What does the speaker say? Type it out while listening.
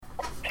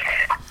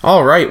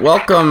All right,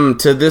 welcome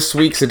to this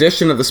week's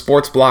edition of the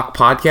Sports Block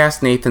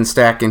Podcast. Nathan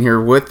Stacken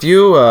here with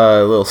you,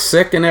 a little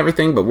sick and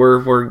everything, but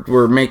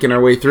we're making our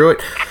way through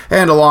it.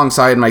 And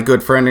alongside my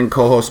good friend and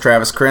co-host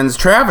Travis Krenz.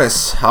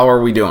 Travis, how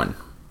are we doing?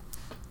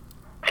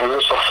 Is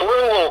this a flu,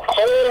 a little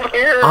cold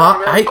here?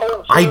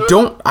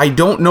 I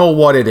don't know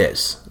what it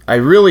is. I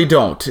really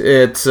don't.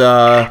 It's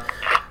I've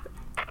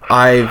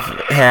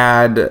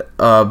had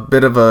a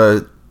bit of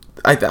a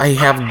I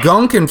have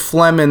gunk and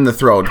phlegm in the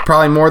throat,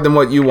 probably more than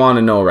what you want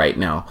to know right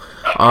now.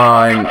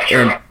 And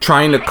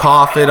trying to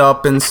cough it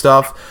up and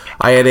stuff.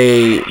 I had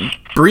a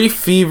brief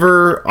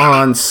fever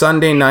on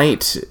Sunday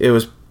night. It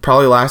was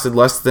probably lasted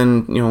less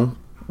than,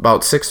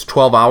 about 6 to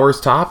 12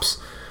 hours tops.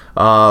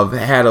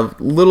 Had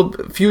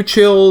a few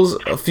chills,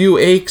 a few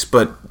aches,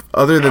 but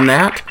other than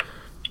that,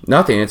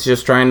 nothing. It's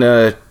just trying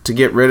to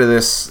get rid of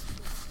this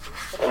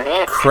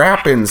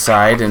crap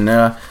inside,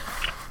 and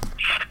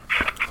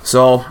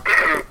so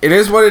it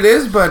is what it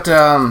is. But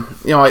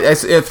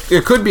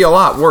it could be a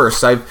lot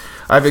worse.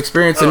 I've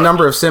experienced a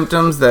number of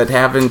symptoms that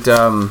haven't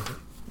that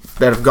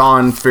have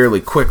gone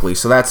fairly quickly,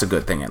 so that's a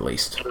good thing at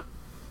least.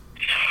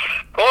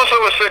 Also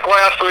was sick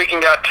last week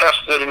and got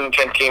tested and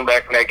came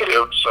back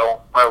negative,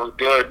 so I was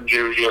good.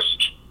 She was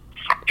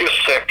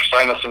just sick,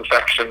 sinus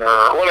infection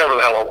or whatever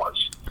the hell it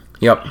was.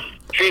 Yep.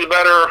 She's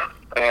better,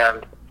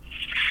 and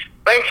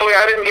thankfully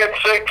I didn't get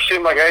sick.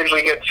 Seemed like I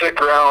usually get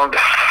sick around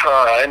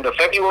end of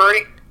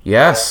February.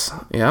 Yes.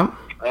 Yeah.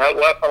 I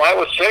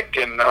was sick,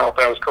 and I don't know if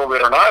that was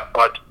COVID or not,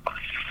 but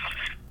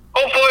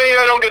hopefully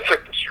I don't get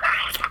sick this year.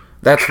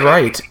 That's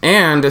right,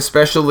 and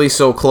especially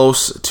so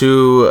close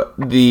to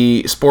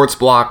the Sports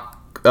Block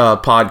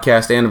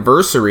podcast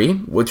anniversary,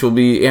 which will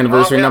be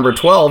anniversary number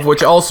 12,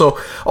 which also,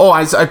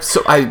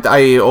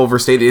 I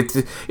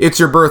overstated, it's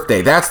your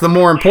birthday. That's the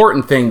more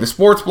important thing. The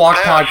Sports Block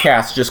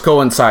podcast just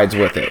coincides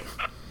with it.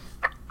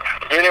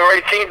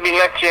 January 18th be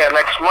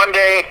next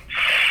Monday.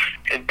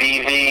 It'd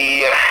be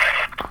the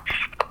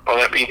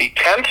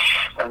 10th?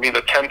 It'd be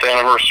the 10th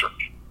anniversary.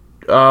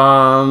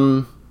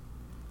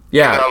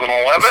 Yeah.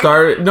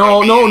 2011?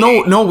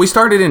 No. We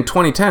started in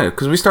 2010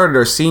 because we started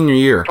our senior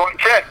year.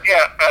 2010, yeah.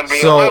 That'd be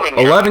so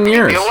 11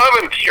 years. The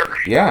 11th year.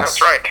 Yes.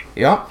 That's right.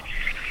 Yep.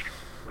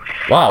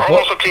 Wow. We're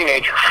almost a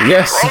teenager.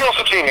 Yes. We're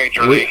almost a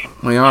teenager. We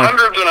are.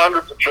 Hundreds and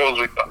hundreds of shows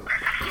we've done.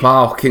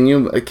 Wow. Can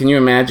you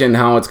imagine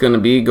how it's going to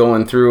be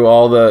going through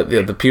all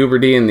the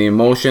puberty and the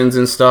emotions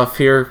and stuff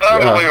here?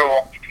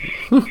 Unbelievable.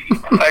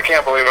 I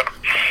can't believe it.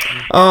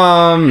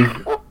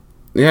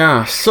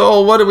 Yeah.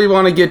 So what do we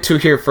want to get to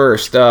here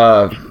first?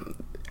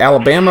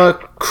 Alabama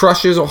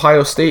crushes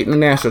Ohio State in the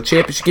national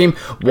championship game.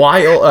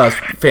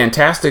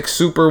 Fantastic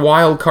super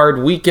wild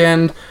card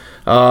weekend.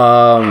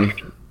 What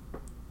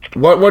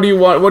do you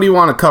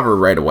want to cover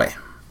right away?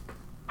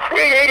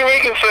 We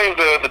can save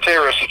the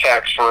terrorist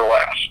attacks for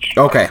last.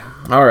 Okay.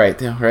 All right.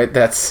 Yeah, right.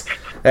 That's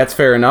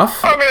fair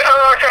enough. I mean,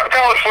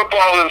 college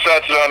football is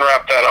set to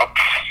unwrap that up.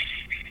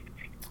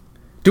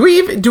 Do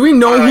we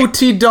know who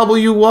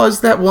TW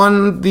was that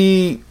won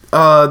the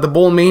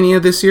Bowl Mania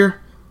this year?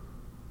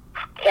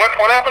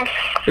 What happened?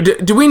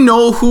 Do we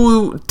know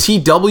who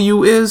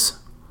TW is?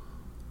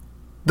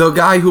 The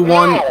guy who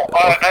won? No,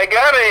 I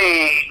got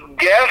a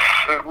guess.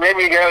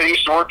 Maybe a guy that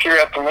used to work here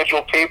at the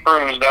Mitchell paper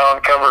who's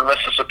down covering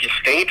Mississippi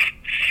State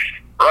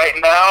right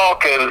now,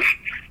 because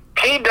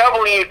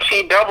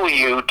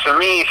TWTW to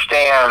me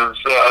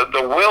stands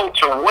the will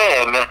to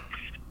win,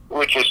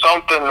 which is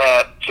something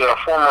that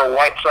former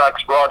White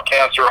Sox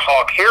broadcaster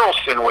Hawk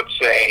Harrelson would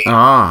say.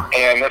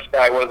 And this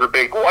guy was a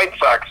big White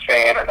Sox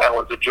fan, and that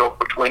was a joke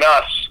between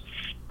us.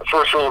 The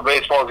first rule of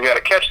baseball is you got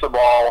to catch the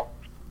ball,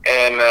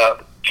 and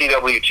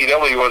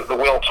TWTW was the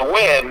will to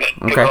win.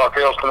 Because Hawk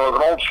Harrelson was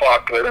an old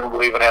fuck that didn't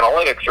believe in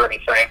analytics or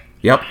anything.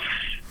 Yep.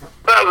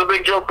 That was a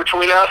big joke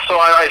between us, so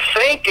I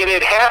think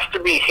it has to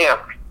be him.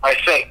 I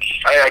think.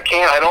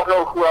 I don't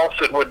know who else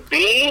it would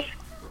be.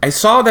 I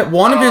saw that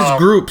one of his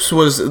groups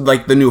was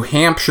like the New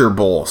Hampshire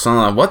Bowl. So I'm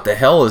like, what the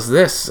hell is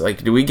this?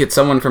 Like, do we get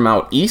someone from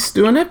out east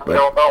doing it? But, I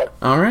don't know.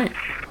 All right.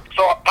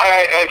 So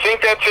I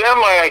think that's him.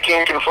 I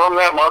can't confirm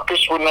that.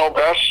 Marcus would know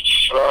best.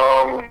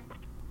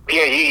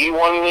 He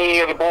won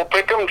the Bowl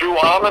Pick'em, drew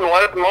on and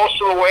led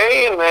most of the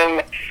way, and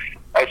then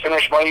I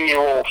finished my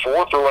usual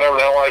fourth or whatever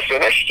the hell I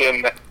finished.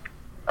 And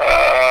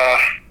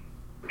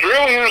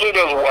Drew usually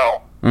does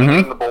well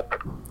in the Bowl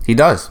Pick'em. He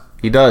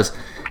does.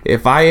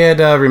 If I had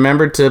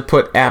remembered to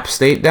put App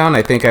State down,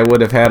 I think I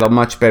would have had a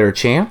much better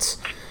chance.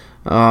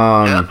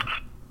 And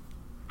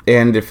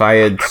if I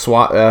had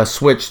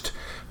switched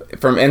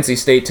from NC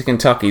State to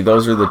Kentucky,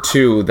 those are the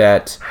two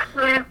that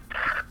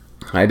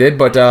I did.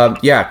 But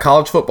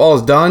college football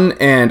is done,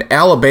 and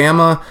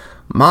Alabama,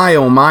 my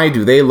oh my,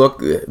 do they look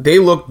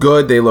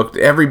good. They looked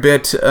every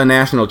bit a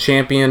national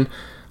champion.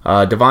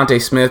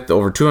 Devontae Smith,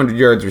 over 200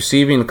 yards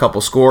receiving, a couple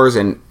scores,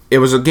 and it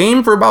was a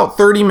game for about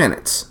 30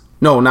 minutes.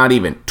 No, not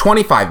even.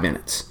 25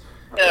 minutes.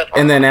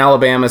 And then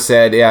Alabama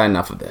said, yeah,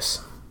 enough of this.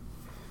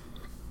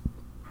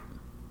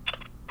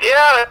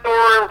 Yeah, they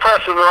were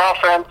impressed with their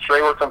offense.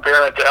 They were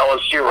comparing it to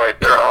LSU right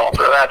there. I don't know if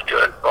they're that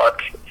good,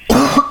 but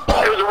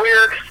it was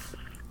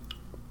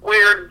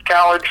weird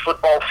college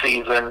football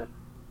season.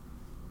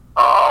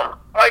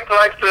 Like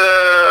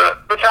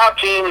the top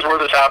teams were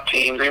the top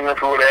teams. Even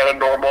if we would have had a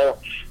normal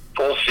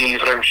full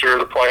season, I'm sure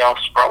the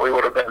playoffs probably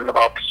would have been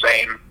about the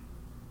same.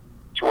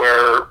 To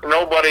where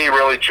nobody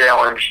really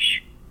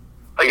challenged.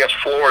 I guess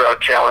Florida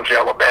challenged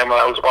Alabama.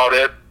 That was about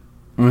it.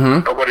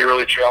 Mm-hmm. Nobody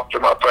really challenged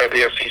them outside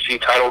the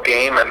SEC title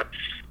game, and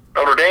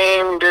Notre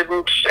Dame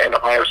didn't, and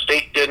Ohio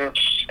State didn't,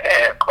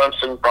 and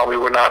Clemson probably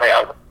would not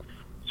have.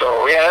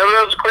 So, yeah,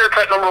 it was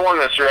clear-cut number one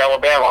this year,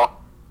 Alabama.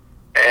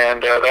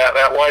 And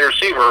that wide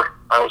receiver,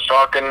 I was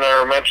talking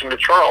or mentioned to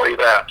Charlie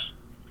that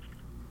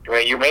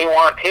you may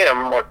want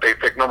him, they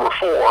picked number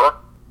 4.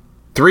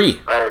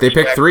 3. They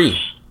picked 3.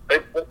 They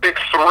picked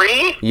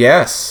 3?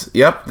 Yes.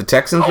 Yep. The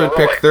Texans would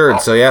pick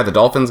 3rd. So, yeah, the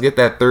Dolphins get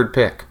that 3rd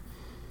pick.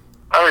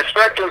 I'm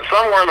expecting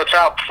somewhere in the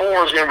top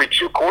 4 is going to be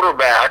 2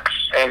 quarterbacks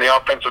and the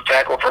offensive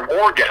tackle from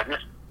Oregon.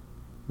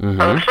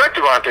 Mm-hmm. I expect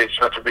Devontae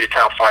Smith to be a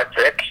top 5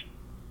 pick.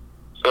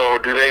 So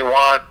do they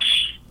want,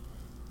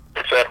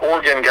 if that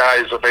Oregon guy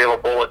is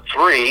available at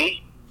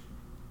 3,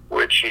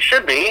 which he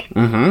should be,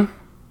 mm-hmm.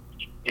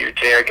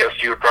 I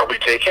guess you would probably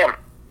take him.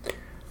 So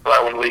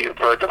that would leave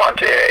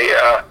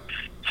Devontae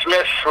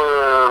Smith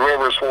for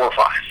whoever's 4 or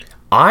 5.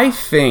 I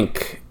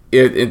think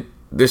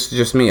this is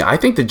just me. I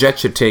think the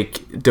Jets should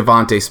take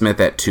Devontae Smith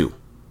at 2.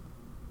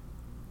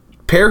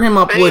 Pair him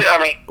up with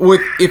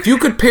if you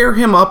could pair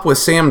him up with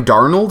Sam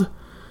Darnold,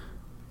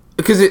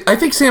 because I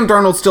think Sam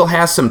Darnold still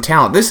has some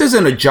talent. This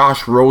isn't a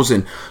Josh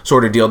Rosen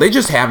sort of deal. They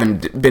just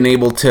haven't been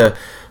able to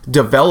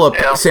develop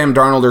Sam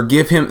Darnold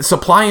or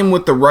supply him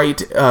with the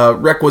right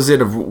requisite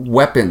of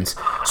weapons.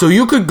 So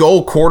you could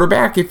go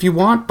quarterback if you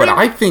want, but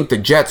I think the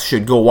Jets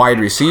should go wide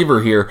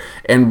receiver here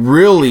and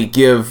really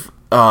give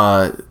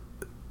Sam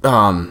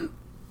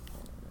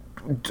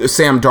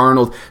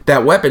Darnold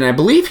that weapon. I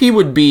believe he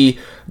would be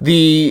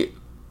the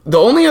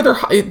only other.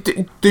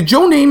 Did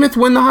Joe Namath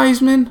win the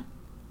Heisman?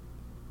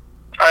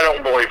 I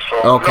don't believe so.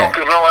 Okay. No,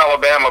 because no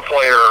Alabama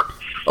player.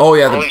 Oh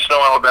yeah, at least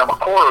no Alabama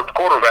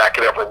quarterback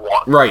had ever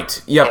won.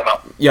 Right. Yep.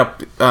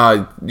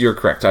 You're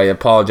correct. I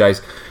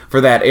apologize for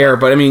that error,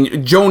 but I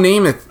mean, Joe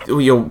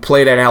Namath,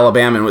 played at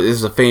Alabama and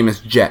is a famous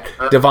Jet.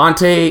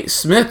 Devontae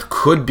Smith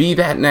could be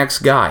that next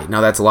guy. Now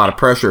that's a lot of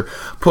pressure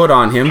put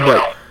on him,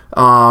 but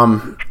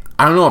I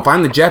don't know. If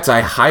I'm the Jets,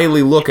 I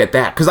highly look at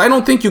that because I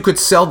don't think you could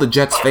sell the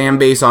Jets fan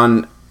base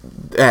on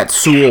that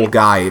Sewell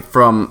guy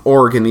from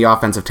Oregon, the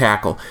offensive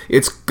tackle.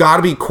 It's got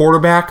to be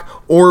quarterback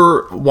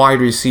or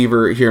wide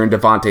receiver here in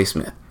Devontae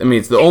Smith. I mean,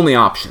 it's the only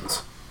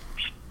options.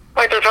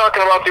 Like they're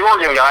talking about the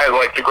Oregon guy as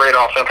like the great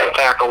offensive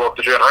tackle of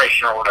the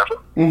generation or whatever.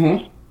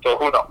 Mm-hmm. So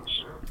who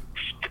knows?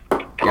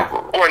 Yeah.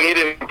 Boy, he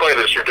didn't play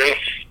this year, did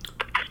he?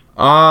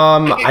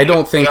 I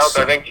don't think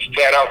so. I think he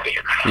sat out the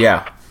year.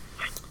 Yeah.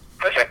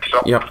 I think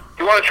so. Yep.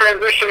 You want to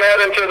transition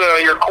that into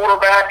your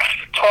quarterback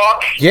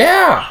talk?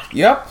 Yeah.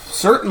 Yep.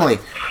 Certainly.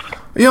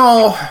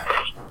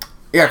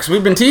 Because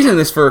we've been teasing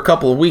this for a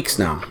couple of weeks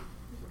now.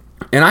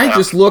 And I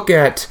just look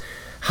at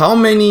how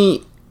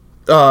many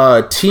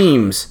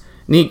teams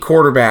need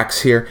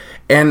quarterbacks here.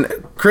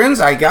 And, Krins,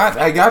 I got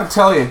to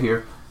tell you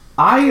here,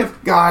 I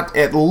have got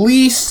at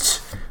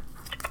least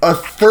a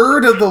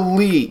third of the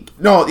league.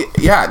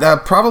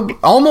 Probably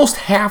almost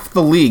half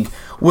the league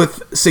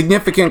with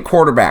significant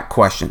quarterback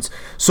questions.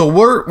 So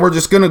we're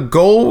just going to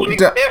go...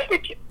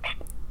 Significant.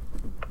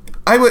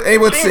 I would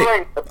say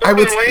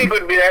league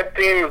would be that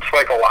team. It's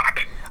like a lot.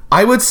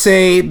 I would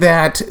say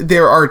that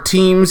there are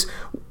teams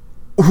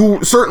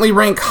who certainly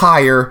rank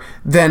higher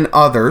than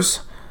others,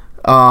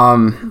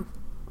 but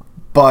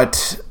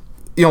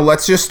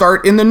let's just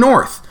start in the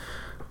North.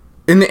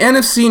 In the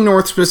NFC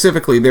North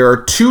specifically, there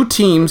are 2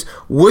 teams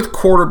with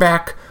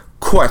quarterback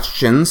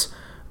questions.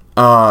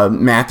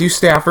 Matthew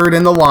Stafford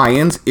and the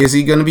Lions. Is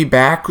he going to be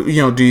back?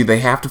 Do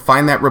they have to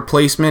find that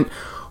replacement?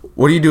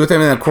 What do you do with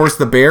him? And, of course,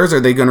 the Bears. Are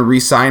they going to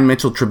re-sign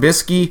Mitchell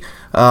Trubisky?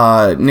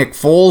 Nick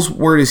Foles,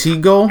 where does he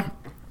go?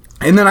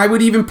 And then I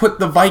would even put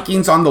the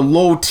Vikings on the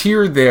low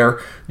tier there,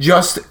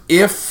 just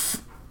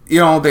if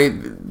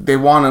they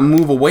want to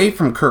move away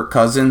from Kirk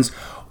Cousins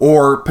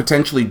or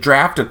potentially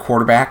draft a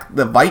quarterback.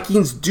 The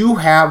Vikings do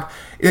have,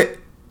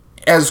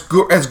 as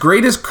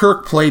great as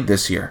Kirk played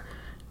this year,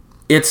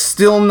 it's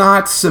still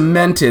not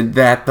cemented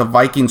that the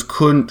Vikings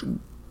couldn't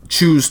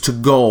choose to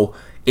go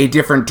a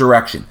different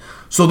direction.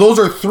 So those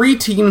are 3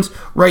 teams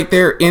right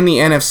there in the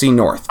NFC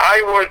North.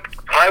 I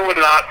would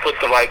not put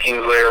the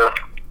Vikings there.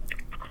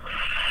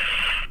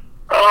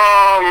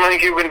 I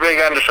think you've been big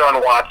on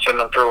Deshaun Watson.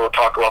 I'm sure we'll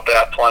talk about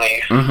that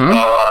plenty in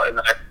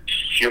the next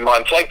few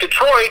months. Like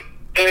Detroit,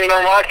 in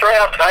our mock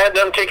draft, I had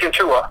them taking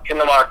Tua in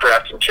the mock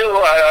draft. And Tua,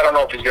 I don't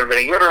know if he's going to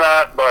be any good or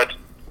not, but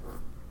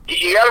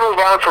you got to move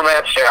on from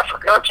Matt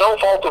Stafford. It's no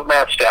fault of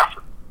Matt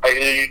Stafford.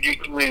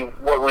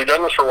 We've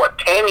done this for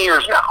 10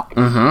 years now.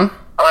 Mm-hmm.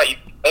 All right, you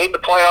made the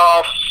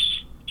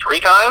playoffs 3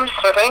 times,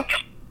 I think.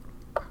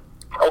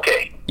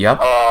 Okay.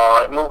 Yep.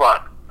 Move on.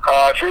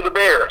 If you're the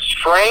Bears,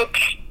 Frank,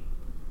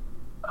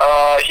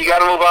 you got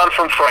to move on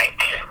from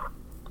Frank.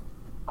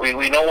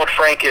 We know what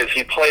Frank is.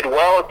 He played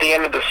well at the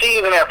end of the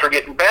season after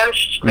getting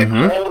benched. Nick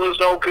Foles is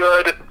no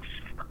good.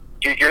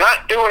 You're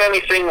not doing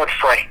anything with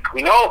Frank.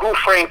 We know who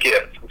Frank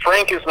is.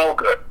 Frank is no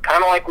good.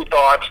 Kind of like we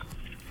thought.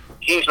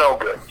 He's no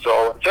good.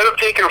 So instead of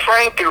taking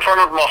Frank in front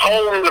of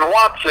Mahomes and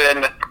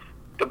Watson,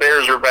 the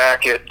Bears are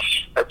back at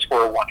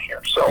square one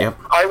here. So yep.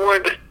 I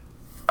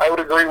would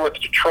agree with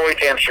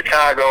Detroit and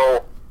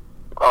Chicago.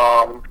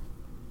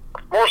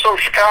 More so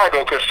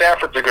Chicago because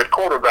Stafford's a good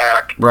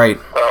quarterback. Right.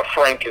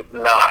 Frank is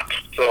not.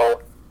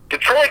 So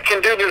Detroit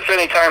can do this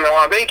anytime they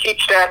want. They keep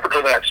Stafford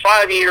for the next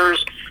 5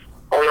 years,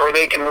 or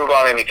they can move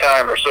on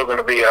anytime. They're still going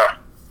to be a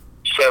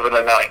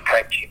 7-9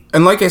 type team.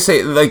 And like I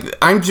say,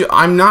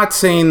 I'm not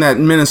saying that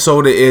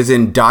Minnesota is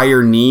in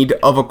dire need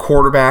of a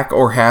quarterback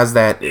or has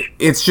that.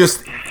 It's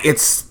just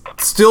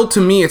still,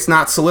 to me, it's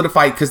not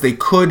solidified because they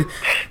could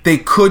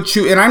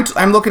choose. And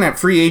I'm looking at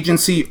free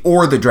agency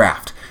or the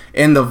draft.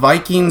 And the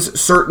Vikings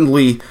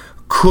certainly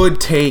could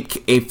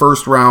take a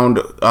first-round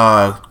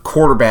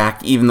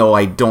quarterback, even though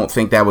I don't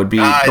think that would be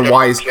the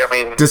wise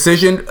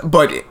decision.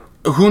 But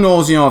who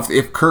knows,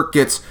 if Kirk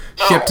gets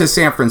shipped to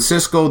San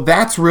Francisco,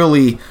 that's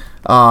really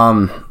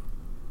kind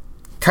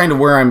of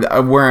where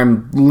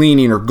I'm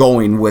leaning or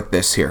going with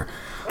this here.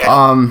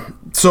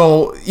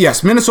 So,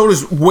 yes,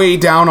 Minnesota's way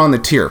down on the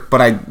tier,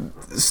 but I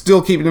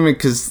still keep them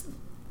because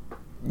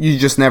you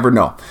just never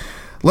know.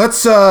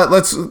 Let's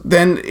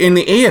then in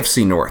the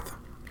AFC North.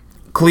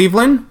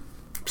 Cleveland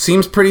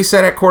seems pretty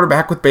set at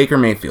quarterback with Baker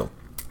Mayfield.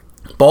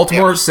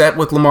 Baltimore is set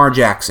with Lamar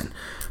Jackson.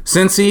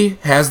 Cincy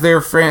has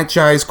their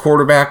franchise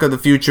quarterback of the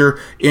future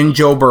in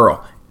Joe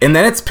Burrow. And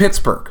then it's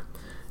Pittsburgh.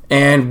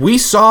 And we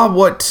saw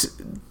what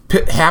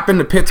happened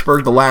to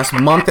Pittsburgh the last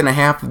month and a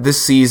half of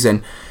this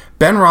season.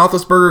 Ben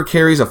Roethlisberger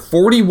carries a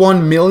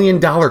 $41 million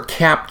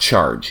cap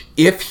charge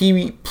if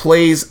he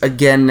plays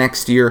again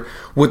next year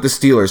with the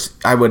Steelers.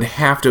 I would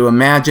have to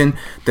imagine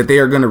that they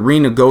are going to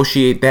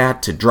renegotiate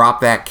that to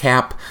drop that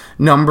cap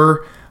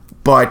number.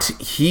 But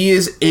he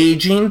is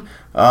aging.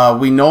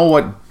 We know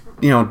what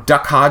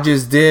Duck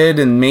Hodges did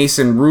and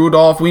Mason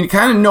Rudolph. We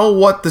kind of know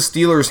what the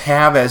Steelers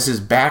have as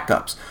his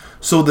backups.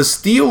 So the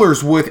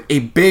Steelers with a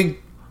big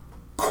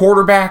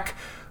quarterback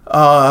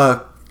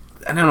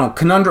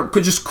conundrum,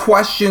 just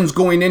questions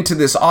going into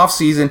this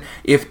offseason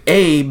if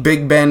A,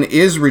 Big Ben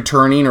is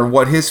returning or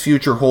what his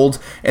future holds,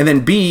 and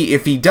then B,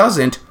 if he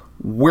doesn't,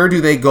 where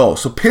do they go?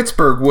 So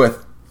Pittsburgh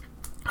with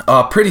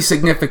pretty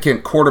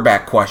significant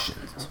quarterback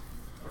questions.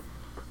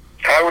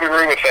 I would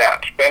agree with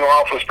that. Ben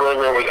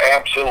Roethlisberger was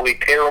absolutely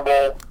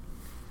terrible.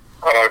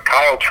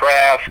 Kyle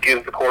Trask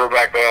is the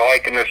quarterback that I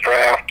like in this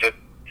draft.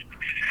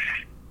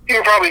 You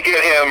can probably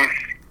get him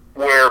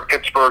where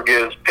Pittsburgh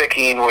is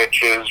picking,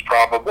 which is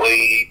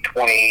probably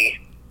 22nd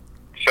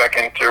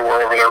or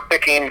wherever they're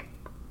picking.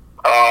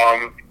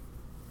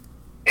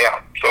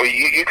 So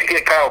you could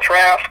get Kyle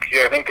Trask.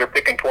 I think they're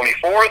picking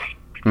 24th.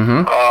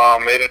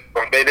 Mm-hmm.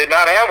 They did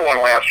not have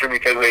one last year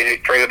because they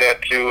traded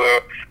that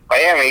to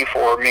Miami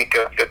for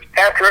Minka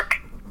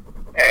Fitzpatrick.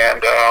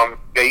 And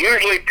they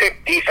usually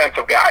pick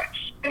defensive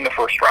guys in the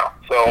first round.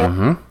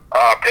 So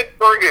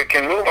Pittsburgh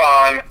can move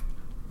on.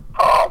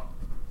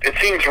 It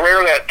seems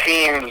rare that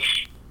teams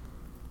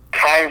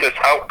time this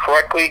out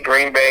correctly.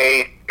 Green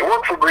Bay, it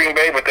worked for Green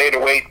Bay, but they had to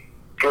wait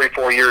 3 or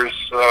 4 years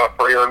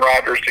for Aaron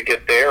Rodgers to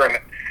get there, and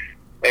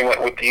they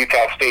went with the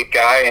Utah State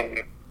guy.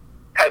 And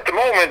at the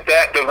moment,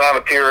 that does not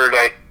appear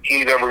that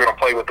he's ever going to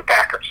play with the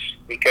Packers,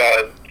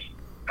 because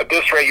at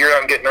this rate, you're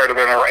not getting rid of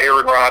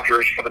Aaron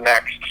Rodgers for the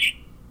next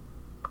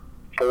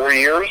 4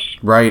 years,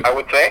 right? I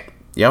would say.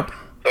 Yep.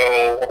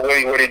 So what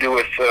do you do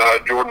with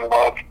Jordan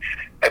Love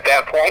at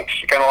that point?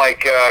 Kind of like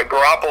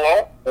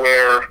Garoppolo,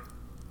 where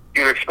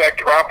you'd expect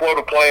Garoppolo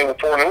to play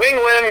for New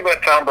England,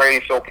 but Tom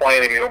Brady's still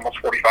playing, and he's almost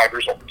 45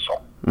 years old.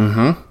 So.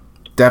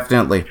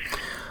 Definitely.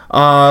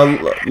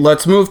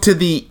 Let's move to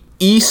the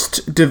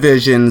East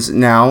divisions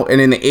now,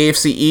 and in the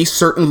AFC East,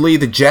 certainly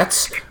the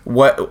Jets.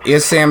 What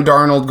is Sam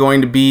Darnold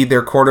going to be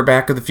their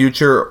quarterback of the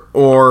future,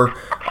 or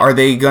are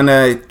they going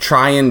to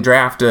try and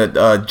draft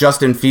a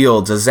Justin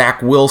Fields, a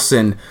Zach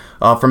Wilson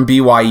from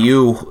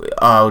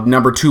BYU,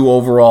 number 2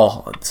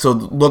 overall? So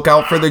look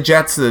out for the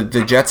Jets.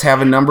 The Jets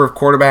have a number of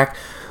quarterback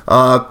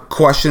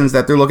questions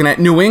that they're looking at.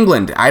 New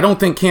England, I don't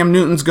think Cam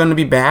Newton's going to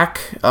be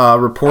back.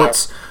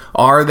 Reports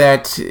are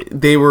that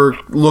they were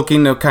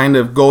looking to kind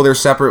of go their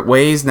separate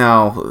ways.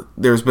 Now,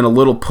 there's been a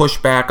little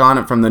pushback on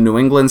it from the New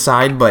England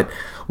side, but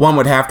one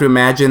would have to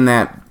imagine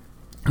that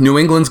New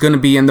England's going to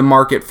be in the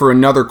market for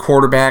another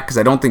quarterback, because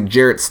I don't think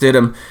Jarrett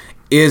Stidham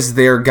is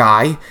their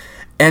guy.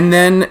 And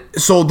then,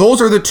 so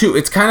those are the two.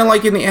 It's kind of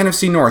like in the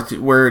NFC North,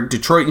 where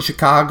Detroit and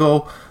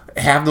Chicago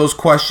have those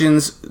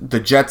questions. The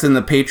Jets and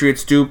the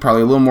Patriots do,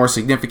 probably a little more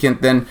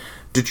significant than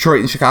Detroit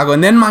and Chicago.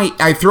 And then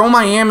I throw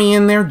Miami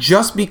in there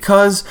just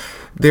because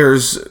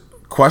there's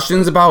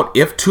questions about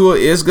if Tua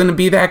is going to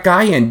be that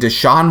guy, and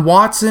Deshaun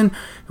Watson,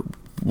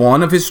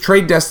 one of his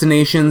trade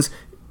destinations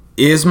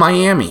is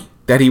Miami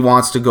that he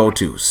wants to go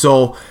to.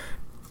 So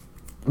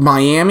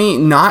Miami,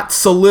 not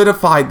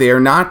solidified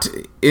there, not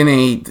in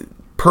a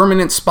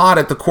permanent spot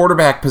at the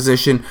quarterback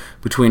position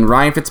between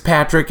Ryan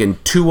Fitzpatrick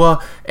and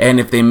Tua, and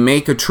if they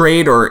make a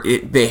trade,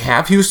 they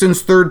have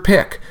Houston's third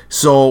pick.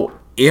 So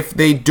if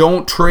they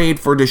don't trade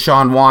for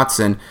Deshaun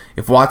Watson,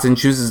 if Watson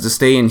chooses to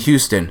stay in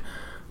Houston,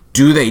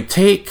 do they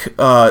take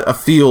a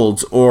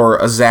Fields or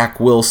a Zach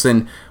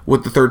Wilson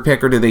with the third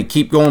pick, or do they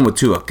keep going with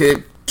Tua?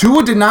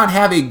 Tua did not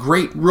have a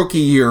great rookie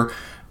year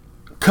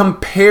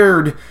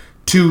compared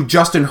to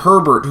Justin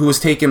Herbert, who was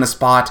taking a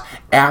spot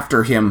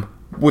after him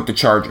with the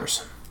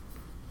Chargers.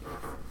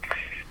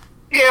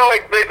 Yeah,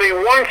 like they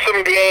won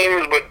some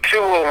games, but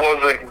Tua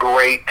wasn't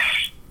great,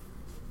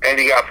 and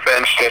he got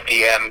benched at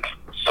the end.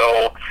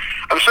 So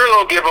I'm sure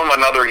they'll give him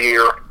another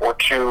year or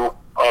two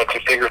to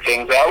figure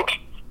things out.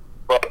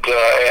 But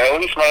at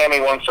least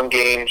Miami won some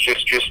games,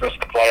 just missed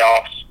the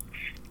playoffs.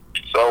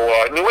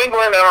 So New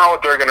England, I don't know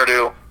what they're going to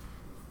do.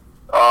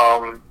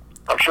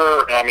 I'm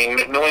sure,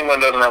 New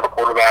England doesn't have a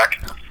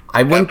quarterback.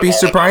 I wouldn't be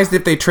surprised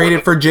if they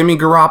traded for Jimmy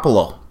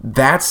Garoppolo.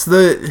 That's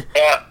the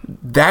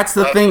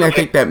thing I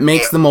think that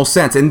makes the most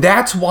sense. And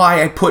that's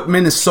why I put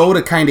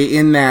Minnesota kind of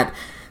in that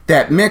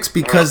mix,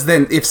 because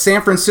then if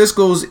San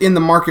Francisco's in the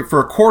market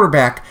for a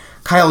quarterback,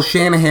 Kyle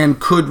Shanahan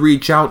could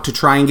reach out to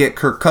try and get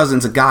Kirk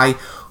Cousins, a guy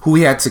who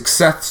he had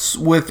success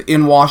with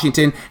in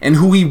Washington and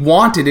who he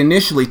wanted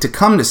initially to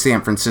come to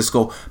San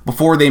Francisco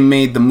before they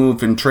made the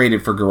move and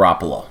traded for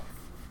Garoppolo.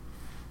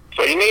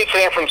 So you need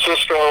San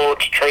Francisco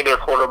to trade their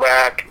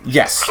quarterback.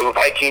 Yes. So the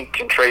Vikings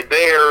can trade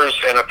theirs,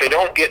 and if they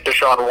don't get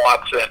Deshaun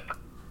Watson,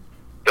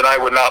 then I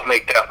would not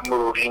make that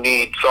move. You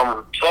need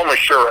some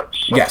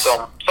assurance. Yes.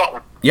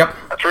 Something. Yep.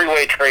 A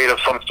three-way trade of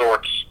some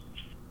sorts.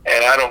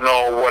 And I don't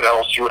know what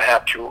else you would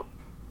have to.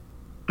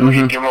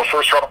 You give him a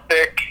first-round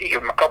pick. You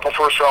give him a couple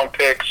first-round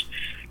picks.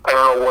 I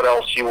don't know what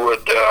else you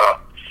would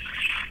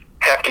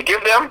have to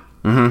give them.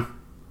 Mm-hmm.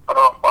 I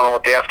don't know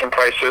what the asking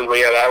price is, but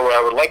yeah,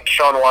 I would like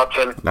Deshaun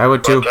Watson. I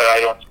would too. But I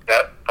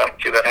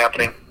don't see that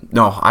happening.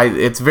 No,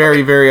 it's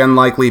very, very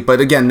unlikely. But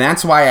again,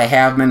 that's why I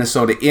have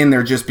Minnesota in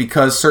there, just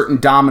because certain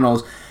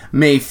dominoes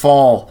may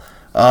fall.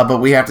 But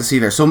we have to see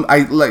there. So I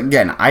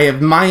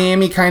have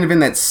Miami kind of in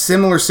that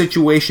similar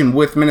situation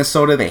with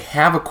Minnesota. They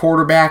have a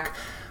quarterback.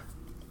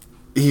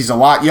 He's a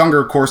lot younger,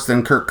 of course,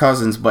 than Kirk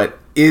Cousins, but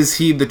is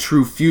he the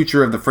true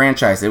future of the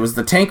franchise? It was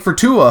the tank for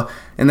Tua,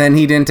 and then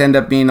he didn't end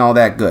up being all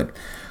that good.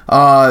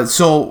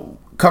 So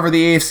cover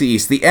the AFC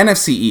East. The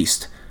NFC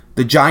East.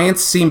 The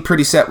Giants seem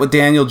pretty set with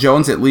Daniel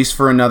Jones, at least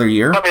for another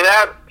year.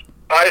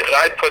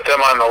 I'd put them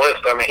on the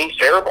list. He's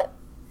terrible.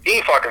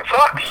 He fucking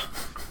sucks.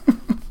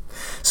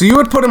 So you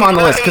would put him on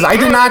the list, because I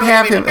did not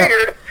have him.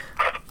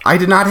 I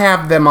did not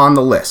have them on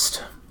the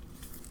list.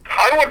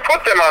 I would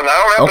put them on.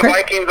 I don't have the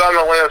Vikings on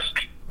the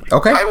list.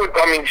 Okay.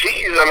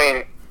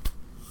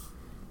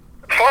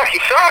 Fuck, he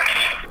sucks.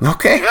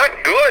 Okay. He's not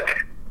good.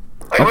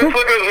 Let's look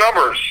at his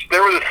numbers. They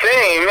were the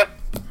same.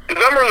 His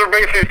numbers are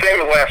basically the same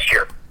as last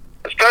year.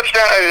 His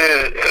touchdown,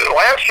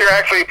 last year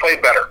actually he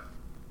played better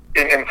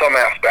in some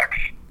aspects.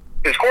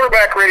 His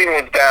quarterback rating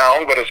was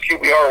down, but his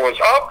QBR was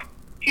up.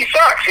 He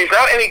sucks. He's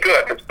not any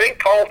good. This big,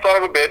 tall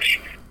son of a bitch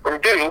from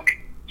Duke,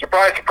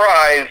 surprise,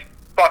 surprise,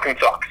 fucking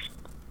sucks.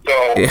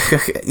 So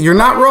You're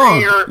not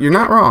wrong. You're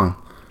not wrong.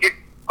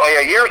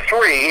 Year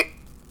 3,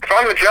 if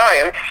I'm the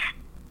Giants,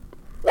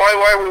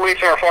 why are we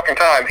wasting our fucking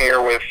time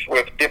here with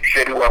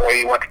dipshit who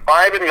went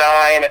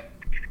 5-9?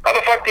 How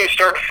the fuck do you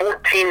start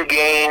 14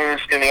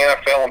 games in the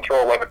NFL and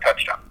throw 11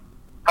 touchdowns?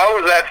 How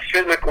is that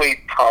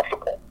physically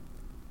possible?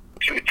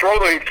 He threw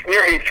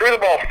the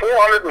ball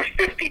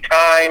 450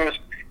 times.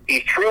 He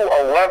threw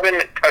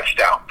 11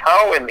 touchdowns.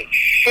 How in the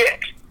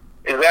shit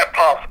is that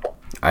possible?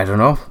 I don't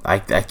know. I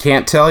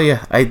can't tell you.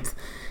 It's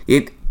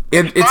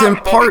in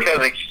part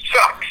because he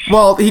sucks.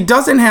 Well, he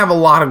doesn't have a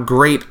lot of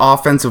great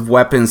offensive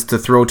weapons to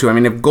throw to.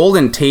 If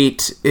Golden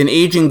Tate, an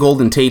aging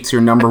Golden Tate's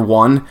your number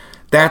one,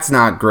 that's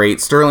not great.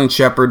 Sterling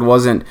Shepard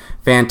wasn't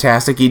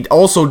fantastic. He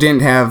also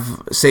didn't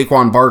have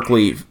Saquon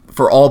Barkley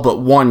for all but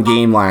one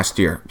game last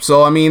year.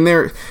 So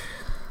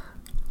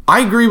I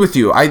agree with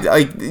you.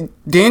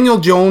 Daniel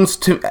Jones,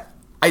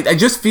 I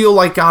just feel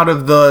like out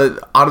of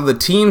the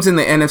teams in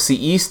the NFC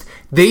East,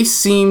 they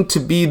seem to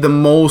be the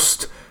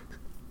most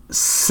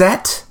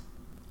set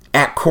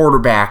at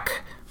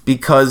quarterback,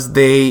 because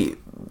they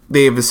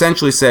have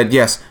essentially said,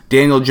 yes,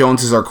 Daniel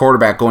Jones is our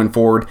quarterback going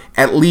forward,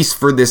 at least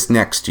for this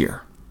next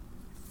year.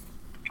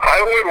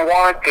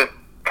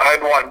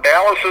 I'd want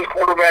Dallas's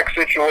quarterback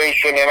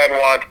situation, and I'd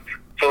want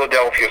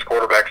Philadelphia's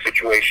quarterback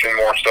situation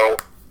more so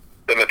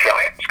than the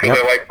Giants, because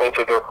I like both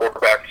of their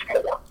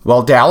quarterbacks more.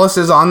 Well, Dallas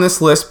is on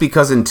this list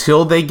because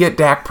until they get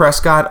Dak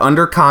Prescott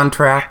under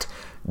contract,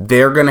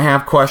 they're going to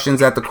have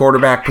questions at the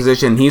quarterback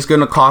position. He's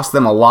going to cost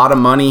them a lot of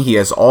money. He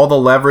has all the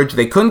leverage.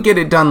 They couldn't get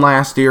it done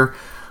last year.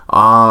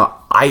 I'm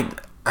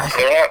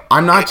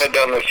not.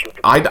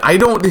 I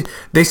don't.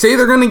 They say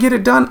they're going to get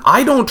it done.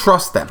 I don't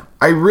trust them.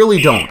 I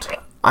really don't.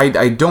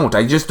 I don't.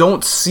 I just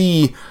don't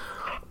see.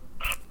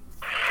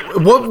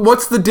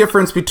 What's the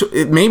difference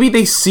between? Maybe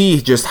they see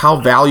just how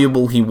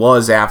valuable he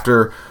was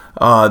after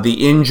the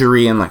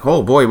injury, and like,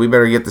 oh boy, we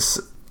better get this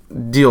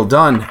deal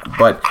done.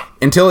 But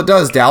until it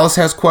does, Dallas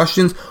has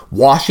questions.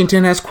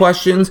 Washington has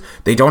questions.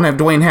 They don't have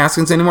Dwayne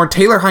Haskins anymore.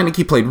 Taylor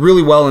Heineke played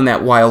really well in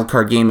that wild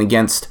card game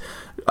against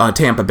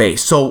Tampa Bay.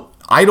 So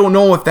I don't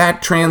know if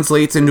that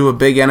translates into a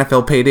big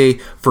NFL payday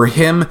for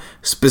him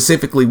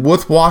specifically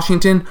with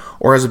Washington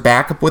or as a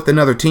backup with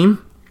another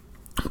team.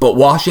 But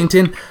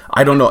Washington,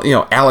 I don't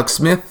know. Alex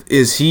Smith,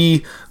 is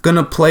he going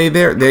to play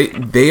there?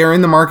 They are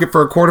in the market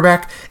for a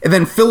quarterback. And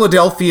then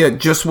Philadelphia,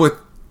 just with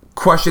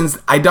questions,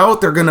 I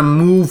doubt they're going to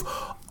move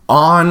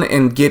on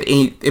and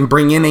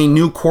bring in a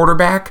new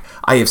quarterback.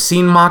 I have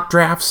seen mock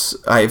drafts.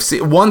 I have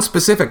seen one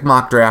specific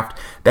mock draft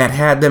that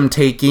had them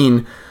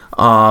taking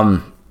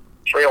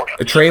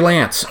Trey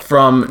Lance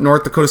from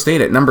North Dakota State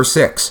at number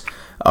 6.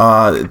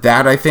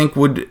 That I think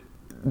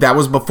that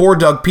was before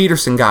Doug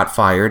Peterson got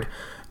fired.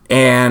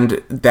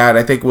 And that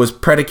I think was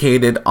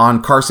predicated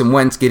on Carson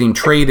Wentz getting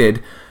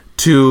traded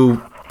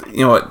to,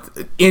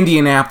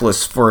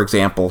 Indianapolis, for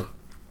example.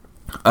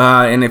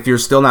 And if you're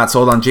still not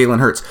sold on Jalen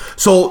Hurts.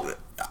 So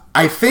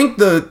I think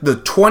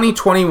the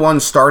 2021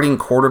 starting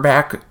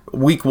quarterback,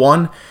 week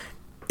 1,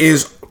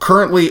 is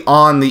currently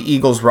on the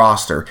Eagles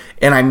roster.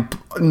 And I'm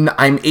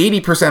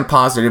 80%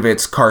 positive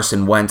it's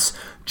Carson Wentz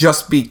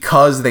just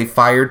because they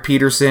fired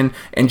Peterson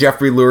and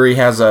Jeffrey Lurie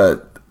has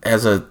a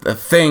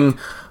thing,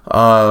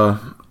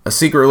 a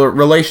secret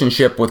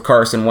relationship with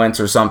Carson Wentz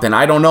or something.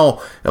 I don't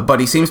know, but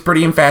he seems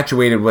pretty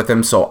infatuated with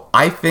him. So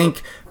I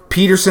think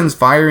Peterson's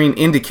firing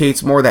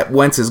indicates more that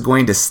Wentz is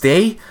going to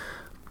stay.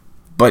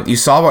 But you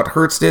saw what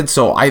Hurts did.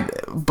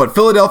 But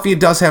Philadelphia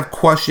does have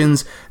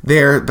questions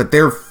there, but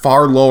they're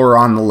far lower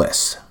on the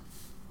list.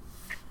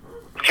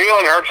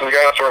 Jalen Hurts has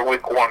got to start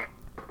week 1.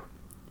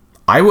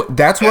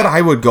 That's what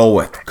I would go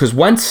with, because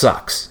Wentz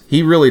sucks.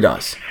 He really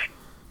does.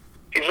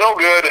 He's no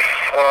good.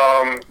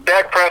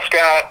 Dak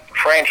Prescott,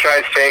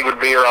 franchise tag would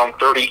be around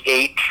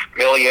 $38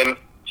 million.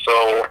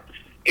 So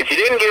if you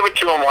didn't give it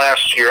to him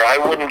last year, I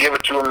wouldn't give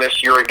it to him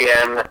this year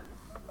again.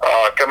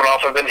 Coming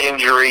off of an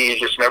injury, you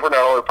just never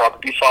know. He'll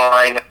probably be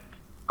fine.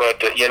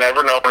 But you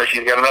never know if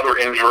he's got another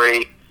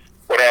injury,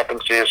 what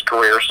happens to his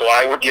career. So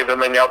I would give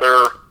him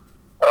another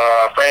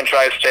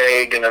franchise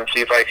tag and then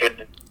see if I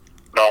could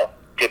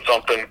get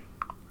something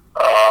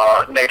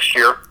next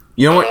year.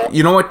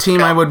 You know what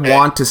team I would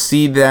want to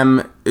see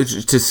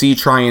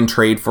try and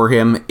trade for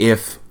him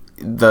if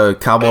the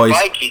Cowboys...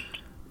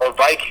 The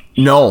Vikings.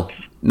 No.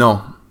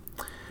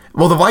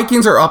 Well, the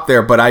Vikings are up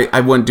there, but I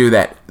wouldn't do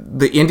that.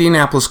 The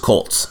Indianapolis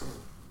Colts.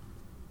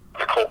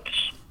 The Colts.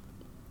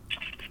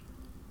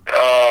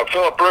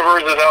 Phillip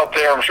Rivers is out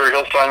there. I'm sure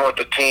he'll sign with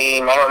the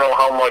team. I don't know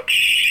how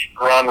much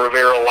Ron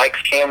Rivera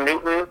likes Cam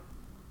Newton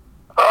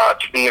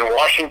to be in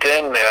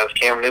Washington, as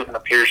Cam Newton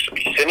appears to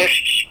be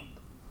finished.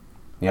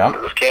 Yeah.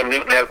 If Cam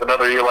Newton has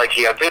another year like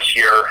he had this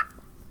year,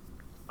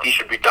 he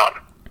should be done.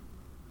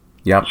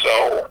 Yep.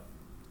 So,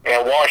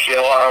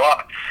 Washington,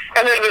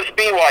 and then this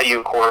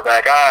BYU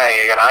quarterback,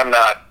 I'm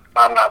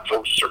not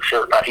so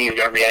sure that he's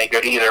going to be any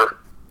good either.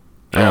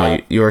 No,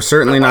 you are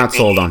certainly not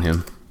sold on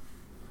him.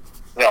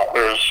 No,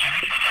 there's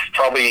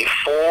probably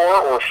 4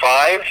 or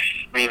 5.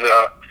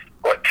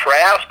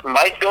 Trask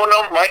might go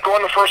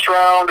in the first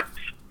round.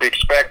 We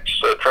expect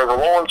Trevor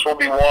Lawrence will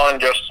be 1.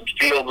 Justin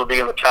Fields will be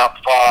in the top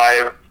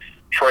 5.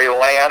 Trey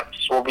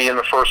Lance will be in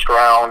the first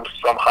round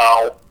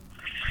somehow.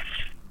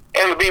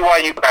 And the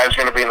BYU guy is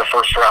going to be in the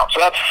first round. So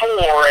that's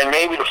 4, and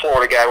maybe the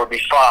Florida guy would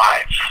be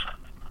 5.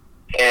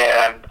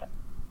 And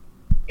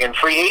in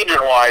free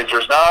agent-wise,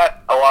 there's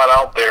not a lot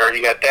out there.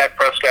 You got Dak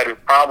Prescott, who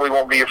probably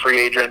won't be a free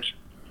agent.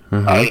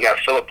 Mm-hmm. You got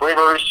Phillip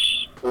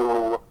Rivers,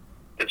 who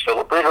is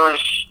Phillip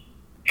Rivers.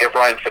 You have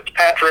Ryan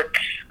Fitzpatrick,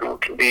 who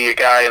can be a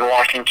guy in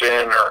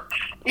Washington, or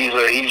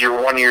he's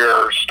your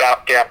one-year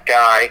stopgap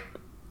guy.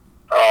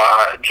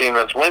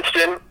 Jameis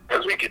Winston,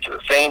 as we get to the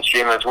Saints,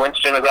 Jameis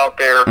Winston is out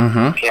there.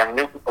 Mm-hmm. Cam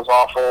Newton was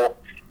awful.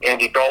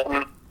 Andy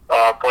Dalton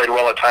played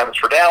well at times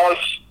for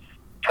Dallas.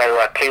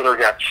 Tyrod Taylor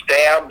got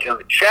stabbed in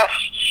the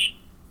chest.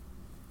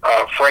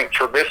 Frank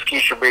Trubisky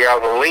should be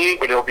out of the league,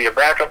 but he'll be a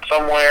backup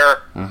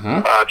somewhere.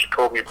 Mm-hmm.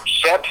 Jacoby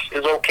Brissett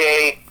is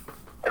okay.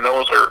 And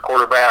those are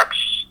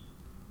quarterbacks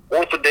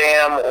worth a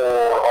damn or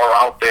are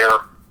out there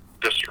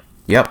this year.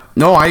 Yep.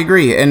 No, I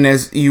agree. And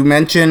as you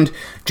mentioned,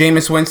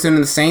 Jameis Winston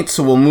and the Saints,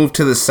 so we'll move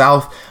to the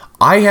South.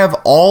 I have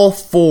all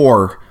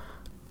 4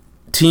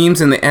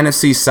 teams in the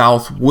NFC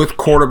South with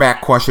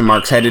quarterback question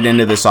marks headed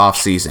into this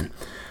offseason.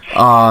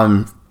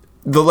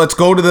 Let's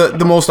go to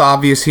the most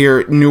obvious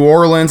here. New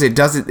Orleans,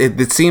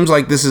 it seems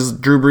like this is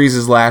Drew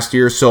Brees' last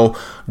year, so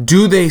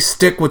do they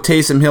stick with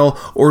Taysom Hill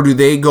or do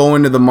they go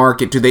into the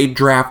market? Do they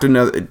draft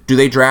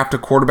a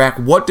quarterback?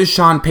 What does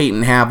Sean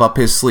Payton have up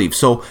his sleeve?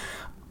 So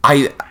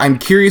I'm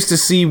curious to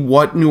see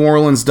what New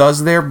Orleans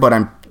does there, but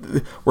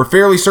we're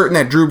fairly certain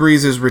that Drew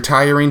Brees is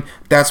retiring.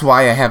 That's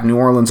why I have New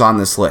Orleans on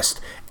this list.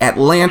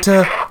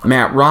 Atlanta,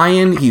 Matt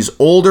Ryan, he's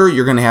older.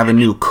 You're going to have a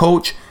new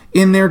coach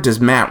in there. Does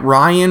Matt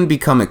Ryan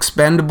become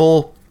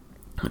expendable?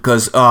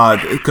 Because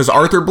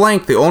Arthur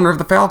Blank, the owner of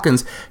the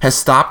Falcons, has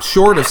stopped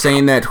short of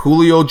saying that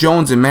Julio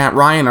Jones and Matt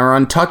Ryan are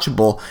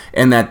untouchable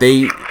and that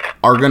they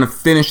are going to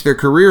finish their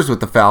careers with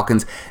the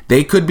Falcons,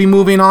 they could be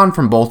moving on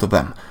from both of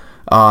them.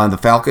 The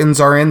Falcons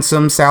are in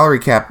some salary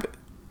cap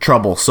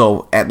trouble,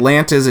 so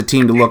Atlanta is a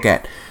team to look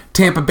at.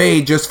 Tampa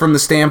Bay, just from the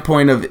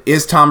standpoint of,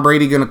 is Tom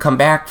Brady going to come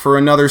back for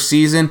another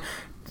season?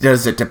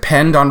 Does it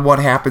depend on what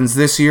happens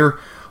this year?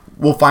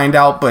 We'll find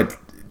out, but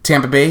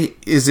Tampa Bay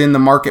is in the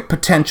market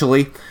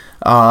potentially.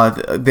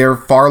 They're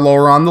far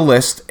lower on the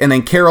list. And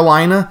then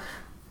Carolina,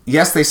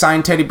 yes, they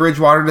signed Teddy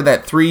Bridgewater to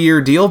that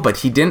 3-year deal, but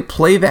he didn't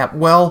play that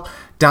well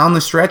down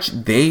the stretch.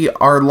 They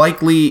are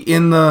likely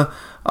in the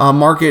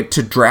market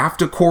to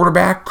draft a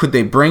quarterback. Could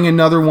they bring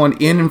another one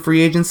in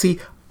free agency?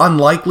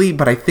 Unlikely,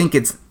 but I think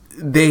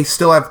they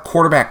still have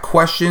quarterback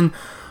question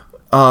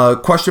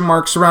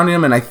marks surrounding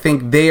them, and I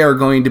think they are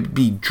going to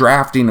be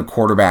drafting a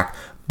quarterback.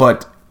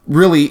 But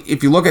really,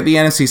 if you look at the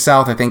NFC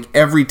South, I think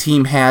every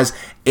team has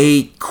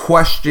a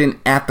question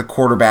at the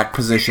quarterback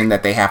position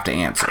that they have to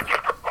answer.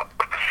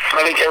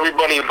 I think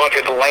everybody but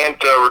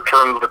Atlanta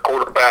returns the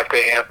quarterback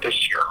they have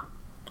this year.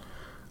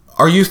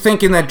 Are you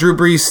thinking that Drew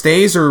Brees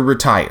stays or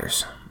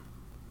retires?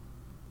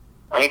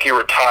 I think he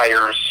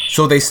retires.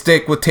 So they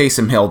stick with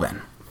Taysom Hill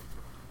then?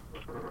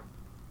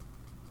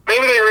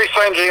 Maybe they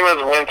re-sign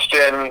Jameis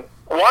Winston.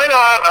 Why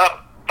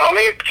not? How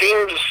many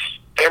teams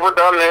ever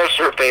done this,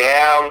 or if they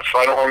have,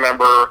 I don't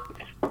remember,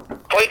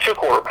 play 2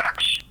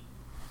 quarterbacks.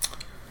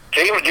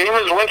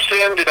 Jameis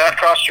Winston did not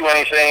cost you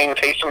anything.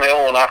 Taysom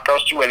Hill will not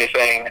cost you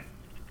anything.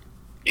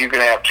 You can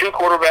have 2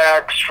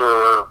 quarterbacks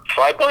for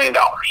 $5 million.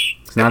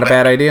 It's not a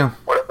bad idea.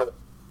 Whatever.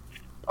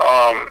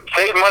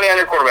 Save money on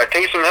your quarterback.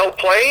 Taysom Hill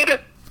played.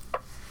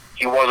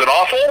 He wasn't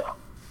awful.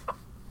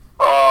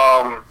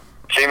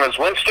 Jameis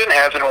Winston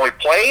hasn't really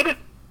played,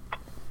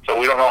 so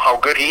we don't know how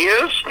good he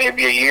is.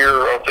 Maybe a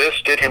year of this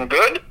did him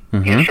good.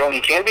 Mm-hmm. He's shown he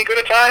can be good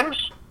at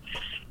times.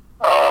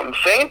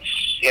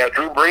 Saints,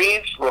 Drew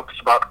Brees looks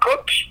about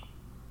cooked.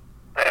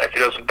 If he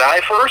doesn't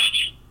die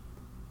first,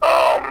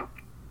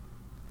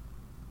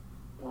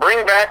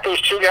 bring back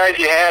those 2 guys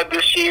you had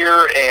this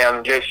year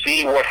and just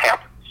see what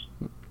happens.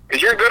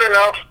 Because you're good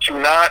enough to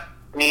not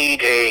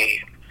need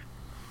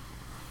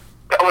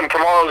Alvin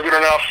Kamara is good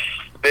enough.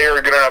 They're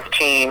a good enough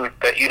team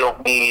that you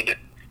don't need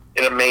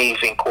an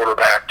amazing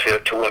quarterback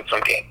to win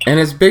some games. And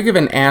as big of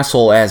an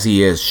asshole as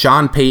he is,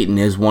 Sean Payton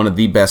is one of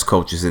the best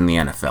coaches in the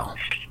NFL.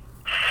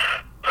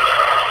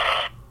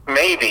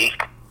 Maybe.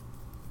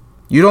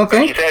 You don't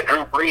think? He's had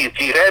Drew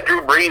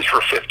Brees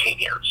for 15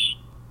 years.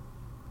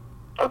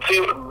 Let's see,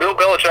 Bill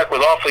Belichick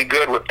was awfully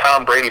good with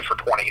Tom Brady for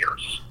 20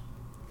 years.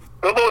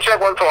 Bill Belichick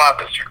won a lot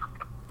this year.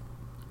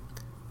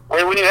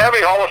 When you have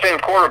a Hall of Fame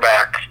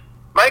quarterback,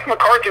 Mike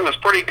McCarthy was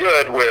pretty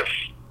good with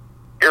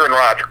Aaron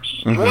Rodgers.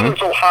 Mm-hmm. He wasn't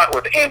so hot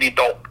with Andy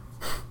Dalton.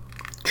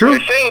 True. I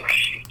think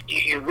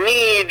you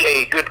need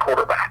a good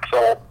quarterback.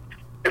 So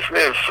if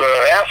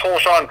asshole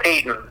Sean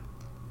Payton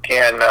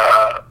can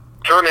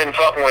turn in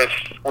something with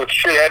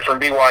shithead from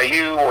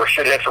BYU or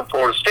shithead from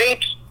Florida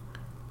State,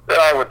 then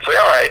I would say,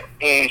 all right,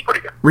 he's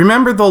pretty good.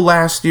 Remember, though,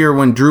 last year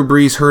when Drew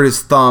Brees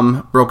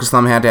broke his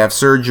thumb, had to have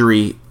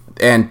surgery,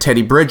 and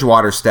Teddy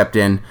Bridgewater stepped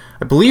in.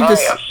 I believe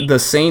the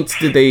Saints,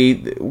 did they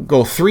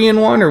go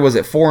 3-1 or was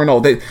it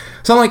 4-0?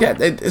 Something like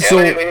that.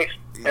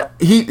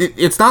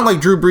 It's not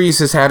like Drew Brees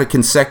has had a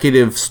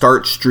consecutive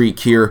start streak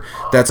here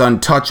that's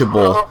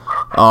untouchable.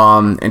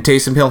 And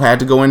Taysom Hill had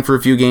to go in for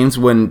a few games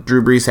when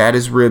Drew Brees had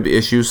his rib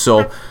issues. So,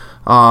 you've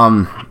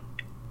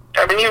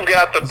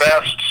got the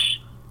best,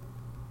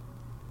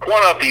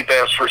 one of the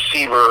best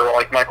receiver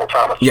like Michael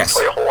Thomas. Yes.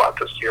 Play a whole lot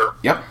this year.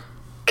 Yep.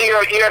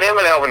 You got him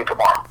and Alvin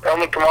Kamara.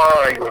 Alvin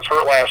Kamara, he was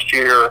hurt last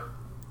year,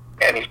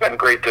 and he's been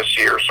great this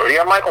year. So you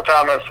got Michael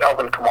Thomas,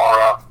 Alvin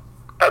Kamara.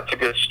 That's a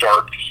good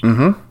start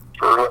for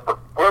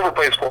whoever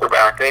plays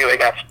quarterback. They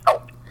got some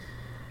help.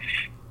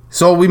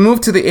 So we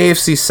move to the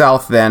AFC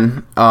South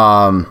then.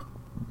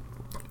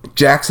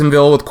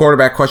 Jacksonville with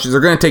quarterback questions.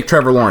 They're going to take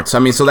Trevor Lawrence. So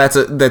that's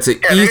easy.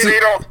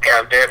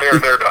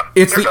 They're done.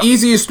 It's the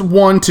easiest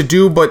one to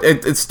do, but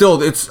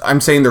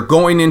I'm saying they're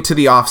going into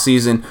the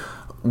offseason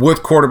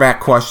with quarterback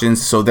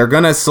questions, so they're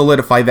going to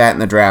solidify that in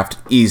the draft.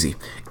 Easy.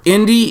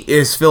 Indy,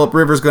 is Phillip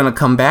Rivers going to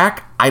come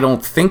back? I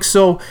don't think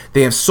so.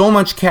 They have so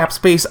much cap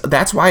space.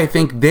 That's why I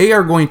think they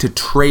are going to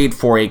trade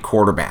for a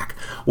quarterback,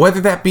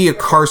 whether that be a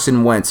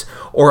Carson Wentz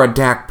or a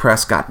Dak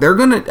Prescott. They're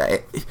going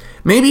to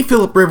maybe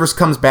Phillip Rivers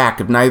comes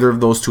back if neither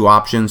of those 2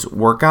 options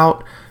work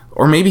out,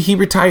 or maybe he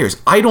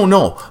retires. I don't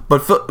know.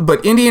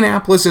 But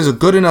Indianapolis is a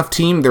good enough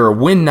team. They're a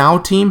win-now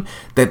team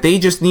that they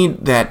just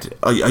need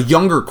a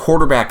younger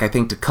quarterback, I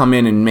think, to come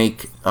in and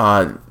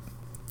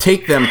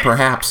take them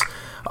perhaps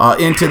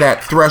into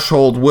that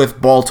threshold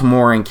with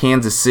Baltimore and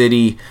Kansas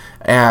City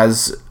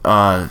as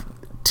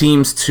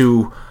teams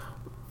to,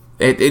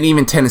 and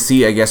even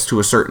Tennessee, I guess,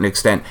 to a certain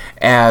extent,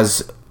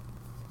 as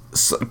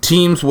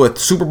teams with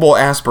Super Bowl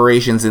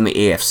aspirations in the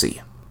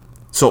AFC.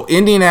 So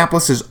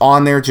Indianapolis is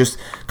on there just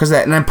because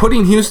that, and I'm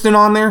putting Houston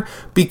on there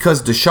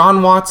because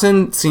Deshaun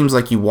Watson seems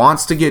like he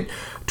wants to get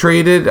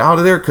traded out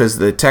of there because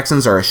the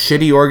Texans are a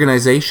shitty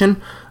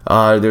organization.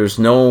 There's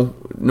no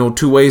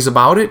 2 ways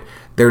about it.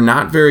 They're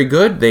not very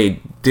good. They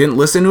didn't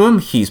listen to him.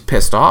 He's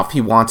pissed off.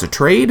 He wants a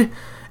trade.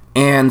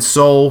 And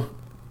so,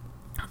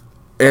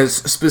 as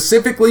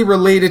specifically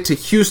related to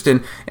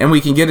Houston, and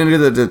we can get into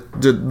the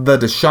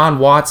Deshaun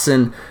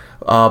Watson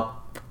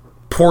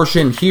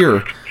portion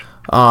here,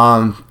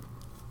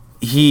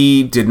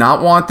 he did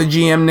not want the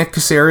GM Nick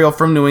Caserio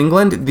from New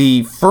England.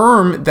 The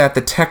firm that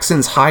the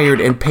Texans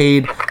hired and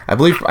paid, I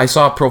believe I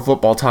saw Pro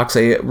Football Talk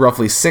say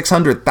roughly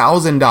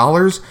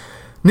 $600,000.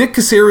 Nick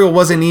Caserio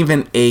wasn't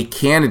even a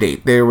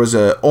candidate. There was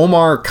a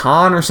Omar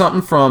Khan or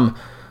something from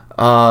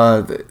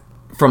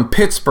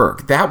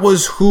Pittsburgh. That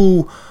was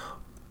who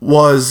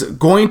was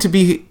going to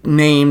be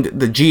named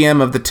the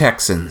GM of the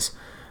Texans.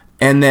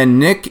 And then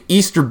Nick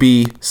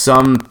Easterby,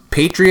 some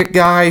Patriot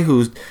guy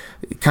who's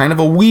kind of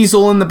a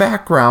weasel in the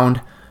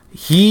background,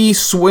 he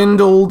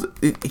swindled.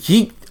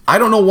 I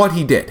don't know what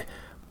he did,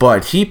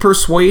 but he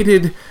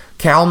persuaded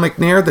Cal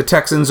McNair, the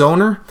Texans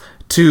owner,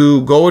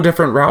 to go a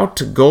different route,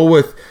 to go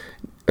with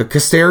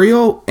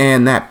Caserio,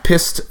 and that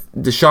pissed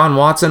Deshaun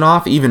Watson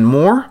off even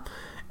more.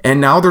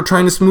 And now they're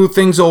trying to smooth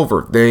things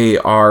over. They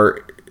are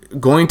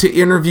going to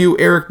interview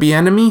Eric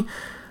Bieniemy.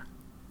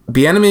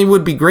 Bieniemy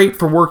would be great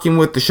for working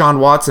with Deshaun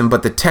Watson,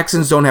 but the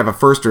Texans don't have a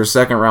first or a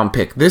second round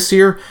pick this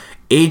year.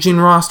 Aging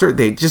roster,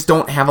 they just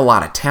don't have a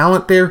lot of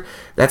talent there.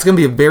 That's going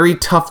to be a very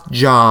tough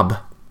job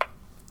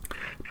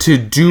to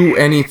do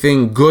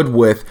anything good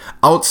with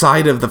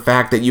outside of the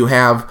fact that you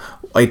have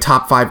a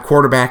top 5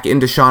 quarterback in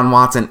Deshaun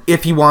Watson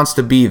if he wants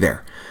to be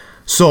there.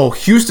 So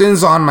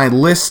Houston's on my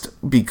list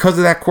because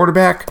of that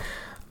quarterback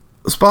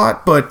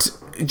spot, but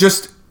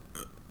just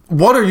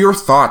what are your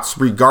thoughts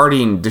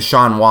regarding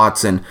Deshaun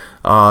Watson?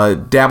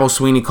 Dabo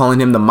Swinney calling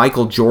him the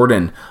Michael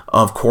Jordan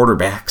of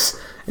quarterbacks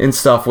and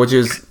stuff, which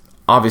is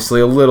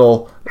obviously a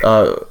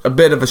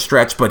bit of a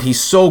stretch, but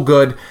he's so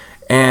good,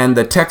 and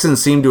the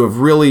Texans seem to have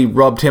really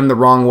rubbed him the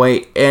wrong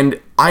way, and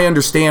I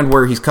understand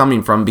where he's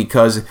coming from,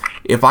 because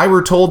if I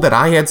were told that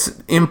I had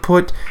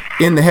input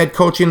in the head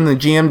coaching and the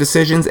GM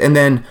decisions, and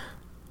then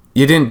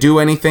you didn't do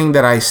anything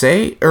that I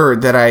say, or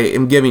that I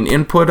am giving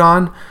input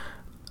on,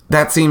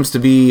 that seems to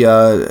be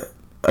a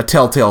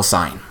telltale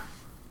sign.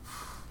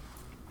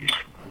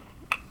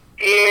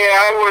 Yeah,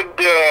 I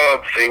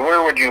would see,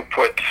 where would you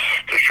put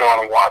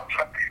Deshaun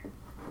Watson?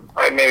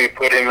 I'd maybe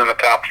put him in the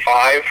top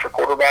 5 for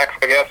quarterbacks,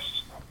 I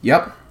guess.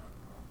 Yep.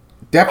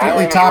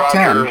 Definitely top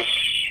Rodgers,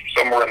 10.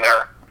 Somewhere in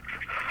there.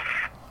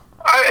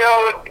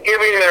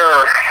 Giving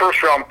their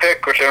first-round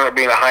pick, which ended up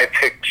being a high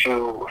pick,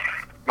 to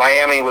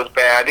Miami was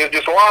bad. It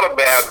was just a lot of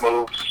bad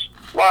moves.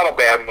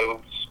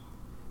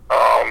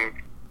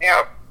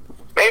 Yeah.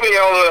 Maybe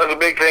the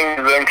big thing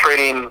is them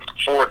trading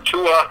for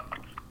Tua,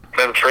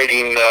 them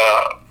trading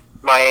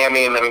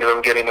Miami, and then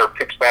them getting their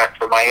picks back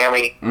for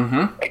Miami.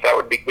 Mm-hmm. I think that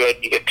would be good.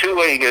 You get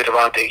Tua, you get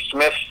Devontae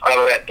Smith out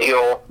of that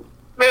deal.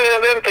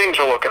 Then things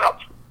are looking up,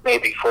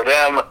 maybe, for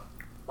them.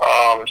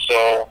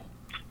 So,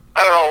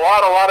 I don't know,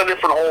 a lot of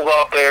different holes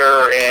out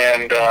there,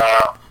 and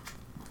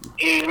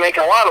he's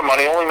making a lot of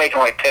money, only making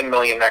like $10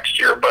 million next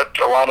year, but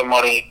a lot of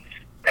money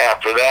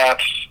after that,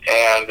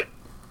 and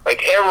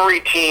like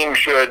every team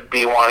should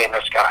be wanting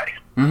this guy.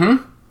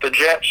 Mm-hmm. The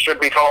Jets should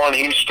be calling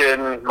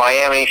Houston.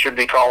 Miami should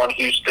be calling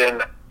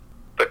Houston.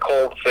 The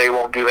Colts, they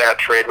won't do that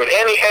trade. But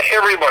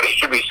everybody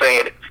should be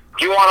saying,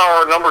 do you want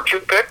our number 2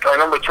 pick, our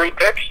number 3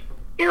 picks?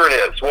 Here it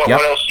is. What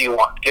else do you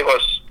want? Give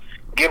us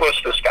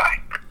this guy.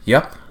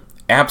 Yep,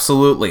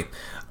 absolutely.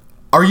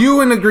 Are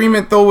you in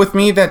agreement, though, with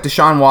me that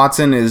Deshaun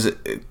Watson is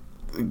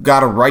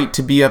got a right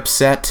to be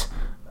upset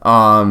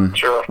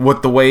Sure.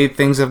 with the way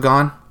things have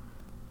gone?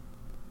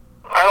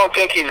 I don't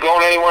think he's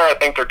going anywhere. I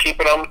think they're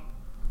keeping him.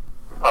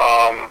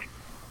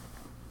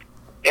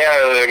 Yeah,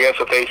 I guess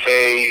if they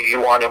say you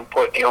want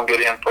input, you don't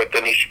get input,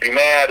 then he should be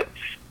mad.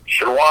 He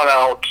should want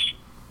out.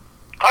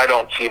 I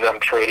don't see them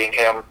trading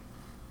him.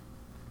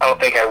 I don't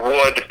think I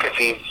would, because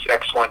he's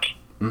excellent.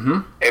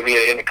 Mm-hmm. Maybe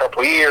in a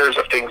couple of years,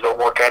 if things don't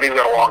work out, he's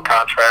got a long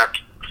contract.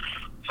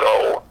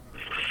 So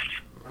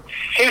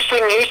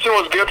Houston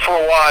was good for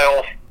a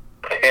while,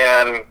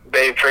 and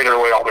they traded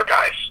away all their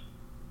guys.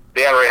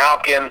 DeAndre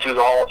Hopkins, who's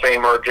a Hall of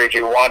Famer,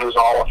 J.J. Watt, who's a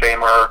Hall of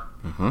Famer,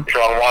 mm-hmm.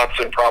 Deshaun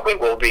Watson probably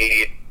will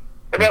be.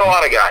 They've got a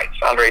lot of guys.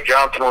 Andre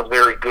Johnson was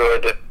very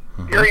good.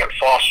 Mm-hmm. Arian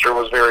Foster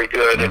was very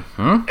good.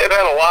 Mm-hmm. They've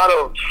had a lot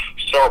of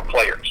star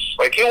players.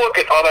 Like, you look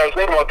at, I was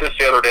thinking about this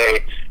the other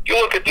day, you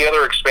look at the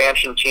other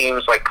expansion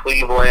teams like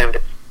Cleveland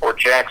or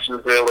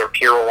Jacksonville or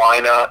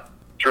Carolina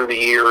through the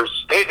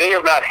years, they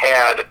have not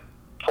had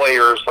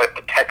players like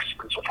the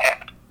Texans have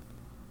had.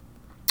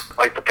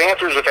 Like, the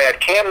Panthers have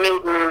had Cam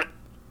Newton,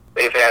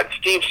 they've had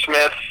Steve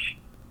Smith,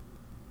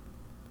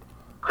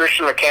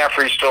 Christian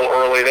McCaffrey's still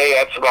early.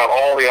 That's about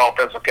all the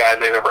offensive guys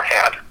they've ever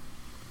had.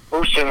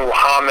 Muhsin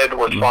Muhammad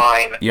was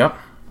fine. Yep.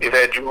 They've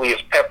had Julius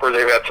Pepper.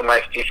 They've had some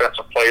nice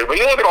defensive players. But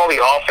you look at all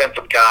the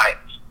offensive guys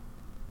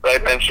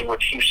that I mentioned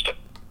with Houston.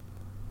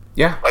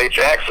 Yeah. Like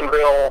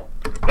Jacksonville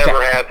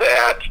never had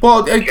that.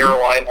 Well,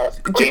 Carolina,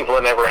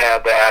 Cleveland never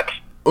had that.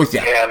 Oh,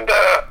 yeah. And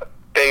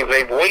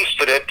they've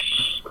wasted it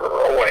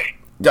away.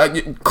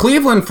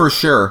 Cleveland for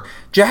sure.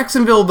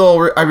 Jacksonville,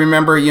 though, I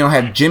remember,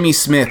 had Jimmy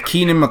Smith,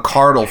 Keenan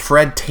McCardle,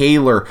 Fred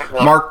Taylor,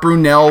 Mark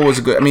Brunell was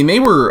good. I mean, they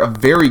were a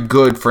very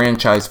good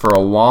franchise for a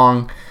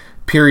long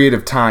period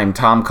of time.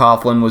 Tom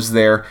Coughlin was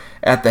there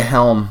at the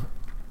helm.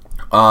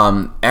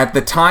 At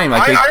the time,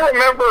 I think I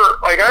remember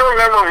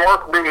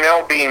Mark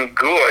Brunell being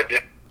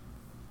good,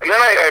 and then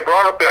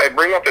I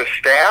bring up his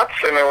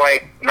stats, and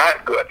they're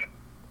not good.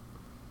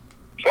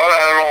 So I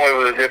don't know.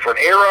 It was a different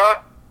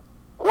era.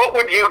 What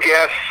would you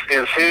guess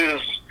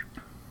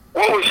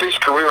what was his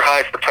career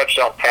high for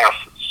touchdown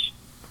passes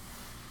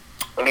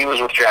when he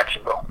was with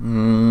Jacksonville?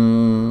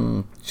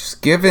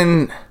 Just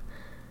given,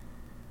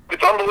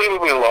 it's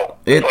unbelievably low.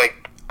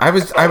 I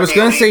was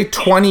going to say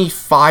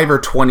 25 or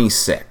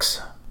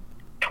 26.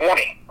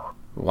 20.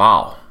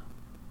 Wow.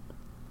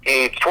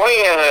 He's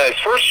 20, and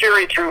his first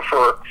year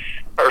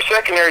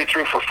second year he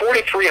threw for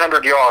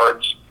 4,300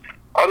 yards.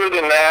 Other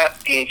than that,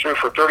 he threw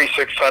for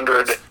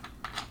 3,600.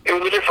 It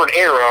was a different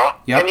era,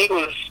 and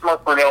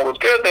Mark Brunell was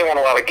good. They won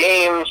a lot of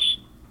games,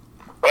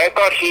 but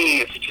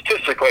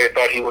statistically, I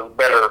thought he was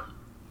better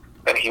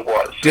than he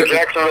was.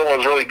 Jacksonville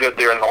was really good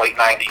there in the late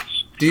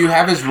 90s. Do you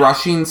have his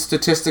rushing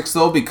statistics,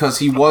 though? Because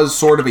he was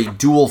sort of a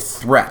dual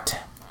threat.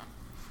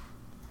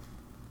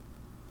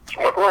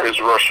 What were his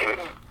rushing?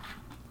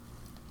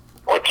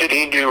 What did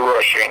he do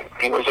rushing?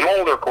 He was an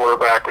older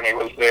quarterback when he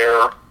was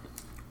there.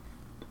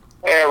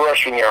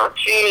 Rushing yards.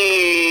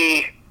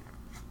 He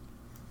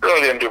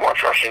really didn't do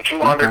much rushing.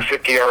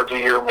 250 yards a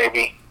year,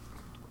 maybe.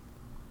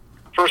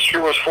 First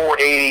year was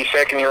 480.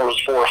 Second year was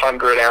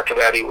 400. After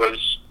that, he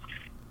was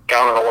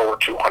down in the lower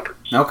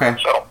 200s. Okay.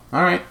 So,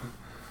 all right.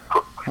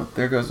 Well,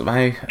 there goes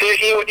my...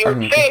 You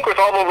would think with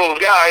all of those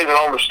guys and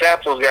all the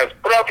stats those guys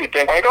put up, you'd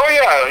think,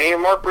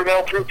 Mark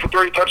Brunell threw for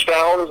 30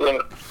 touchdowns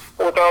and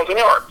 4,000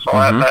 yards. So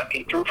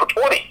he threw for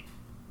 20. He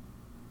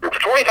threw for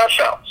 20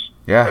 touchdowns.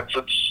 Yeah.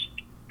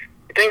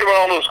 You think about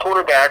all those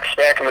quarterbacks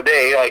back in the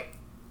day,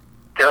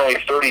 apparently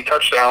 30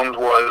 touchdowns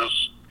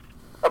was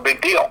a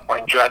big deal.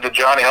 Did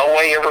John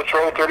Elway ever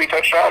throw 30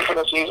 touchdowns in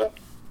a season?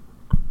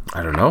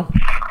 I don't know.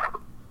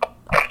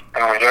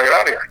 I'm check it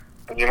out here.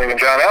 You think of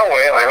John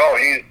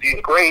Elway,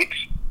 he's great.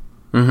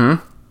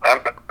 Mm-hmm.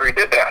 I'm not sure he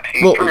did that. He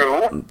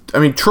threw. I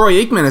mean, Troy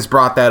Aikman has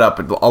brought that up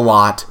a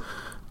lot,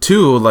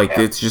 too.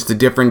 It's just a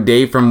different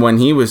day from when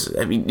he was...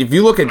 I mean, if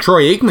you look at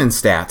Troy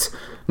Aikman's stats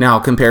now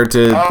compared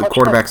to the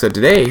quarterbacks of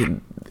today,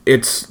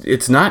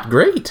 it's not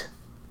great.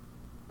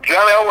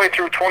 John Elway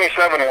threw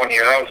 27 one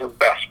year. That was his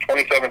best.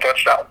 27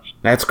 touchdowns.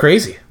 That's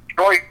crazy.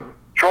 Troy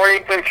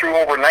Aikman threw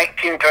over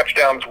 19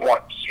 touchdowns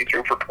once. He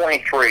threw for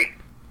 23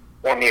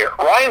 1 year.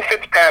 Ryan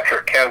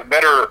Fitzpatrick has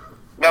better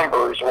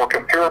numbers or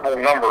comparable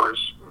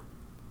numbers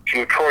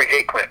to Troy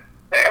Aikman.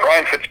 And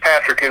Ryan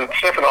Fitzpatrick is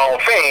sniffing the Hall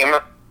of Fame.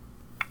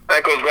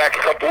 That goes back a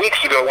couple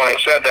weeks ago when I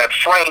said that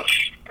Frank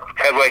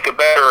has a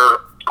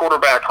better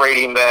quarterback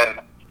rating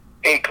than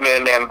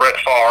Aikman and Brett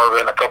Favre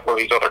and a couple of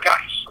these other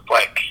guys.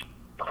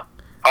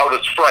 How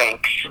does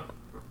Frank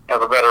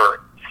have a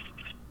better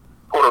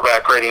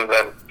quarterback rating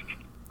than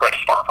Brett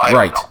Favre? I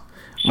don't know.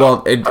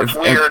 Well, that's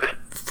weird.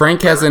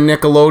 Frank has a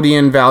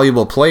Nickelodeon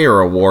Valuable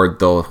Player Award,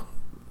 though,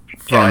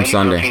 from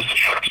Sunday.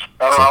 I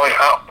don't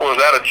know, was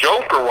that a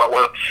joke or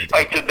what?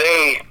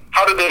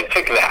 How did they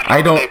pick that?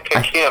 How did they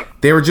pick him?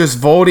 They were just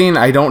voting.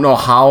 I don't know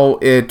how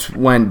it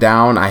went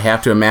down. I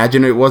have to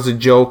imagine it was a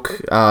joke,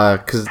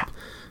 or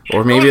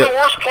maybe... Who's the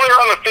worst player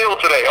on the field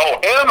today?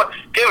 Him?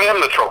 Give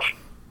him the trophy.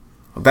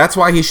 That's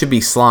why he should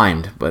be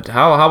slimed. But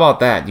how about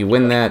that? You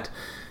win that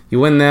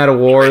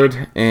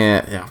award,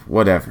 and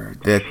whatever.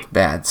 That's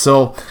bad.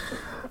 So,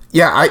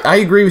 yeah, I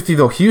agree with you,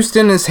 though.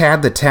 Houston has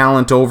had the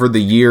talent over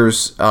the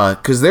years,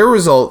 because there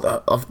was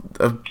a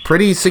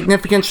pretty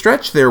significant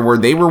stretch there where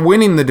they were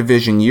winning the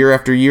division year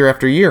after year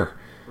after year.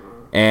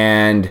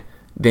 And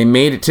they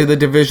made it to the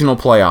divisional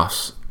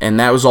playoffs, and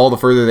that was all the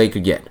further they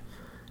could get.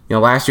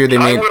 Last year they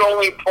made... I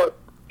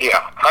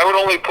would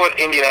only put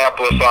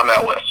Indianapolis on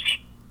that list.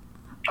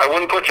 I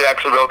wouldn't put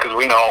Jacksonville because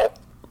we know.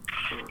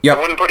 Yep.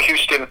 I wouldn't put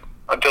Houston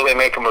until they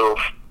make a move.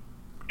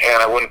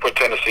 And I wouldn't put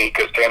Tennessee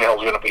because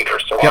Tannehill's going to be there.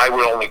 So I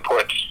would only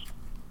put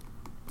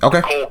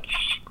the Colts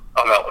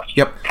on that list.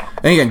 Yep.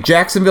 And again,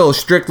 Jacksonville is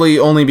strictly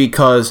only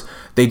because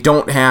they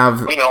don't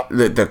have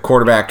the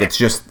quarterback. It's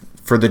just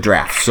for the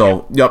draft.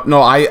 So,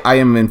 I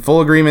am in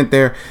full agreement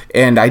there.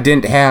 And I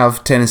didn't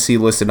have Tennessee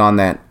listed on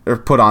that or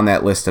put on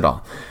that list at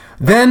all.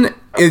 Then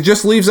it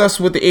just leaves us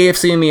with the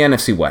AFC and the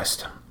NFC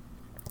West.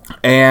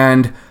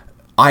 And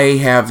I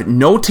have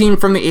no team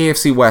from the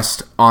AFC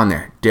West on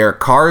there. Derek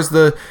Carr is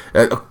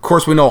of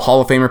course we know Hall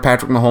of Famer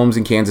Patrick Mahomes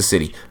in Kansas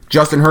City.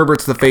 Justin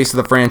Herbert's the face of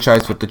the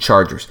franchise with the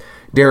Chargers.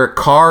 Derek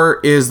Carr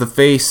is the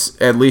face,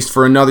 at least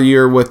for another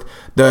year, with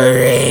the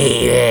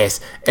Raiders.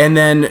 And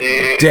then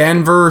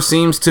Denver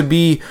seems to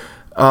be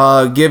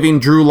giving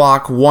Drew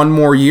Lock one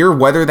more year.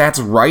 Whether that's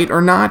right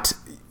or not,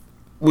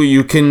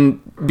 you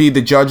can be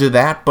the judge of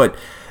that. But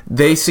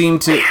they seem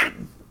to...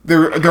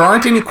 There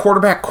aren't any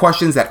quarterback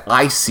questions that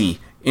I see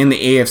in the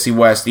AFC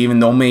West, even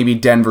though maybe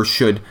Denver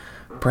should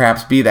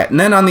perhaps be that. And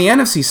then on the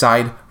NFC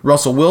side,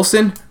 Russell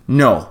Wilson?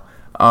 No.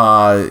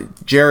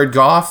 Jared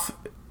Goff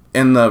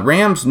and the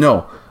Rams?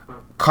 No.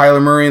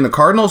 Kyler Murray and the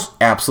Cardinals?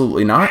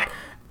 Absolutely not.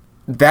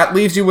 That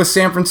leaves you with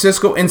San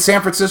Francisco, and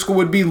San Francisco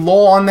would be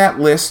low on that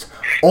list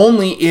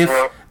only if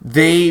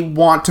they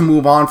want to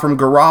move on from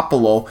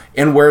Garoppolo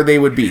and where they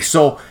would be.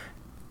 So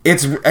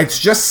it's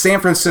just San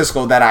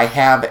Francisco that I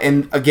have,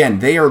 and again,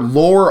 they are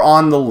lower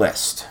on the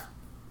list.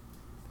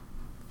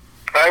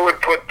 I would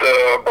put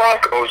the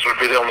Broncos would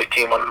be the only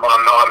team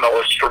on the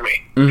list for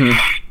me.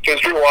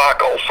 Because Drew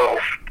Lock also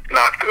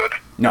not good.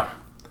 No.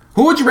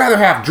 Who would you rather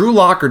have, Drew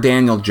Lock or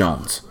Daniel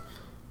Jones?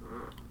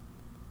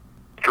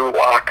 Drew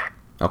Lock.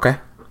 Okay.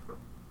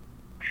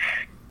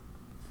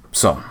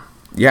 So,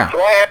 yeah. So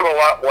I have a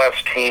lot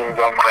less teams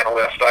on my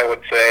list, I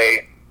would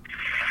say.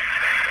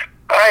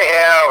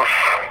 I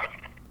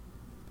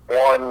have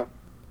 1,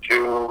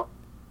 2,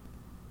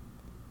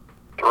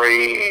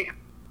 3,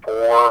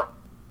 4,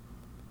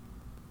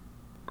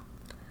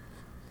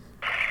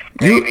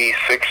 maybe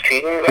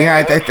 16. Yeah,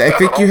 I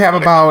think you have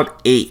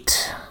about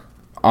 8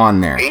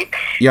 on there. 8?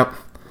 Yep.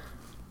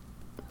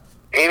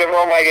 8 of them,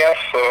 I guess.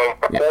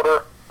 A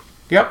quarter.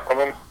 Yep. Of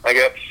them, I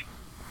guess.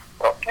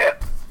 Well, yeah.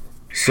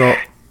 So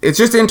it's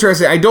just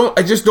interesting. I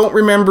just don't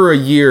remember a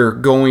year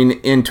going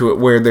into it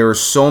where there were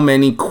so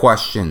many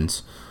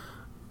questions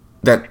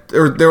where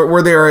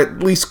there are at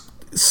least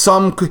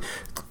some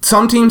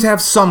teams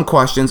have some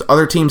questions,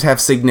 other teams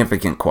have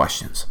significant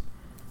questions.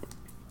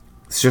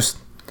 It's just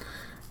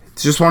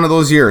one of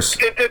those years.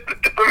 It's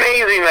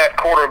amazing that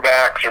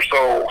quarterbacks are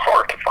so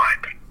hard to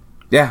find.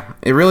 Yeah,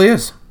 it really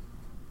is.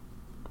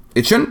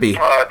 It shouldn't be.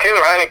 Taylor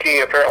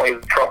Heineke apparently is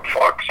a Trump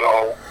fuck,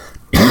 so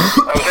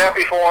I was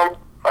happy for him.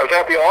 I was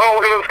happy. Oh,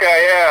 look at this guy,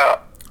 yeah.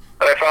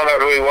 And I found out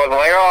who he was. I'm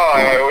like,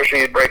 I wish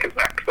he'd break his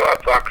neck. So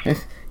that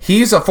sucks.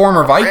 He's a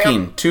former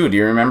Viking, too. Do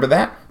you remember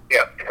that?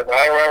 Yeah,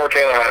 I remember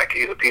Taylor Heineke.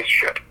 He's a piece of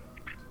shit.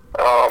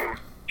 So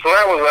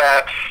that was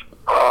that.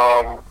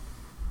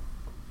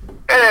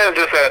 And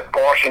just that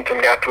Washington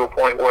got to a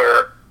point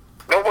where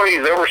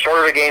nobody's ever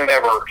started a game. And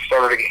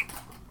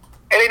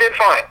he did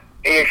fine.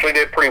 He actually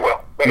did pretty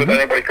well. Better than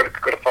anybody could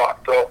have thought.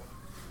 So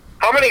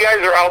how many guys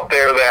are out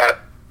there that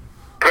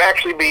could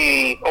actually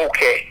be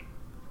okay?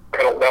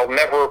 They'll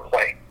never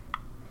play.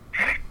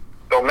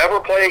 They'll never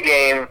play a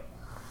game,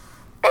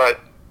 but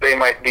they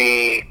might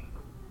be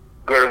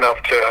good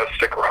enough to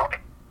stick around.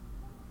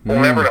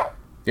 We'll never know.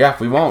 Yeah,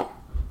 we won't.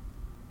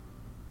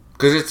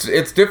 Because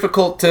it's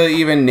difficult to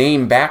even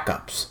name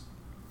backups.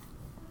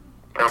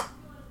 No.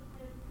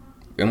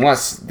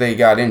 Unless they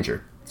got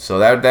injured. So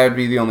that would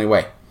be the only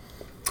way.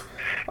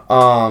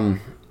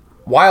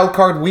 Wild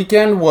card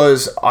weekend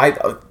was... I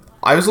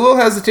was a little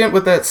hesitant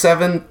with that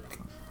 7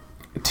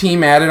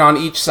 team added on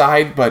each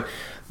side, but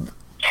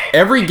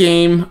every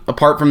game,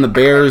 apart from the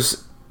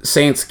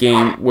Bears-Saints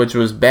game, which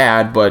was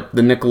bad, but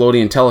the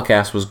Nickelodeon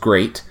telecast was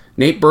great.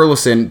 Nate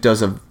Burleson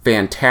does a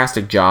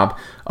fantastic job.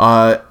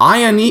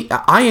 Ian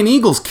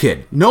Eagle's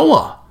kid,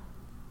 Noah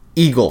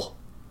Eagle,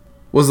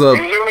 was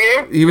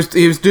he was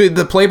doing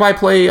the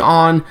play-by-play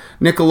on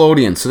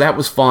Nickelodeon, so that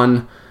was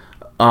fun.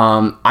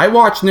 I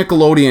watched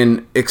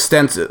Nickelodeon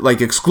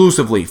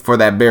exclusively for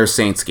that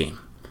Bears-Saints game.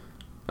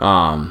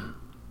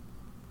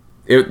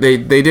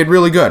 They did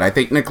really good. I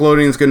think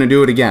Nickelodeon's going to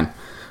do it again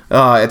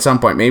at some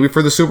point, maybe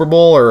for the Super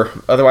Bowl or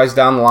otherwise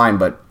down the line.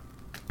 But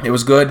it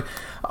was good.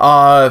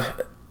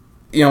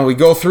 We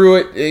go through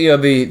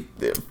it.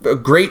 A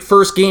great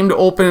first game to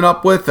open it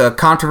up with. A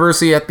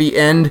controversy at the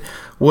end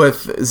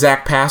with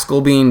Zach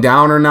Pascal being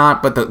down or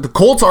not. But the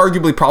Colts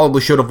arguably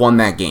probably should have won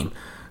that game,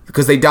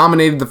 because they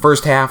dominated the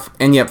first half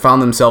and yet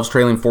found themselves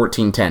trailing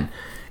 14-10.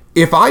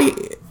 If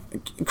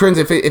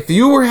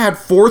you had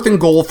 4th and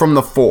goal from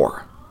the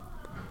 4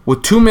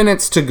 with 2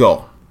 minutes to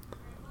go,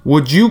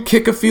 would you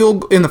kick a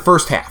field in the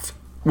first half?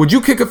 Would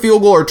you kick a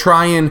field goal or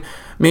try and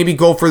maybe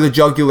go for the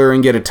jugular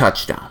and get a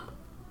touchdown?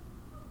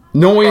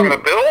 Knowing from the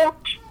Bills?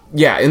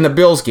 Yeah, in the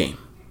Bills game.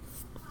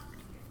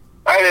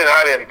 I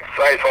didn't.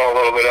 I saw a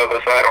little bit of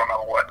this. I don't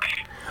know what.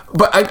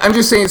 But I'm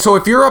just saying, so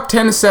if you're up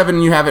 10-7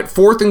 and you have it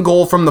 4th and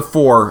goal from the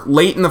 4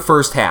 late in the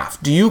first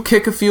half, do you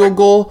kick a field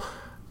goal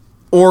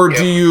or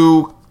do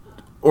you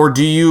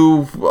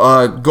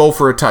go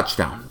for a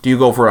touchdown? Do you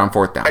go for it on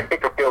 4th down? I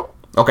kick a field goal.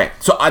 Okay,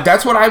 so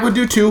that's what I would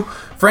do too.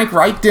 Frank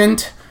Reich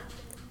didn't,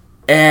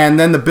 and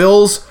then the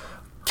Bills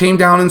came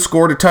down and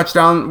scored a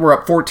touchdown. We're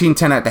up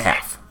 14-10 at the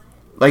half.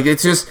 Like,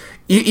 it's just,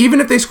 even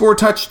if they score a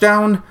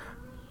touchdown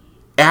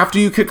after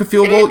you kick a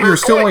field goal, you're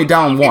still only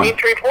down 1. You need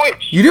 3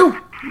 points. You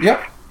do,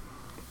 yep.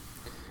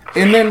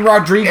 And then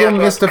Rodrigo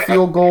missed a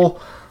field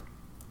goal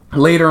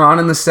later on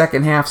in the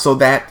second half, so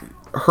that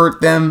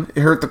hurt them.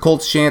 It hurt the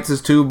Colts'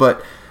 chances too,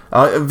 but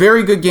a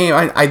very good game.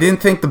 I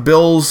didn't think the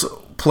Bills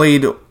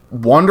played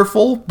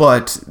wonderful,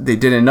 but they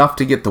did enough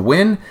to get the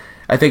win.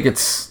 I think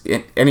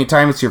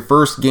anytime it's your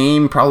first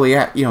game, probably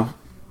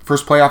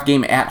first playoff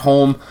game at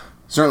home.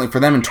 Certainly for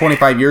them in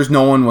 25 years,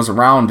 no one was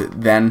around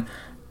then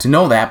to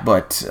know that,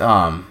 but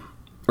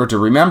or to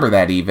remember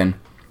that even.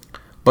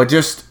 But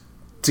just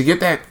to get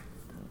that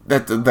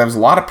was a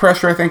lot of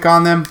pressure, I think,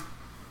 on them.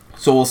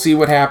 So we'll see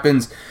what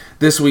happens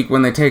this week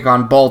when they take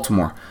on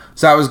Baltimore.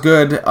 So that was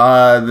good.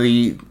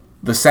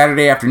 The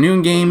Saturday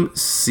afternoon game,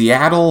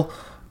 Seattle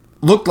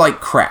looked like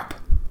crap.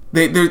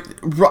 And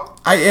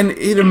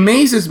it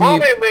amazes me.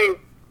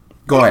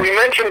 Go ahead. We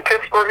mentioned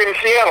Pittsburgh and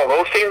Seattle.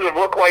 Those teams have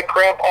looked like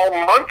crap all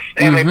month,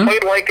 and they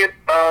played like it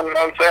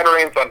on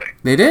Saturday and Sunday.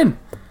 They did.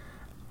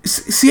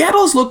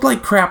 Seattle's looked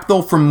like crap,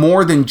 though, for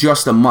more than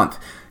just a month.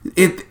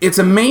 It's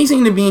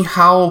amazing to me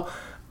how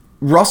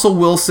Russell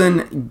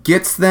Wilson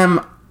gets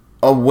them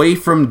away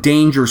from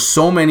danger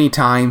so many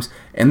times,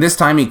 and this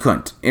time he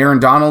couldn't. Aaron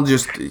Donald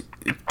just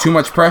too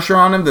much pressure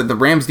on him. The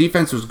Rams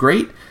defense was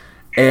great,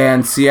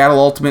 and Seattle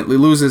ultimately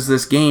loses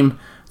this game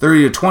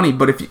 30-20.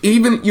 But if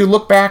you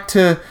look back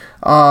to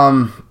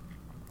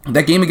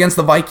that game against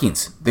the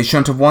Vikings, they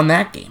shouldn't have won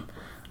that game.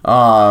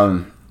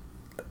 And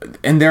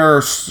there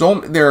are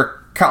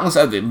countless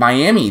other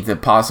Miami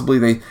that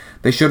possibly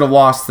they should have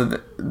lost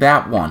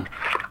that one.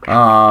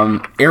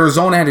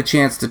 Arizona had a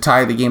chance to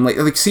tie the game late.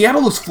 Like,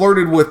 Seattle has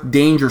flirted with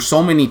danger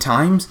so many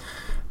times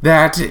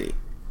that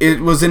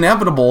it was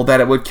inevitable that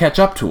it would catch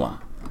up to them.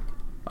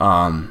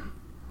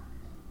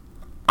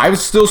 I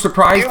was still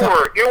surprised. You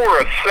were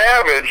a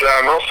savage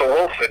on Russell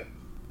Wilson,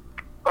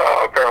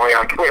 apparently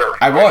on Twitter.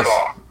 I was.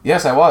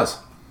 Yes, I was.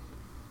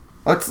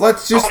 Let's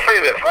just. I'll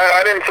say this: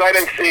 I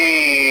didn't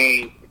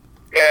see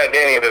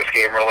any of this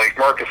game really.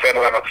 Marcus had it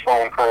on his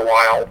phone for a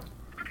while.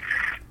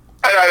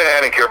 I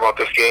didn't care about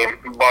this game,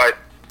 but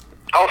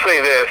I'll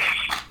say this: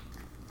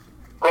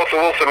 Russell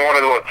Wilson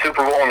wanted a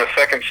Super Bowl in the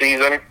second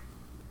season.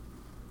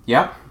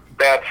 Yep.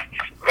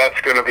 That's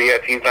going to be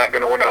it. He's not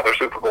going to win another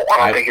Super Bowl. I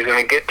don't think he's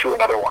going to get to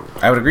another one.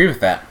 I would agree with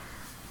that.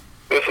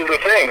 This is the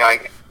thing.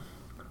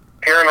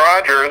 Aaron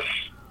Rodgers,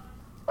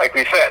 like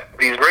we said,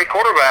 these great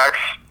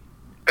quarterbacks,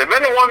 they've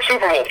been to one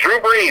Super Bowl. Drew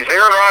Brees,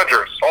 Aaron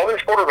Rodgers, all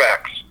these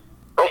quarterbacks.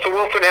 Russell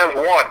Wilson has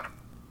one.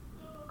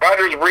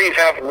 Rodgers, Brees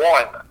have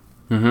one.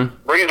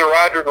 Mm-hmm. Brees or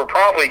Rodgers will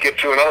probably get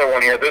to another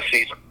one here this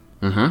season.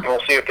 Mm-hmm. And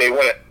we'll see if they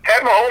win it.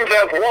 Pat Mahomes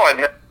has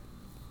one.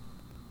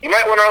 He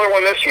might win another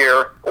one this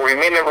year, or he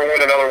may never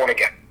win another one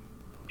again.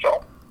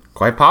 So,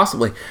 quite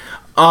possibly.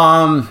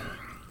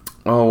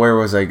 Where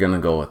was I going to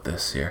go with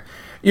this here?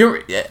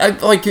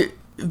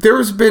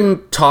 There's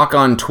been talk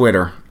on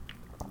Twitter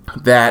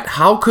that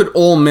how could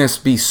Ole Miss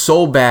be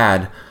so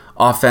bad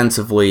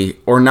offensively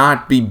or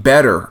not be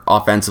better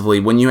offensively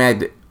when you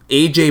had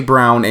A.J.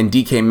 Brown and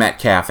DK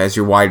Metcalf as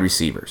your wide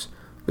receivers?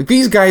 Like,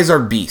 these guys are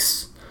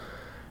beasts.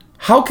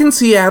 How can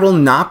Seattle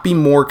not be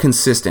more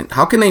consistent?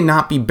 How can they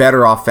not be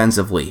better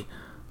offensively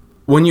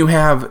when you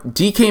have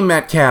DK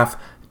Metcalf,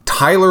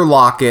 Tyler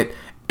Lockett,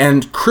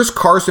 and Chris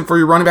Carson for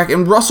your running back,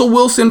 and Russell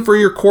Wilson for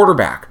your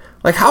quarterback?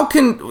 Like, how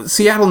can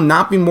Seattle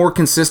not be more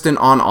consistent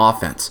on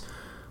offense?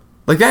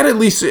 Like that, at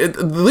least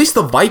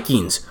the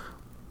Vikings.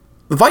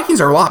 The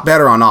Vikings are a lot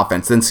better on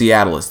offense than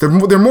Seattle is.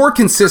 They're more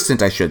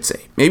consistent, I should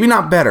say. Maybe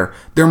not better.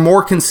 They're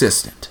more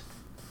consistent.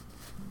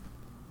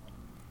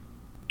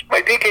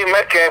 Like DK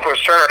Metcalf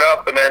was turning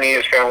up, and then he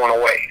just kind of went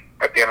away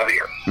at the end of the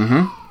year.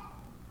 Mm-hmm.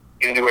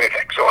 He didn't do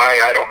anything. So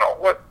I don't know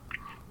what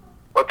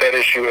that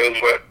issue is.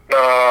 But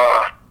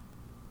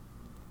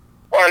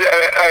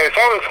I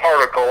saw this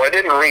article. I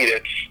didn't read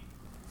it,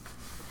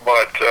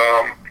 but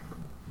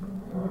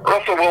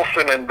Russell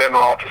Wilson and Ben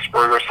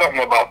Roethlisberger,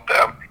 something about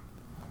them.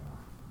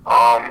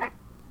 I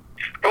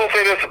will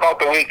say this about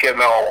the weekend,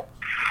 though.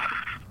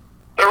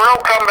 There were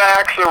no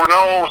comebacks. There were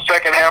no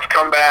second-half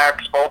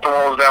comebacks.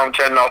 Baltimore was down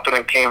 10-0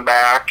 and came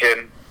back,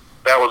 and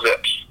that was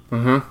it.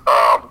 Mm-hmm.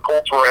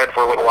 Colts were ahead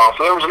for a little while.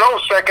 So there was no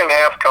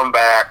second-half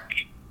comeback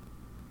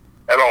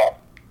at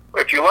all.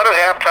 If you led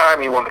at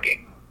halftime, you won the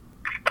game.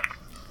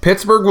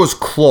 Pittsburgh was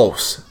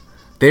close.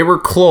 They were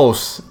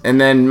close,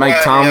 and then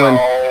Mike Tomlin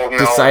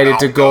decided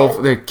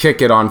to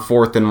kick it on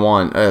 4th and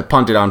 1,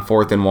 punt it on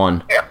 4th and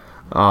 1. Yeah.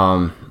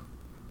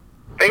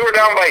 They were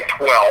down by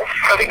 12.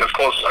 I think as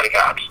close as they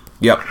got.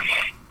 Yep.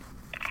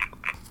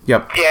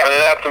 Yeah,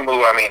 that's a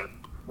move. I mean,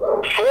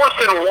 4th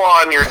and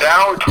 1, you're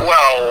down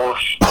 12.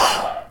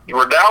 You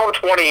were down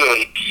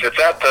 28. It's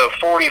at the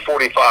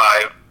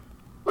 40-45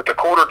 with a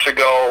quarter to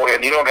go,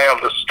 and you don't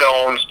have the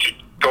stones to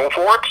go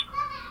for it.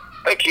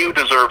 I think you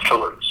deserve to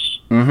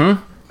lose.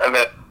 Mm-hmm. And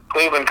that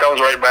Cleveland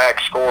comes right back,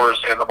 scores,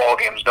 and the ball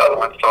game's done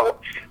with. So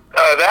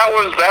that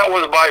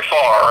was by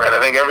far, and I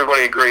think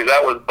everybody agrees,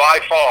 that was by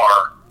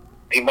far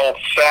the most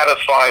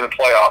satisfying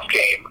playoff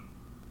game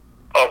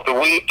of the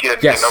week and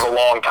of a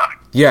long time.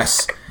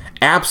 Yes,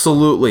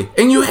 absolutely.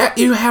 And you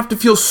have to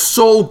feel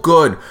so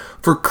good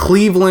for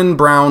Cleveland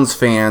Browns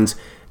fans,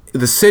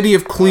 the city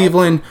of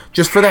Cleveland,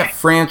 just for that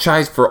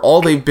franchise, for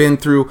all they've been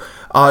through.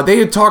 They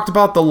had talked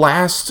about the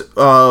last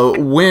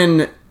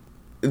win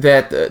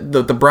that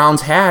the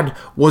Browns had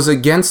was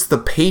against the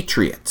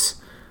Patriots.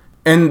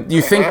 And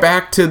you think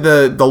back to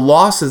the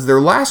losses,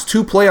 their last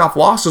 2 playoff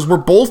losses were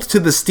both to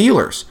the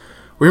Steelers.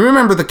 We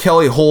remember the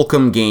Kelly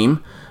Holcomb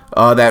game,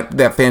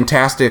 that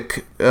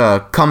fantastic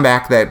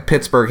comeback that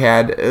Pittsburgh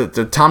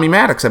had. Tommy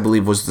Maddox, I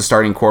believe, was the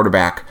starting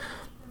quarterback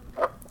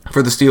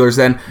for the Steelers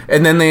then.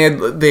 And then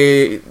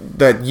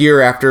that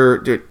year after,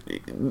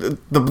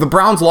 the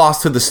Browns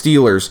lost to the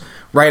Steelers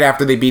right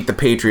after they beat the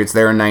Patriots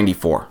there in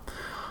 94.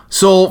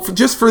 So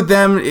just for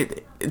them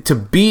to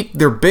beat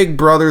their big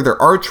brother,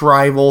 their arch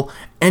rival,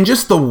 and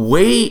just the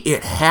way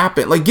it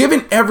happened, like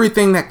given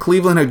everything that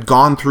Cleveland had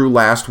gone through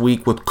last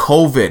week with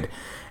COVID,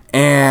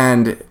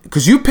 and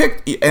because you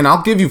picked, and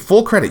I'll give you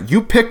full credit,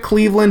 you picked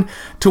Cleveland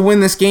to win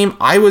this game.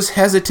 I was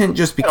hesitant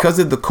just because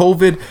of the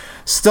COVID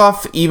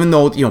stuff, even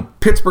though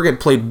Pittsburgh had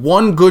played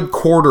one good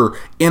quarter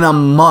in a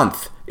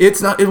month.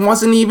 It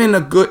wasn't even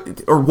a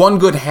good, or one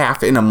good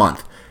half in a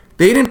month.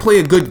 They didn't play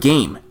a good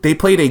game. They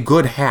played a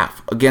good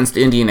half against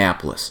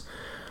Indianapolis.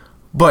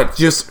 But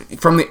just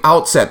from the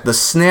outset, the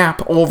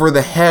snap over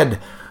the head,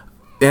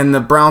 and the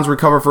Browns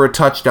recover for a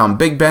touchdown.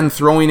 Big Ben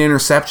throwing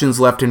interceptions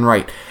left and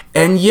right.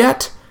 And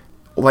yet,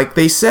 like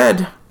they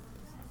said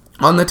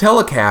on the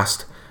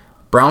telecast,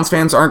 Browns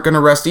fans aren't going to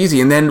rest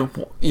easy. And then,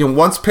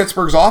 once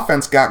Pittsburgh's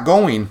offense got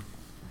going,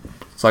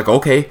 it's like,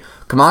 okay,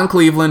 come on,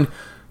 Cleveland.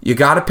 You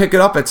got to pick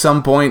it up at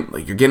some point.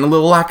 Like, you're getting a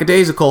little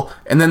lackadaisical.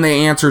 And then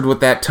they answered with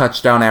that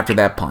touchdown after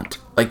that punt.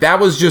 Like, that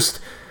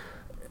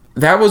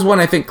was when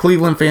I think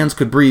Cleveland fans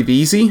could breathe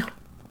easy,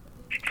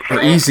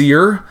 or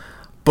easier.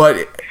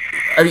 But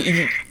I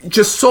mean,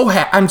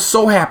 I'm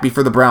so happy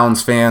for the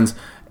Browns fans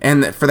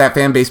and for that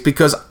fan base,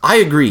 because I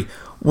agree.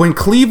 When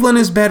Cleveland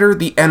is better,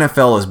 the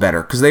NFL is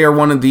better, because they are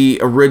one of the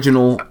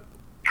original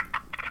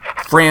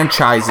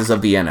franchises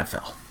of the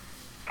NFL.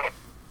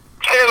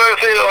 And I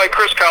say, like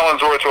Chris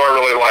Collinsworth, who I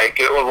really like,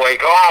 it was like,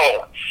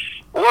 oh,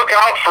 look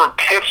out for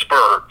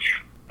Pittsburgh.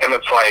 And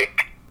it's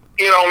like,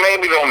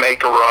 maybe they'll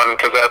make a run,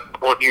 because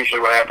that's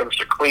usually what happens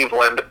to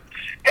Cleveland.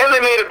 And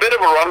they made a bit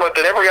of a run, but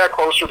they never got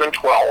closer than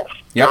 12.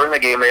 Yep. During the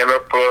game, they ended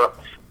up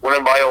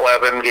winning by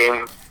 11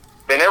 game.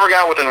 They never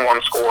got within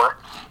one score.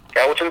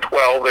 Got within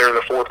 12 there in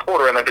the fourth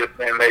quarter, and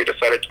they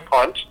decided to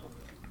punt.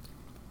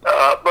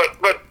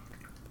 But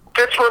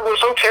Pittsburgh was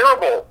so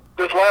terrible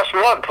this last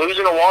month,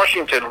 losing to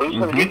Washington,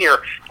 literally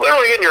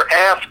getting your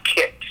ass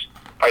kicked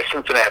by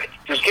Cincinnati.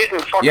 Just getting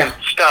fucking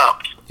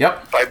stomped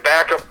by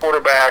backup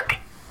quarterback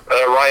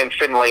Ryan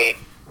Finley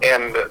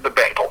and the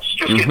Bengals.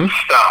 Just getting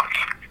stomped.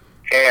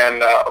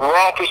 And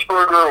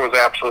Roethlisberger was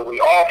absolutely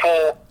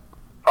awful.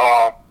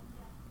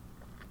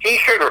 He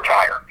should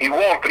retire. He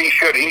won't, but he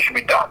should. He should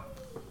be done.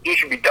 He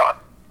should be done.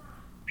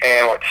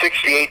 And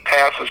 68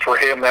 passes for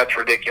him? That's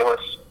ridiculous.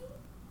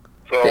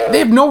 So they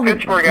have no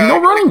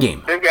running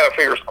game. They've got to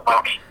figure something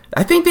out.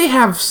 I think they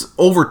have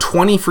over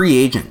 20 free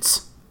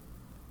agents,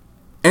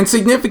 and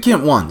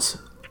significant ones.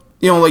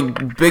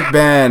 Like Big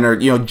Ben, or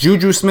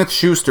Juju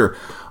Smith-Schuster,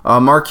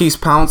 Marquise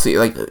Pouncey.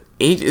 Like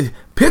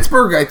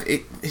Pittsburgh.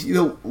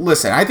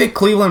 Listen, I think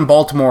Cleveland and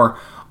Baltimore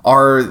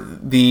are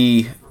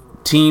the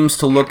teams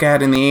to look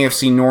at in the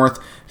AFC North,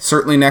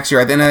 certainly next year.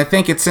 And I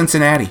think it's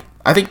Cincinnati.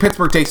 I think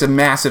Pittsburgh takes a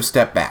massive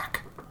step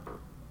back.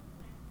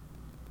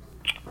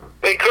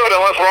 They could,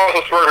 unless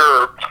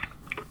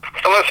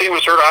he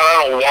was hurt.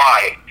 I don't know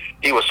why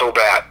he was so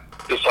bad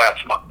this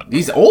last month.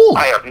 He's old.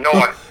 I have no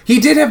idea. He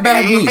did have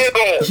bad knees.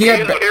 He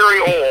is very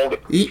old.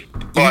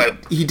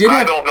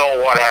 I don't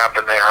know what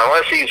happened there,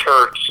 unless he's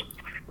hurt,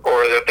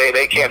 or that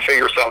they can't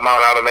figure something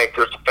out how to make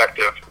this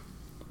effective,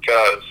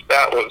 because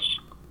that was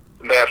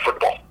bad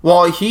football.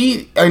 Well,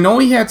 I know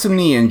he had some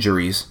knee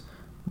injuries,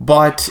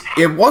 but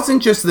it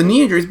wasn't just the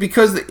knee injuries,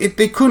 because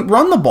they couldn't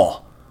run the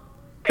ball.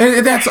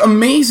 And that's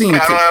amazing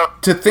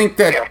to think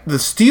that a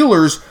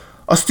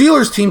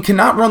Steelers team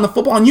cannot run the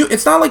football. And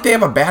it's not like they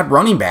have a bad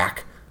running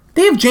back.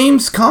 They have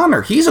James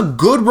Conner. He's a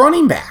good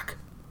running back.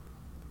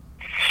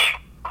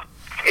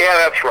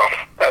 Yeah, that's rough.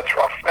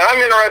 And I'm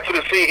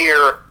interested to see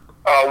here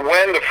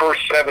when the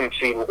first 7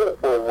 seed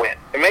will win.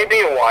 It may be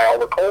a while.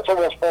 The Colts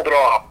almost pulled it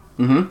off.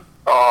 And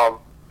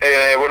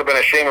it would have been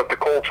a shame if the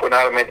Colts would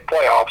not have made the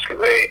playoffs,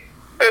 because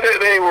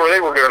they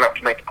were good enough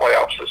to make the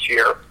playoffs this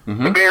year.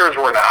 The Bears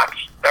were not.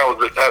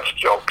 That's a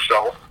joke.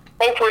 So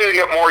hopefully they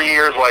get more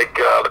years like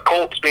the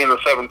Colts being the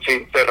 7th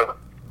seed instead of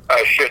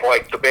shit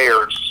like the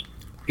Bears.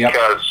 Yep.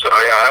 Because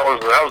that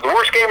was the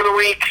worst game of the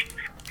week,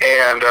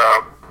 and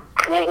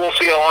we'll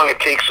see how long it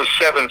takes a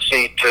 7th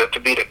seed to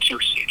beat a 2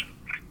 seed.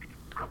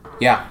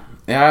 Yeah,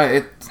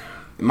 it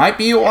might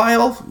be a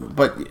while,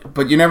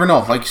 but you never know.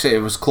 Like you say, it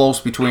was close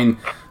between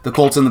the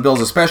Colts and the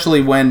Bills,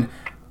 especially when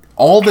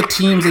all the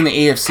teams in the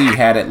AFC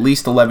had at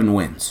least 11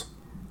 wins,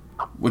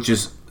 which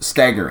is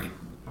staggering.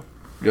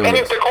 Really. And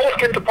if the Colts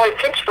get to play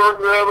Pittsburgh,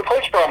 the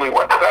Colts probably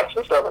win. That's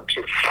the 7th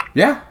seed.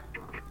 Yeah,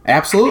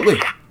 absolutely.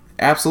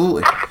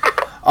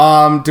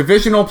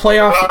 Divisional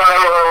playoff.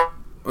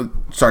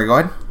 Sorry, go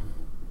ahead.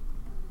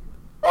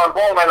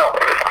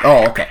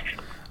 Oh, okay.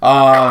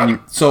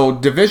 So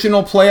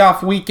divisional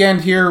playoff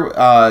weekend here.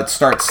 It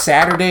starts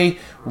Saturday.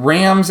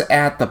 Rams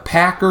at the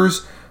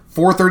Packers,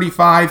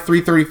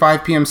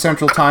 3:35 p.m.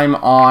 Central Time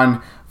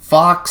on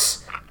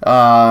Fox.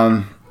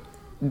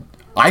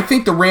 I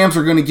think the Rams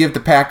are going to give the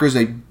Packers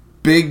a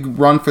big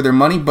run for their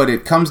money, but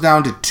it comes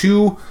down to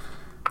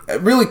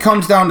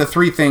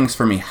three things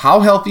for me.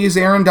 How healthy is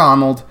Aaron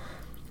Donald?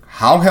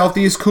 How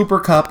healthy is Cooper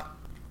Kupp?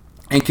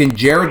 And can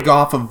Jared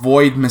Goff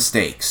avoid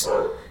mistakes?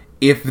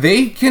 If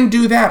they can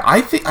do that,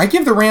 I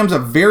give the Rams a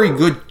very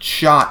good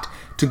shot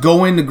to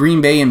go into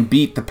Green Bay and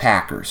beat the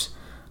Packers.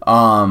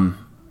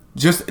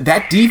 Just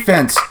that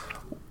defense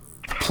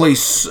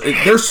plays,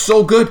 they're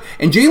so good.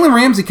 And Jalen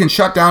Ramsey can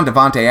shut down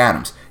Devontae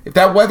Adams. If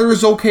that weather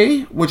is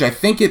okay, which I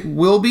think it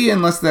will be,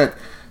 unless that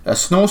a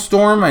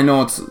snowstorm, I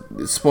know it's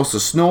supposed to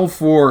snow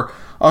for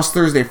us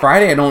Thursday,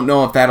 Friday. I don't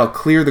know if that'll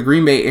clear the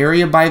Green Bay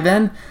area by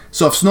then.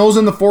 So if snow's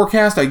in the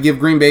forecast, I'd give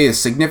Green Bay a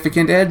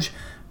significant edge.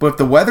 But if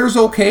the weather's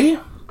okay,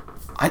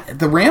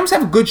 the Rams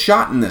have a good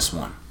shot in this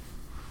one.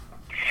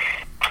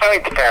 I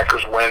think the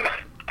Packers win.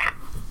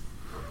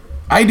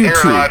 I do too.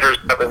 Aaron Rodgers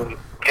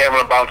having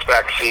a bounce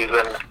back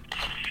season.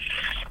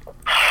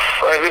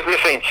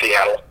 This ain't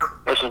Seattle.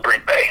 This is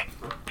Green Bay.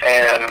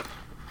 And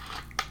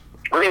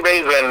Green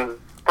Bay's been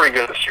pretty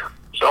good this year.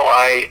 So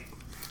I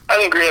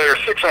think Green Bay are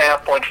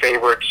 6.5-point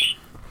favorites.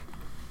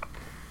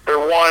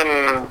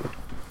 They're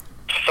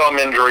some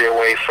injury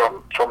away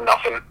from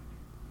nothing.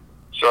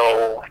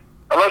 So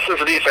unless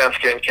this defense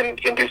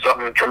can do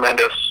something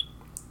tremendous,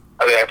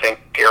 I think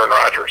Aaron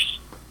Rodgers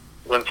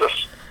wins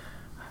this.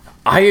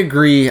 I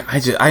agree. I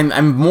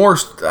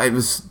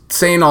was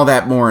saying all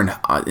that more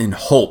in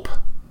hope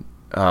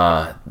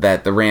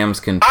that the Rams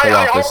can pull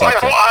off this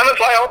upset.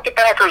 Honestly, I hope the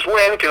Packers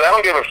win because I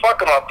don't give a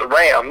fuck about the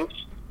Rams.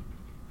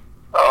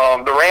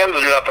 The Rams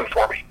do nothing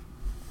for me.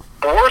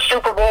 The worst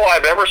Super Bowl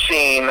I've ever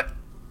seen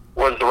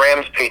was the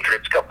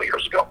Rams-Patriots a couple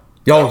years ago.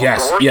 Oh,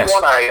 yes, the worst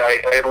one,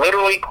 I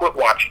literally quit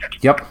watching it.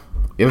 Yep.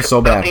 It was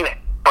so bad. Nothing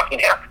fucking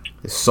happened.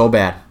 It's so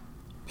bad.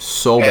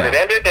 So bad. And it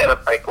ended, and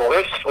it's like, well,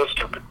 this was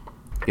stupid.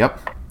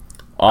 Yep.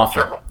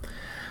 Awful.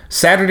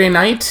 Saturday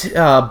night,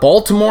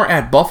 Baltimore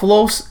at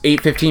Buffalo,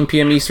 8:15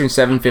 p.m. Eastern,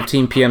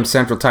 7:15 p.m.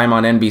 Central Time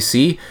on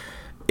NBC.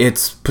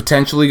 It's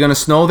potentially going to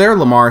snow there.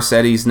 Lamar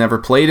said he's never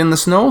played in the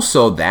snow,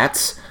 so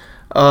that's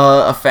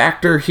a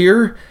factor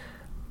here.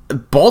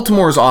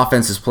 Baltimore's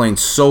offense is playing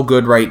so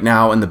good right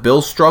now, and the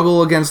Bills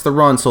struggle against the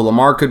run, so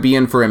Lamar could be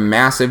in for a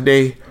massive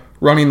day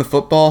running the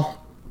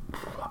football.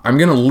 I'm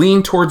going to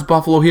lean towards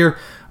Buffalo here.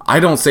 I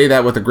don't say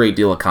that with a great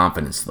deal of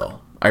confidence,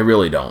 though. I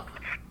really don't.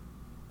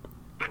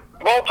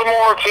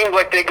 Baltimore, it seems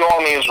like they go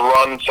on these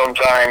runs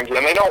sometimes,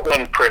 and they don't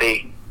win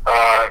pretty.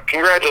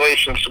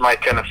 Congratulations to my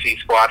Tennessee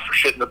squad for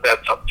shitting the bed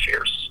something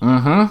fierce.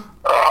 Mm-hmm.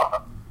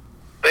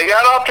 They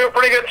got off to a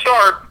pretty good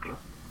start.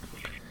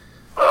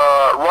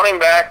 Running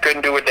back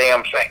couldn't do a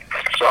damn thing.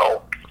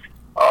 So,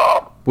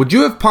 would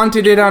you have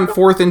punted it on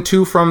 4th and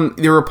 2 from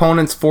your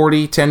opponent's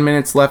 40, 10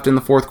 minutes left in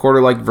the fourth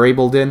quarter like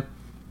Vrabel did?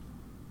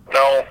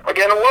 No.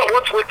 Again,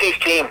 what's with these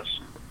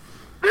teams?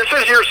 This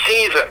is your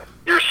season.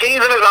 Your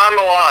season is on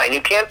the line.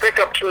 You can't pick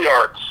up 2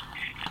 yards.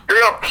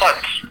 You're going to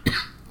punt.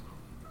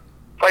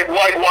 Like,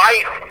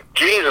 why?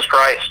 Jesus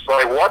Christ.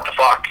 Like, what the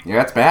fuck? Yeah,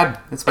 that's bad.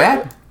 That's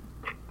bad.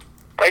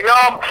 Like, no,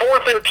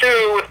 4th and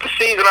 2 with the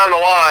season on the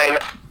line,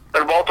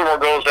 and Baltimore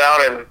goes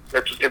down and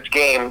it's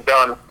game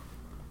done.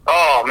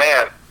 Oh,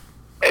 man.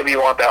 Maybe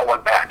you want that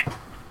one back.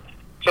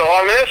 So,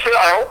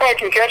 I hope I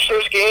can catch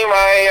this game.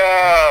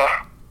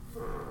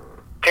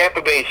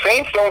 Tampa Bay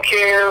Saints don't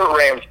care.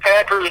 Rams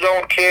Packers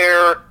don't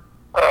care.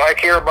 I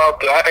care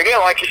about, again,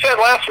 like you said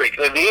last week,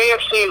 the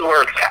AFC is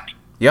where it's at.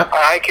 Yep.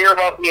 I care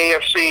about the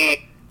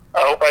AFC. I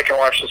hope I can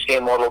watch this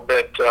game a little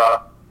bit.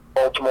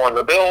 Baltimore and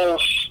the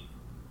Bills.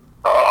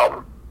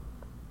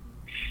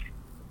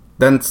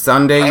 Then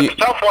Sunday... That's a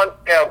tough one.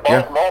 Yeah,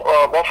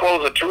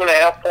 Buffalo's a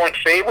 2.5-point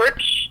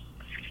favorite.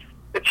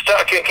 It's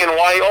tough. Can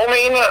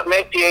Wyoming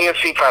make the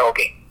AFC title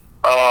game?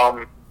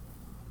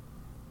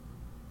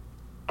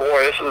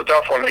 Boy, this is a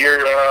tough one.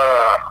 You're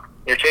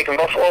taking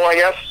Buffalo, I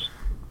guess?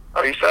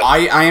 How do you say?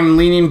 I am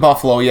leaning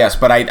Buffalo, yes,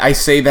 but I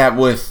say that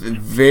with a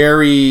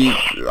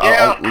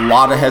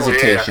lot of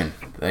hesitation. Yeah.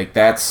 Like,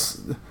 this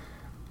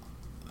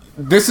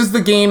is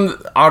the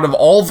game out of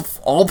all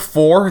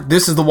 4.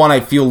 This is the one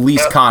I feel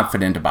least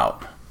confident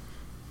about.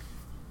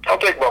 I'll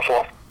take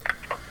Buffalo.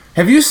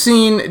 Did you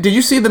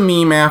see the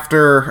meme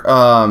after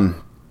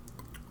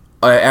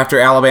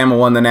Alabama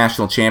won the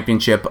national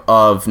championship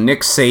of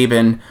Nick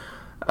Saban,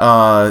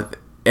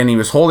 and he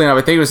was holding up,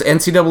 I think it was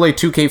NCAA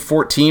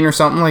 2K14 or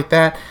something like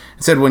that.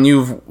 It said when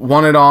you've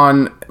won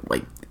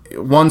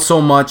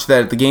so much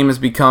that the game has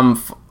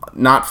become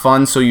not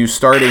fun, so you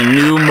start a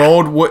new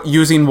mode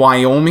using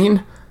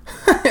Wyoming.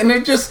 And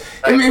it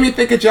made me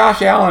think of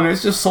Josh Allen.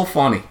 It's just so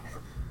funny.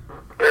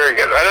 Very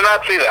good. I did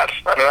not see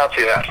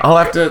that. I'll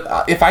have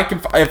to if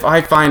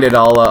I find it,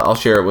 I'll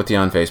share it with you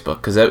on Facebook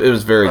because it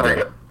was very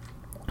good.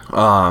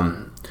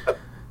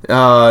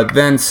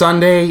 Then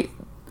Sunday,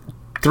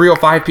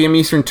 3:05 p.m.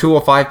 Eastern,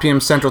 2:05 p.m.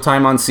 Central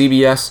Time on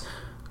CBS.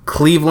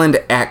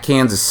 Cleveland at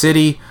Kansas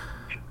City.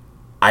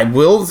 I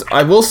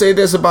will say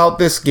this about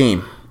this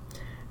game.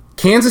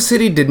 Kansas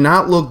City did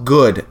not look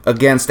good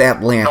against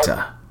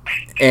Atlanta.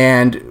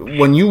 And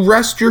when you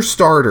rest your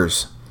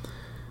starters,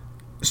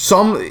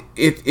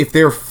 if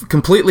they're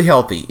completely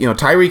healthy,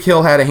 Tyreek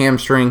Hill had a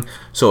hamstring,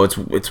 so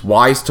it's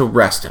wise to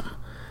rest him.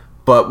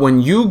 But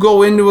when you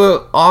go into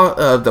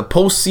the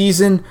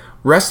postseason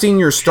resting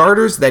your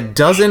starters, that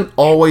doesn't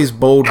always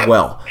bode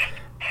well.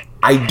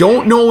 I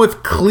don't know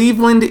if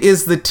Cleveland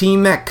is the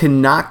team that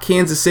can knock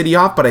Kansas City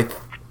off, but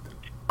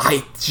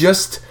I'm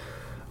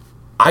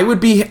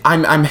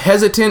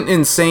hesitant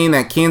in saying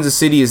that Kansas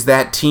City is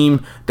that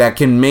team that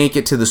can make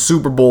it to the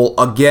Super Bowl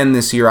again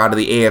this year out of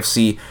the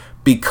AFC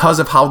because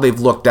of how they've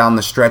looked down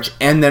the stretch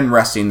and then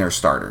resting their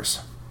starters.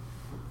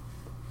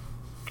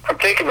 I'm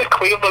taking the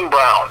Cleveland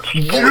Browns.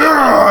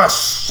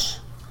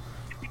 Yes!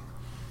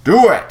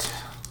 Do it.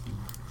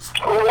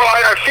 Well,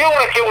 I feel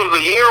like it was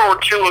a year or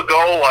two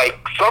ago, like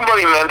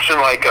somebody mentioned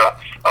like a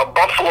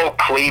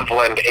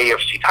Buffalo-Cleveland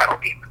AFC title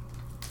game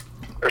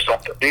or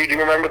something. Do you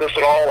remember this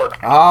at all? Or?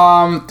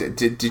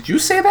 Did you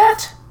say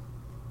that?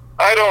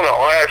 I don't know.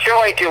 I feel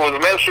like it was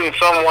mentioned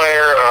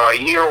somewhere a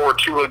year or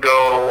two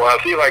ago.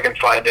 See if I can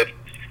find it.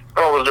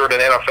 Oh, was there an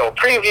NFL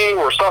preview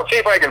or something? See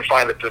if I can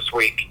find it this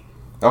week.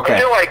 Okay. I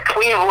feel like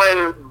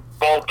Cleveland,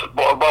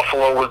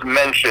 Buffalo was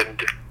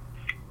mentioned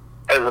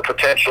as a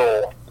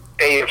potential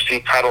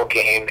AFC title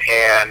game,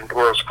 and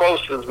we're as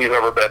close as we've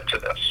ever been to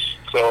this.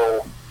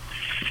 So,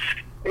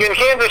 in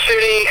Kansas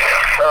City,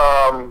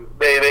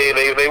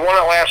 they won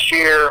it last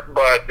year,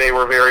 but they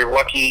were very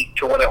lucky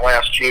to win it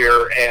last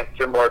year, and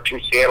similar to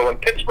Seattle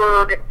and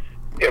Pittsburgh,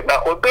 they have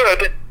not looked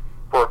good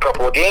for a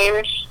couple of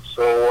games.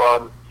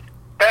 So,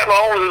 Pat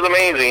Mahomes is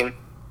amazing,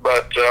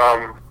 but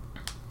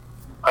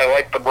I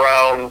like the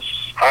Browns.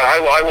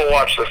 I will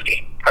watch this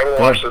game. I will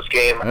watch this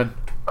game.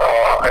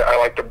 I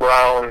like the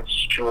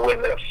Browns to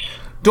win this.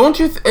 Don't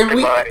you?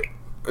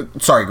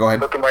 Sorry, go ahead.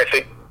 Look at my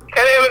thing.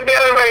 And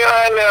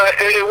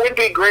it would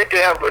be great to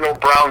have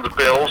Browns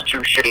Bills, two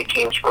shitty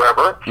teams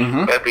forever.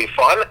 Mm-hmm. That'd be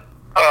fun.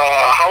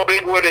 How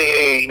big would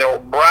a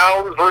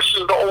Browns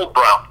versus the old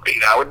Browns be?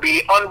 That would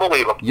be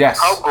unbelievable. Yes.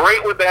 How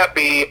great would that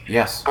be?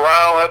 Yes.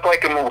 Brown, that's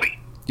like a movie.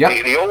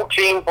 Yep. The old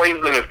team plays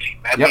the new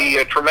team. That'd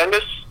be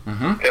tremendous.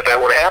 Mm-hmm. If that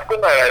would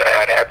happen,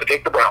 I'd have to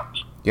take the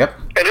Browns. Yep.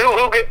 And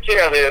who gets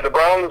the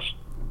Browns?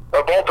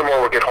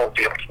 Baltimore would get home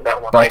field for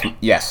that one, right?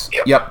 Yes.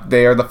 Yep.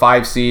 They are the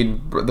 5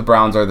 seed. The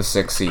Browns are the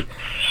 6 seed.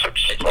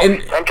 And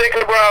I'm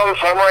taking the Browns.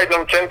 I'm right.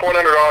 I'm 10-point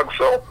underdog.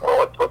 So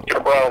let's get the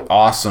Browns.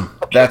 Awesome.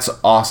 That's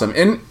awesome.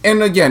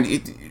 And again,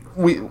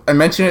 I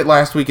mentioned it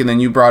last week, and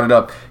then you brought it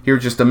up here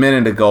just a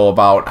minute ago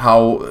about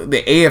how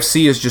the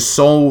AFC is just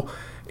so.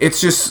 It's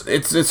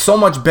so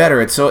much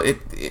better.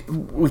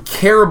 We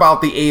care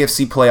about the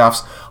AFC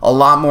playoffs a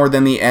lot more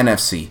than the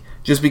NFC,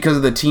 just because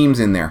of the teams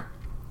in there.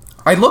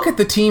 I look at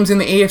the teams in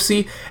the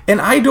AFC,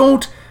 and I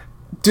don't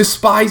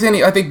despise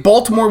any. I think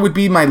Baltimore would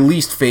be my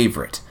least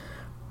favorite,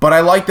 but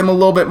I like them a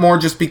little bit more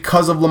just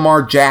because of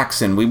Lamar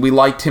Jackson. We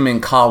liked him in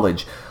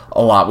college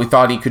a lot. We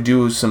thought he could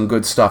do some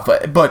good stuff.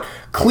 But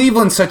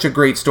Cleveland's such a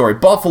great story.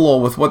 Buffalo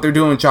with what they're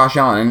doing with Josh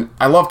Allen. And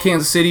I love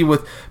Kansas City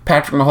with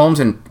Patrick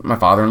Mahomes, and my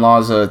father-in-law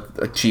is a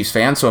Chiefs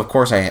fan, so of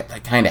course I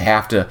kind of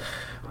have to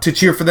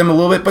cheer for them a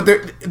little bit. But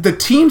the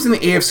teams in the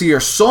AFC are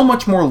so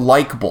much more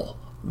likable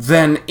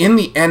than in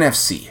the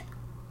NFC.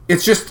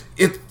 It's just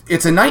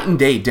it's a night and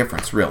day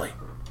difference, really.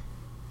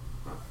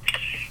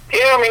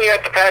 Yeah, I mean, you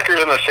got the Packers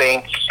and the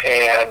Saints,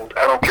 and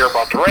I don't care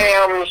about the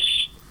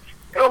Rams.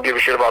 I don't give a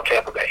shit about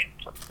Tampa Bay.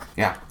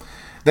 Yeah.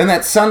 Then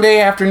that Sunday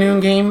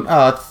afternoon game,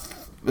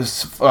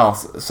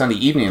 Sunday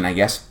evening, I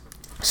guess,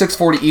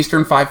 6:40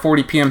 Eastern,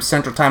 5:40 p.m.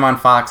 Central Time on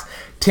Fox,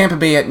 Tampa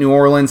Bay at New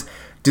Orleans.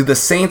 Do the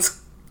Saints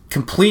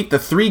complete the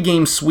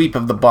 3-game sweep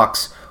of the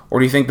Bucs, or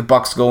do you think the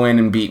Bucs go in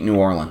and beat New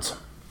Orleans?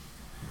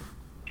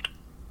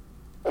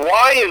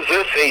 Why is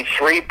this a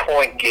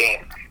 3-point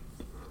game?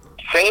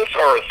 Saints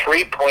are a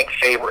 3-point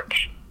favorite.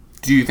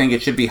 Do you think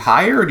it should be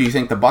higher, or do you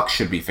think the Bucs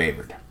should be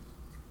favored?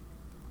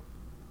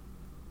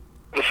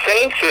 The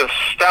Saints have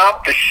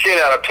stopped the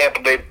shit out of Tampa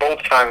Bay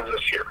both times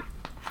this year.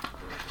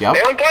 Yep. They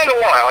haven't played a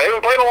while. They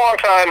haven't played a long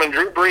time, and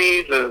Drew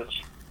Brees is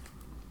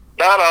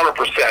not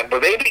 100%.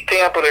 But they beat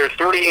Tampa there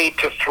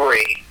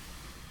 38-3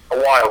 a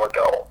while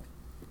ago.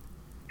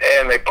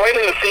 And they played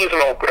in the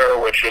season opener,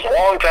 which is a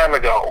long time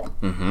ago.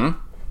 Mm-hmm.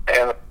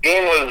 And the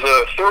game was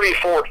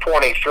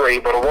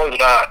 34-23, but it was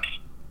not.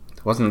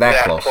 It wasn't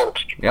that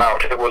close.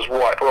 Yep. It was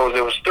what?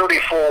 It was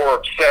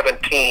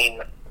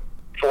 34-17.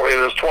 It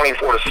was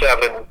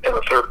 24-7 in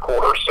the third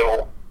quarter.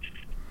 So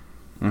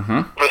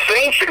the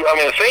Saints should win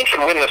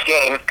this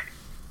game.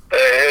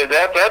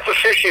 That's a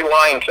fishy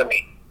line to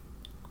me.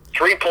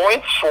 3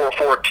 points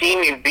for a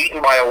team you've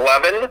beaten by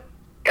 11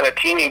 and a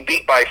team you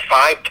beat by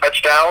 5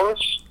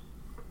 touchdowns.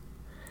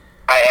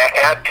 I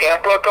had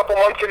Tampa a couple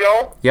months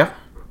ago. Yeah.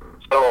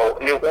 So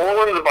New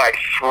Orleans by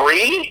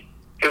 3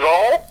 is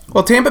all.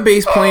 Well, Tampa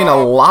Bay's playing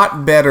a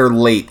lot better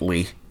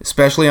lately,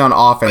 especially on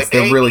offense.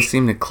 They really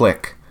seem to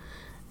click.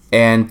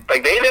 And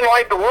they didn't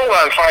light the world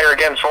on fire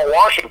against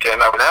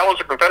Washington. I mean, that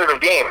was a competitive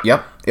game.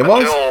 Yep, it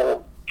was.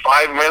 Until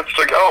 5 minutes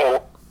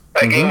ago,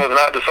 that game was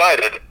not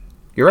decided.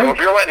 You're right. So if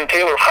you're letting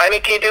Taylor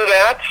Heineke do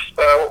that,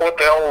 what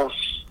the hell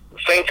is the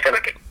Saints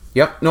going to do?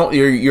 Yep, no,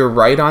 you're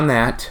right on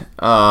that.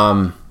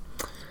 I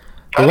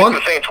think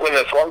the Saints win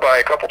this one by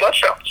a couple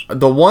touchdowns.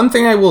 The one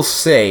thing I will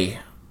say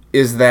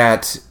is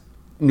that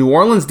New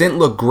Orleans didn't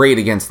look great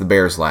against the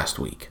Bears last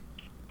week.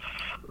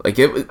 Like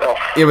it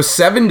was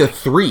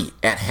 7-3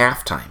 at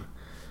halftime.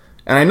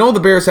 And I know the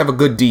Bears have a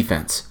good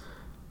defense,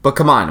 but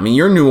come on, I mean,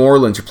 you're in New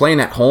Orleans, you're playing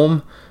at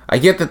home. I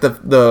get that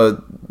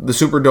the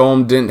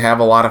Superdome didn't have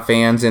a lot of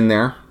fans in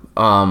there,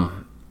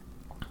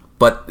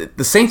 but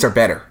the Saints are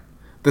better.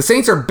 The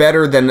Saints are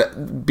better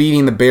than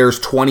beating the Bears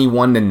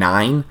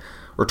 21-9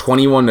 or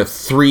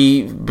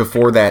 21-3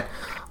 before that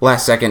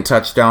last second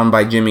touchdown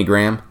by Jimmy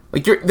Graham.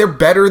 Like they're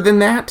better than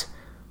that.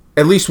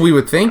 At least we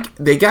would think.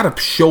 They got to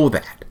show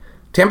that.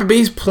 Tampa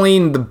Bay's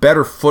playing the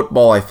better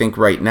football, I think,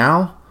 right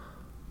now.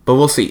 But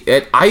we'll see.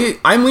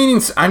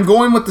 I'm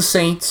going with the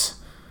Saints,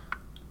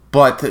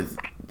 but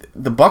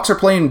the Bucs are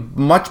playing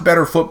much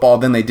better football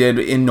than they did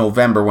in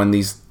November when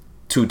these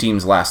two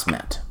teams last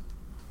met.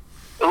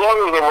 As long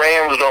as the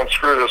Rams don't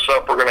screw this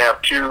up, we're going to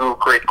have two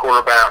great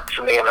quarterbacks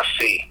in the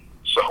NFC.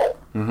 So,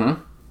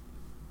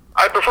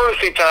 I prefer to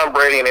see Tom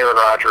Brady and Aaron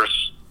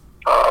Rodgers.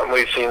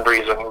 We've seen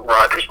Breeze and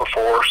Rodgers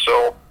before,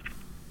 so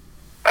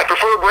I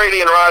prefer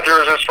Brady and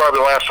Rodgers. It's probably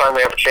the last time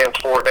they have a chance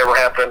for it. Never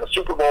happened in the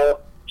Super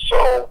Bowl.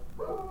 So,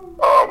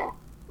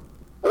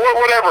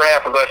 whatever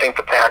happens, I think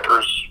the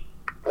Packers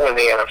win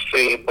the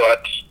NFC.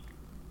 But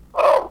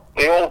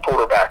the old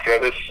quarterback,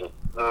 this is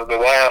the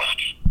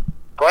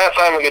last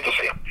time we get to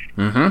see him.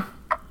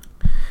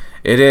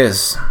 It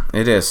is.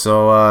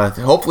 So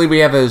hopefully we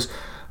have a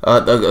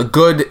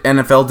good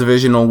NFL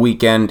divisional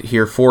weekend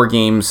here. 4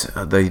 games.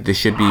 They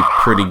should be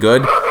pretty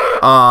good.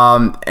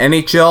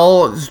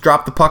 NHL has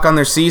dropped the puck on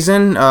their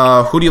season.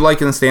 Who do you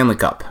like in the Stanley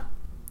Cup?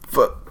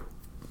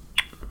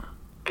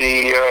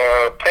 The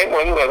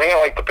Penguins. I think I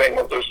like the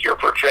Penguins this year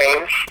for a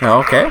change.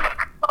 Okay.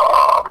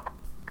 I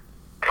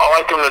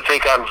like them to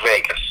take on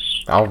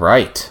Vegas. All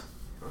right.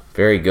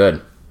 Very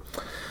good.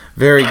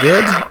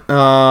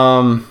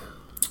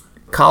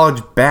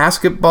 College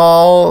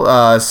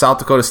basketball. South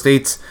Dakota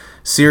State's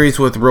series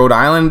with Rhode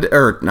Island,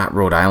 or not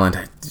Rhode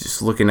Island.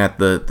 Just looking at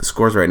the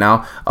scores right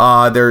now.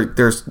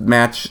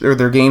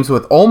 Their games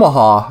with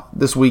Omaha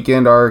this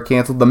weekend are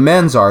canceled. The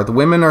men's are. The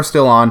women are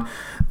still on.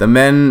 The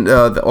men,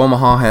 the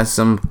Omaha has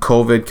some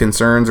COVID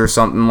concerns or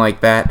something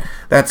like that.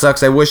 That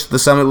sucks. I wish the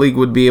Summit League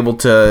would be able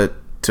to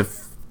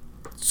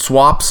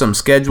swap some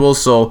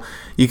schedules so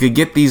you could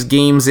get these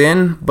games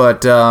in.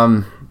 But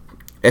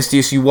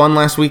SDSU won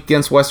last week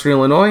against Western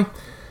Illinois.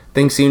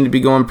 Things seem to be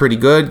going pretty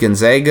good.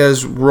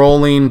 Gonzaga's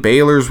rolling.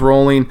 Baylor's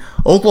rolling.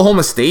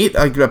 Oklahoma State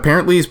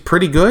apparently is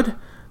pretty good.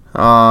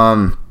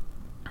 So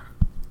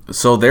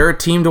they're a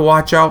team to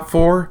watch out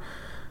for.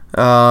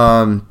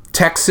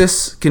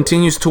 Texas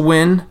continues to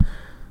win.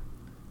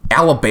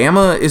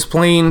 Alabama is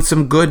playing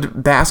some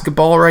good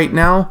basketball right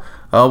now.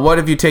 What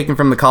have you taken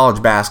from the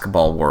college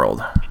basketball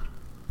world?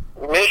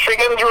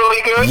 Michigan's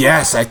really good.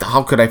 Yes,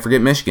 how could I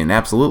forget Michigan?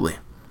 Absolutely.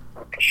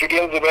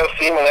 Michigan's the best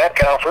team in that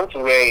conference.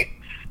 They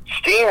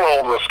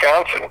steamrolled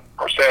Wisconsin.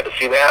 We're sad to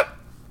see that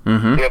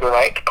the other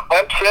night.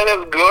 Clemson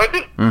is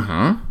good.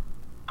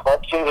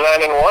 Clemson's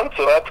 9-1,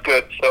 so that's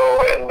good.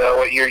 So, and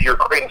your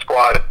Creighton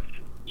squad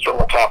is from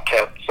the top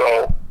 10.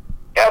 So,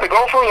 yeah, the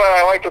Gophers.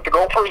 I like that the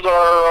Gophers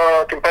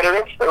are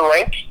competitive. They're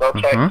ranked. That's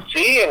nice to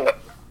see. And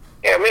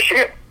yeah,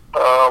 Michigan.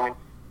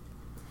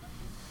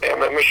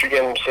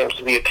 Michigan seems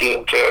to be a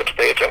team to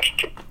pay attention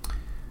to.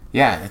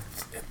 Yeah,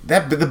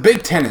 the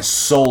Big Ten is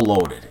so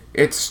loaded.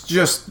 It's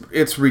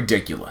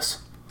ridiculous.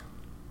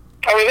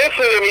 I mean,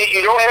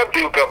 you don't have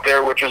Duke up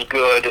there, which is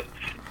good.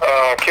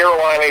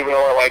 Carolina, even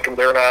though I like them,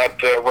 they're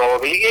not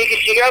relevant.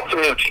 You got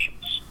some new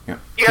teams. Yeah.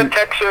 You got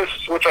Texas,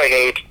 which I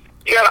hate.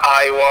 You got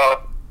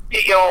Iowa.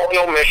 You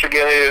know,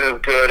 Michigan is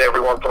good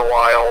every once in a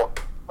while.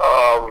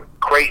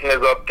 Creighton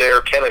is up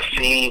there.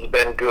 Tennessee's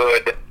been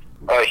good.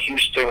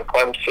 Houston,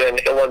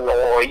 Clemson,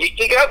 Illinois.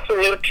 You got some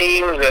new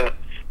teams, and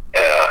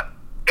I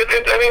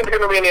think it's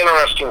going to be an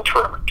interesting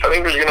tournament. I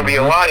think there's going to be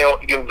a lot,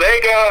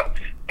 Gonzaga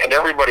and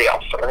everybody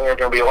else. I think there's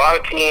going to be a lot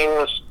of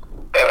teams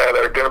that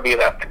are going to be in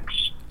that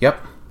mix. Yep.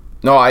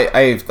 No,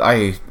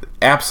 I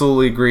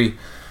absolutely agree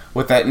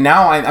with that.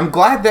 Now, I'm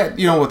glad that,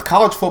 with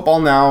college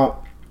football now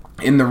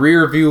in the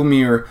rear view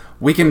mirror,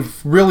 we can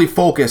really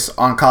focus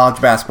on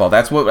college basketball.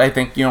 That's what I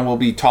think, we'll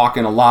be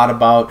talking a lot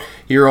about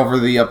here over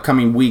the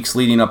upcoming weeks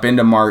leading up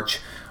into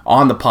March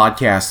on the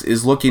podcast,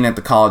 is looking at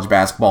the college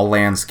basketball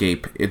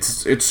landscape.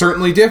 It's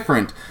certainly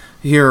different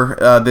here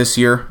this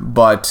year,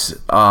 but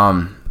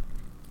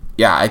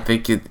yeah, I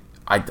think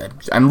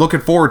I'm looking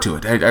forward to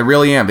it. I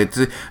really am. It's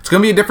going to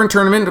be a different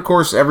tournament. Of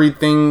course,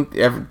 everyone's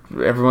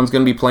going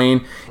to be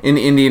playing in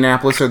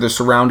Indianapolis or the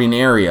surrounding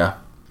area,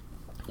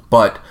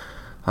 but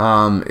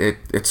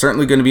it's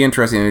certainly going to be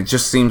interesting. It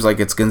just seems like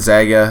it's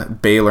Gonzaga,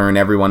 Baylor, and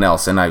everyone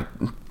else, and I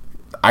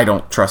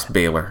don't trust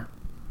Baylor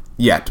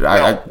yet.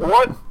 What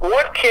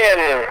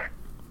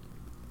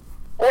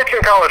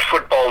can college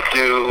football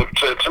do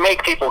to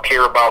make people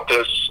care about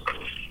this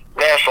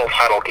national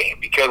title game?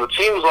 Because it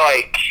seems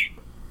like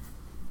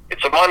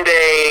it's a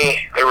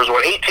Monday. There was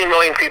 18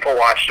 million people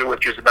watched it,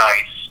 which is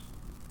nice.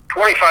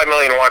 25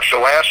 million watched it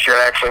last year,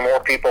 and actually more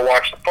people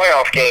watched the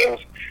playoff games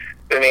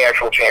than the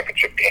actual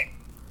championship game.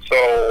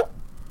 So,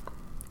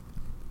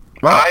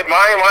 Wow.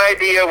 My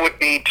idea would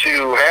be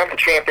to have the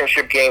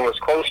championship game as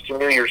close to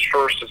New Year's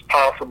 1st as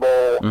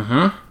possible.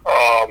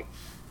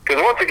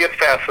 Because once it gets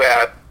past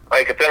that,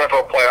 like it's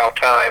NFL playoff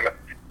time,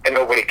 and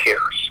nobody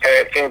cares.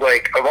 And it seems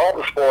like of all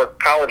the sports,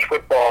 college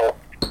football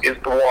is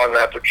the one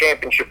that's a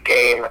championship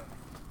game.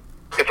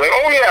 It's like,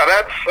 oh yeah,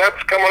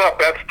 that's coming up.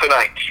 That's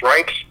tonight,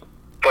 right?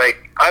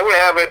 Like I would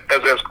have it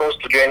as close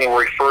to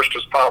January 1st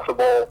as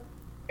possible,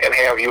 and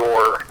have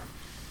your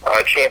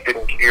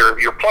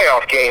your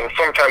playoff game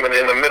sometime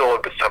in the middle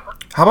of December.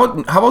 How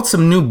about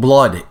some new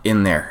blood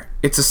in there?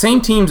 It's the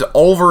same teams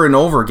over and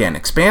over again.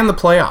 Expand the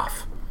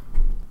playoff.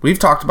 We've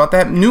talked about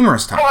that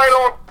numerous times. Well, I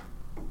don't.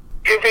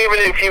 Even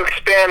if you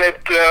expand it,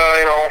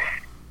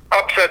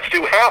 upsets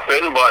do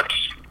happen, but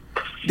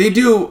they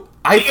do.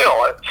 It's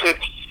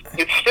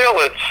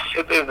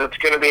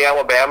going to be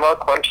Alabama,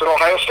 Clemson,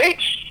 Ohio State.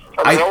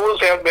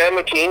 Those have been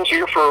the teams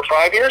here for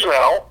 5 years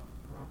now,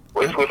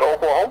 with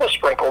Oklahoma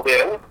sprinkled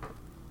in.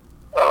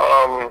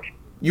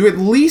 You at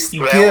least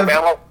give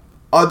Alabama,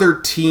 other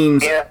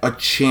teams a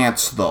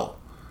chance, though,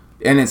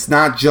 and it's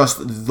not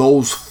just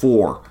those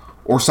four.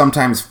 Or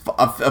sometimes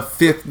a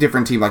fifth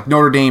different team, like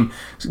Notre Dame,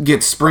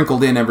 gets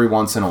sprinkled in every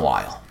once in a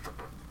while.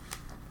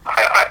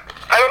 I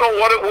don't know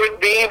what it would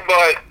be,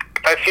 but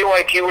I feel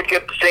like you would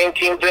get the same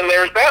teams in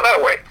there as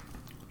that way.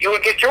 You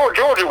would get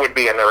Georgia would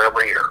be in there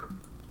every year.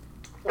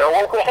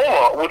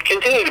 Oklahoma would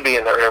continue to be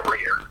in there every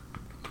year.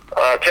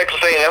 Texas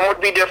A&M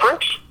would be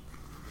different.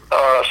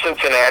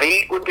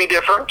 Cincinnati would be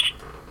different.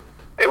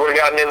 They would have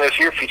gotten in this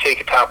year if you take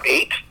a top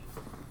 8.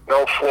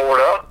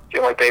 Florida, I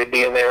feel like they'd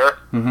be in there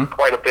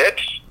quite a bit.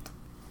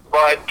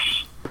 But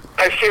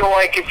I feel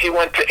like if you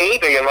went to 8,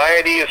 again, my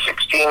idea is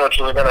 16, which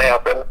isn't going to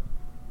happen.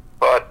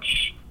 But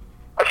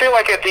I feel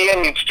like at the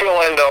end you'd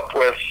still end up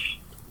with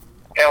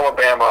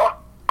Alabama,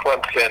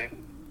 Clemson,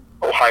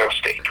 Ohio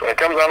State. When it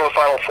comes down to the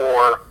Final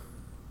Four,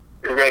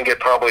 you're going to get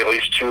probably at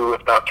least 2,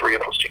 if not 3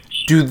 of those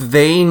teams. Do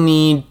they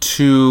need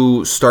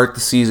to start the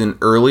season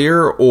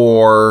earlier,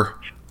 or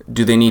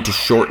do they need to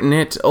shorten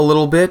it a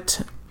little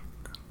bit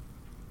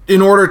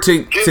in order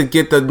to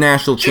get the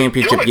national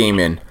championship game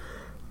in?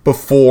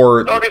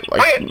 Before,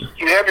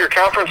 you have your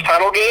conference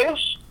title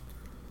games,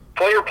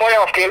 play your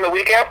playoff game the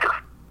week after,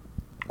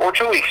 or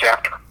 2 weeks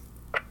after.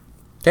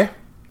 Okay,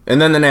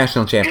 and then the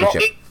national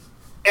championship.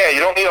 You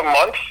don't need a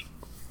month.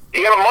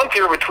 You got a month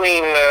here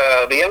between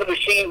the end of the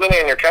season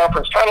and your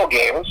conference title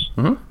games.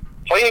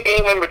 Play a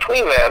game in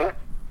between then,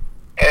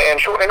 and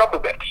shorten it up a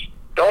bit.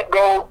 Don't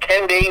go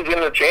 10 days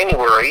into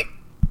January.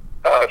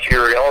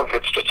 If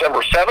it's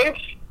December 7th,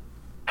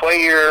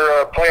 play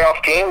your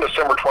playoff game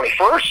December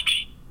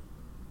 21st.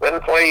 Then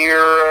play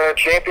your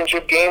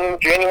championship game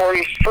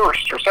January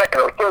 1st or 2nd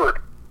or 3rd,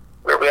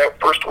 whatever that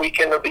first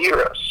weekend of the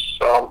year is.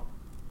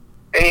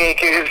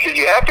 Because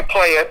you have to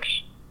play it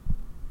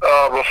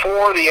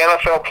before the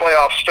NFL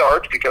playoffs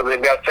start, because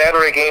they've got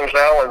Saturday games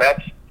now, and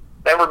that's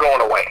never going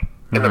away.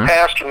 In the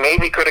past, you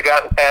maybe could have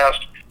gotten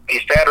past a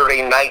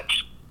Saturday night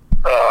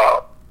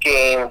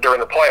game during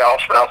the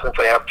playoffs. Now, since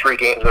they have 3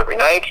 games every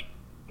night,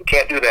 you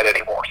can't do that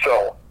anymore.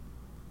 So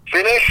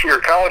finish your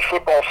college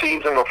football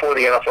season before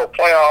the NFL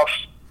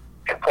playoffs,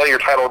 and play your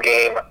title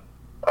game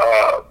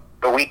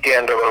the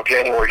weekend of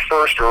January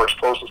 1st, or as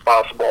close as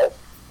possible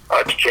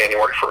to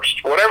January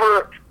 1st.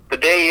 Whatever the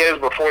day is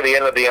before the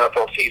end of the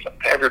NFL season,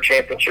 have your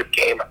championship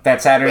game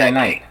that Saturday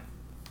night.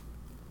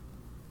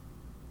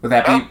 Would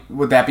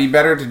that be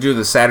better to do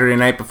the Saturday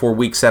night before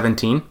Week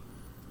 17?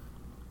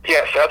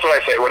 Yes, that's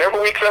what I say.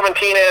 Whatever Week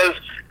 17 is,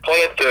 play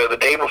it the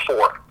day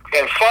before.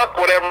 And fuck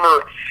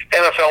whatever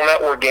NFL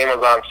Network game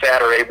is on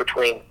Saturday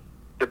between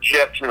the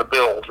Jets and the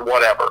Bills,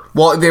 whatever.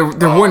 Well, there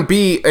wouldn't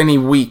be any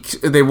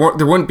there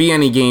wouldn't be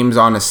any games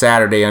on a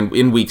Saturday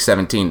in Week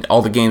 17.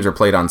 All the games are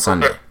played on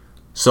Sunday. Okay.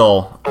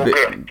 So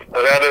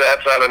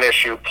that's not an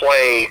issue.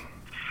 Play,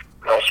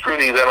 screw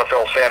these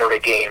NFL Saturday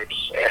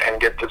games and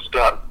get this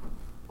done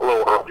a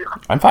little earlier.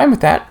 I'm fine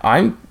with that.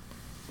 I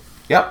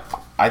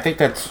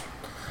think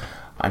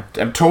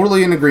I'm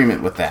totally in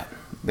agreement with that.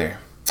 There.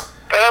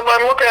 And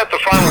I'm looking at the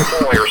Final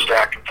Four here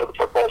stacking for the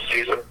football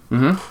season.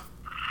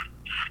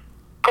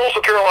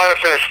 Coastal Carolina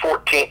finished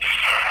 14th.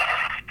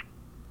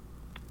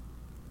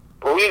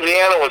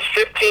 Louisiana was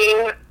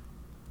 15.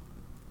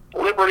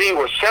 Liberty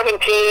was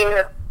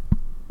 17.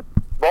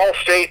 Ball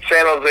State,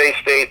 San Jose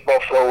State,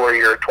 Buffalo were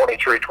your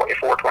 23,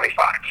 24,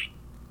 25.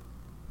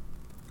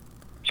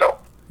 So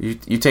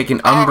you taking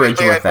umbrage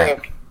with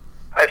that?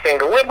 I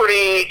think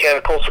Liberty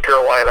and Coastal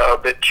Carolina are a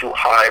bit too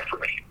high for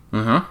me.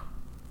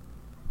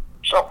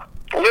 So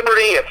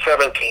Liberty at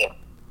 17.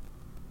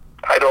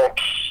 I don't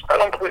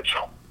believe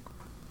so.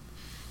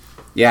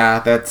 Yeah,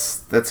 that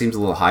seems a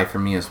little high for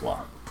me as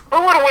well. Who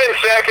would win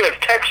second if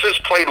Texas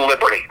played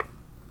Liberty?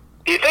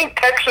 Do you think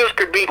Texas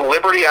could beat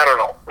Liberty? I don't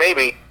know.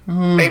 Maybe.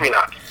 Maybe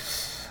not.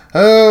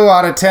 Oh,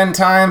 out of 10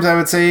 times, I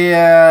would say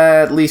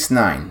at least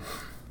 9.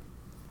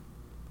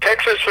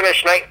 Texas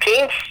finished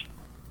 19th.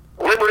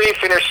 Liberty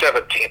finished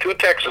 17th. Who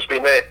Texas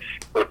beat?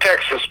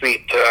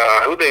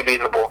 Who they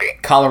beat in the bowl game?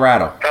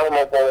 Colorado.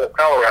 Alamo Bowl,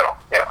 Colorado.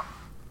 Yeah.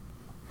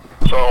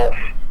 So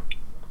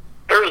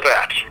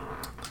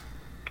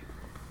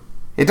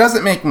It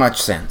doesn't make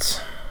much sense.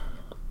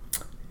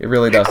 It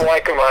really doesn't. People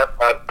like him. I'm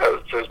not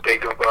as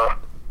big of a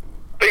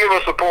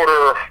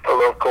supporter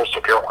of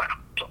Coastal Carolina.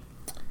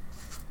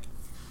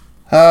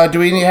 So. Do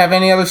we have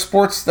any other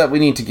sports that we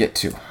need to get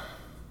to?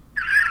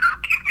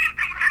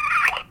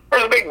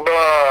 There's a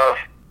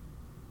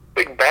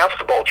big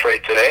basketball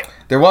trade today.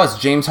 There was.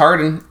 James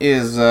Harden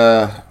is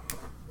no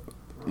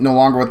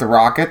longer with the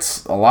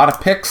Rockets. A lot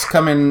of picks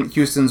coming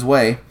Houston's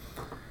way.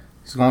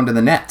 He's going to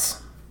the Nets.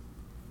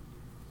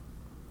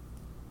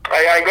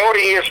 I go to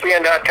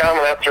ESPN.com,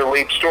 and that's their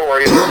lead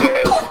story. It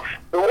says,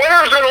 the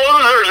winners and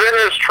losers in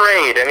this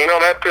trade. And,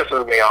 that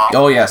pisses me off.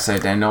 Oh, yes,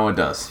 I know it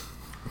does.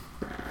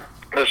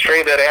 This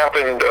trade that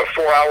happened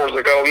 4 hours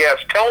ago. Yes,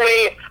 tell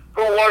me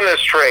who won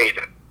this trade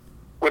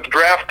with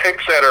draft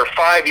picks that are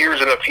 5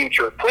 years in the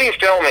future. Please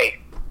tell me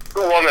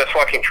who won this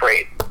fucking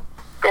trade.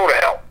 Go to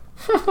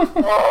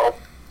hell.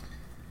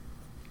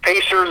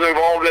 Pacers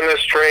involved in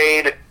this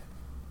trade,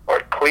 or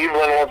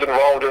Cleveland was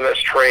involved in this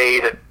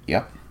trade.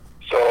 Yep.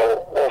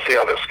 So we'll see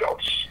how this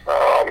goes.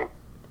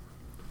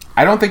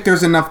 I don't think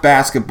there's enough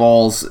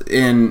basketballs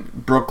in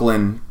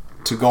Brooklyn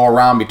to go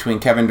around between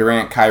Kevin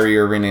Durant, Kyrie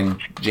Irving, and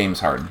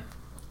James Harden.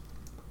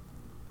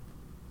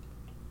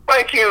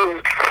 Ideally,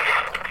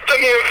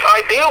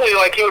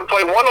 you would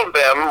play one of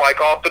them,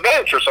 off the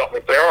bench or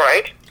something. Say, all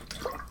right,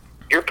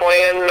 you're not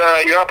playing,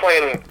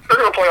 they're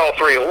going to play all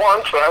three at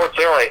once, but I would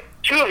say, all right,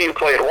 two of you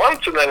play at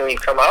once, and then when you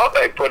come out,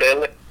 I put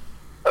in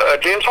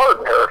James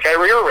Harden or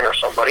Kyrie Irving or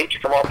somebody to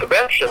come off the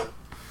bench, and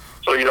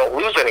so you don't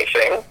lose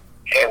anything.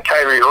 And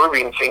Kyrie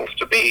Irving seems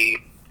to be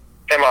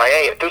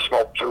MIA at this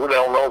moment, too. The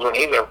hell knows when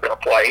he's ever going to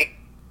play.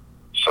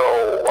 So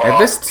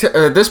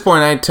at this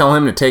point, I'd tell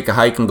him to take a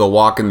hike and go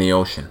walk in the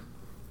ocean.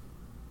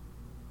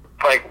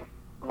 Like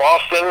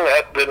Boston,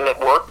 that didn't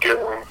work, and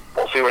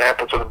we'll see what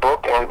happens with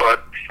Brooklyn.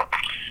 But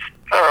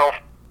I don't know.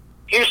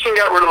 Houston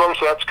got rid of him,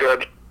 so that's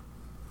good.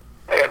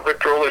 They got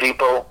Victor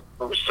Oladipo,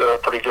 who's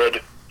pretty good.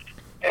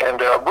 And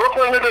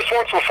Brooklyn did this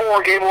once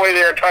before, gave away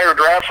their entire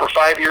draft for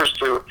 5 years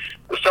to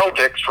the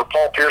Celtics for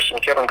Paul Pierce and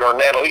Kevin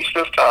Garnett. At least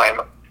this time,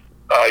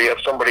 you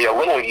have somebody a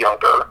little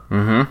younger,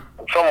 and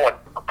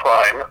somewhat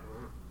prime.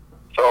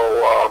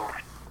 So,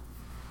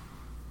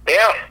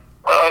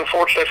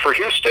 unfortunate for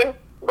Houston,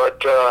 but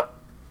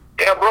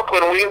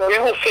Brooklyn, we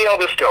will see how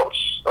this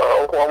goes.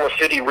 Oklahoma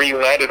City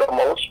reunited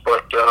almost,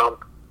 but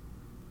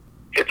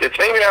it's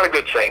maybe not a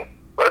good thing.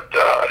 But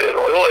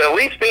it'll at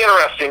least be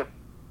interesting.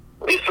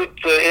 At least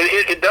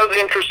it does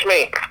interest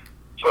me.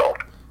 So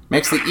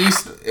makes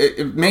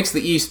the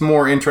East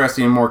more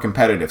interesting and more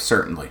competitive.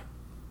 Certainly.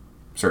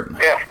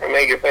 Yeah,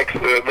 it makes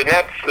the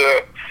Nets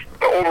the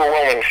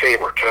overwhelming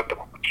favorite at the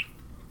moment.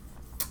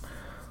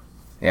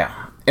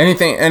 Yeah.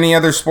 Any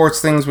other sports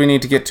things we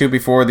need to get to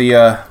before the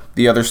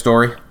other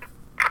story?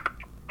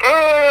 Not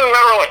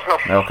really.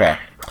 No. Okay.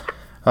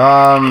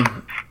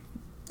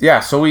 Yeah.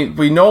 So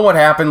we know what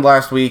happened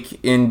last week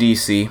in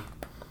DC,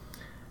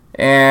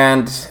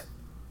 and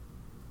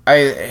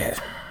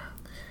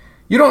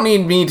you don't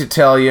need me to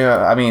tell you,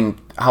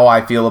 how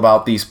I feel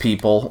about these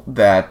people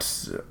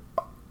that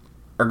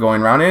are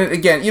going around. And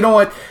again, you know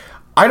what?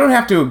 I don't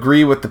have to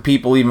agree with the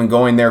people even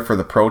going there for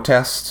the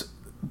protest,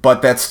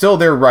 but that's still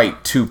their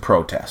right to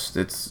protest.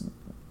 It's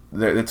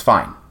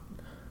fine.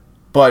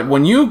 But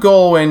when you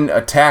go and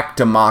attack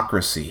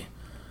democracy,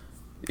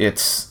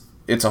 it's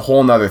a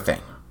whole nother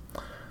thing.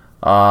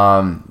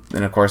 And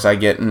of course, I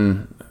get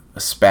in a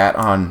spat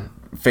on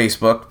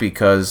Facebook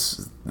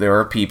because there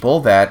are people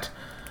that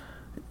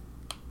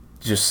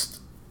just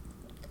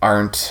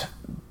aren't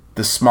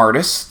the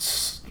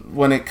smartest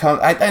when it comes.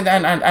 I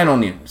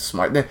don't need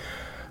smart.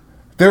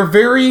 They're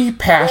very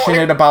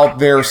passionate about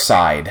their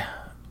side,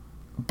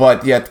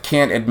 but yet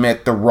can't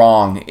admit the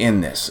wrong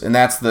in this, and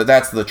that's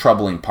the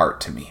troubling part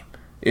to me,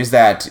 is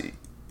that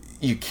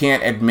you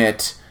can't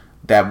admit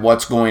that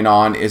what's going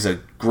on is a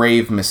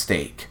grave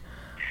mistake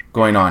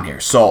going on here.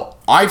 So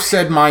I've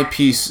said my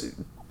piece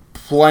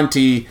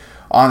plenty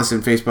on this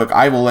in Facebook.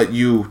 I will let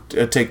you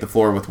take the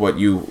floor with what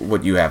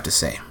you have to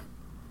say.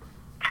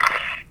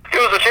 It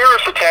was a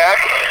terrorist attack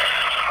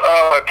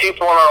by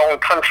people in our own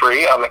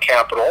country on the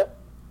Capitol,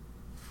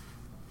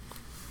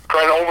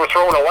 trying to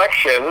overthrow an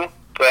election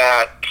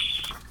that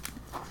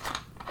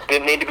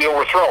didn't need to be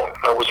overthrown.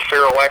 It was a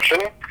fair election.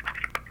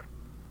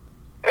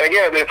 And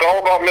again, it's all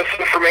about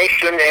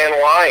misinformation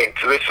and lying.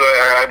 So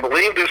I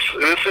believe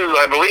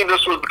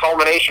this was the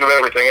culmination of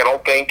everything. I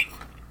don't think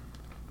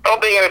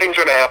anything's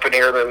going to happen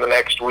here in the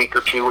next week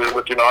or two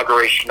with the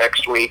inauguration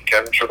next week.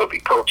 I'm sure there'll be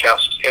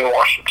protests in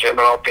Washington,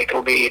 but I don't think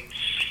it'll be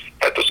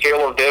at the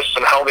scale of this.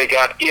 And how they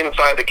got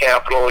inside the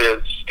Capitol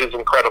is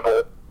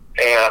incredible,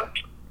 and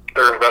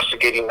they're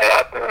investigating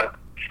that. And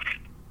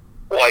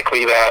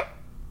likely that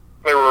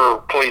there were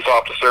police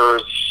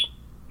officers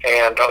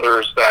and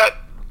others that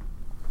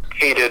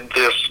hated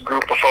this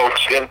group of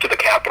folks into the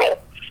Capitol.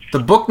 The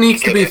book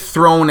needs to be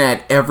thrown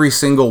at every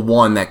single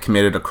one that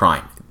committed a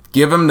crime.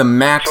 Give them the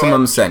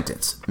maximum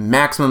sentence.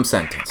 Maximum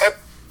sentence. I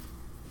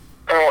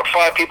don't know,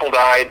 5 people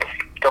died,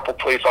 a couple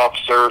police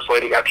officers,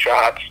 lady got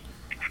shot.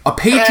 A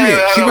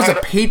patriot. He was a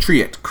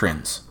patriot,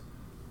 Krins.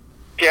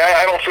 Yeah,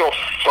 I don't feel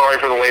sorry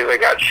for the way they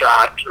got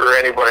shot or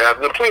anybody.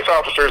 The police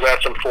officers,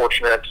 that's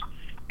unfortunate.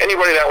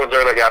 Anybody that was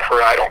there that got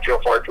hurt, I don't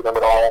feel sorry for them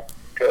at all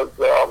because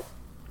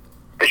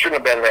they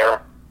shouldn't have been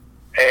there.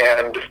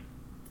 And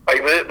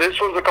like this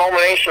was the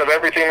culmination of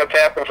everything that's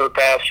happened for the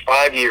past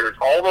 5 years.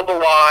 All of the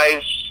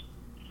lies,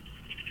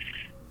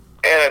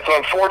 and it's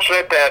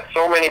unfortunate that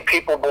so many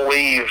people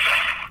believe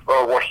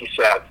what he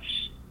says.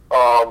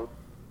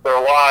 Their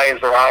lies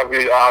are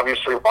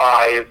obviously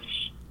lies,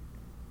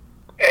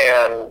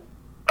 and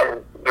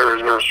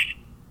there's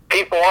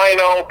people I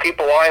know,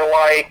 people I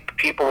like,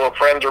 people who are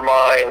friends of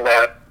mine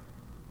that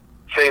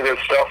say this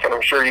stuff, and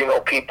I'm sure you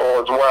know people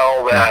as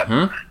well that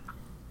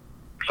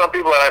some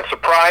people that I'm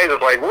surprised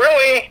is like,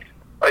 really?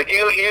 Like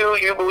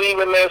you believe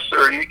in this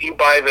or you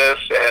buy this,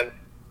 and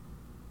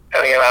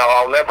you know,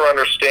 I'll never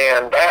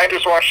understand. I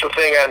just watched the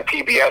thing on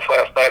PBS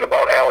last night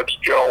about Alex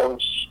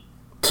Jones.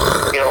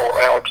 You know,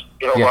 Alex,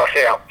 about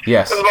him.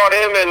 Yes. It was about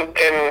him and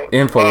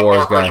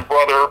Infowars guy. His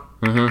brother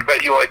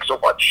that you like so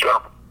much.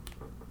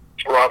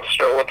 Rob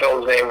Stone, what the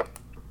hell his name?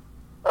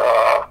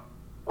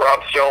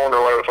 Rob Stone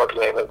or whatever the fuck his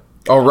name is.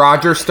 Oh,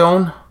 Roger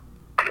Stone?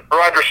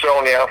 Roger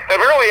Stone, yeah.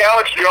 Apparently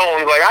Alex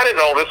Jones, like, I didn't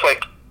know this,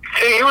 like,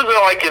 he was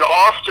in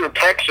Austin,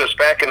 Texas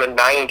back in the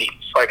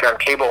 90s, like on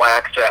cable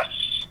access,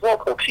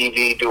 local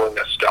TV doing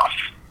this stuff.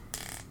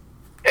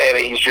 And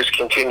he's just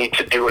continued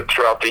to do it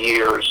throughout the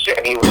years.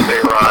 And he was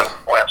there on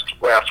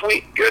last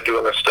week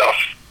doing this stuff.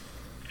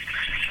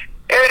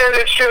 And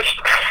it's just,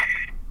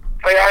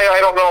 like, I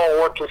don't know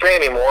what to say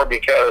anymore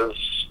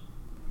because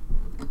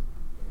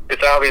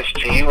it's obvious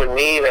to you and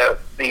me that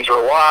these are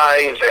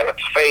lies and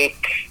it's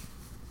fake.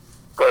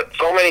 But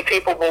so many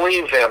people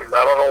believe him.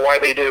 I don't know why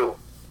they do.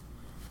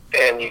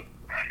 And you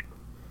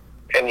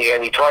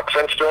talk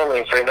sense to them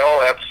and you say,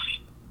 no,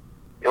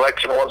 the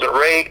election wasn't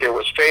rigged, it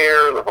was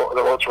fair, the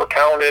votes were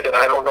counted, and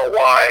I don't know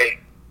why.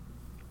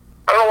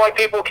 I don't know why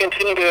people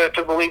continue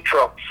to believe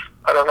Trump.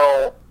 I don't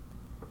know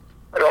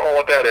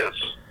what that is.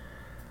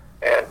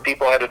 And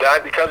people had to die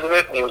because of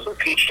it, and he was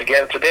impeached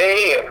again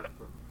today, and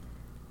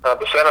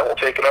the Senate will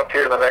take it up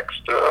here in the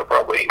next,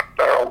 probably,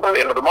 I don't know, by the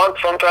end of the month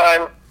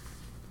sometime,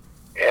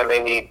 and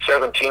they need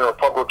 17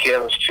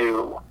 Republicans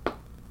to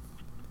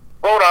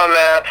vote on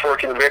that for a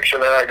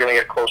conviction. They're not going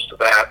to get close to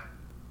that.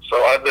 So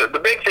the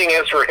big thing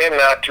is for him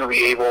not to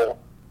be able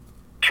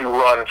to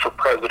run for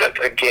president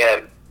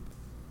again.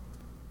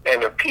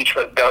 And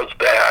impeachment does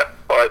that,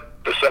 but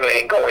the Senate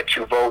ain't going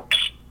to vote.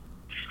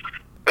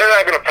 They're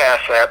not going to pass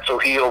that, so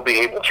he'll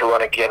be able to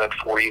run again in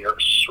 4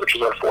 years, which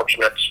is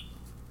unfortunate.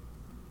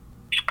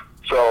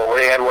 So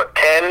they had,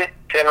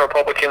 10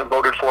 Republicans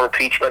voted for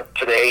impeachment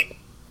today.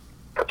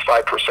 That's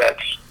 5%,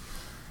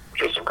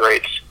 which isn't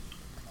great.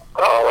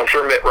 I'm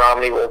sure Mitt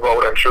Romney will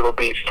vote. I'm sure there'll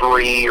be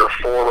 3 or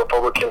 4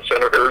 Republican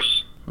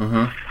senators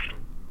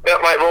that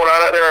might vote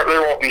on it.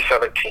 There won't be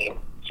 17.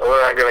 So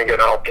they're not going to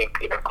get, I don't think,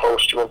 even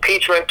close to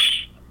impeachment,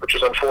 which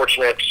is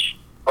unfortunate.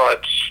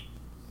 But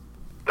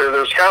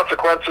there's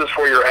consequences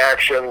for your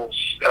actions,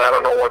 and I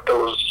don't know what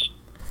those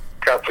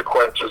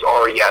consequences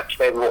are yet.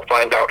 Maybe we'll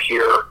find out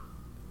here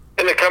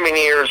in the coming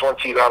years,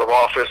 once he's out of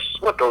office,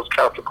 what those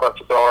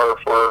consequences are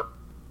for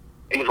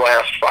these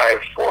last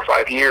 4 or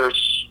 5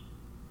 years.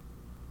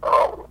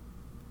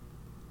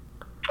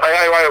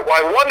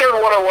 I wondered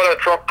what a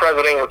Trump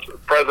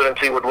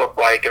presidency would look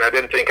like, and I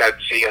didn't think I'd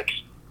see it.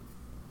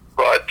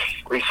 But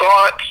we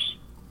saw it.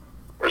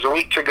 There's a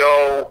week to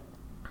go,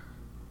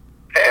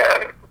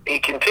 and he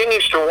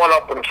continues to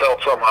one-up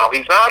himself somehow.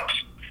 He's not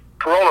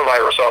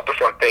coronavirus off the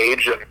front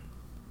page, and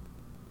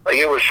like,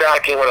 it was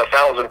shocking when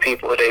 1,000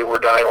 people a day were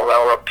dying. Well,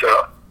 now we're up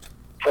to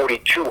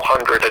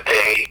 4,200 a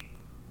day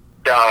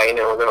dying,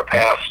 and we're going to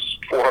pass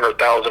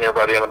 400,000 here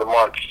by the end of the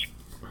month.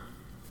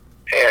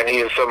 And he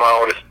has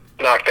somehow just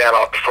knocked that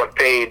off the front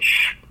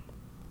page.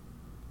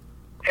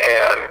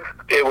 And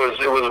it was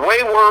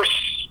way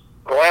worse.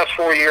 The last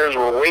 4 years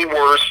were way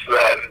worse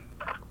than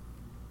I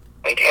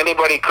think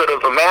anybody could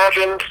have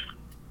imagined.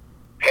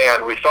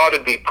 And we thought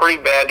it'd be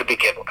pretty bad to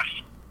begin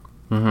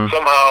with.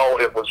 Somehow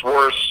it was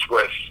worse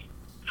with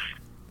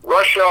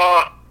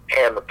Russia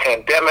and the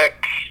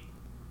pandemic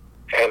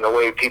and the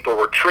way people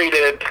were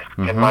treated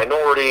and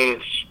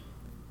minorities.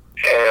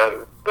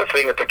 And the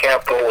thing at the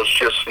Capitol was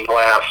just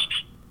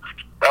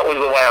that was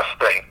the last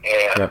thing,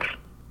 and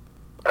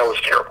that was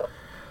terrible.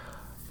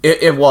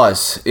 It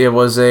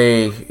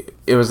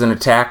was an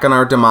attack on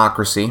our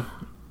democracy.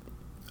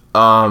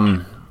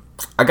 I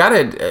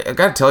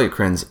gotta tell you,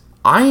 Krins,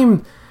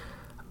 I'm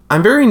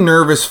very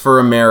nervous for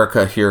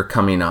America here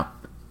coming up,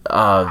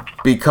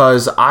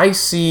 because I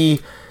see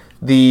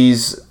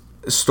these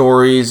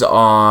stories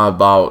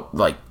about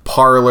like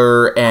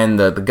Parler, and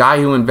the guy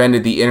who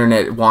invented the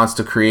internet wants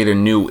to create a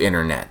new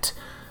internet.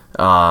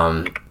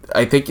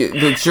 I think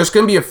it's just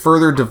going to be a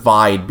further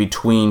divide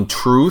between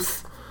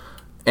truth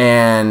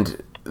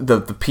and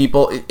the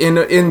people.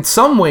 In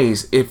some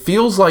ways, it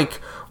feels like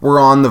we're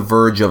on the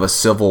verge of a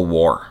civil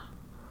war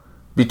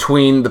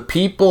between the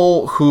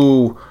people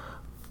who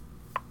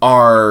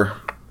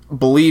are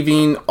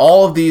believing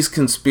all of these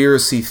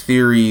conspiracy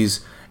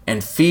theories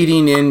and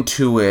feeding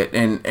into it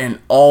and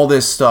all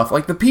this stuff.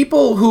 Like the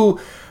people who...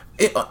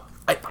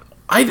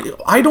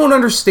 I don't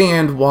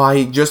understand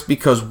why just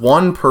because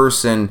one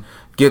person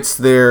gets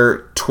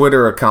their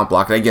Twitter account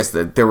blocked. I guess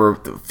that there were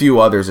a few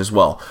others as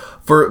well.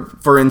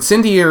 For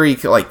incendiary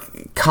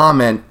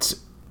comment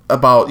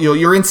about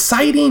you're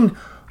inciting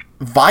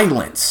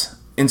violence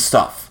and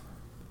stuff.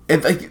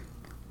 And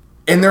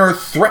there are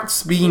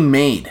threats being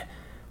made.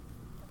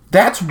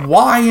 That's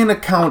why an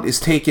account is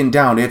taken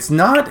down. It's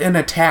not an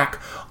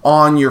attack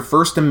on your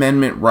First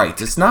Amendment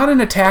rights. It's not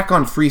an attack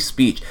on free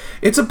speech.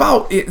 It's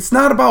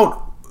not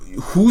about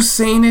who's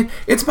saying it.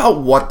 It's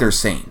about what they're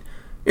saying.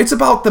 It's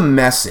about the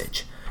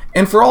message.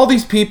 And for all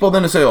these people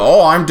then to say,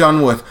 "Oh, I'm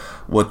done with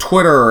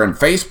Twitter and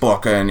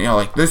Facebook and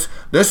this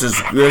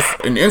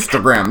and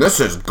Instagram. This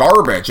is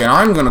garbage, and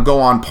I'm going to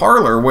go on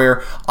Parler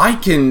where I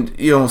can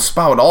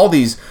spout all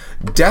these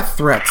death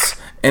threats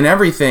and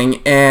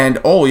everything." And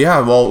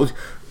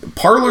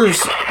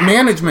Parler's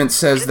management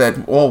says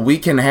that we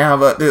can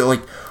have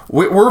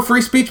we're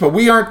free speech, but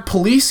we aren't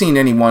policing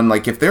anyone.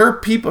 Like if there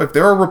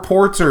are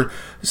reports or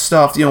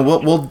stuff,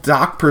 we'll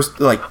dock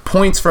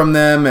points from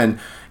them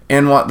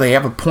and what they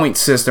have a point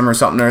system or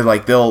something. Or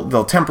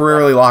they'll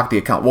temporarily lock the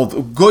account. Well,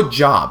 good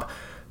job.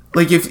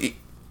 Like if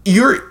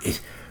you're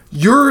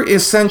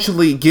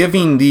essentially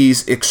giving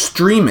these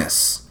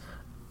extremists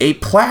a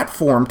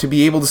platform to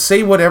be able to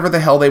say whatever the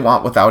hell they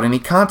want without any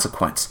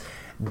consequence.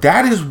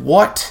 That is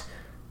what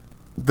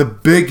the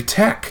big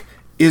tech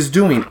is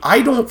doing.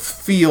 I don't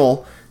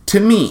feel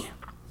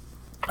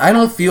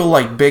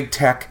like big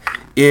tech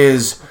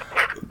is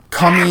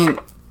coming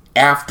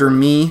after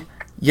me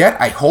yet.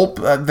 I hope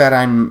that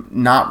I'm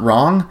not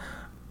wrong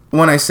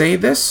when I say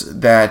this,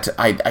 that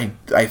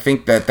I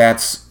think that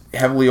that's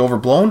heavily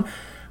overblown.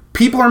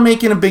 People are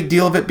making a big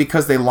deal of it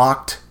because they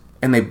locked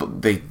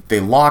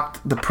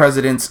the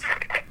president's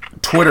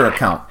Twitter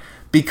account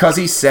because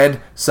he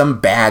said some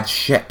bad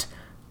shit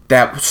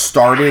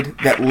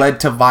that led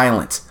to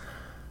violence.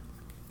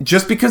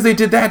 Just because they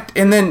did that,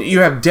 and then you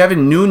have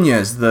Devin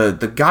Nunes,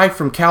 the guy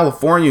from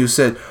California, who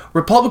said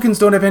Republicans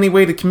don't have any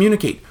way to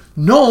communicate.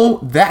 No,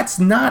 that's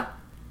not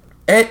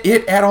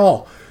it at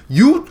all.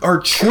 You are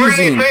choosing. Where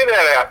did he say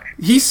that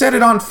at? He said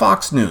it on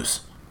Fox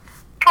News.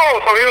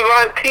 Oh, so he was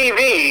on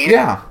TV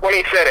when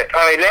he said it.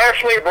 On a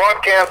nationally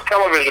broadcast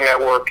television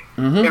network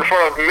in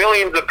front of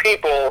millions of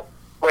people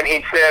when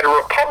he said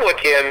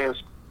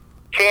Republicans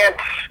can't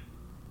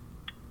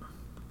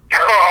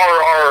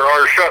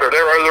or shudder.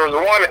 There was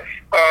one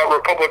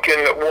Republican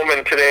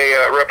woman today,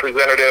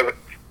 representative,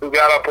 who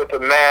got up with a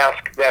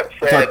mask that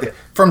said...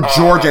 From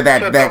Georgia,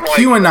 that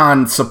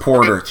QAnon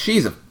supporter.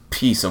 She's a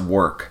piece of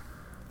work.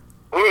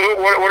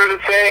 What did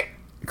it say?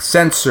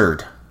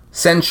 Censored.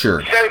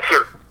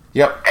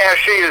 Yep. As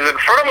she is in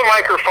front of a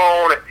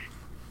microphone,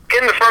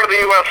 in the front of the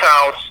U.S.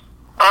 House,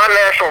 on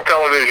national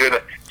television,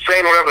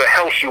 saying whatever the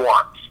hell she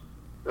wants.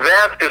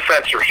 That is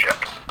censorship.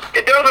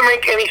 It doesn't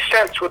make any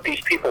sense what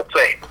these people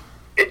say.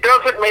 It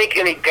doesn't make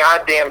any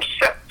goddamn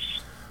sense.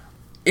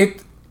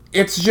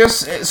 It's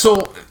just,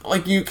 so,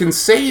 you can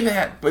say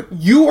that, but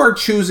you are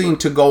choosing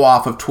to go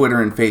off of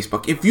Twitter and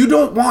Facebook. If you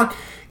don't want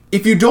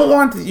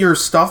your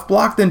stuff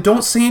blocked, then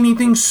don't say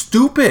anything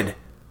stupid.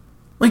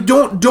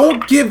 Don't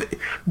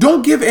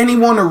give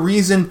anyone a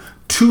reason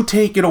to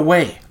take it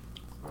away.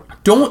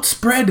 Don't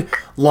spread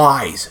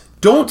lies.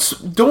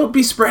 Don't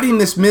be spreading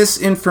this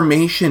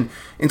misinformation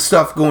and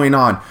stuff going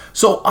on.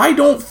 So I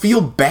don't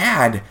feel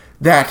bad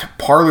that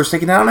Parler's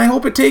taken out, and I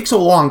hope it takes a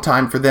long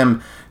time for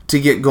them to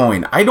get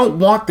going. I don't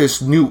want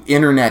this new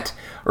internet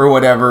or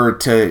whatever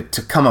to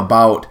come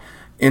about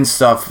and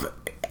stuff.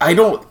 I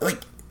don't,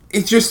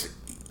 it's just,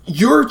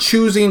 you're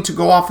choosing to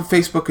go off of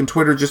Facebook and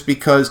Twitter just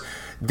because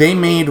they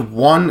made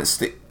one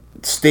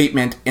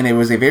statement, and it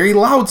was a very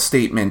loud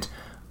statement,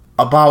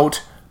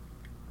 about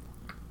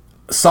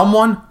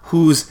someone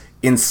who's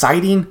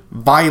inciting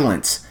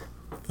violence,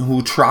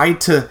 who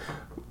tried to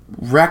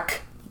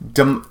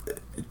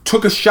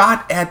took a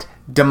shot at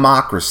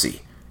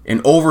democracy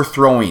and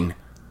overthrowing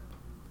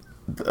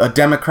a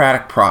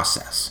democratic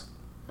process.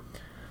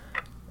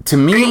 To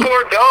me, people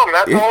are dumb.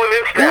 That's all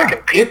it is, Stack.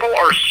 And people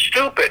are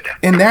stupid.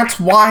 And that's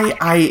why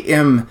I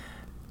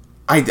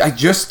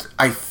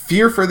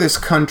fear for this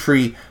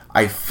country.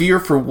 I fear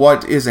for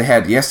what is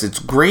ahead. Yes, it's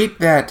great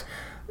that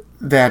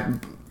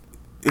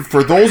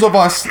for those of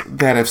us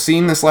that have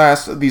seen these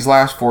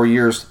last 4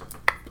 years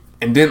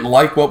and didn't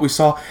like what we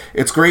saw,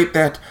 it's great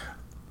that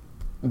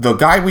the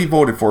guy we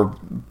voted for,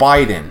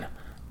 Biden,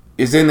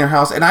 is in their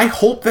house, and I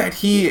hope that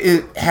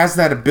he has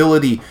that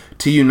ability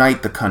to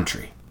unite the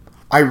country.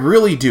 I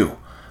really do.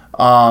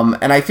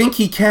 And I think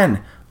he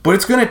can, but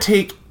it's going to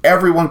take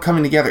everyone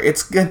coming together.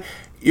 It's going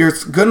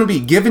to be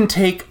give and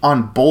take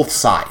on both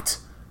sides.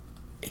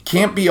 It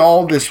can't be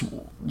all this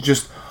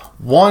just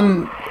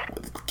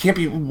one-sided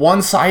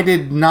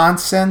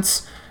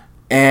nonsense.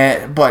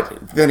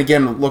 But then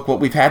again, look what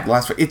we've had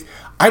last week.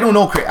 I don't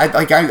know.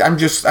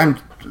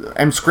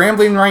 I'm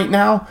scrambling right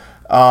now.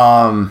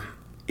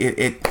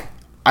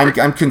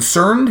 I'm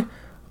concerned,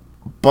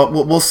 but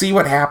we'll see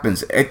what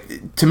happens.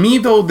 To me,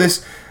 though,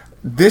 this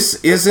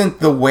isn't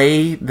the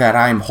way that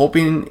I'm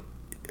hoping,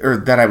 or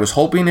that I was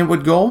hoping it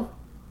would go.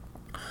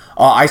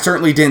 I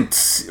certainly didn't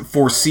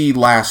foresee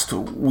last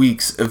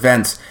week's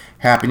events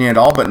happening at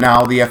all, but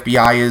now the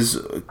FBI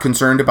is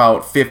concerned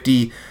about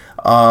 50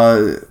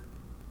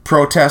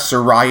 protests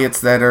or riots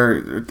that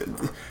are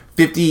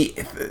 50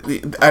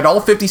 at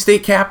all 50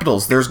 state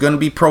capitals. There's going to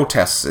be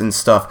protests and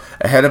stuff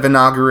ahead of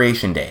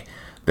Inauguration Day.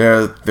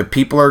 The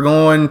people are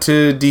going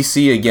to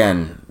D.C.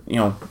 again,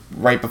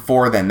 right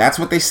before then. That's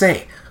what they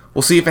say.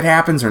 We'll see if it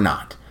happens or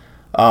not.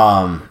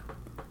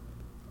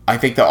 I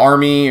think the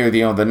Army or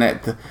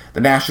the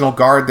National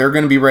Guard, they're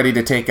going to be ready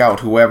to take out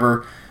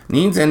whoever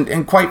needs.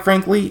 And quite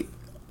frankly,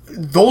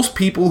 those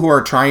people who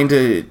are trying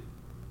to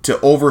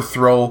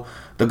overthrow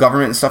the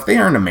government and stuff, they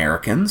aren't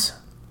Americans.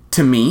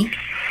 To me,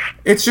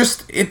 it's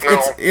just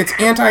it's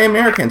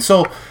anti-American.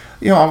 So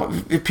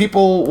if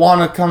people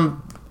want to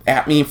come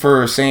at me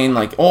for saying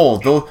like, oh,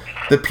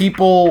 the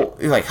people,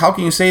 like, how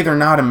can you say they're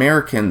not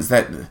Americans?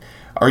 That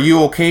are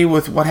you okay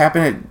with what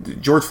happened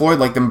at George Floyd,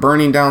 like them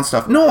burning down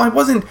stuff? No, I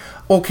wasn't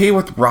okay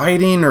with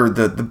rioting or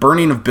the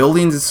burning of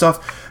buildings and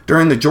stuff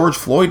during the George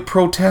Floyd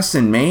protests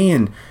in May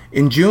and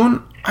in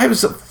June. I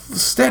was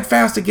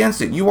steadfast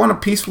against it. You want to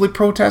peacefully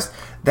protest?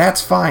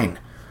 That's fine.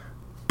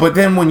 But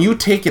then when you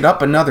take it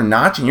up another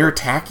notch and you're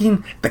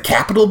attacking the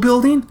Capitol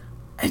building,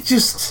 it's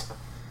just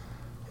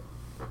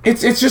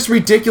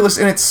ridiculous,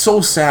 and it's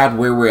so sad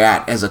where we're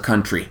at as a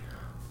country.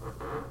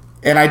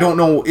 And I don't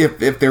know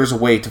if there's a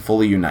way to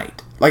fully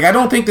unite. Like, I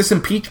don't think this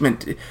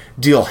impeachment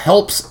deal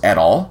helps at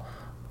all.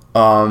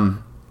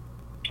 Can't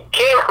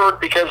hurt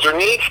because there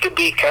needs to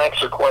be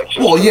consequences.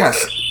 Well,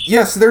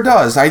 yes, there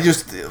does.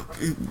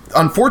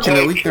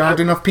 Unfortunately, there aren't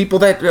enough people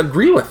that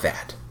agree with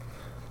that.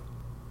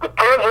 The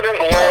president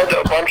led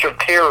a bunch of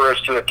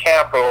terrorists to the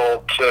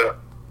Capitol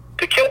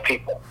to kill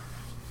people.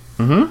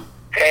 Mm-hmm.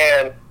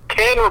 And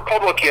 10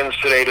 Republicans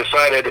today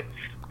decided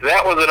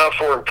that was enough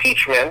for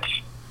impeachment.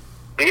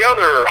 The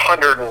other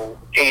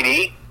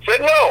 180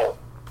 said no,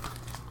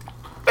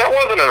 that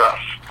wasn't enough.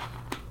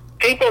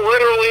 People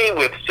literally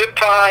with zip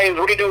ties.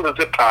 What do you do with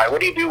a zip tie?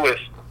 What do you do with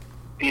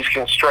these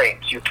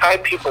constraints? You tie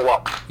people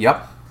up.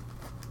 Yep.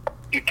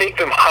 You take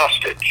them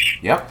hostage.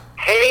 Yep.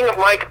 Hang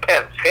Mike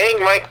Pence.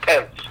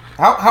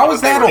 How is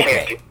that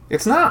okay?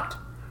 It's not.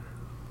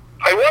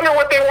 I wonder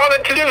what they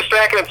wanted to do,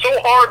 Stack, and it's so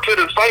hard to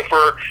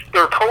decipher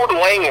their code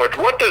language.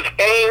 What does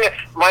hang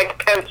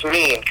Mike Pence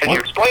mean? Can you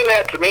explain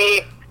that to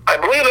me? I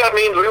believe that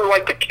means we would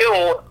like to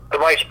kill the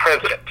vice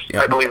president.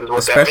 Yep. I believe is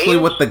what that means. Especially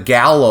with the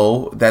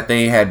gallows that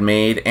they had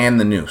made and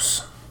the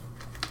noose.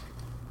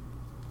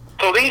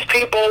 So these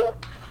people,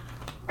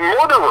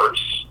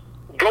 murderers,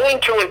 going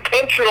to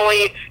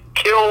intentionally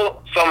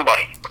kill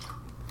somebody.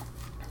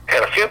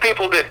 And a few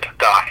people did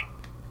die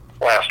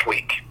last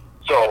week.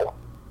 So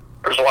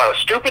there's a lot of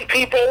stupid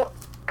people.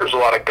 There's a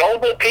lot of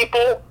gullible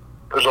people.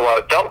 There's a lot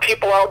of dumb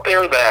people out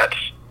there that,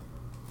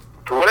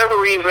 for whatever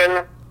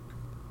reason,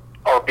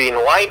 are being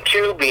lied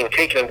to, being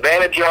taken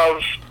advantage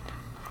of,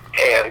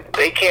 and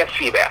they can't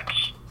see that.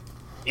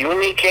 You and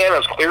me can,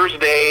 as clear as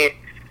day.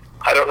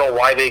 I don't know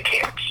why they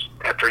can't.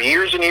 After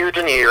years and years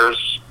and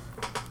years,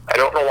 I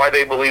don't know why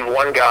they believe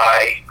one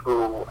guy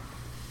who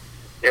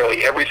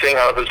nearly everything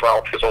out of his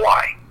mouth is a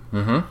lie.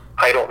 Mm-hmm.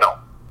 I don't know.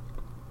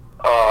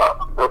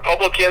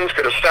 Republicans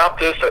could have stopped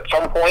this at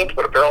some point,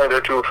 but apparently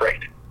they're too afraid.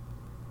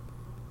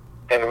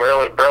 And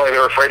apparently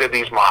they're afraid of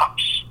these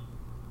mobs.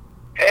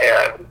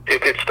 And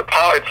it's the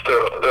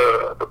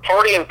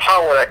party in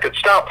power that could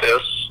stop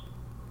this.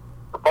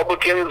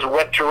 Republicans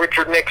went to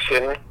Richard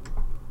Nixon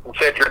and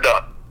said, "You're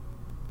done.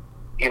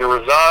 Either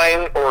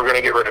resign or we're going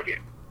to get rid of you."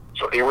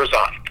 So he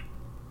resigned.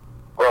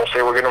 Or else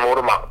they were going to vote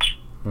him out.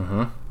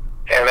 Mm-hmm.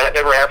 And that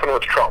never happened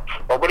with Trump.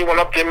 Nobody went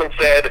up to him and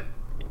said,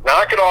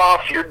 "Knock it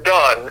off, you're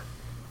done,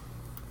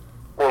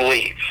 or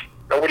leave."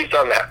 Nobody's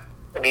done that.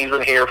 And he's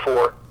been here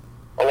for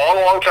a long,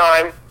 long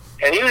time.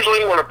 And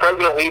usually when a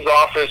president leaves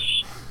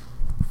office,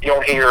 you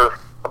don't hear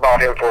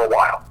about him for a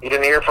while. You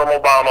didn't hear from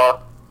Obama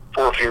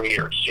for a few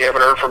years. You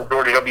haven't heard from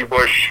George W.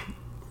 Bush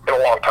in a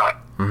long time.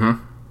 Mm-hmm.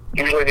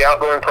 Usually the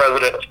outgoing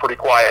president is pretty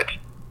quiet,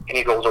 and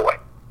he goes away.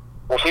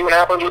 We'll see what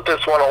happens with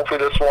this one. Hopefully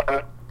this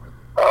one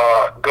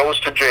goes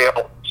to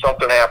jail.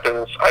 Something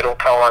happens. I don't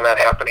count on that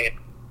happening.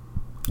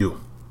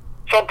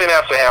 Something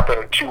has to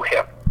happen to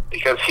him,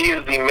 because he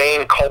is the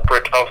main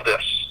culprit of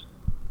this.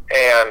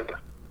 And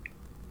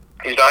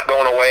he's not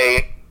going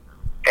away,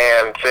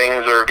 and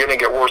things are going to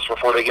get worse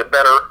before they get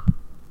better.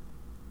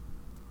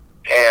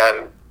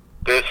 And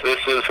this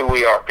is who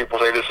we are. People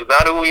say this is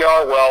not who we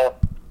are. Well,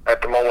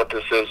 at the moment,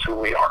 this is who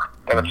we are.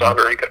 And it's not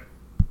very good.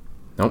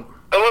 Nope.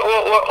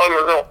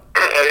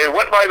 It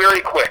went by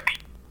very quick.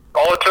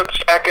 All it took a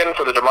second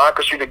for the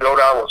democracy to go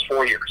down was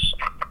 4 years.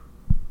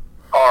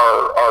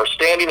 Our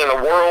standing in the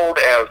world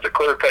as the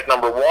clear-cut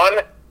number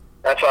one,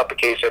 that's not the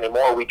case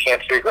anymore. We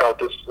can't figure out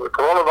this the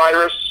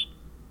coronavirus.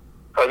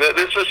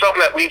 This is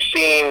something that we've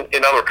seen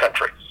in other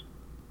countries.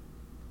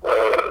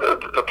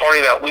 The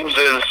party that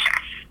loses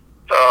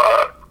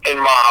in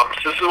mobs.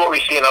 This is what we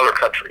see in other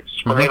countries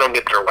when they don't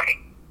get their way.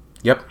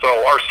 Yep.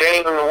 So our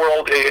standing in the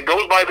world, it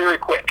goes by very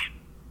quick.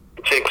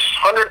 It takes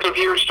hundreds of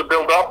years to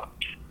build up.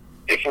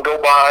 It can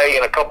go by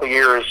in a couple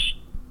years,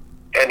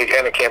 and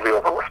it can't be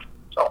over with.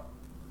 So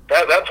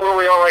that's where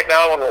we are right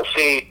now, and we'll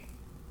see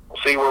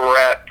where we're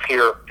at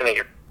here in a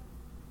year.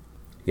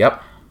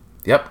 Yep.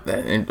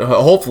 And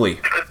hopefully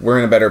we're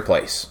in a better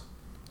place.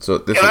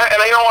 So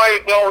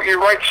I know you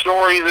write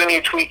stories and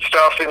you tweet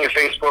stuff in your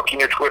Facebook and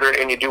your Twitter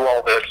and you do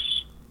all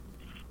this.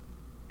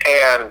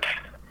 And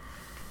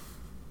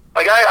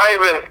like I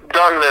haven't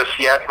done this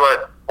yet,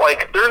 but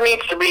like there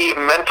needs to be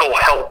mental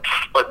health,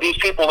 but these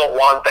people don't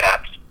want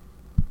that.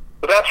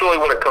 But that's really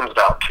what it comes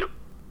down to.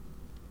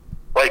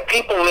 Like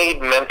people need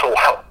mental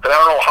health. And I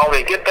don't know how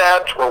they get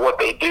that or what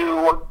they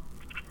do.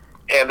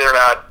 And they're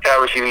not,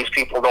 obviously these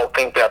people don't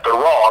think that they're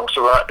wrong,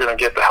 so they're not going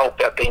to get the help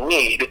that they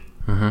need.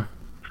 Mm-hmm.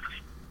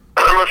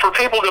 But for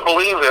people to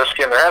believe this,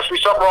 again, there has to be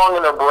something wrong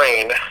in their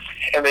brain,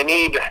 and they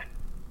need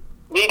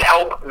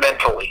help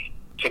mentally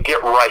to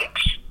get right,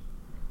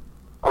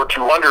 or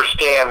to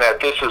understand that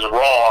this is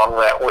wrong,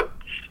 that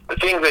the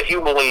things that you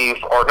believe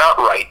are not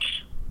right.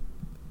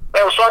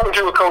 I was talking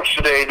to a coach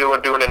today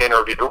doing an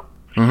interview,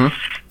 and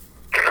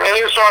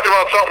he was talking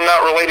about something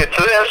not related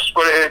to this,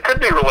 but it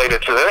could be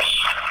related to this.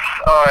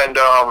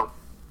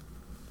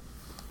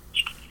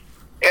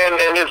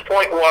 And his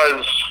point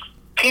was,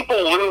 people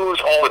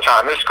lose all the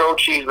time. This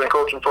coach, he's been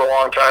coaching for a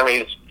long time.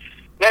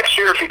 Next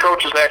year, if he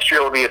coaches next year,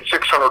 he'll be at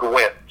 600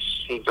 wins.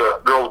 He's a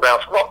girls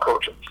basketball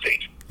coach in the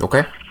state.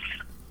 Okay.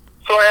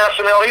 So I asked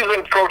him, he's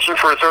been coaching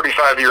for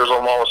 35 years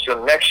almost,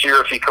 and next year,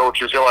 if he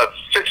coaches, he'll have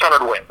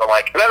 600 wins. I'm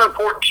like, is that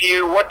important to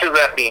you? What does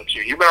that mean to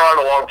you? You've been around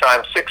a long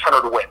time,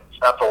 600 wins.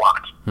 That's a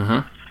lot.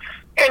 Mm-hmm.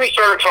 And he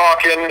started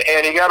talking,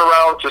 and he got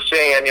around to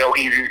saying,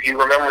 he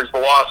remembers the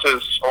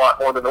losses a lot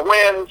more than the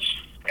wins,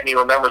 and he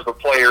remembers the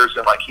players,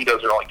 and, he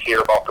doesn't really care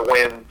about the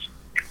wins.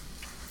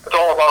 It's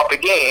all about the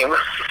game,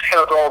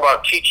 and it's all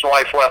about teaching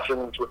life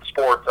lessons with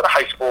sports at a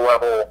high school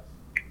level.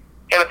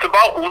 And it's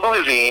about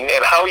losing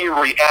and how you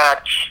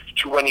react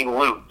to when you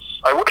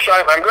lose. I'm going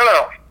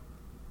to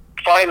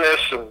find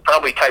this and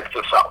probably type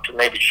this out and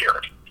maybe share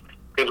it.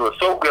 Because it was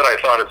so good, I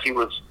thought, as he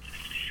was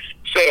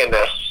saying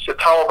this.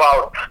 It's all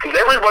about, because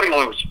everybody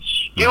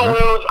loses. You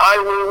lose, I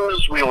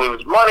lose, we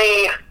lose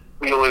money,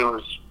 we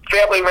lose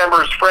family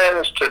members,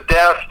 friends to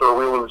death, or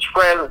we lose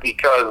friends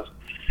because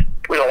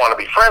we don't want to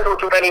be friends with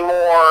them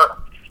anymore.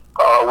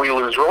 We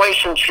lose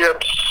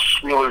relationships,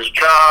 we lose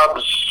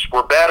jobs,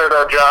 we're bad at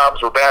our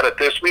jobs, we're bad at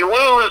this. We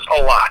lose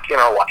a lot in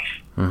our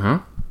life. Mm-hmm.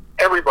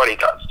 Everybody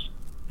does.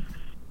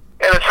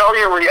 And it's how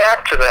you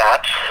react to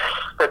that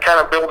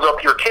kind of builds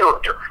up your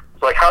character.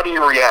 It's like, how do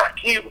you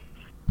react? You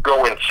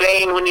go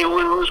insane when you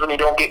lose, when you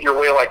don't get your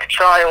way like a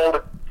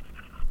child,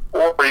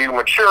 or you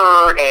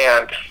mature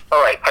and,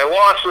 all right, I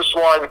lost this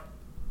one,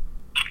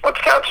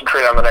 let's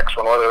concentrate on the next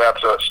one, whether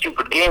that's a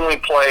stupid game we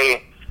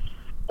play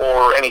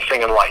or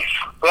anything in life.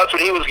 So that's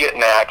what he was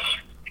getting at,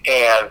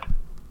 and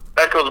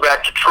that goes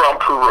back to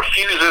Trump, who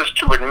refuses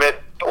to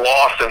admit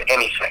loss in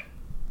anything.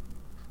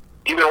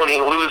 Even when he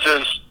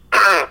loses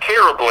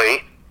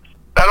terribly,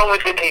 not only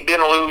did he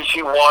didn't lose,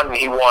 he won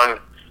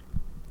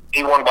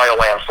by a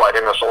landslide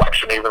in this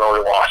election, even though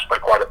he lost by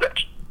quite a bit.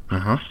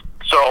 Mm-hmm.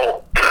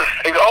 So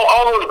it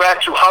all goes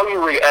back to how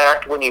you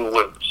react when you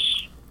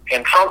lose.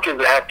 And Trump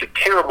has acted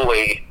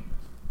terribly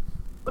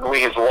when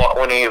he has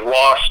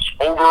lost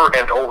over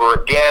and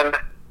over again.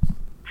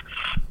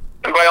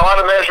 And by a lot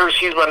of measures,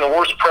 he's been the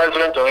worst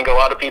president. I think a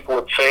lot of people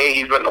would say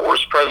he's been the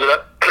worst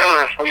president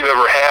we've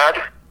ever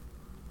had.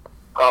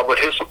 But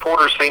his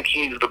supporters think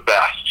he's the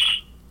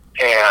best.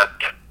 And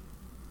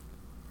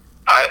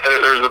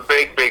there's a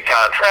big, big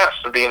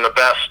contrast to being the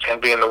best and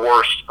being the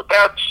worst. But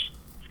that's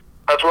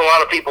what a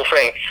lot of people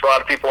think. A lot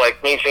of people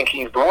like me think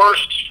he's the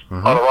worst. Mm-hmm.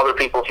 A lot of other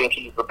people think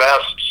he's the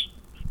best.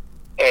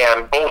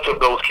 And both of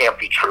those can't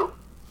be true.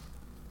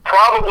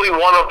 Probably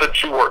one of the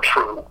two are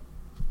true.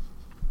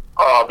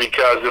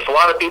 Because if a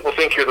lot of people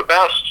think you're the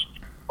best,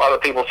 a lot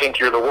of people think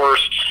you're the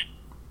worst,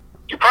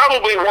 you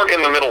probably weren't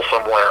in the middle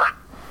somewhere.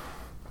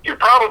 You're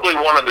probably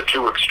one of the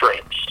two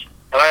extremes.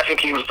 And I think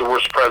he was the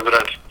worst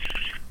president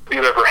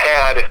we've ever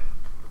had.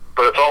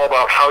 But it's all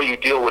about how you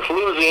deal with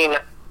losing.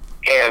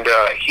 And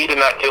he did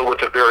not deal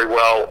with it very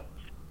well.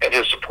 And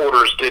his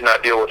supporters did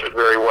not deal with it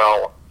very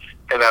well.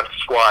 And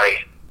that's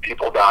why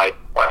people died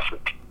last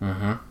week.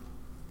 Mm-hmm.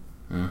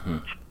 Mm-hmm.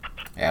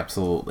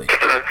 Absolutely.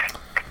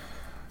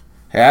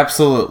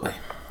 Absolutely.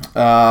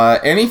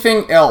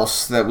 Anything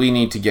else that we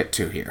need to get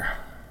to here?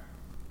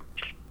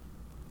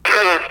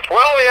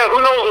 Well, yeah,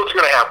 who knows what's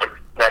going to happen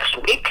next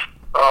week.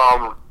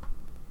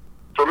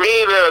 For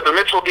me, the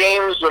Mitchell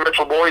games, the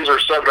Mitchell boys are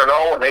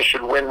 7-0, and they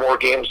should win more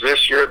games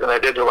this year than they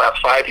did the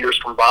last 5 years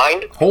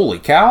combined. Holy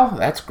cow,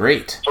 that's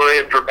great. So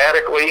they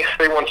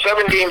won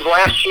 7 games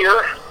last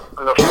year,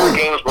 and the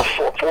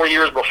 4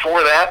 years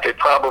before that, they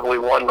probably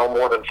won no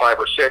more than 5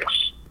 or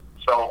 6.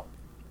 So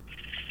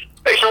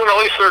They should win at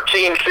least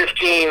 13,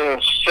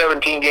 15,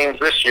 17 games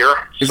this year.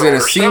 Is it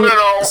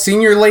a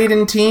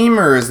senior-laden team,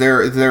 or is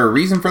there a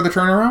reason for the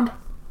turnaround?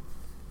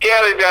 Yeah,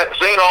 they've got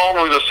Zane Alm,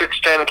 who's a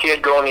 6'10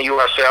 kid going to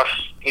USF.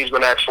 He's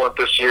been excellent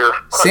this year.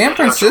 San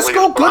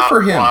Francisco? Good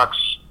for him.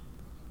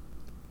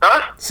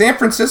 Huh? San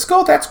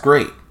Francisco? That's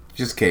great.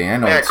 Just kidding. I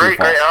know. Yeah, great.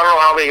 I don't know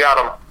how they got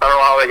him. I don't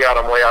know how they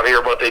got him way out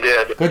here, but they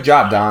did. Good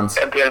job, Dons.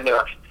 And then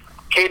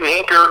Caden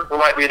Hinker, who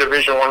might be a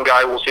Division I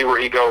guy. We'll see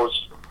where he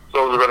goes.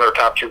 Those have been their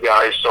top two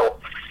guys. So,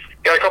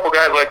 got a couple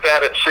guys like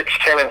that at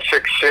 6'10 and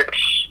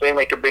 6'6". They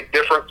make a big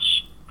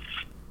difference.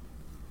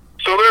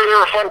 So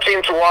they're a fun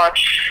team to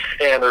watch,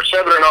 and they're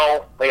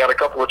 7-0. They got a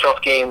couple of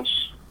tough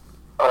games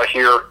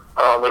here.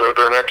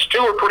 Their next two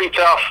are pretty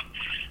tough,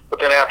 but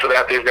then after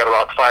that, they've got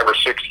about 5 or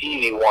 6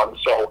 easy ones.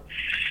 So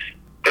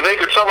if they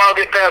could somehow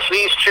get past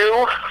these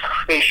two,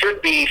 they should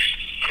be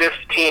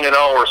 15-0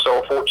 or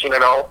so,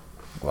 14-0.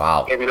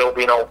 Wow. Maybe they'll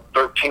be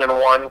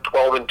 13-1,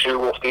 12-2.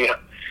 We'll see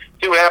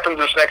what happens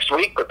this next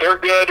week. But they're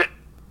good.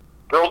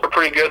 Girls are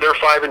pretty good. They're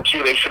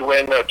 5-2. They should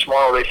win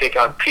tomorrow. They take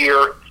on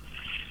Pierre.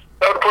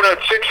 That would put it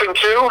at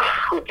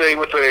 6-2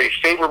 with a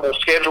favorable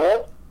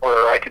schedule, or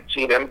I could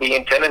see them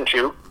being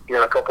 10-2 here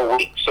in a couple of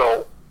weeks.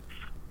 So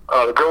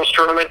the girls'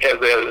 tournament is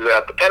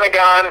at the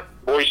Pentagon.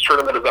 Boys'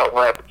 tournament is out in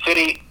Rapid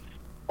City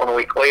 1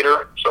 week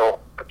later. So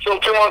it's still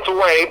 2 months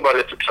away, but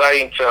it's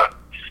exciting to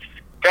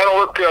kind of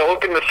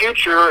look in the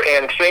future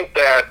and think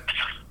that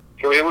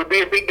it would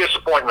be a big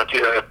disappointment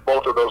if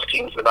both of those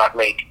teams did not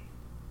make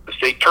the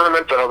state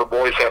tournament. I know the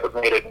boys haven't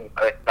made it in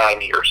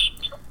 9 years.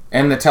 So.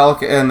 And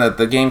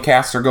the game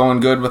casts are going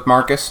good with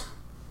Marcus?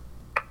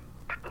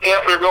 Yeah,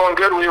 they're going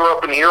good. We were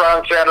up in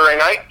Huron Saturday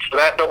night for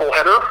that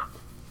doubleheader,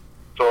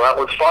 so that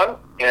was fun.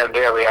 And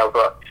yeah, we have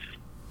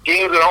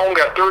games at home.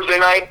 Got Thursday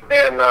night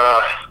and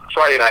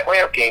Friday night. We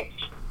have games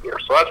here,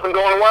 so that's been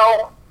going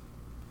well.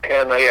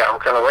 And yeah, we're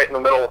kind of right in the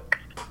middle of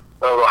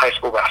the high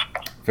school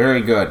basketball.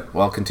 Very good.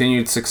 Well,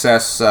 continued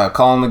success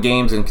calling the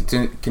games, and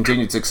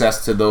continued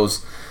success to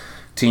those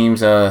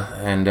teams.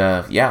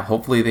 Yeah,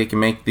 hopefully they can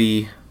make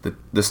the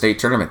state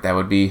tournament. That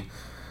would be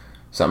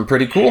something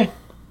pretty cool.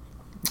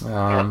 2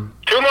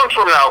 months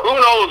from now, who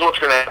knows what's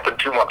going to happen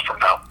 2 months from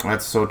now?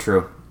 That's so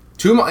true.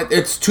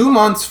 It's 2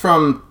 months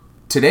from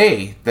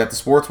today that the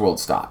sports world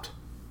stopped,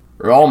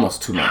 or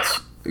almost 2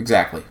 months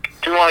exactly.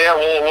 2 months. Yeah,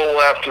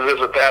 we'll have to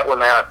visit that when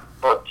that.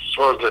 What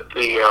was it?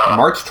 The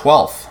March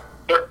 12th.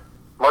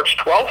 March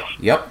 12th.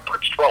 Yep.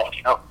 March 12th.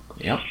 Yeah.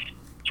 Yep.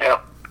 Yeah.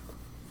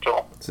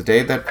 So it's a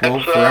day that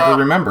we'll forever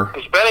remember.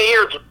 It's been a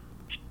year.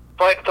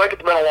 It's like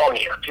it's been a long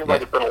year. It seems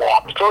like it's been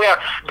long. Still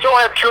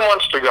have 2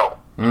 months to go.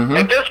 Mm-hmm.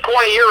 At this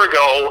point, a year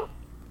ago,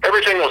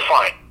 everything was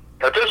fine.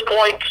 At this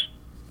point,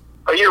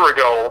 a year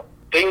ago,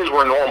 things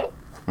were normal.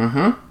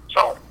 Mm-hmm.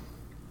 So,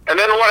 and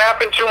then what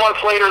happened 2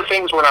 months later?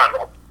 Things were not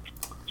normal.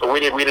 So we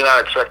did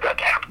not expect that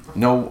to happen.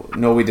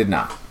 No, we did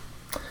not.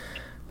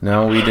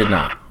 No, we did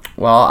not.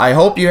 Well, I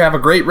hope you have a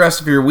great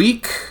rest of your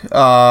week.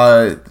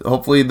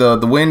 Hopefully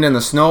the wind and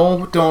the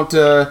snow don't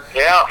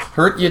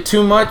hurt you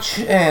too much.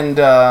 And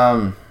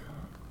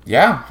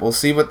we'll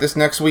see what this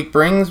next week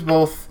brings,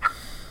 both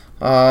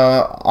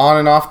on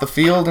and off the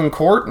field and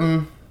court,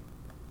 and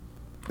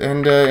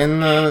in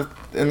the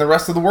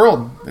rest of the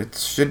world. It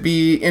should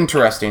be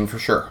interesting for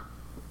sure.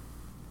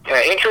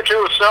 Yeah, inch or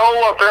two of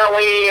snow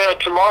apparently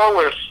tomorrow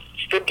with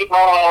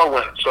 50-mile-an-hour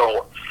wind.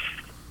 So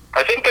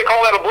I think they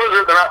call that a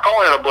blizzard. They're not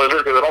calling it a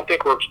blizzard because I don't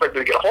think we're expected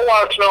to get a whole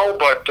lot of snow,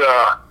 but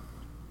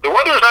the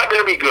weather's not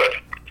going to be good.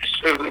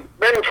 It's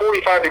been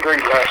 45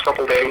 degrees the last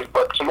couple of days,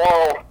 but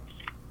tomorrow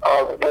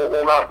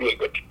will not be a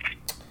good day.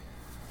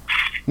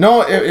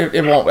 No,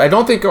 it won't. I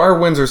don't think our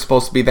winds are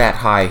supposed to be that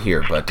high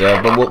here, but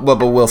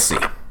we'll see.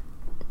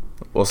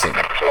 We'll see.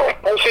 So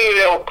we'll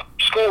see.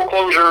 School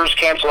closures,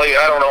 cancellation.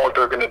 I don't know what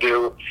they're going to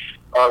do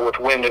with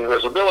wind and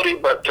visibility,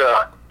 but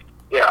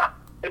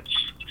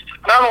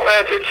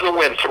it's the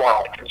wind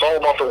tomorrow. It's all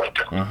about the wind.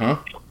 Mm-hmm.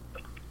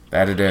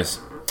 That it is.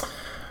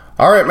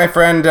 All right, my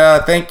friend.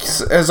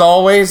 Thanks as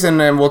always, and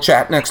then we'll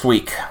chat next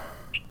week.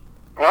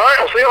 All right,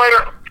 I'll see you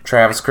later.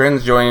 Travis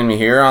Crins joining me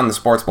here on the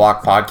Sports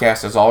Block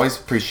podcast. As always,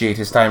 appreciate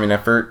his time and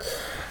effort.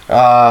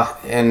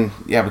 And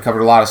yeah, we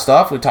covered a lot of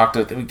stuff. We got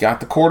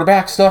the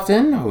quarterback stuff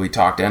in. We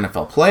talked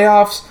NFL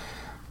playoffs,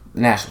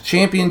 the national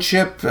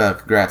championship.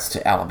 Congrats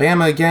to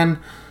Alabama again.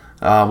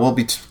 We'll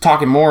be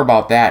talking more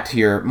about that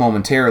here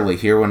momentarily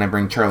here when I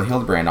bring Charlie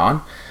Hildebrand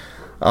on.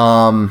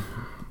 And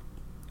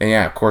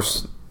yeah, of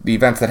course, the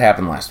events that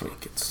happened last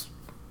week. It's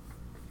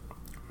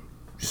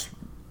just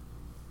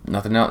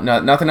nothing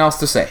else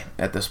to say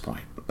at this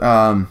point.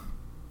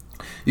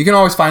 You can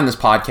always find this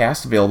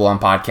podcast available on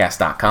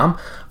podcast.com.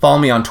 Follow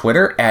me on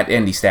Twitter at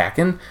Andy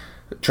Stacken,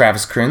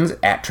 Travis Crins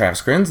at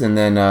Travis Crins, and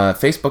then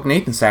Facebook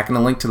Nathan Stacken. A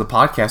link to the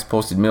podcast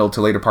posted middle to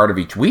later part of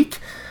each week.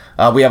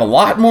 We have a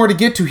lot more to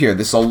get to here.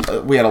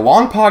 We had a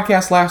long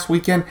podcast last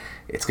weekend.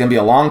 It's going to be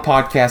a long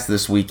podcast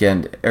this week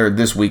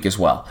as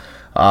well.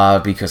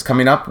 Because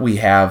coming up, we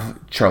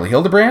have Charlie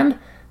Hildebrand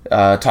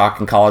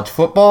talking college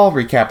football,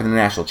 recapping the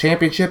national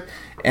championship,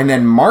 and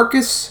then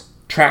Marcus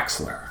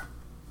Traxler.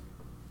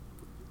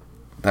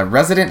 the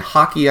resident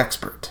hockey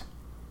expert,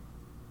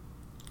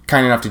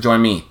 kind enough to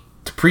join me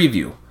to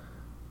preview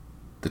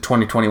the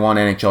 2021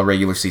 NHL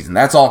regular season.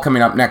 That's all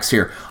coming up next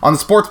here on the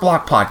Sports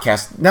Block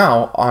Podcast,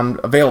 now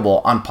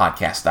available on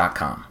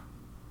podcast.com.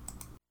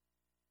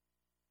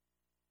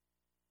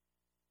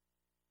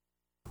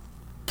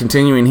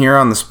 Continuing here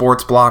on the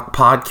Sports Block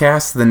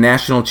Podcast, the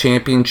national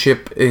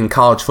championship in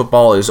college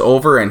football is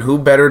over, and who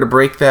better to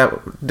break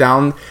that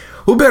down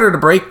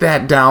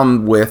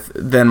with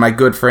than my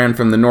good friend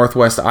from the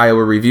Northwest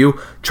Iowa Review,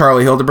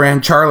 Charlie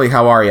Hildebrand. Charlie,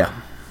 how are you?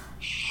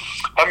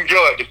 I'm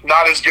good.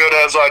 Not as good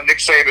as Nick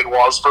Saban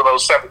was for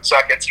those 7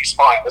 seconds he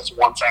smiles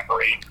once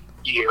every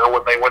year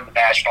when they win the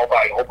national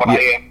title, but yeah. I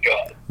am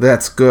good.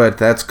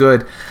 That's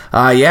good.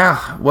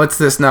 What's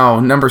this now?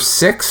 Number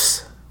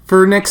 6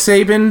 for Nick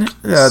Saban?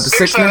 The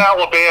 6 at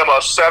Alabama,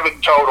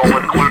 7 total,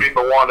 including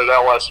the one at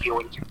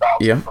LSU in 2000.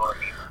 Yeah.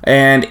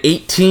 And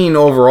 18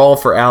 overall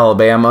for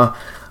Alabama.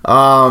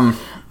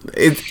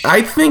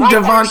 I think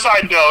Devon.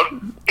 Side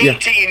note,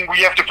 18. We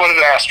have to put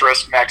an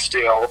asterisk next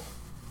to,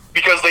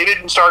 because they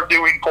didn't start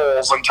doing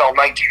polls until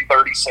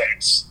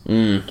 1936.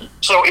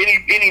 So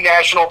any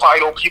national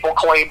title people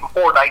claim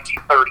before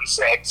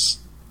 1936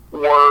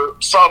 were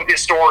some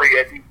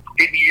historian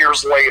in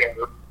years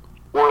later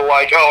were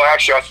like, oh,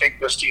 actually, I think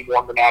this team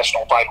won the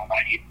national title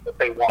that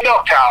they won. They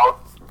don't count,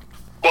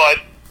 but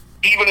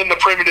even in the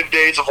primitive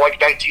days of like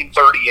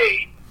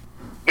 1938,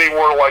 they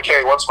were like,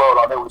 hey, let's vote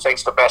on who we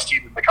think's the best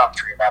team in the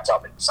country, and that's how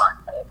they decided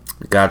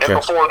it. Gotcha. And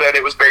before then,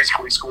 it was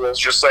basically schools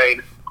just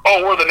saying,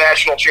 oh, we're the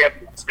national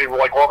champions. They were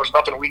like, well, there's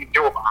nothing we can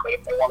do about it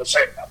if they want to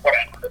say that.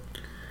 Whatever.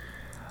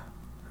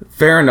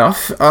 Fair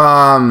enough.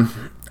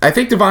 I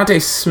think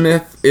Devontae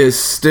Smith is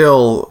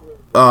still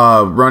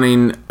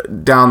running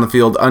down the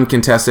field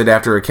uncontested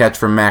after a catch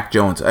from Mac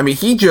Jones. I mean,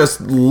 he just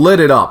lit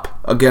it up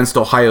against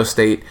Ohio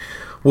State,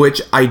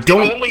 which I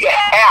don't... Only a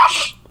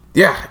half.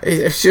 Yeah,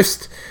 it's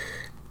just...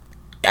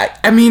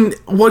 I mean,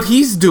 what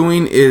he's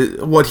doing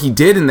is... What he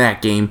did in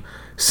that game,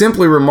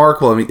 simply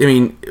remarkable. I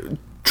mean,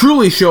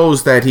 truly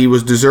shows that he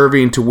was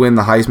deserving to win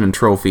the Heisman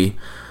Trophy.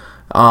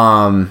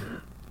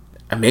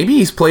 Maybe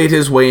he's played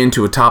his way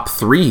into a top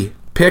 3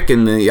 pick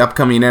in the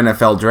upcoming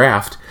NFL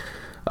draft.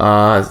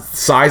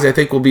 Size, I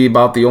think, will be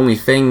about the only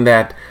thing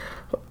that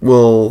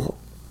will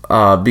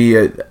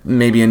be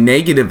maybe a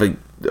negative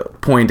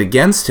point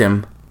against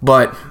him.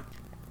 But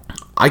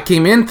I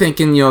came in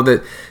thinking,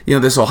 that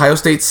this Ohio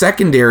State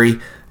secondary,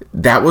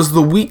 that was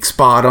the weak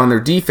spot on their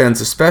defense,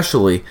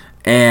 especially,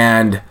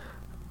 and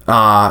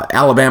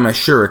Alabama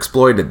sure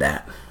exploited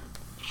that.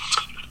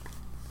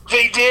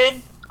 They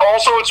did.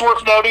 Also, it's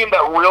worth noting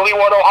that really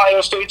what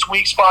Ohio State's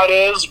weak spot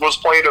was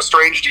playing a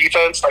strange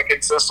defense that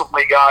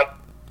consistently got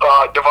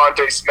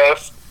Devontae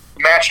Smith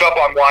matched up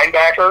on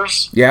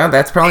linebackers. Yeah,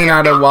 that's probably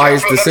not a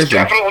wise decision.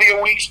 That's definitely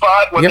a weak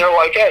spot when they're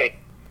like, hey,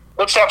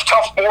 let's have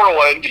Tough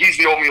Borland. He's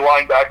the only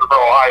linebacker for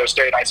Ohio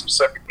State. I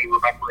specifically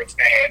remember his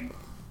name.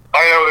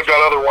 I know they've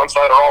got other ones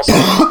that are also...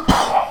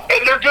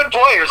 and they're good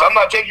players. I'm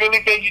not taking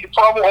anything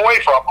away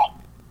from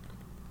them.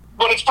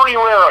 But it's pretty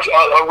rare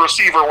a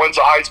receiver wins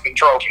a Heisman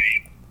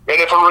Trophy. And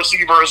if a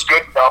receiver is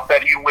good enough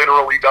that he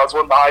literally does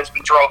win the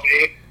Heisman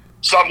Trophy,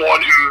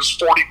 someone who's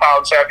 40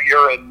 pounds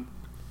heavier and,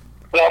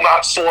 well,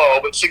 not slow,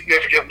 but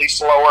significantly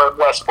slower and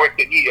less quick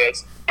than he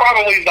is,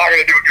 probably is not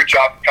going to do a good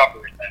job of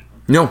covering that.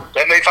 No.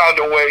 And they found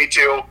a way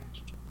to...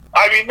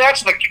 I mean,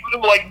 that's the...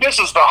 Like, this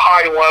is the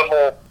high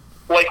level...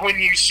 Like, when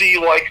you see,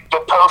 like,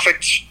 the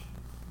perfect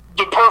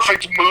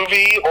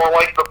movie or,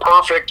 like, the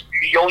perfect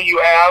meal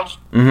you have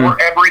where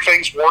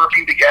everything's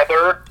working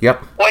together.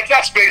 Yep. Like,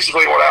 that's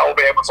basically what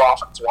Alabama's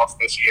offense was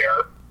this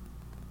year.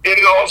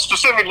 And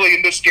specifically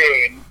in this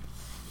game,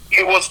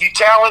 it was the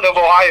talent of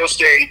Ohio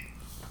State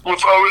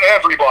with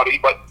everybody,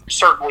 but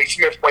certainly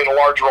Smith played a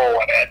large role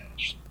in it,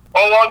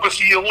 along with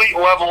the elite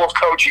level of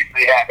coaching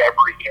they have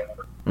every year.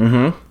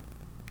 Mm-hmm.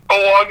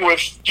 Along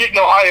with getting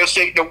Ohio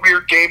State in a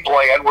weird game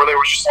plan where they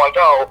were just like,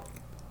 oh,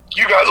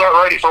 you guys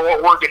aren't ready for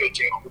what we're going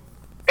to do.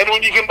 And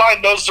when you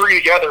combine those three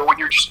together, when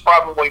you're just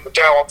probably the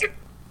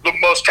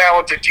most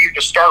talented team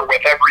to start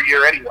with every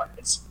year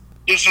anyways,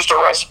 it's just a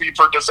recipe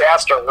for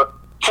disaster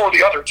for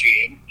the other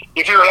team.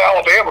 If you're an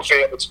Alabama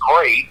fan, it's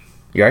great.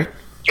 Yeah.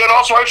 And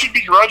also, I should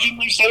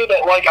begrudgingly say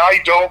that, like, I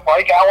don't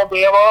like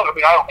Alabama. I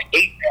mean, I don't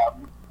hate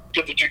them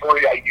to the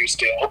degree I used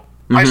to.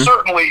 Mm-hmm. I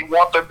certainly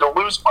want them to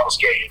lose most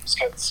games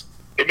because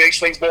it makes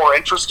things more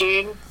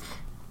interesting.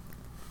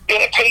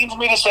 And it pains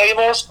me to say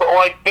this, but,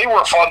 like, they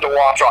were fun to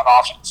watch on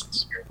offense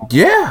this year.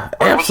 Yeah,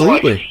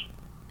 absolutely.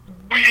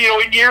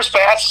 Like, in years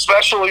past,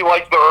 especially,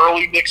 like, the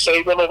early Nick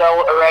Saban at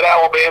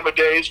Alabama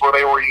days where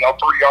they were,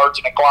 3 yards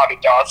in a cloud of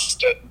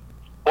dust and,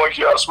 like,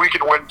 yes, we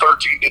can win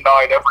 13-9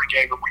 every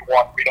game that we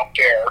want. We don't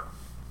care.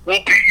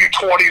 We'll beat you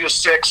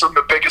 20-6 in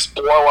the biggest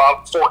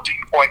blowout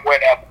 14-point win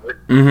ever.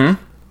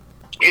 Mm-hmm.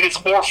 It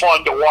is more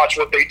fun to watch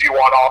what they do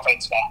on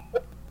offense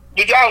now.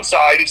 The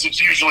downside is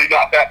it's usually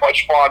not that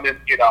much fun in,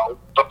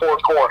 the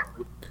fourth quarter.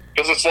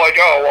 Because it's like,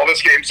 oh, well,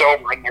 this game's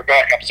over and their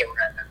backups are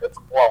in and it's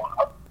a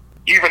blowout.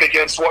 Even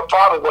against what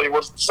probably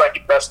was the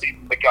second best team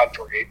in the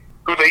country,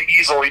 who they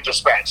easily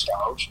dispensed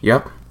of.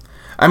 Yep.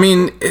 I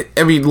mean,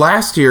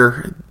 last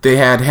year they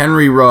had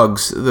Henry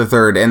Ruggs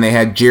III and they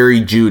had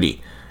Jerry Jeudy.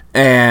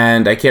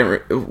 And I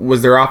can't.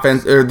 Was their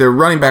offense or their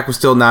running back was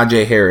still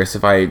Najee Harris,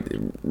 if I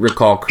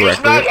recall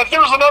correctly? There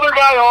was another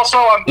guy also.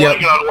 I'm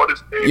blanking on what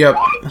his name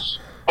was,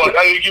 but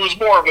I think he was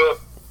more of a.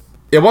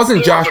 It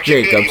wasn't Josh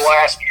Jacobs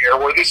last year.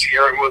 Where this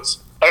year it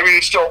was. I mean,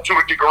 it's still to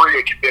a degree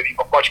a committee,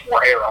 but much more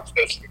hair up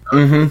this year.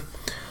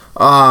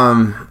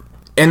 Mm-hmm.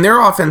 And their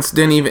offense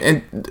didn't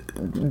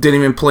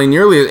even play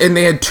nearly, and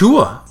they had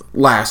Tua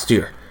last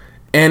year,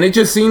 and it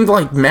just seemed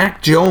like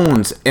Mac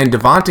Jones and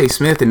Devontae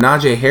Smith and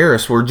Najee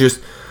Harris were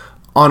just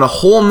on a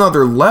whole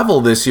nother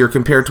level this year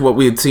compared to what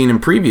we had seen in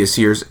previous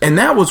years, and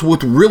that was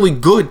with really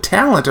good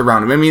talent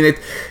around him. I mean,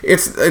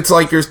 it's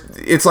like you're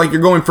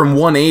going from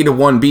 1A to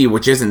 1B,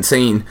 which isn't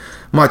saying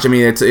much. I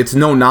mean, it's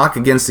no knock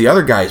against the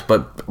other guys,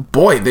 but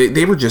boy,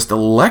 they were just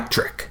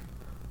electric.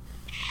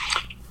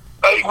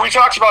 We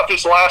talked about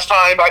this last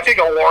time. I think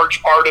a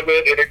large part of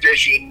it, in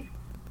addition,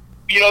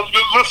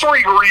 the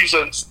three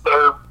reasons,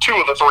 or two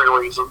of the three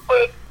reasons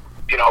that,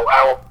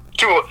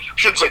 two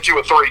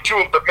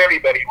of the many,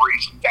 many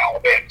reasons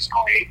Alabama's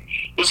great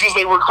is because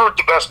they recruit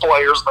the best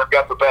players and they've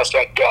got the best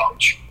head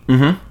coach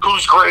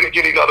who's great at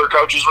getting other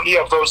coaches. When you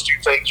have those two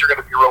things, you're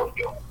going to be really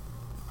good.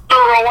 There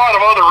are a lot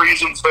of other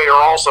reasons they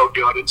are also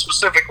good, and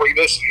specifically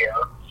this year,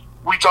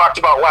 we talked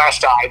about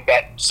last time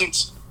that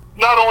since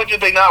not only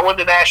did they not win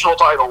the national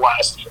title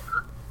last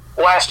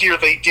year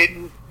they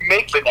didn't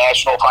make the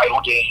national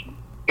title game.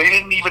 They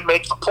didn't even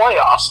make the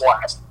playoffs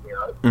last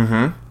year.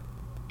 Mm-hmm.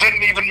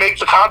 Didn't even make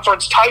the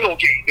conference title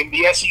game in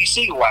the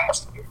SEC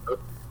last year.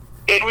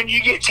 And when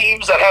you get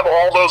teams that have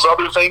all those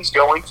other things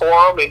going for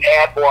them and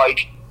add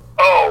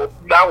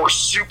now we're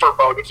super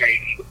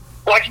motivated.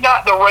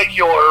 Not the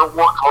regular,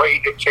 we're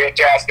great and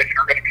fantastic and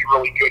are going to be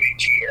really good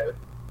each year.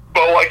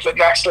 But the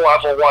next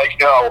level,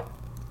 no.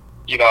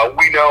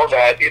 We know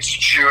that it's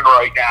June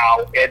right now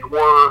and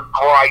we're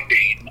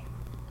grinding.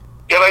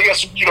 And I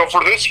guess,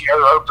 for this year,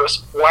 or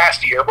this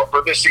last year, but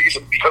for this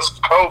season because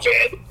of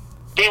COVID,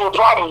 they were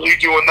probably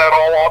doing that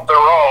all on their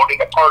own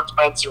in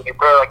apartments or their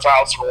parents'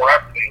 house or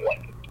wherever they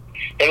lived.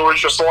 And we're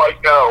just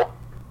no,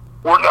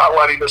 we're not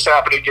letting this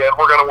happen again.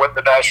 We're going to win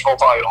the national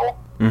title.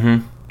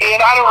 Mm-hmm.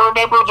 And I don't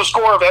remember the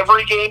score of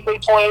every game they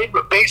played,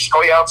 but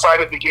basically outside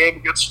of the game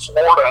against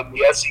Florida in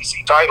the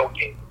SEC title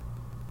game,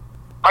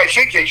 I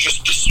think they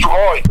just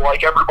destroyed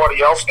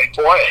everybody else they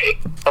play,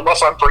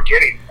 unless I'm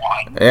forgetting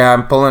one. Yeah,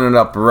 I'm pulling it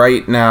up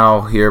right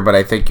now here, but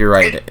I think you're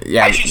right.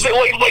 Yeah, I should say,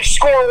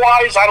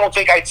 score-wise, I don't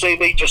think I'd say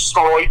they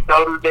destroyed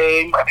Notre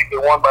Dame. I think they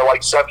won by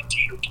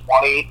 17 or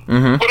 20,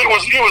 but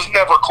it was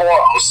never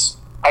close.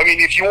 I mean,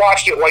 if you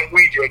watched it like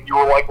we did, you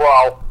were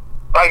well,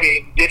 I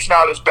mean, it's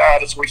not as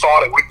bad as we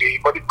thought it would be,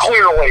 but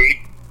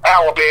clearly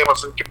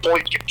Alabama's in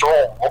complete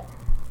control.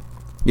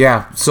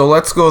 Yeah, so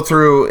let's go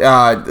through.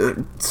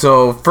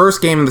 So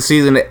first game of the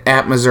season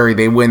at Missouri,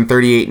 they win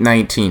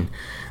 38-19.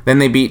 Then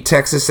they beat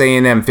Texas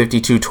A&M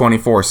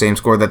 52-24, same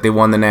score that they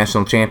won the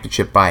national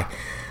championship by.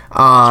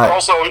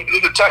 Also,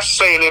 the Texas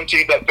A&M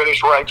team that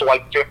finished ranked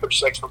 5th or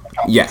 6th in the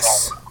country.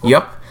 Yes.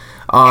 Yep.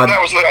 I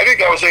think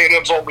that was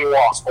A&M's only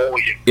loss all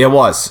year. It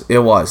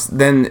was.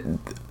 Then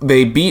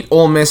they beat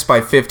Ole Miss by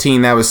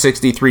 15. That was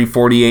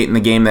 63-48 in the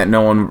game that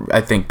no one,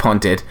 I think,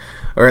 punted.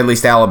 Or at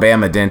least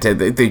Alabama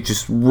didn't. They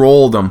just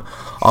rolled them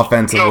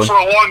offensively. For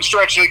a long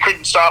stretch, they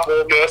couldn't stop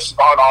Ole Miss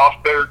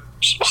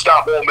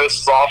stop Ole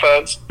Miss's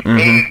offense. Mm-hmm.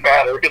 It didn't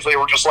matter because they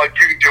were just you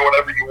can do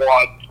whatever you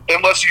want.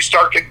 Unless you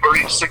start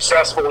converting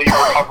successfully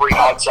recovering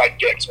onside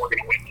kicks, we're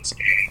going to win this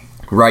game.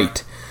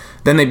 Right.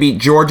 Then they beat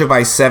Georgia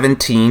by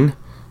 17.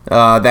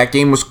 That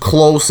game was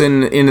close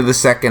into the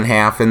second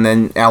half, and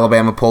then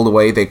Alabama pulled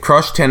away. They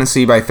crushed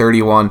Tennessee by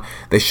 31.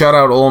 They shut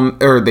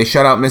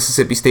out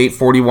Mississippi State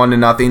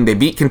 41-0. They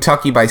beat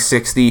Kentucky by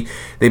 60.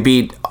 They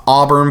beat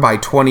Auburn by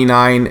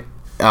 29.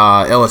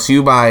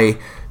 LSU by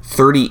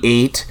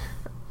 38.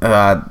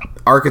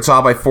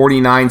 Arkansas by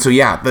 49. So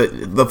yeah,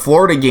 the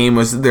Florida game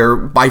was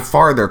by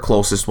far their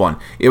closest one.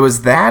 It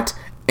was that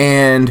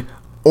and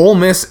Ole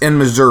Miss and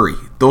Missouri.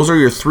 Those are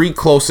your three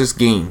closest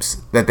games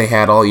that they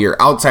had all year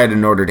outside of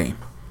Notre Dame.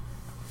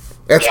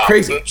 That's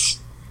crazy. It's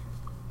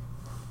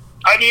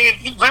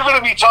going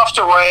to be tough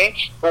to rank,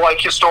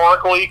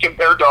 historically,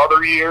 compared to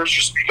other years,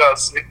 just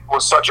because it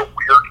was such a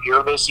weird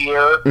year this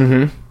year.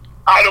 Mm-hmm.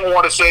 I don't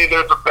want to say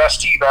they're the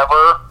best team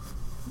ever,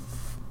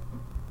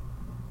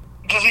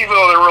 because even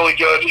though they're really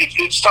good,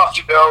 it's tough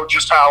to know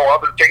just how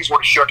other things would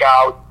have shook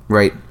out.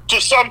 Right.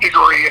 To some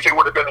degree, if it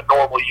would have been a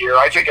normal year,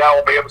 I think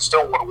Alabama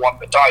still would have won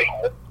the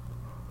title.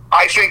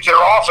 I think their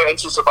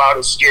offense is about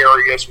as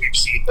scary as we've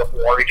seen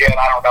before. Again,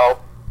 I don't know.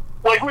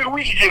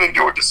 We could get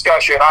into a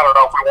discussion. I don't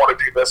know if we want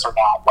to do this or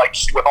not.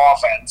 Just with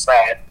offense,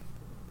 that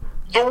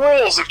the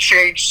rules have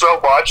changed so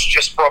much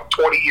just from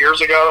 20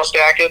 years ago,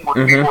 Stacking,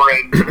 when we were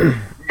in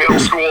middle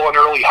school and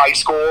early high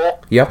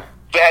school. Yep.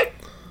 That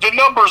the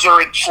numbers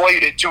are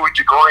inflated to a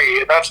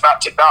degree, and that's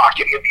not to knock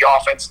any of the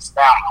offenses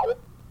now.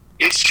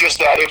 It's just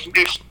that if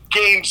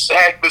games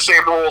had the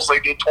same rules they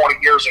did 20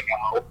 years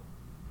ago,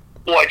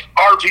 like,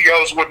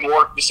 RPOs wouldn't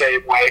work the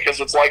same way because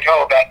it's like,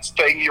 oh, that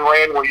thing you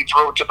ran where you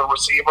throw it to the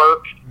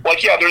receiver.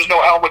 Like, yeah, there's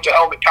no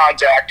helmet-to-helmet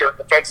contact or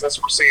defenseless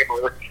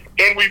receiver,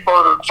 and we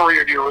murdered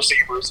 3 of your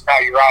receivers. Now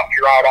you're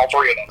out all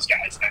 3 of those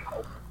guys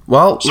now.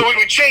 Well, so it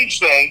would change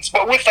things.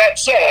 But with that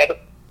said,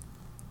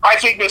 I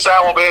think this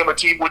Alabama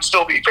team would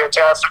still be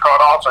fantastic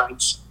on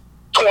offense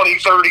 20,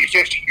 30,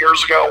 50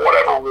 years ago,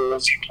 whatever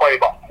rules you play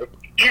by.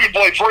 You can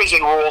play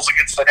prison rules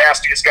against the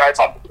nastiest guys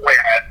on the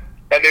planet,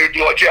 and they would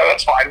be like, yeah,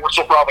 that's fine. We're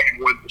still probably going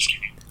to win this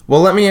game.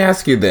 Well, let me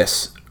ask you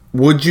this.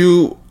 Would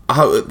you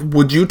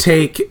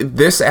take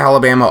this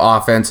Alabama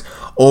offense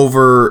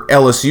over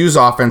LSU's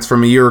offense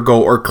from a year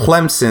ago or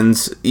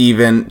Clemson's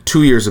even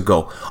 2 years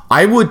ago?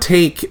 I would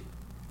take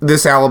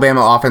this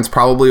Alabama offense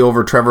probably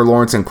over Trevor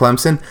Lawrence and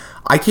Clemson.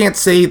 I can't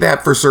say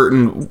that for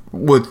certain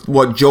with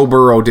what Joe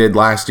Burrow did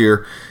last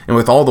year and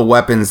with all the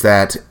weapons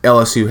that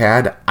LSU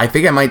had. I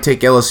think I might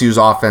take LSU's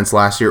offense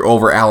last year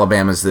over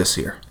Alabama's this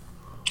year.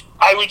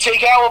 I would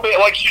take Alabama,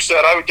 like you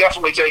said, I would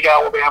definitely take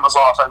Alabama's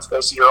offense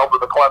this year over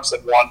the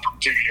Clemson one from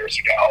 2 years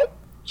ago.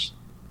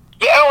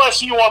 The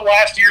LSU one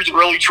last year is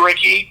really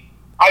tricky.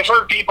 I've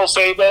heard people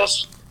say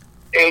this,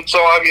 and so,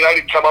 I mean, I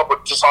didn't come up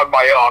with this on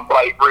my own, but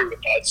I agree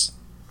with this.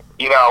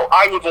 You know,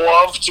 I would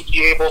love to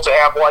be able to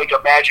have, like,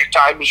 a magic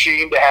time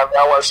machine to have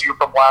LSU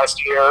from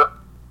last year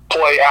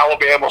play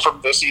Alabama from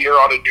this year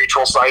on a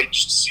neutral site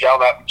just to see how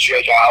that would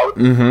shake out.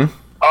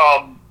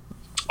 Mm-hmm.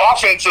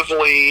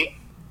 Offensively,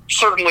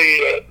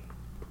 certainly,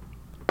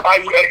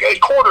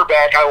 at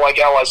quarterback, I like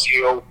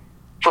LSU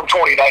from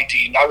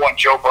 2019. I want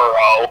Joe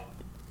Burrow.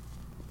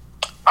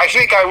 I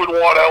think I would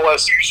want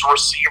LSU's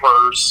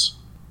receivers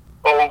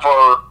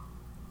over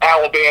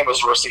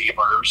Alabama's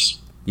receivers.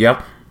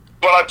 Yep.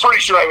 But I'm pretty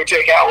sure I would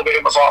take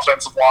Alabama's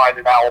offensive line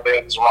and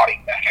Alabama's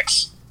running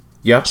backs.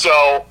 Yep.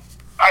 So,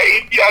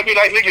 I mean,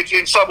 I think it's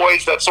in some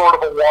ways that's sort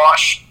of a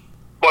wash,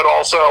 but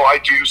also I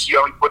do,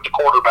 with the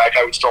quarterback,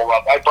 I would still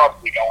run. I'd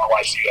probably go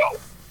LSU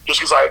just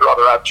because I'd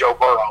rather have Joe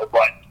Burrow.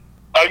 But,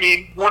 I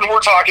mean, when we're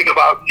talking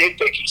about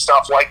nitpicky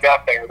stuff like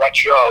that there, that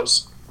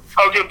shows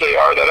how good they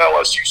are that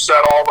LSU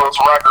set all those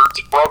records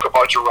and broke a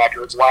bunch of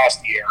records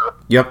last year.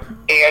 Yep.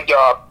 And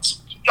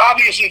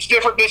obviously it's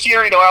different this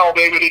year. You know,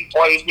 Alabama didn't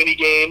play as many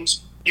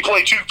games. You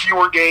play 2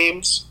 fewer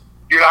games.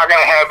 You're not going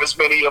to have as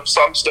many of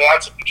some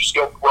stats if you just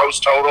go gross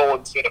total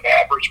instead of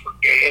average per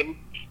game.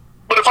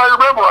 But if I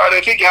remember right,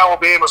 I think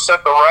Alabama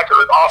set the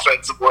record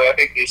offensively. I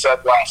think they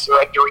said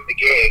during the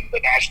game, the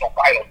national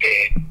title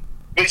game.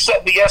 They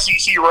set the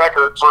SEC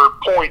record for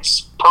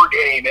points per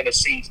game in a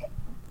season,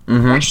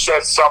 which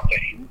says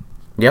something.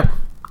 Yep.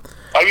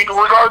 I mean,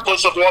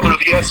 regardless of whether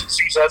the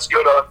SEC's as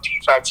good on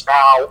defense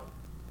now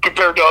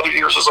compared to other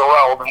years is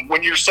irrelevant.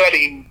 When you're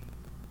setting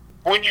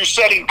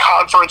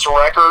conference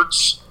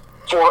records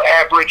for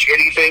average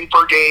anything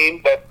per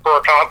game, that for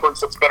a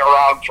conference that's been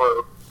around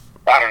for,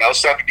 I don't know,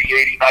 70,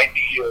 80,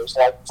 90 years,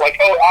 it's like,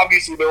 oh,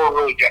 obviously they were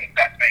really good at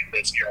that thing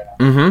this year.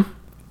 Mm-hmm.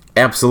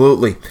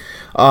 Absolutely.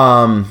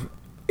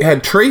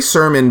 Had Trey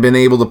Sermon been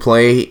able to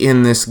play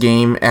in this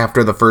game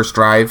after the first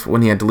drive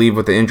when he had to leave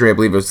with the injury, I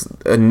believe it was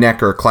a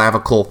neck or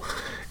clavicle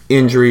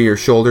injury or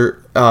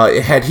shoulder,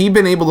 had he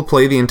been able to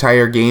play the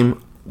entire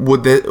game,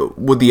 would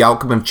the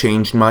outcome have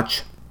changed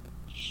much?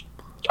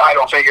 I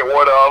don't think it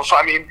would have.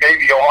 I mean,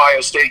 maybe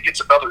Ohio State gets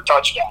another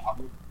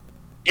touchdown.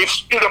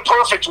 If in a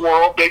perfect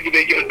world, maybe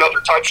they get another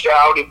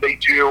touchdown and they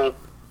do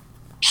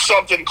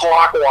something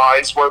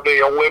clockwise where they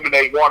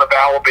eliminate one of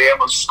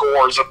Alabama's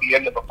scores at the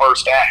end of the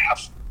first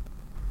half.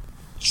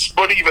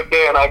 But even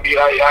then, I mean,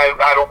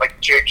 I don't think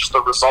it changes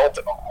the result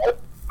at all.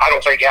 I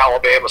don't think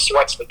Alabama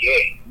sweats the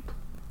game.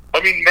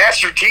 I mean,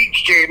 Master Teague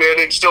came in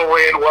and still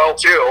ran well,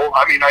 too.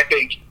 I mean, I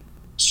think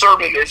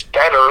Sermon is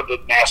better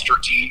than Master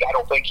Teague. I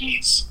don't think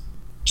he's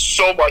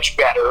so much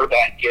better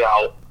that,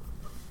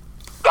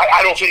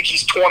 I don't think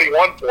he's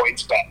 21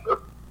 points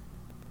better.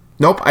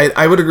 Nope,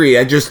 I would agree.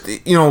 I just,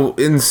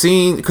 in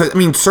seeing, because, I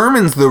mean,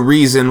 Sermon's the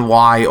reason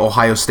why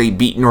Ohio State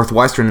beat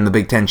Northwestern in the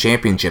Big Ten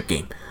championship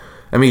game.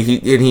 I mean,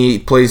 he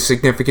plays a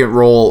significant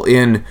role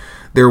in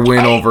their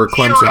win over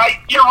Clemson.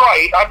 You're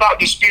right. I'm not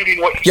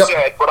disputing what you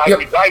said, but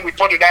I would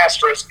put an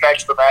asterisk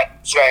next to that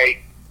and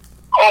say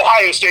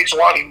Ohio State's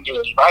running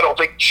game. I don't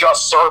think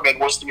just Sermon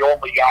was the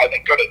only guy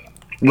that could have.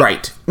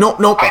 Right. Nope.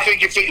 I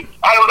think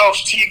I don't know if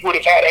Teague would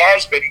have had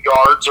as many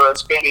yards or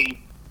as many,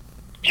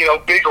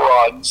 big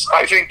runs.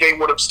 I think they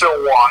would have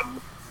still won.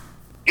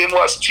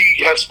 Unless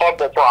Teague has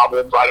fumble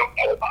problems, I don't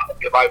know about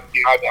it. I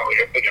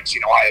think I've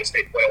seen Ohio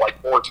State play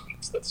like 4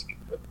 teams this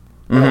season,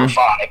 4 or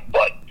 5.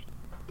 But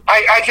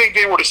I think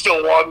they would have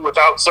still won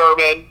without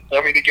Sermon.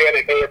 I mean, again,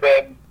 it may have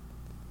been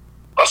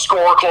a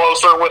score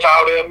closer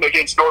without him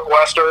against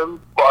Northwestern,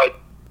 but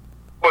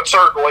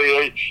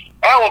certainly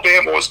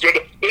Alabama was good.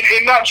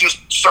 And not just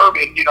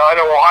Sermon. I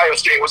know Ohio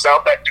State was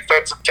out that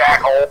defensive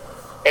tackle,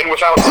 and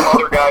without some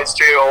other guys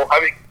too. I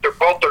think they're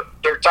both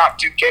their top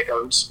 2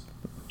 kickers.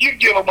 You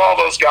give them all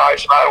those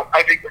guys, and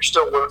I think they're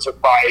still losing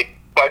by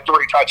 3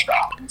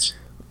 touchdowns.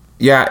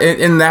 Yeah,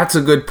 and that's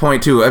a good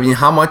point, too. I mean,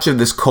 how much of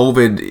this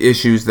COVID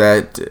issues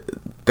that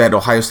that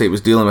Ohio State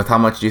was dealing with, how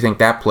much do you think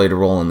that played a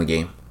role in the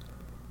game?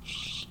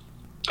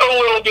 A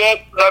little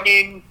bit. I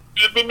mean,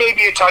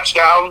 maybe a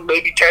touchdown,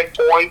 maybe 10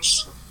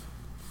 points,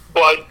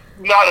 but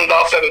not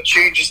enough that it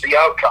changes the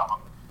outcome.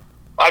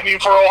 I mean,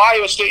 for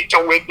Ohio State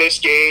to win this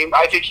game,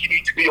 I think you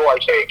need to be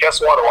like, hey, guess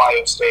what,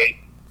 Ohio State?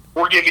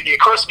 We're giving you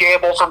Chris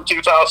Gamble from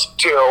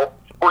 2002.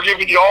 We're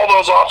giving you all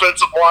those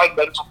offensive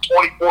linemen from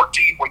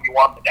 2014 when you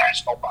won the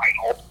national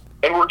title.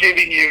 And we're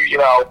giving you,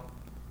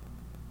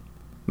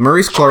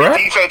 Maurice Claret?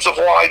 defensive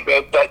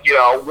linemen that,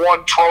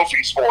 won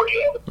trophies for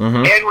you.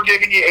 Mm-hmm. And we're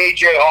giving you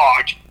A.J.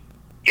 Hawk.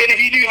 And if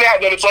you do that,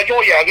 then it's like,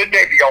 oh, yeah, then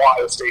maybe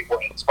Ohio State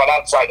wins. But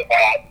outside of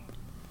that,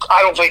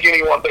 I don't think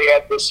anyone they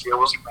had this year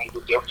was going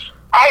to do.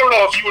 I don't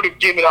know if you would have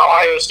given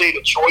Ohio State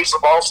a choice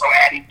of also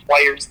adding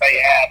players they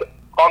had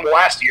on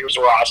last year's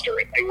roster,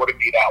 and they would have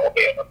beat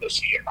Alabama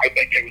this year. I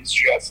think it was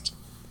just,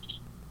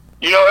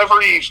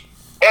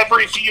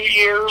 every few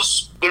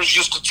years, there's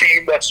just a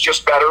team that's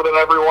just better than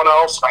everyone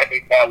else. I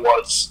think that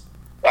was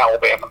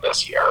Alabama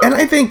this year. And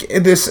I think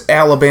this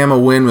Alabama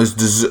win was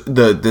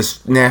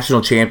this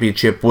national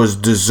championship was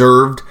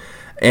deserved,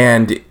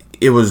 and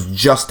it was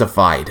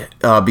justified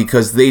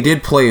because they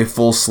did play a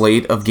full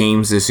slate of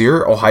games this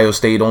year. Ohio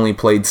State only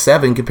played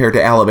 7 compared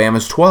to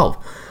Alabama's 12.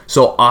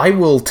 So I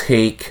will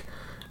take.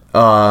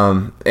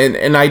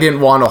 And I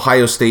didn't want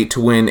Ohio State to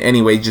win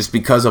anyway just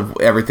because of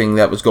everything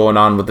that was going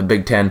on with the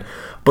Big Ten.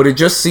 But it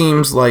just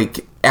seems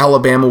like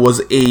Alabama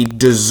was a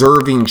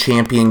deserving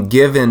champion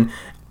given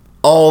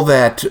all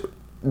that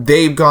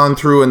they've gone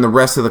through and the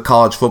rest of the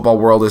college football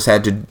world has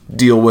had to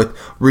deal with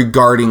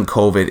regarding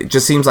COVID. It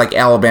just seems like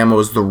Alabama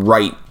was the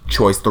right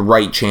choice, the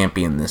right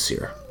champion this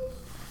year.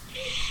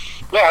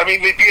 Yeah, I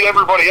mean, they beat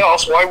everybody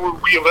else. Why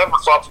would we have ever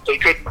thought that they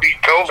couldn't beat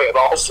COVID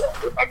also?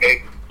 I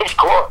mean, of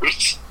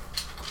course.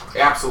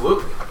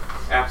 Absolutely.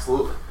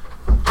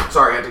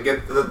 Sorry, I had to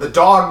get the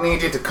dog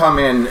needed to come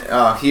in.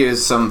 He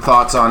has some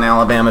thoughts on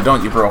Alabama,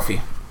 don't you,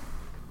 Brophy?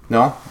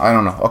 No, I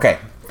don't know. Okay,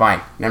 fine,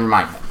 never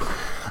mind.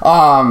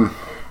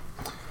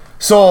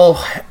 So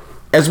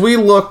as we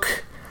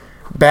look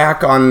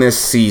back on this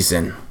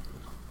season,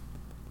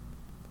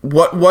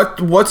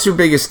 what's your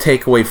biggest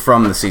takeaway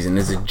from the season?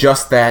 Is it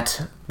just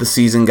that the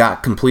season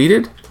got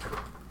completed?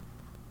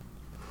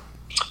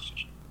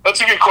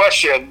 That's a good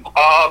question.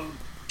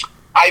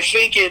 I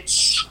think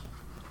it's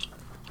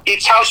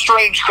how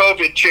strange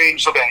COVID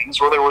changed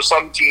things, where there were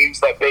some teams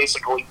that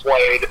basically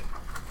played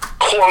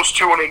close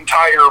to an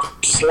entire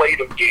slate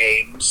of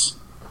games,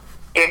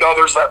 and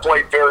others that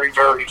played very,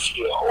 very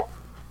few.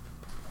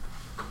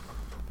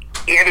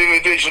 And in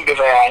addition to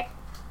that,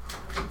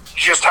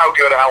 just how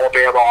good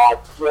Alabama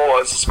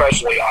was,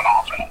 especially on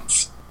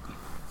offense.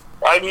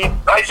 I mean,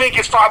 I think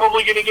it's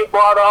probably going to get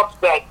brought up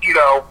that,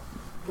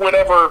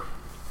 whenever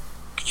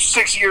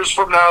 6 years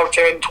from now,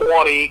 10,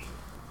 20,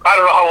 I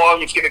don't know how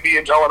long it's going to be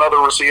until another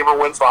receiver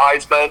wins the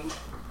Heisman,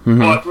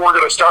 but we're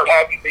going to start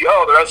having there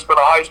hasn't been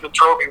a Heisman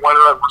Trophy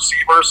winner at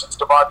receiver since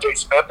Devontae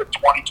Smith in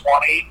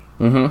 2020.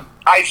 Mm-hmm.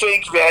 I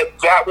think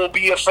that will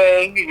be a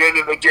thing, and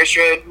in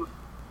addition,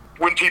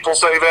 when people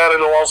say that,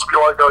 it'll also be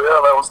like, oh, yeah,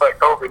 that was that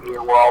COVID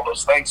year where all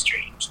those things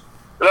changed.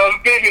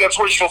 Maybe that's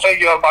wishful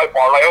thinking on my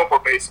part. I hope we're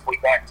basically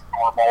back to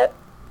normal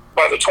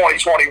by the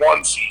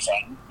 2021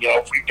 season,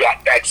 if we've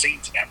got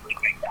vaccines and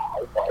everything now,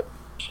 but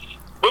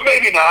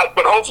maybe not,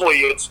 but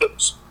hopefully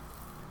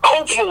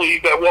hopefully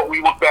that what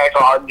we look back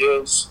on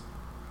is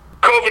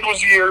COVID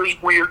was years,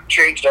 weird,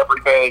 changed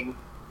everything.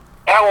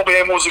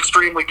 Alabama was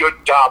extremely good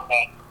and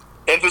dominant.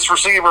 And this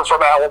receiver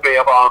from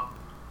Alabama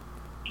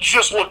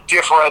just looked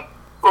different,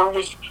 or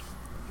was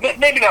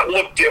maybe not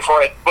looked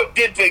different, but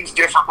did things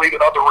differently than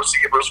other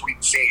receivers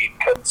we'd seen.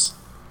 Because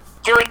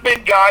there had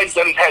been guys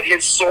that had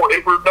his sort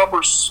of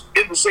numbers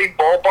in the same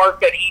ballpark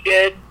that he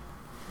did,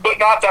 but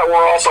not that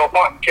were also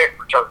punt and kick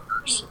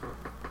returners.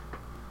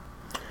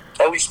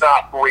 At least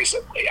not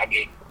recently. I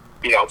mean,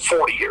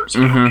 40 years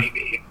ago,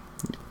 maybe.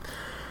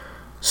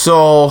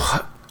 So,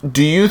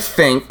 do you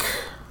think,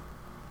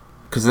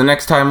 because the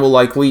next time we'll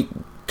likely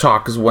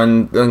talk is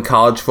when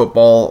college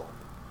football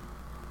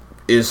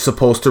is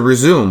supposed to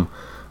resume.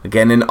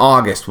 Again, in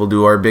August, we'll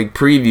do our big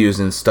previews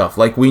and stuff.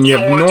 Like we have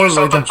normally do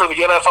something for the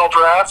NFL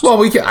draft?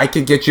 Well, I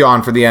could get you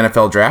on for the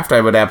NFL draft.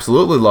 I would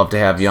absolutely love to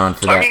have you on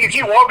for that. I mean, if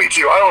you want me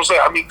to, I don't say.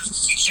 I mean,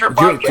 it's your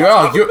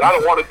podcast. I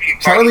don't want to be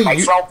Charlie.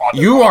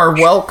 You are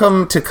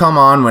welcome to come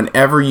on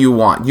whenever you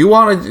want.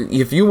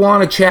 If you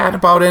want to chat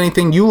about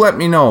anything, you let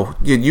me know.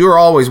 You're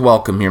always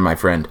welcome here, my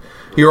friend.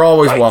 You're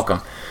always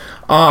welcome.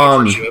 I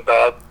appreciate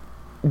that.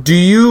 Do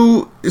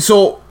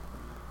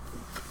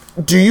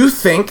you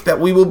think that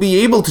we will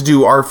be able to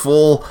do our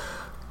full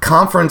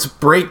conference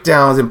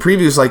breakdowns and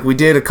previews like we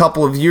did a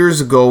couple of years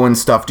ago and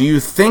stuff? Do you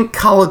think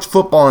college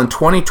football in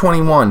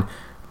 2021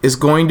 is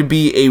going to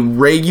be a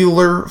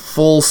regular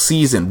full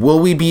season? Will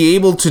we be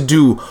able to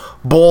do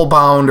bowl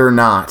bound or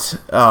not?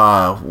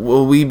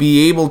 Will we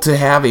be able to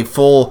have a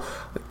full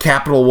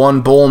Capital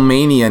One Bowl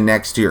Mania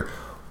next year?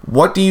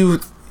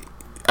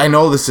 I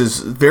know this is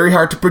very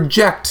hard to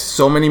project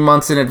so many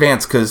months in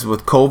advance because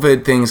with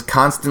COVID, things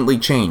constantly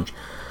change.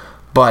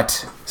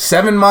 But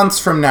 7 months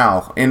from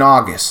now, in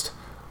August,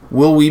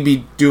 will we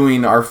be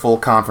doing our full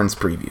conference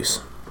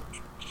previews?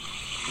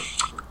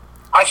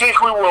 I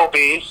think we will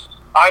be.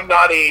 I'm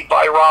not a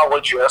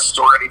virologist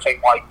or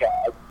anything like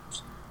that.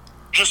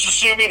 Just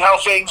assuming how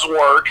things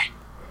work.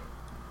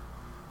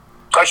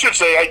 I should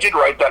say I did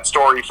write that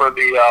story for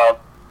the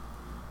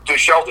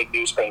Sheldon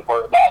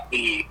newspaper about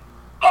the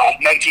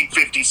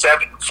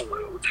 1957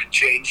 flu that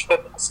changed the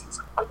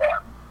season for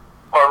them.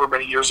 However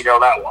many years ago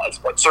that was,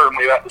 but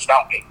certainly that does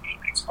not make me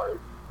an expert.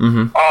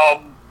 Mm-hmm.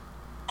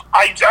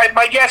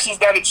 My guess is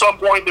that at some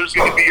point there's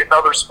going to be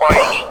another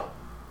spike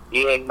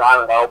in, I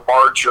don't know,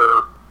 March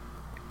or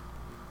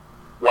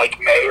like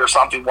May or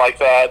something like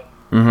that.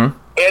 Mm-hmm.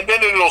 And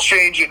then it'll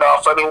change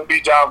enough and it'll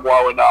be down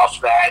low enough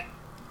that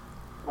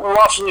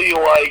roughly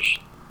like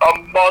a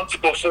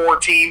month before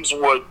teams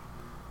would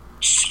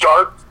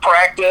start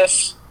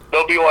practice,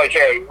 they'll be like,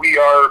 hey,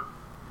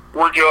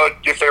 we're good.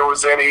 If there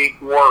was any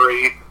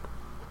worry,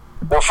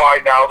 we're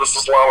fine now. This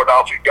is low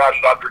enough. We've got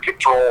it under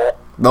control.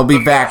 They'll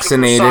be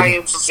vaccinated.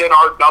 Science is in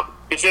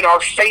our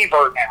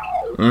favor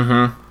now.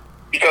 Mm-hmm.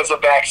 Because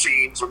of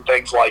vaccines and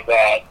things like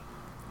that.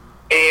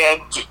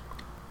 And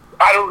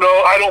I don't know,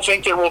 I don't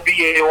think there will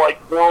be a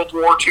like World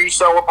War II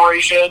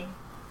celebration,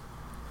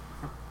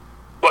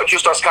 but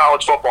just us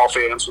college football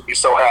fans would be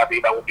so happy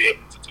that we'll be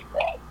able to do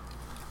that.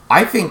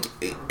 I think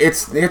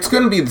it's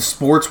going to be the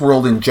sports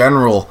world in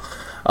general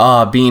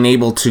being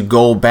able to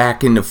go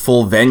back into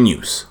full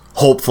venues,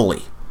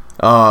 hopefully,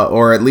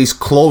 or at least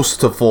close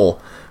to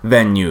full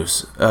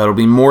venues. It'll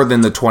be more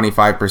than the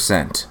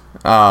 25%.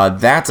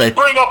 You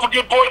bring up a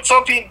good point.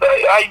 Something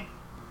I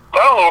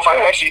don't know if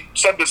I actually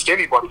said this to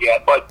anybody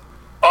yet, but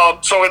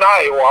so in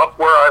Iowa,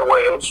 where I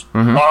live,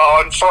 mm-hmm.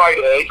 On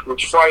Friday,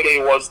 which Friday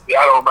was, I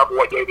don't remember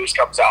what day this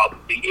comes out,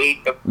 the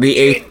 8th.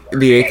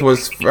 The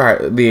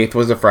 8th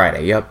was a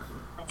Friday. Yep.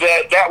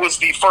 That was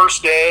the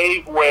first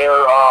day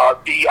where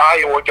the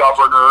Iowa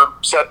governor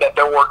said that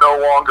there were no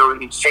longer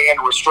any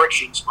fan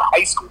restrictions for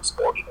high school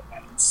sporting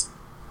events.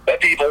 That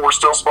people were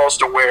still supposed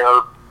to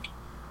wear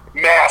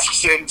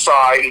masks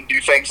inside and do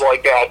things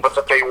like that, but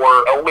that they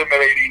were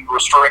eliminating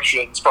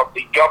restrictions from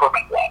the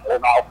government level.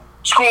 Now,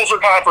 schools or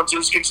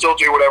conferences can still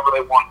do whatever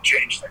they want and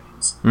change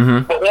things.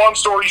 Mm-hmm. But long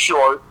story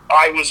short,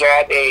 I was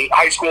at a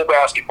high school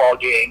basketball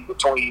game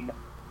between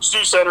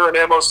Sioux Center and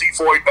MOC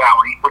Floyd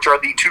Valley, which are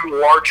the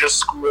two largest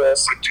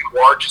schools and two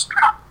largest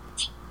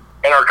conferences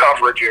in our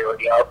coverage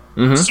area.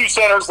 Mm-hmm. Sioux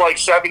Center's like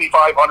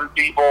 7,500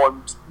 people,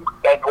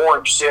 and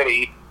Orange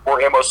City,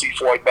 where MOC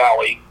Floyd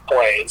Valley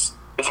plays,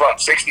 is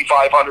about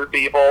 6,500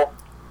 people.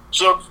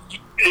 So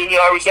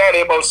I was at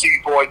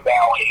MOC Floyd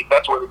Valley.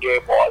 That's where the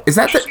game was.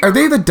 Are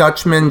they the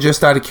Dutchmen,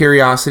 just out of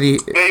curiosity?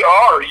 They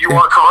are. You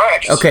are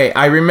correct. Okay,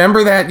 I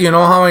remember that. You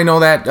know how I know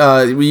that?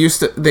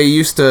 They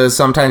used to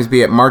sometimes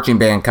be at marching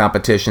band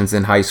competitions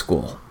in high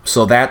school.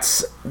 So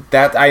that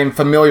I am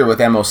familiar with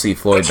MOC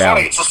Floyd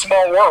Valley. Funny. It's a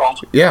small world.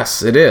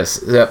 Yes, it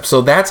is. Yep.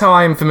 So that's how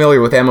I am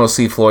familiar with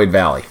MOC Floyd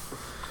Valley.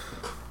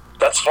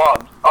 That's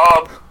fun.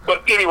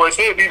 But anyways,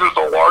 they had either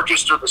the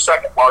largest or the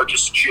second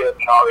largest gym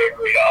in our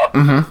area,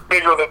 mm-hmm.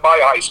 bigger than my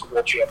high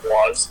school gym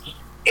was.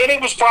 And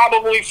it was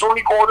probably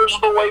 3/4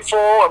 of the way full.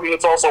 I mean,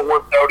 it's also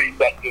worth noting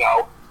that,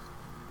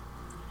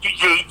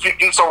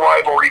 it's a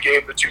rivalry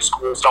game. The two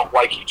schools don't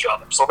like each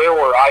other. So there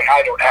were,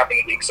 I don't have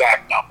an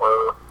exact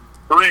number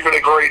or even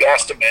a great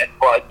estimate,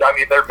 but I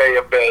mean, there may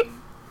have been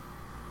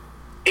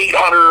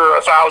 800 or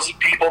 1,000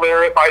 people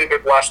there. It might have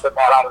been less than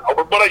that. I don't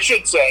know. But I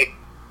should say,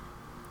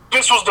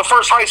 this was the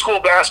first high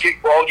school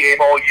basketball game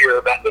all year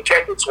that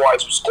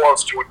attendance-wise was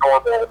close to a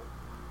normal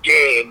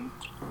game.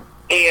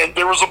 And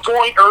there was a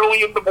point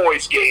early in the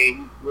boys'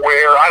 game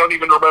where I don't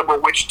even remember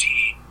which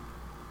team,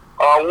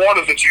 one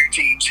of the two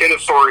teams hit a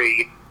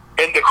three,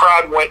 and the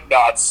crowd went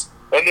nuts.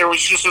 And there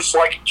was just this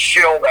like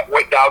chill that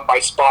went down my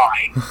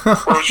spine. Where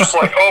it was just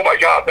like, oh my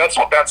God, that's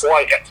what that's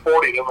like at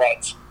sporting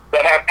events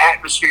that have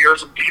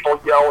atmospheres and people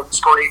yell and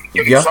scream and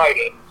get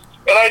excited.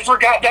 And I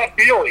forgot that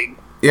feeling.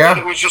 Yeah. And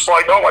it was just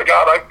like, oh my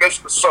God, I've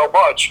missed this so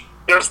much.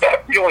 There's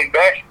that feeling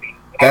back in me.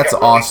 That's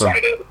awesome.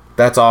 Excited.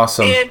 That's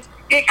awesome. And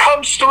it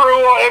comes through,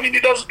 I mean,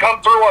 it doesn't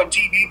come through on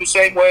TV the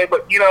same way,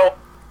 but,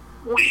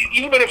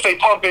 even if they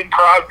pump in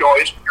crowd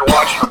noise when you're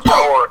watching a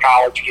pro or a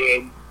college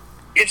game,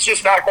 it's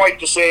just not quite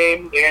the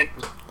same, and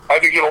I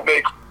think it'll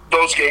make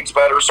those games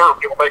better.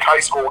 Certainly it'll make high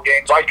school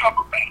games I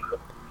cover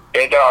better.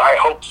 And I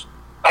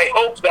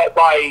hope that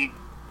by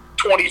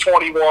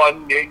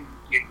 2021 in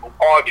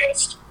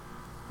August,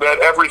 that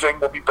everything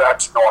will be back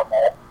to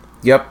normal.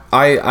 Yep,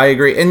 I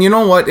agree. And you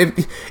know what?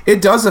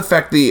 It does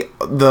affect the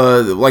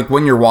like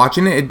when you're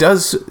watching it. It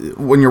does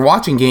when you're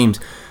watching games.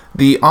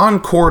 The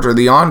on-court or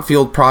the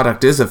on-field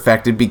product is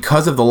affected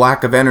because of the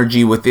lack of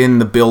energy within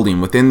the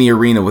building, within the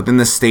arena, within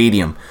the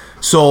stadium.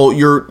 So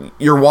your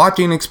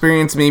watching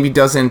experience maybe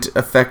doesn't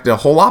affect a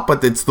whole lot,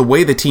 but it's the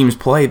way the teams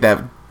play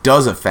that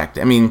does affect.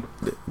 I mean,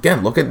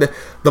 again, look at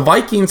the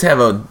Vikings have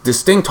a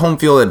distinct home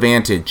field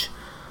advantage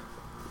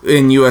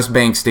in US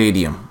Bank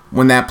Stadium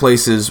when that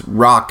place is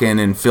rocking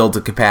and filled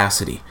to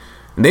capacity.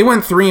 And they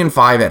went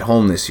 3-5 at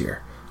home this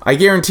year. I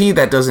guarantee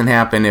that doesn't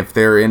happen if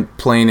they're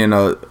playing in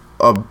a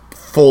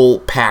full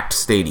packed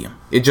stadium.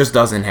 It just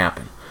doesn't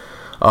happen.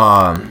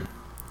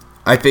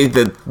 I think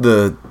that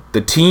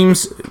the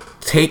teams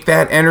take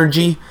that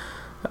energy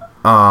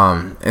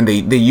and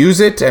they use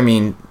it. I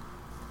mean,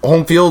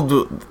 home field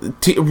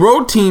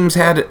road teams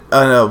had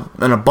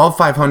an above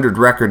 500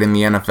 record in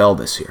the NFL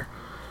this year.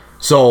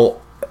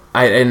 So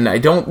I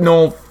don't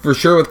know for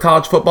sure with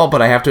college football,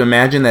 but I have to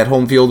imagine that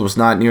home field was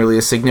not nearly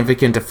as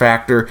significant a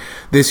factor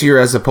this year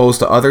as opposed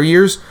to other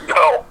years.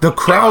 No. The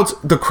crowds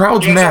matter.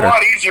 It's a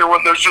lot easier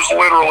when there's just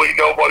literally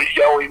nobody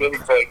yelling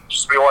anything.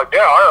 Just be like, yeah,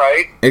 all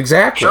right.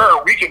 Exactly.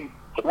 Sure, we can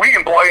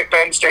play at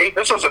Penn State.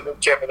 This isn't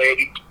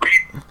intimidating to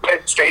beat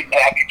Penn State and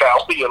Happy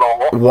Valley and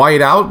all.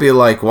 White out, be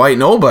like white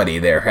nobody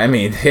there. I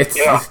mean,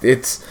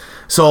 it's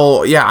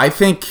so yeah. I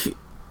think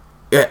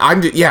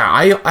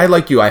I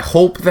like you. I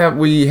hope that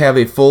we have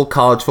a full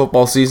college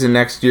football season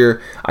next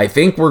year. I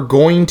think we're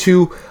going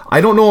to. I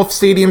don't know if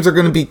stadiums are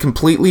going to be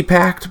completely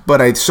packed, but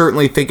I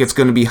certainly think it's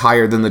going to be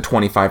higher than the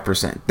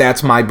 25%.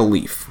 That's my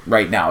belief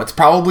right now. It's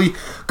probably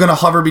going to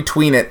hover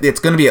between it.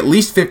 It's going to be at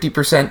least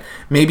 50%,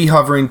 maybe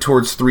hovering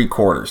towards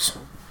 3/4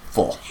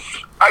 full.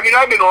 I mean,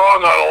 I've been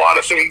wrong on a lot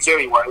of things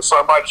anyway,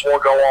 so I might as well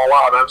go all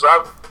out.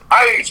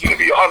 I think it's going to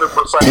be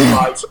 100%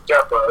 by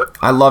September.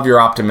 I love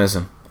your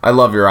optimism. And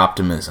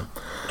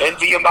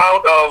the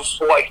amount of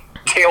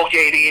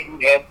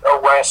tailgating and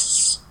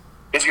arrests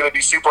is going to be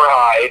super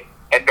high.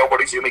 And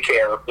nobody's going to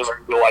care. Because they're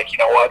going to be like, you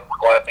know what? We're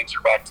glad things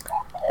are back to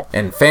normal.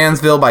 And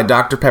Fansville by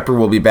Dr. Pepper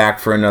will be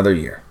back for another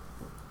year.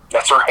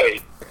 That's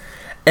right.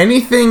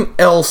 Anything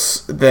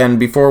else, then,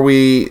 before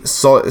we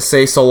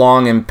say so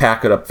long and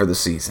pack it up for the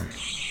season?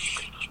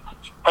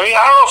 I mean,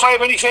 I don't know if I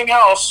have anything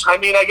else. I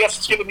mean, I guess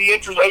it's going to be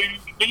interesting. I mean,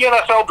 the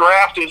NFL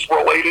draft is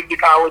related to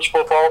college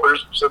football.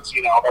 Since,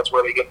 that's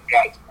where they get the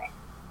guys from.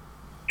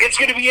 It's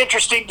going to be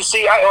interesting to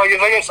see.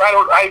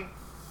 I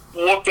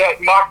looked at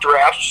mock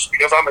drafts just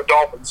because I'm a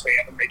Dolphins fan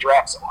and they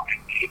draft so high.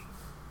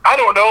 I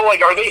don't know,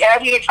 are they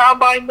having a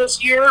combine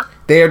this year?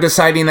 They are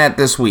deciding that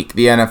this week,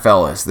 the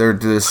NFL is. They're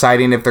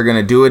deciding if they're going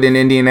to do it in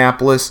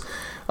Indianapolis,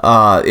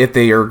 if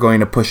they are going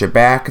to push it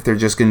back, if they're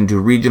just going to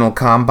do regional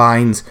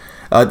combines.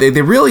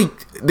 They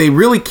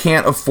really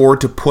can't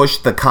afford to push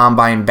the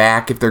combine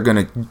back if they're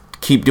going to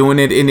keep doing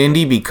it in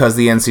Indy because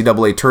the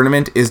NCAA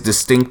tournament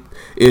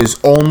is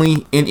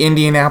only in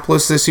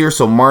Indianapolis this year,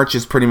 so March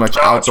is pretty much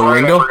out the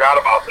window. I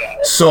forgot about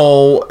that.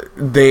 So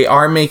they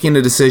are making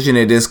a decision.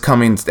 It is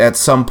coming at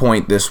some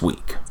point this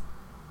week.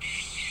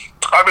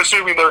 I'm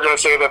assuming they're going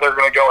to say that they're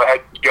going to go ahead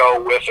and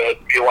go with it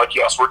and be like,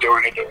 yes, we're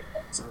doing it.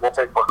 We'll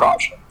take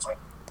precautions.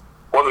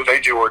 Whether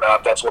they do or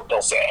not, that's what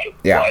they'll say.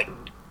 Yeah.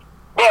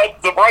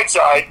 But the bright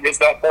side is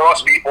that there are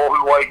people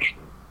who like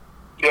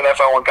the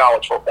NFL and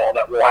college football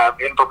that will have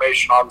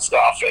information on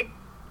stuff and,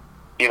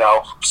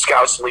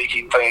 scouts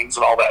leaking things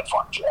and all that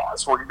fun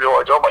jazz. We're going to be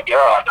like, oh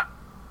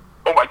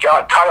my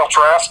God, Kyle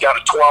Trask got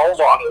a 12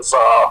 on his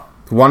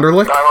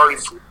Wonderlic?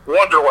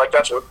 Wonderlic,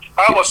 that's what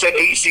I almost said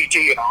ACT,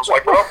 and I was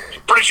like, well,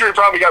 pretty sure he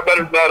probably got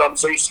better than that on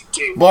his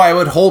ACT. Well, I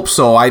would hope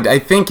so. I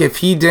think if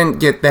he didn't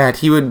get that,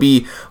 he would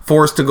be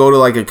forced to go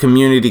to a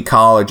community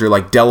college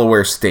or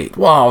Delaware State.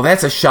 Wow,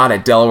 that's a shot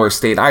at Delaware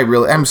State.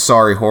 I'm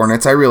sorry,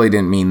 Hornets. I really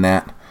didn't mean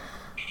that.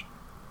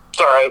 It's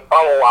all right.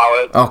 I'll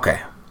allow it.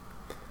 Okay.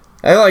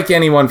 I like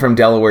anyone from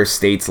Delaware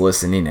State's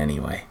listening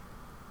anyway.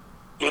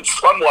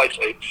 It's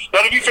unlikely.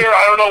 Now, to be fair,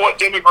 I don't know what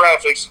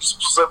demographics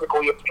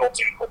specifically appeal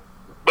to,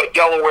 but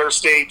Delaware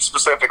State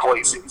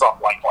specifically seems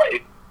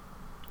unlikely.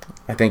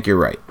 I think you're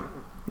right.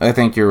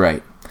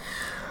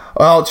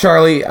 Well,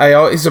 Charlie, I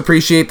always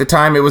appreciate the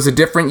time. It was a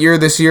different year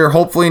this year.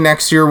 Hopefully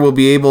next year we'll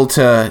be able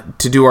to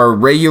do our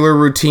regular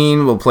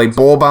routine. We'll play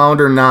bowl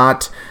bound or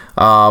not.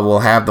 We'll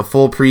have the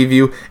full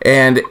preview.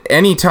 And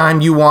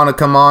anytime you want to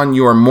come on,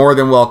 you are more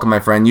than welcome, my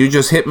friend. You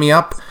just hit me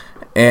up,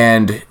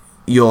 and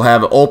you'll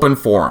have open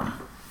forum.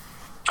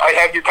 I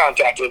have your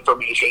contact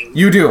information.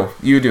 You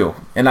do.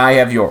 And I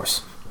have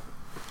yours.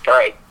 All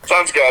right.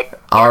 Sounds good.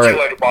 Talk to you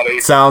later, buddy.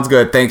 Sounds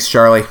good. Thanks,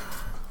 Charlie.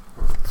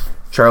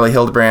 Charlie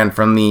Hildebrand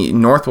from the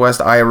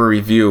Northwest Iowa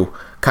Review.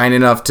 Kind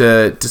enough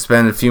to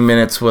spend a few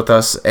minutes with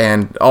us,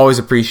 and always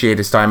appreciate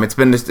his time. It's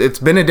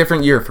been a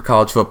different year for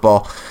college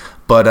football,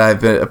 but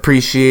I've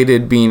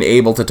appreciated being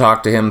able to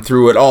talk to him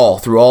through it all,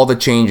 through all the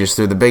changes,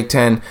 through the Big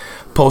Ten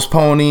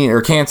postponing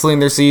or canceling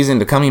their season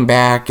to coming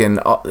back, and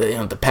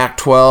the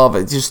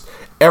Pac-12, just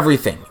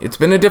everything. It's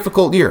been a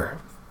difficult year,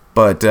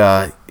 but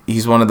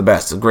he's one of the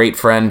best, a great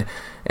friend,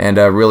 and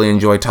really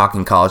enjoy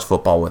talking college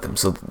football with him.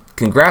 So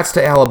congrats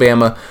to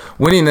Alabama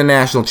winning the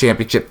national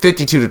championship,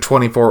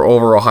 52-24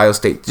 over Ohio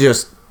State.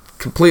 Just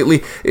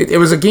completely, it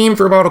was a game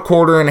for about a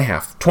quarter and a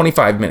half,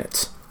 25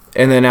 minutes,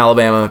 and then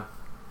Alabama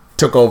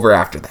took over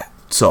after that.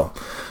 So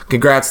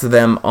congrats to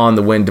them on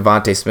the win.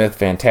 Devontae Smith,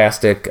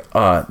 fantastic.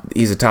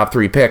 He's a top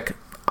 3 pick.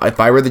 If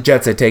I were the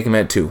Jets, I'd take him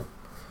at 2.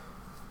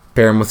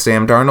 Pair him with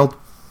Sam Darnold.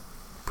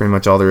 Pretty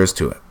much all there is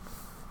to it.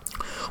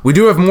 We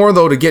do have more,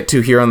 though, to get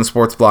to here on the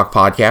Sports Block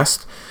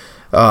podcast,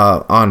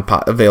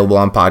 available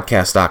on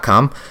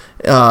podcast.com.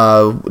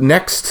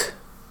 Next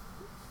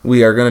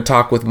we are going to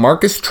talk with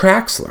Marcus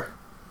Traxler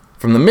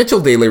from the Mitchell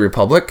Daily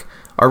Republic,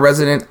 our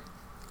resident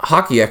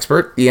hockey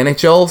expert. The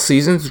NHL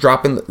season's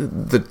dropping,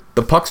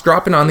 the puck's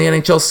dropping on the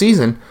NHL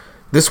season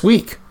this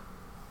week,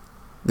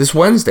 this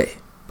Wednesday.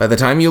 By the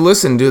time you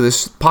listen to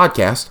this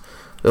podcast,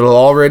 it'll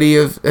already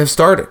have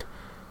started.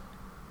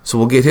 So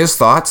we'll get his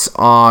thoughts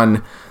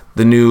on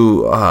the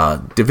new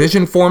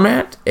division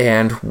format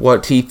and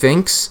what he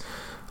thinks,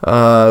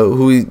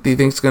 who he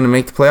thinks is going to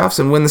make the playoffs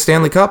and win the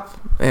Stanley Cup,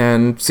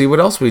 and see what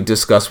else we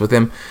discuss with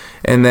him.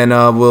 And then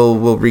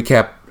we'll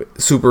recap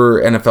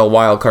Super NFL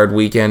Wildcard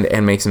Weekend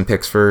and make some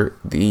picks for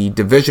the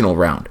Divisional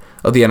Round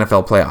of the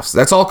NFL playoffs.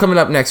 That's all coming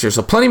up next year,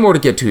 so plenty more to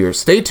get to here.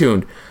 Stay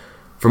tuned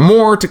for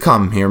more to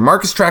come here.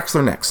 Marcus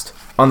Traxler next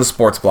on the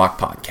Sports Block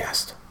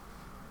Podcast.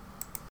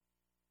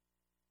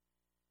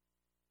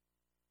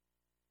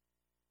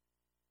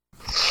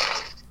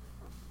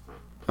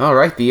 All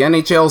right, the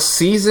NHL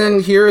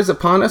season here is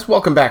upon us.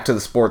 Welcome back to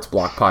the Sports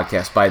Block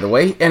Podcast, by the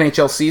way.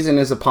 NHL season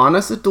is upon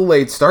us, a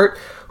delayed start.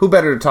 Who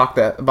better to talk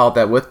about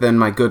that with than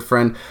my good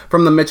friend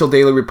from the Mitchell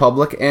Daily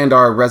Republic and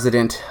our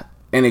resident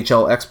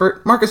NHL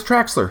expert, Marcus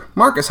Traxler.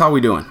 Marcus, how are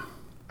we doing?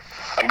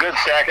 I'm good,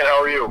 Sackett.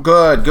 How are you?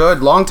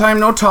 Good. Long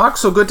time no talk,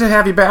 so good to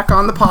have you back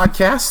on the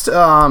podcast.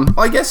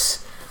 I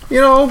guess,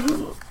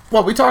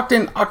 we talked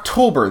in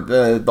October.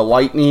 The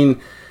Lightning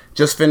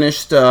just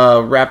finished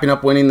wrapping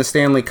up winning the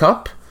Stanley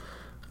Cup.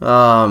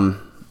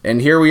 And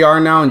here we are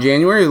now in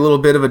January, a little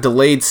bit of a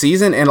delayed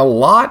season, and a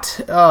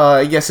lot,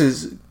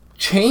 is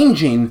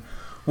changing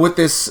with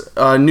this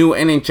new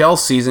NHL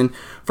season.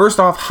 First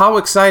off, how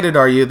excited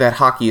are you that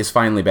hockey is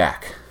finally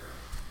back?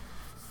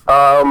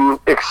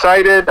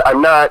 Excited.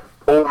 I'm not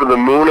over the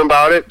moon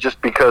about it,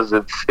 just because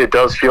it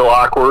does feel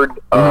awkward.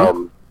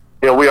 Mm-hmm.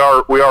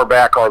 We are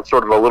back on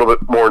sort of a little bit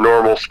more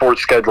normal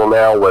sports schedule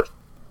now with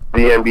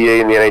the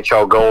NBA and the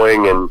NHL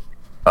going, and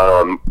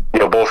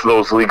both of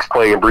those leagues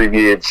playing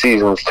abbreviated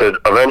seasons to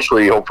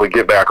eventually hopefully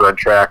get back on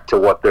track to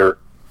what their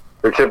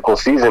typical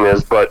season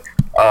is. But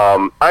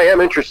I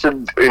am interested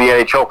in the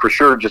NHL for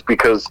sure, just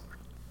because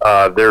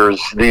there's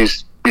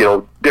these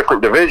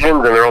different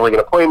divisions, and they're only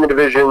going to play in the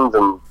divisions,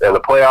 and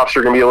the playoffs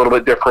are going to be a little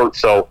bit different.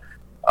 So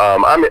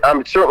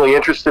I'm certainly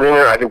interested in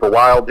it. I think the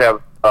Wild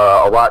have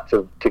a lot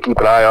to keep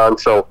an eye on.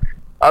 So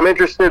I'm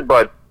interested,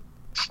 but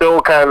still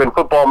kind of in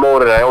football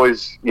mode, and I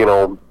always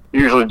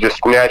usually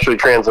just naturally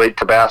translate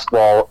to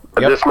basketball.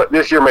 Yep.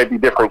 This year might be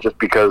different, just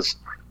because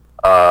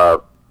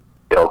college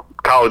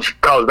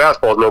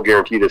basketball is no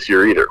guarantee this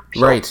year either.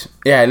 So. Right.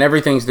 Yeah, and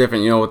everything's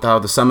different. With how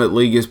the Summit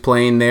League is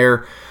playing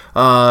their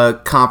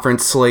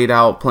conference slate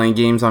out, playing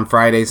games on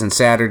Fridays and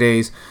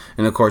Saturdays,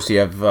 and of course you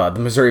have the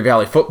Missouri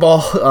Valley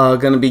football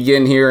going to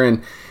begin here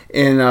in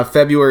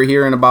February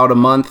here in about a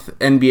month.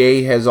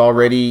 NBA has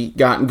already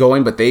gotten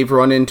going, but they've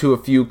run into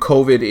a few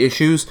COVID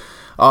issues.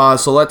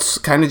 So let's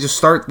kind of just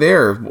start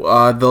there.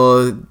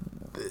 The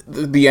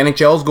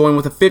NHL is going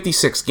with a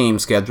 56-game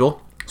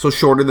schedule, so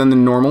shorter than the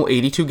normal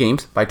 82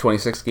 games by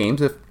 26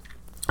 games, if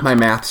my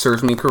math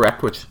serves me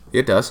correct, which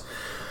it does.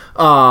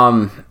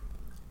 So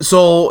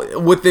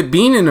with it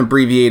being an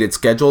abbreviated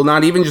schedule,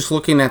 not even just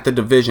looking at the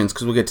divisions,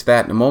 because we'll get to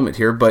that in a moment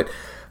here, but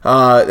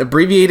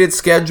abbreviated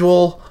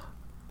schedule,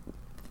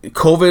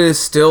 COVID is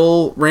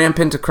still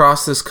rampant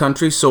across this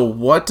country. So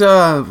what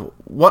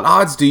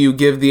odds do you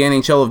give the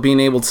NHL of being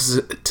able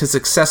to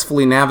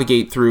successfully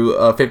navigate through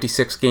a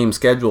 56-game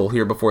schedule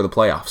here before the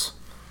playoffs?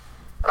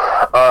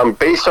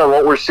 Based on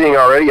what we're seeing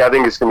already, I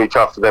think it's going to be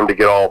tough for them to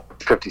get all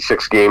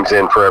 56 games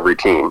in for every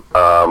team.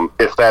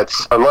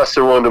 Unless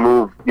they're willing to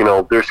move,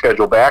 their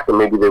schedule back, and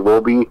maybe they will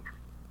be.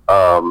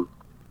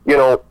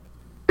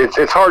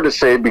 It's hard to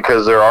say,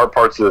 because there are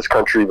parts of this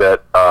country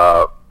that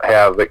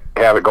have it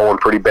going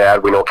pretty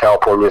bad. We know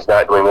California's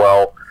not doing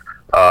well.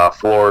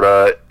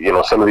 Florida,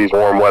 some of these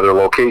warm weather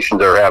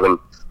locations are having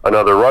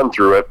another run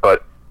through it.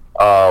 But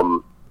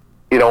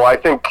I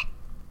think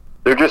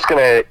you're just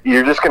gonna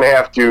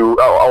have to,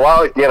 a lot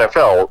like the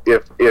NFL,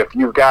 if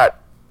you've got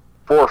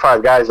 4 or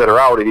 5 guys that are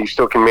out and you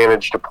still can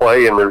manage to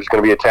play, and there's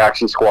going to be a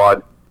taxi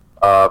squad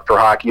for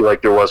hockey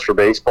like there was for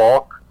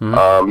baseball.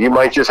 Mm-hmm. You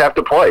might just have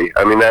to play.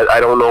 I mean, I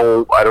don't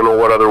know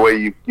what other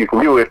way you can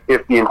do it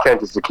if the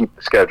intent is to keep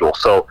the schedule.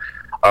 So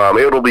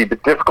it'll be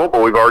difficult,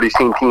 but we've already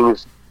seen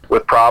teams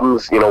with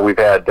problems. We've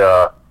had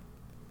the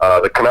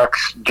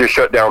Canucks just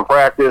shut down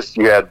practice.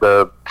 You had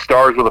the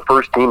Stars with the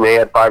first team. They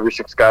had 5 or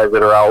 6 guys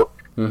that are out.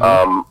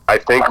 Mm-hmm. I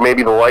think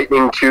maybe the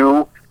Lightning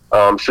too.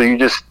 So you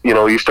just,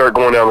 you start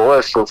going down the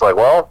list, and it's like,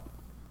 well,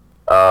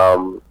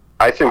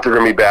 I think they're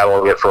going to be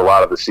battling it for a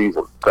lot of the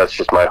season. That's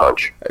just my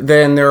hunch.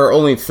 Then there are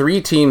only 3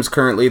 teams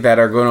currently that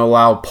are going to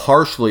allow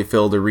partially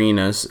filled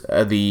arenas,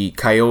 the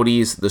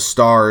Coyotes, the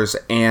Stars,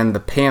 and the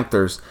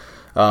Panthers,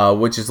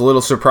 which is a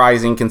little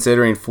surprising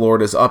considering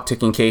Florida's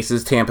uptick in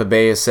cases. Tampa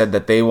Bay has said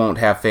that they won't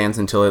have fans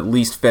until at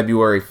least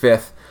February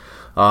 5th.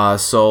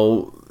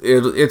 So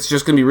it's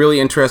just going to be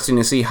really interesting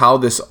to see how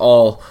this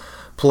all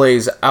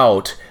plays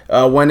out.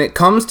 When it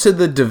comes to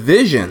the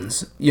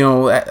divisions,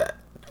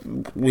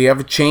 we have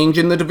a change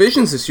in the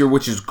divisions this year,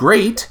 which is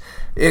great,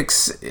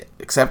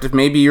 except if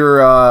maybe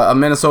you're a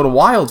Minnesota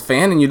Wild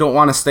fan and you don't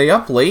want to stay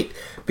up late,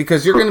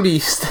 because you're going to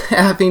be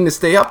having to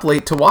stay up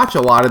late to watch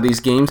a lot of these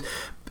games,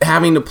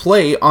 having to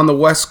play on the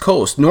West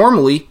Coast.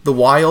 Normally, the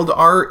Wild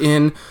are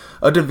in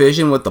a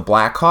division with the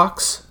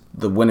Blackhawks,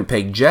 the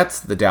Winnipeg Jets,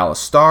 the Dallas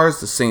Stars,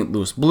 the St.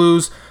 Louis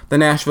Blues, the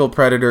Nashville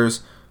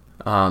Predators.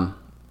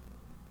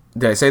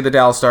 Did I say the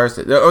Dallas Stars?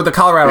 Or the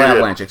Colorado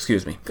Avalanche,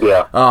 excuse me.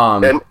 Yeah.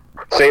 And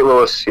St.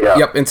 Louis, yeah.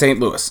 Yep, in St.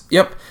 Louis.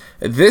 Yep.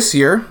 This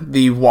year,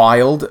 the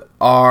Wild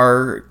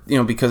are,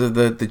 because of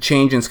the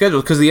change in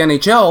schedule, because the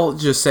NHL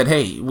just said,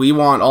 hey, we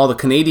want all the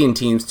Canadian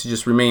teams to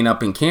just remain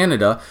up in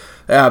Canada,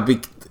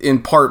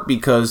 in part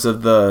because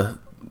of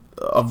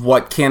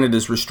what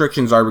Canada's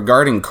restrictions are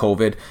regarding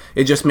COVID.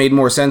 It just made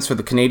more sense for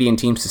the Canadian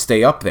teams to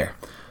stay up there.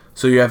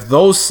 So you have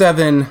those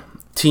 7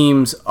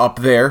 teams up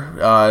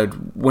there,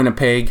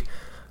 Winnipeg,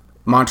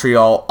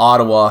 Montreal,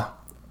 Ottawa,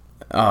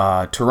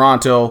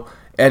 Toronto,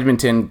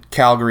 Edmonton,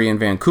 Calgary, and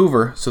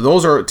Vancouver. So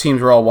those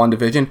teams are all one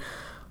division.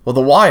 Well,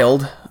 the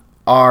Wild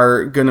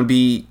are going to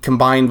be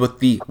combined with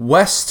the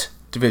West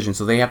division.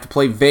 So they have to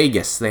play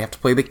Vegas. They have to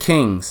play the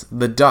Kings,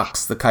 the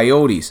Ducks, the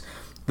Coyotes,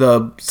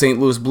 the St.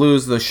 Louis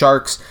Blues, the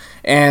Sharks,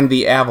 and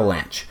the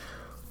Avalanche.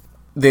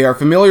 They are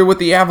familiar with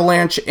the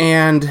Avalanche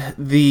and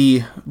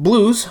the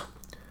Blues,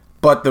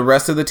 but the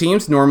rest of the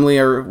teams normally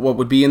are what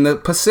would be in the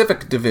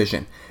Pacific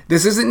Division.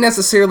 This isn't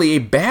necessarily a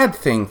bad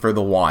thing for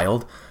the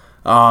Wild.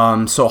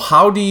 So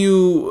how do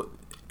you,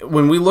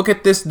 when we look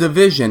at this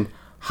division,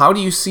 how do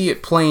you see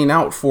it playing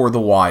out for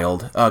the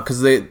Wild?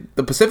 Because the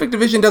Pacific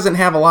Division doesn't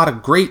have a lot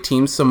of great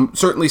teams,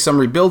 certainly some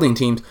rebuilding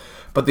teams,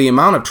 but the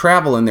amount of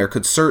travel in there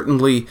could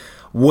certainly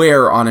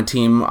wear on a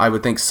team, I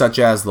would think, such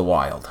as the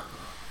Wild.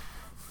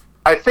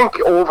 I think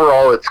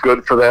overall it's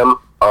good for them.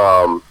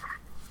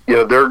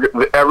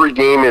 Every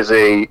game is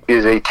a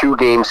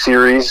 2-game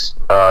series,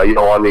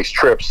 on these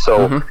trips.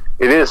 So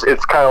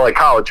it's kind of like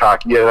college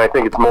hockey, and I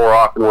think it's more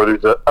often where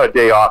there's a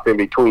day off in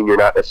between. You're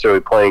not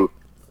necessarily playing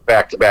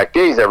back-to-back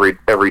days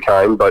every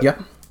time, but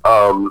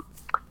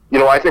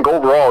I think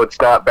overall it's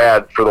not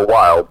bad for the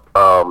Wild.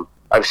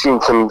 I've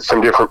seen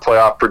some different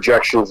playoff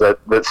projections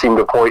that seem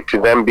to point to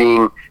them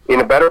being in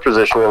a better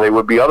position than they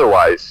would be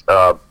otherwise,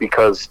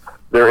 because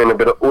they're in a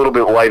little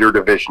bit lighter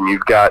division.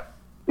 You've got,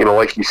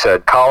 like you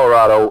said,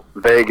 Colorado,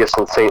 Vegas,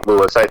 and St.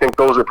 Louis. I think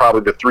those are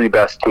probably the 3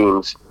 best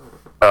teams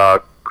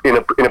in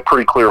a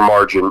pretty clear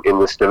margin in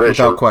this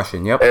division. Without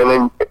question, yep.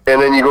 And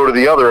then you go to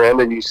the other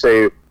end and you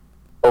say,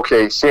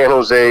 okay, San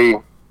Jose,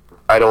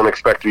 I don't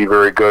expect to be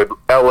very good.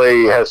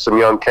 LA has some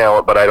young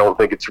talent, but I don't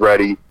think it's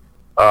ready.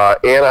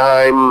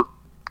 Anaheim,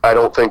 I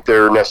don't think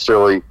they're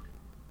necessarily,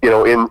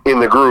 in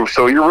the groove.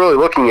 So you're really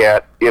looking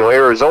at,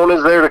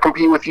 Arizona's there to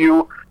compete with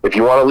you. If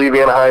you want to leave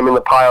Anaheim in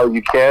the pile,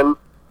 you can.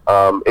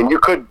 And you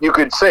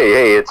could say,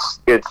 hey,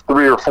 it's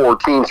 3 or 4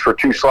 teams for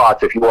 2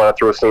 slots if you want to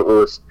throw St.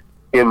 Louis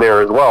in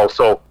there as well.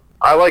 So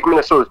I like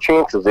Minnesota's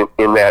chances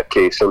in that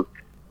case. And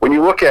when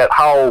you look at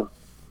how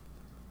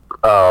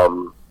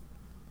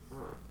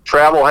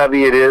travel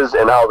heavy it is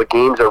and how the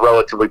games are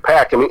relatively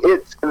packed, I mean,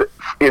 it's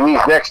in these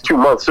next 2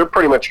 months, they're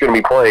pretty much going to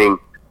be playing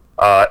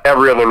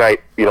every other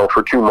night,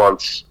 for 2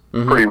 months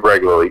pretty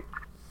regularly.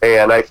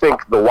 And I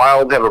think the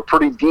Wild have a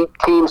pretty deep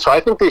team, so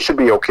I think they should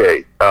be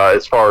okay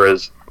as far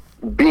as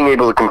being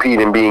able to compete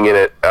and being in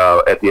it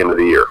at the end of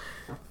the year.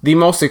 The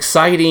most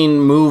exciting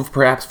move,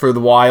 perhaps, for the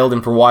Wild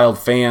and for Wild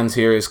fans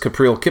here is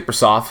Kirill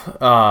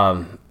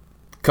Kaprizov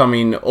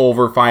coming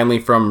over finally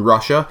from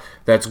Russia.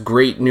 That's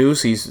great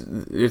news.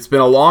 It's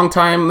been a long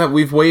time that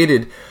we've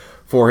waited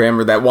for him,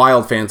 or that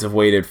Wild fans have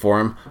waited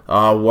for him.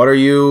 What are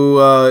you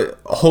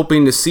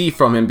hoping to see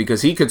from him?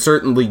 Because he could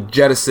certainly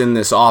jettison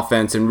this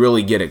offense and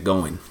really get it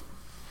going.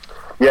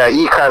 Yeah,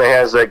 he kind of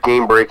has that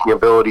game-breaking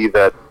ability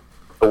that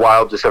the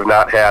Wild just have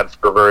not had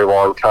for a very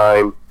long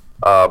time.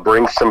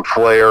 Brings some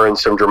flair and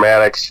some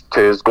dramatics to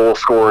his goal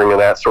scoring and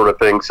that sort of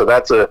thing. So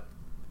that's a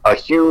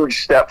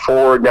huge step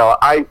forward. Now,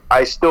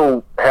 I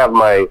still have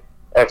my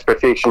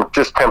expectations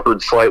just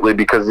tempered slightly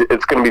because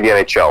it's going to be the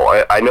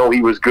NHL. I know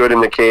he was good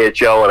in the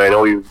KHL, and I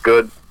know he was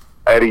good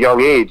at a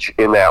young age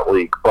in that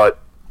league. But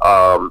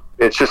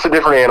it's just a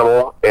different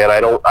animal, and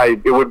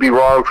it would be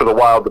wrong for the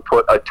Wild to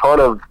put a ton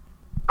of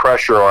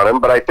pressure on him.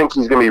 But I think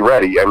he's going to be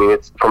ready. I mean,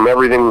 it's from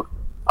everything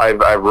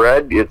I've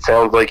read, it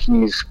sounds like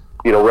he's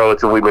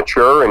relatively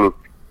mature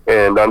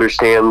and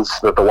understands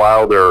that the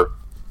Wild are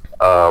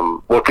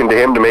looking to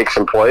him to make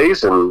some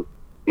plays, and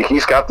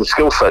he's got the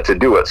skill set to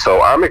do it.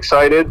 So I'm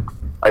excited.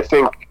 I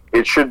think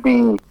it should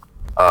be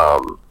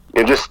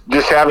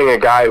just having a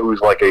guy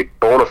who's like a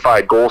bona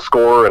fide goal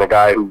scorer and a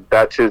guy who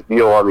that's his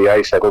deal on the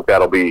ice. I think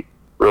that'll be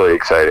really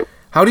exciting.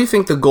 How do you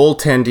think the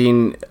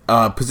goaltending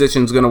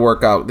position is going to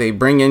work out? They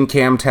bring in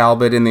Cam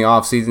Talbot in the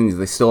offseason.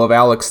 They still have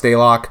Alex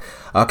Stalock.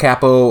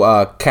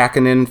 Capo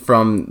Kakkonen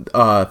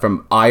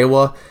from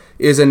Iowa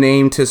is a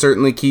name to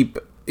certainly keep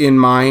in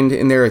mind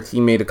in there.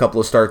 He made a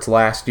couple of starts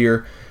last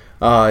year.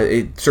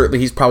 Certainly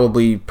he's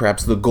probably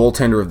perhaps the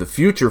goaltender of the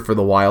future for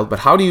the Wild, but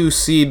how do you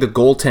see the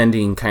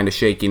goaltending kind of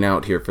shaking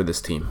out here for this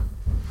team?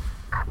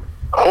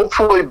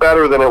 Hopefully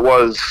better than it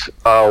was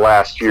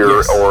last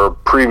year or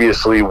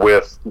previously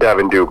with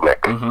Devan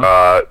Dubnyk.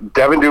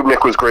 Devan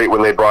Dubnyk was great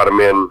when they brought him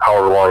in,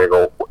 however long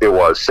ago it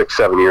was,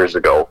 6-7 years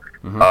ago.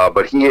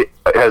 But he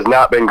has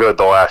not been good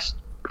the last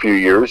few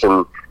years,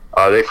 and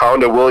they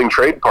found a willing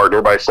trade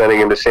partner by sending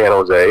him to San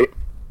Jose.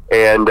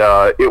 And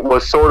it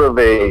was sort of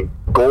a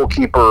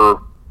goalkeeper,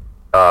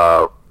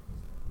 what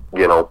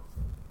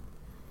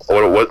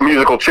it was,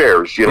 musical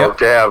chairs, to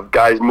have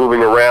guys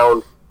moving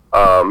around,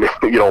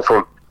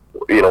 from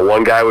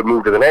one guy would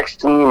move to the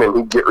next team and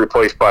he'd get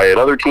replaced by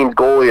another team's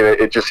goalie,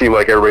 and it just seemed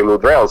like everybody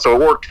moved around. So it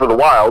worked for the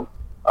Wild.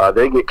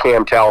 They get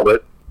Cam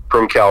Talbot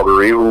from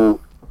Calgary, who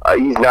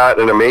he's not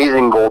an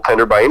amazing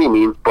goaltender by any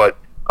means, but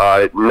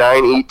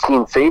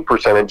 .918 save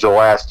percentage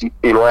last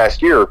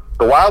year.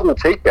 The Wild will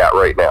take that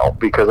right now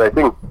because I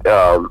think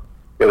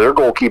their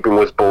goalkeeping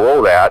was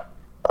below that.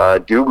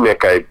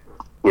 Dubnyk,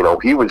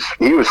 he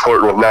was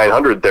flirting with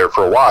 900 there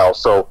for a while,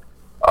 so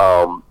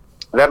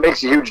that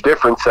makes a huge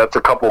difference. That's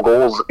a couple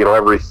goals,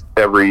 every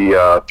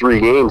 3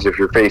 games if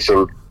you're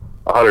facing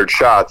 100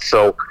 shots.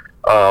 So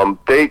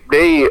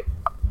they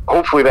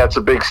hopefully that's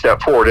a big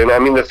step forward. And I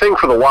mean, the thing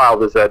for the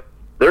Wild is that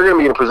they're going to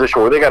be in a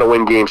position where they got to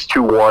win games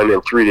 2-1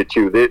 and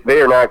 3-2. They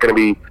are not going to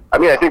be. I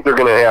mean, I think they're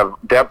going to have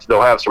depth.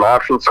 They'll have some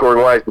options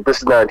scoring wise, but this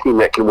is not a team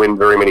that can win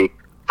very many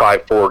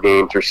 5-4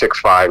 games or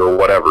 6-5 or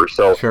whatever.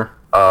 So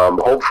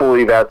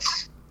hopefully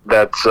that's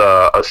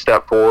a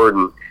step forward.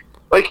 And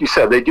like you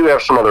said, they do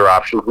have some other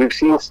options. We've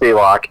seen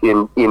Stalock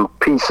in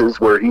pieces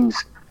where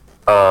he's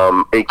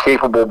a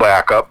capable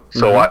backup.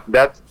 So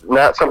that's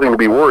not something to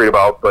be worried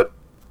about, but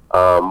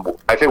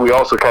I think we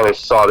also kind of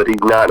saw that he's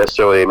not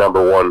necessarily a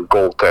number one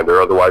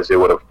goaltender. Otherwise, they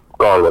would have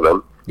gone with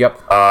him.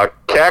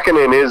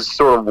 Kakkonen is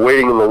sort of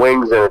waiting in the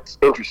wings, and it's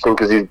interesting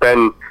because he's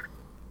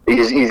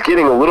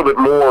getting a little bit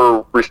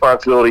more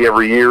responsibility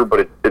every year,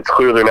 but it's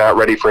clear they're not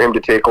ready for him to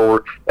take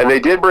over. And they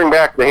did bring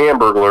back the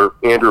Hamburglar,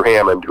 Andrew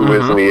Hammond, who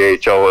is in the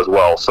AHL as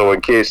well. So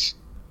in case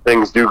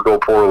things do go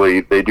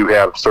poorly, they do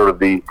have sort of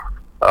the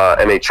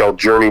NHL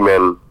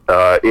journeyman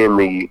in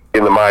the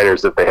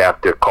minors that they have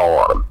to call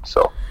on him.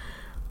 So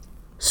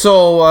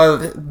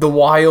the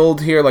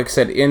Wild here, like I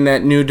said, in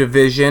that new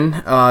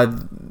division, I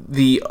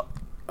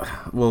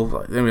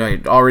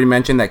already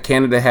mentioned that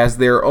Canada has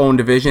their own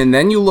division.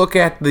 Then you look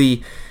at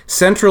the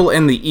Central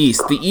and the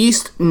East. The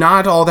East,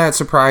 not all that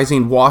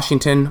surprising.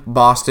 Washington,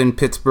 Boston,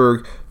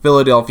 Pittsburgh,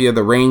 Philadelphia,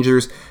 the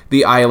Rangers,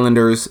 the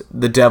Islanders,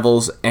 the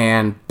Devils,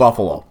 and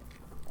Buffalo.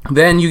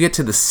 Then you get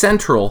to the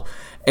Central,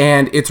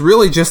 and it's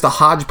really just a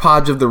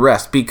hodgepodge of the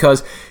rest,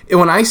 because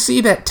when I see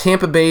that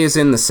Tampa Bay is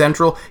in the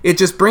Central, it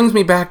just brings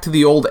me back to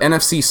the old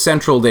NFC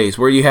Central days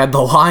where you had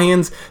the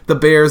Lions, the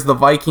Bears, the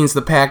Vikings,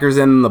 the Packers,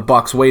 and the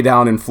Bucks way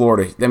down in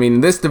Florida. I mean,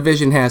 this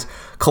division has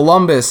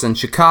Columbus and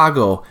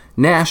Chicago,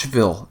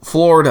 Nashville,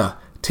 Florida,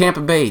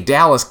 Tampa Bay,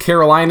 Dallas,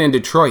 Carolina, and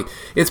Detroit.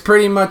 It's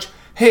pretty much,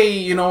 hey,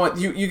 you know what,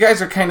 you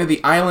guys are kind of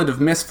the island of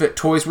misfit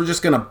toys. We're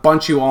just going to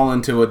bunch you all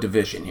into a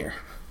division here.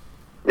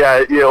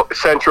 Yeah,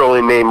 Central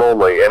in name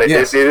only, and it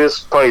is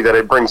funny that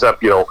it brings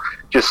up,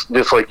 just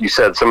like you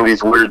said, some of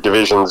these weird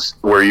divisions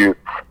where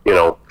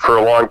for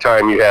a long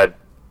time you had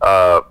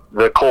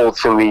the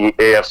Colts in the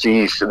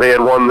AFC East. They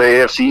had won the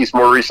AFC East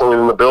more recently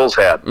than the Bills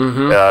had,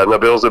 and the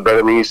Bills have been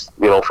in the East,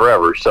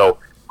 forever. So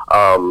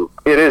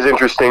it is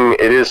interesting.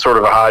 It is sort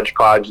of a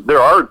hodgepodge. There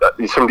are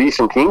some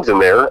decent teams in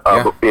there,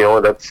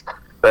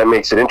 that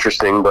makes it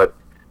interesting. But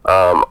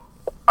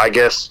I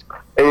guess.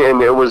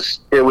 And it was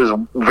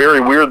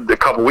very weird a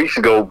couple weeks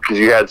ago because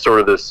you had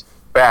sort of this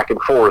back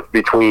and forth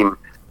between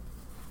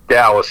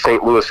Dallas,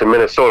 St. Louis, and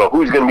Minnesota.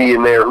 Who's going to be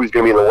in there? Who's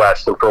going to be in the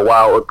West? And for a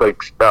while, it looked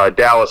like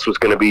Dallas was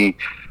going to be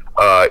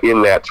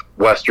in that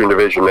Western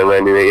division, and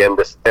then they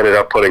ended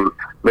up putting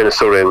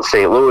Minnesota and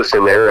St. Louis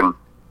in there. And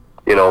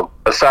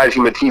aside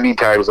from the TV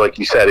times, like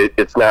you said,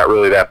 it's not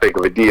really that big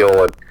of a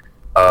deal. And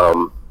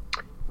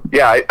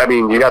I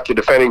mean, you got the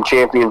defending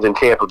champions in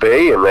Tampa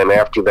Bay, and then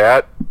after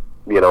that,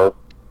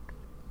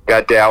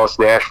 got Dallas,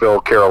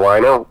 Nashville,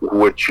 Carolina,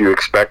 which you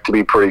expect to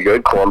be pretty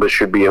good. Columbus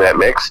should be in that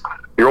mix.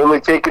 You're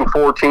only taking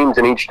 4 teams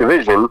in each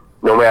division,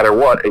 no matter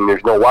what, and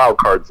there's no wild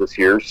cards this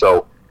year,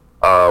 so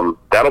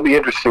that'll be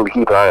interesting to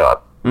keep an eye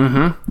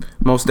on.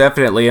 Most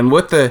definitely. And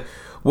with the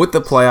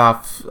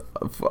playoff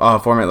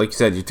format, like you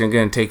said, you're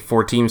going to take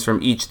 4 teams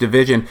from each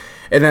division,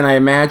 and then I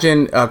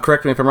imagine,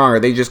 correct me if I'm wrong, are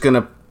they just going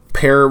to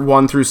pair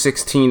 1 through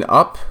 16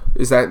 up?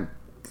 Is that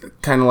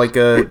kind of like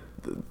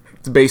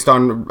based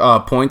on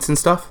points and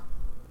stuff?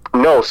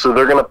 No, so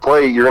they're going to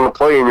play. You're going to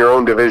play in your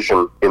own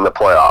division in the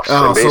playoffs.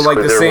 Oh, and so like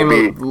the same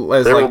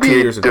as there like will 2 be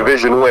years ago.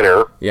 Division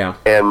winner. Yeah.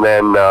 And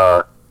then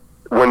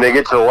when they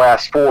get to the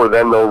last 4,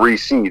 then they'll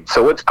reseed.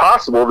 So it's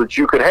possible that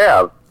you could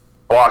have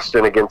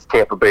Boston against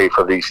Tampa Bay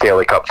for the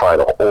Stanley Cup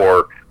final,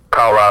 or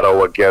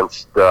Colorado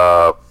against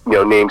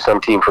name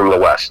some team from the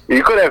West.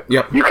 You could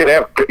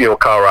have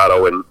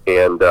Colorado and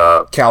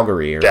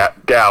Calgary or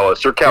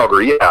Dallas or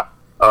Calgary. Yeah.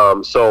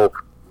 So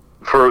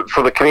for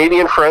the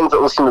Canadian friends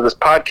that listen to this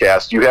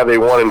podcast, you have a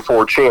 1 in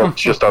 4 chance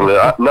just on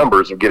the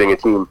numbers of getting a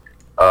team,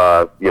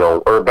 or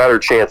a better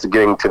chance of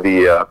getting to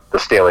the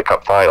Stanley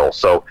Cup final.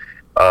 So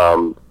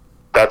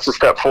that's a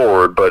step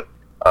forward, but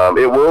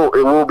it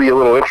will be a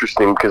little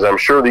interesting because I'm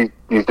sure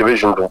these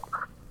divisions,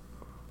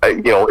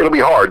 it'll be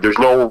hard. There's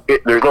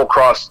no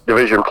cross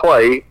division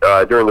play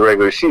during the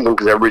regular season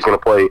because everybody's going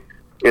to play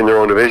in their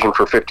own division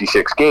for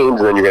 56 games,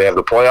 and then you're going to have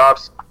the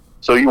playoffs.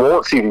 So you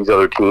won't see these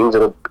other teams.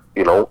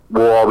 We'll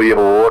all be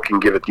able to look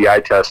and give it the eye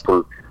test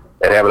and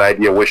have an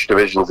idea which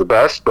division's the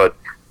best. But,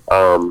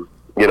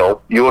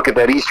 you look at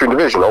that Eastern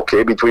Division,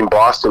 okay, between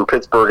Boston,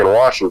 Pittsburgh, and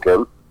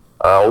Washington,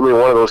 only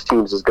one of those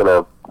teams is going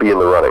to be in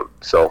the running.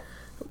 So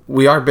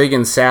we are big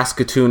in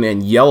Saskatoon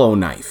and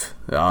Yellowknife.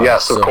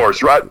 Yes, of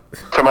course. Right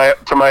to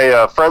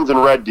my friends in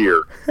Red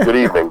Deer. Good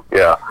evening.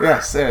 Yeah.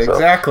 Yes,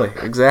 exactly.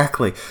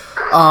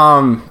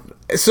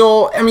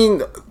 So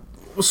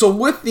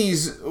with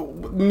these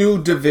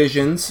new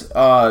divisions,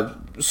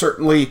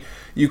 certainly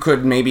you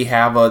could maybe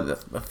have a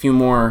few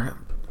more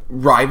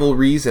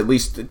rivalries, at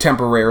least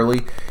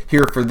temporarily,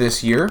 here for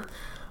this year.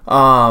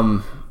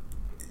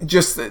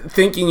 Just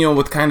thinking,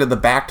 with kind of the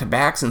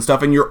back-to-backs and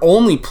stuff, and you're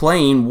only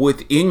playing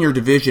within your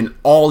division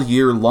all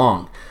year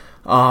long.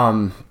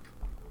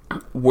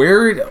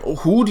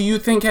 Who do you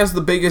think has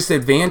the biggest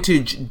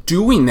advantage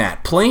doing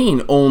that,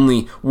 playing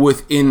only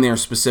within their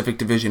specific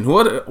division?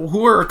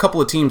 Who are a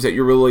couple of teams that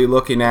you're really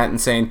looking at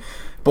and saying,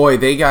 boy,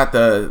 they got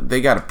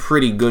a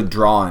pretty good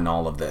draw in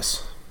all of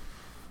this?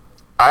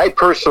 I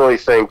personally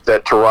think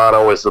that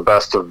Toronto is the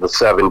best of the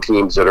 7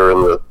 teams that are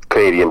in the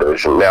Canadian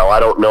division. Now, I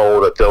don't know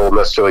that they'll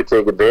necessarily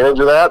take advantage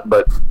of that,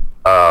 but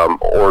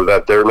or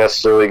that they're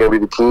necessarily going to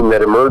be the team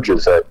that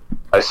emerges.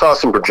 I saw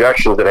some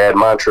projections that had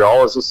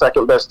Montreal as the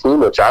second best team,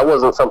 which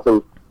wasn't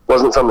something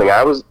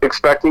I was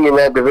expecting in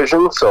that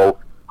division. So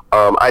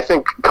I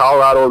think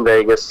Colorado and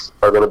Vegas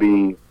are going to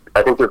be.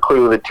 I think they're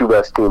clearly the 2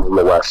 best teams in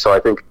the West. So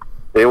I think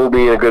they will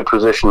be in a good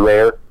position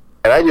there.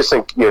 And I just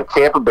think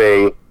Tampa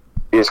Bay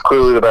is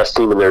clearly the best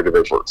team in their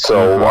division.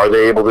 So are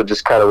they able to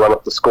just kind of run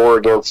up the score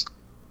against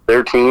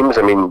their teams?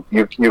 I mean,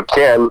 you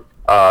can.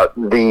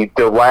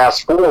 The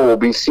last 4 will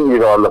be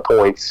seeded on the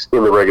points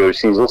in the regular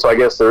season. So I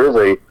guess there is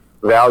a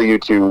value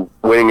to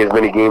winning as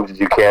many games as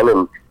you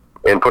can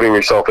and putting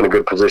yourself in a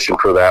good position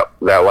for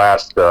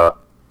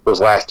those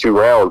last 2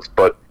 rounds.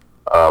 But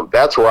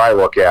that's where I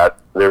look at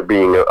there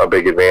being a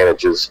big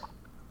advantage is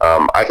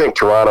I think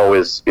Toronto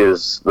is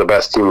the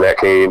best team in that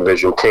Canadian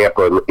division,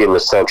 Tampa in the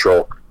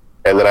Central,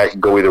 and then I could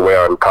go either way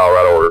on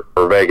Colorado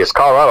or Vegas.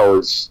 Colorado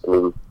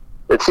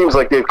it seems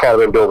like they've kind of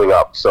been building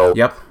up, so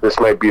This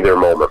might be their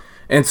moment.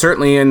 And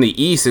certainly in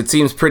the East, it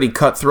seems pretty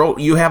cutthroat.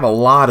 You have a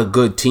lot of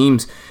good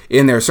teams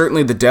in there.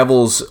 Certainly the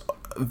Devils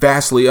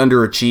vastly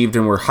underachieved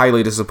and were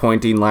highly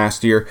disappointing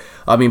last year.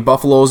 I mean,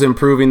 Buffalo's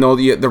improving, though.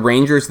 The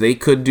Rangers, they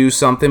could do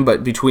something,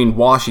 but between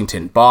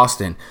Washington,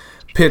 Boston,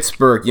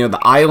 Pittsburgh, the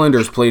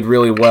Islanders played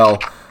really well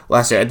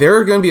last year. There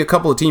are going to be a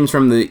couple of teams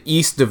from the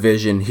East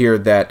Division here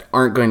that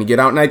aren't going to get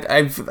out. And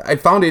I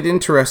found it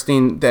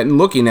interesting that in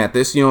looking at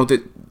this,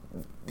 that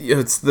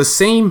it's the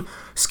same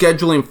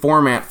scheduling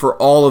format for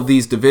all of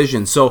these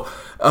divisions. So,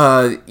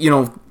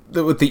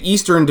 with the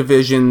Eastern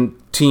Division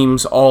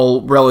teams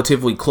all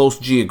relatively close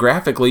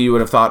geographically, you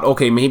would have thought,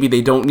 okay, maybe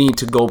they don't need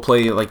to go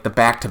play like the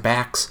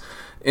back-to-backs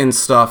and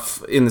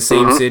stuff in the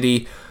same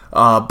city.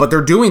 But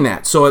they're doing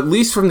that. So at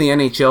least from the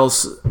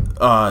NHL's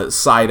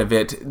side of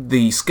it,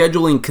 the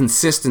scheduling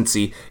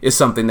consistency is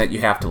something that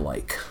you have to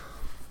like.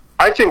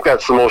 I think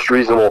that's the most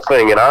reasonable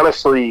thing. And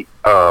honestly,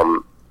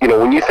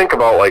 when you think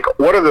about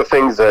what are the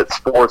things that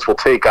sports will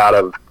take out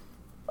of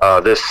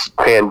this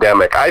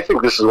pandemic, I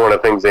think this is one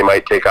of the things they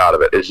might take out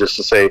of it is just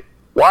to say,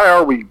 why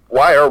are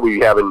we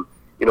having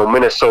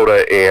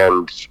Minnesota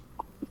and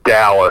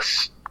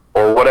Dallas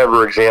or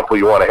whatever example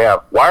you want to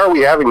have? Why are we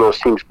having those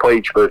teams play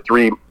each other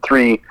three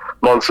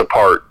months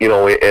apart,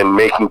 and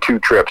making 2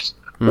 trips?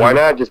 Why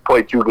not just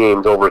play 2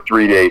 games over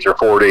 3 days or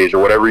 4 days or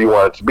whatever you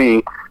want it to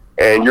be,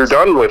 and you're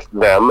done with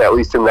them, at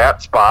least in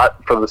that spot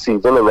for the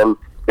season, and then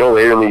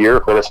later in the year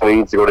if Minnesota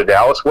needs to go to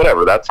Dallas,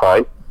 whatever, that's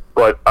fine.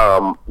 But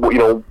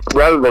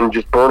rather than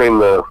just burning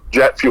the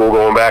jet fuel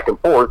going back and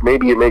forth,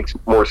 maybe it makes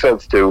more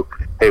sense to,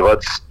 hey,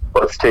 let's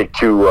take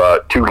two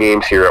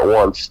games here at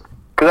once.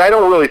 Because I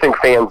don't really think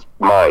fans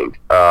mind.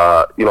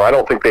 I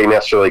don't think they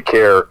necessarily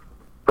care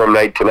from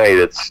night to night.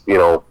 It's we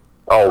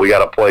got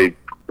to play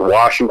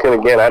Washington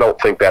again. I don't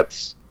think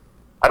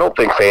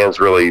fans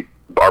really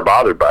are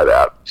bothered by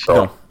that.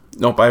 So.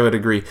 Nope, I would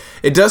agree.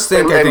 It does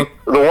think. The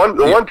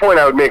one point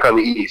I would make on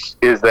the East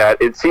is that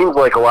it seems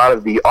like a lot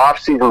of the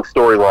off-season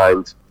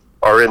storylines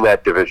are in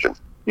that division.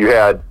 You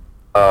had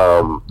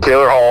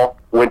Taylor Hall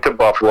went to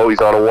Buffalo. He's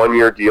on a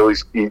 1-year deal.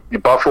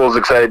 Buffalo's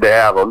excited to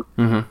have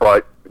him,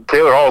 but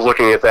Taylor Hall's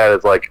looking at that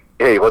as like,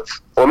 hey, let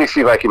me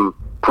see if I can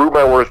prove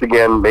my worth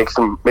again, make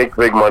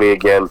big money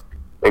again,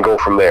 and go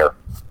from there.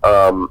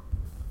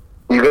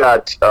 You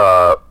had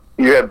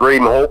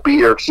Braden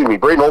Holtby,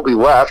 Braden Holtby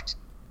left.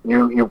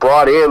 You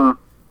brought in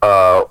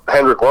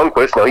Henrik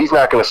Lundqvist. Now, he's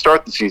not going to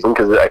start the season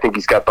because I think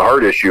he's got the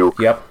heart issue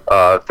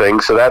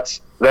thing, so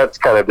that's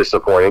kind of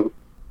disappointing.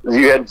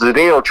 You had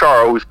Zdeno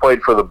Chara, who's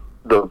played for the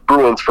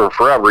Bruins for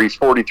forever. He's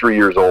 43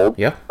 years old.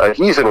 Yeah.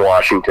 He's in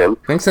Washington.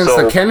 I think since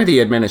the Kennedy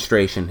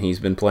administration he's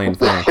been playing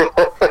for.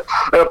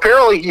 And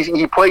apparently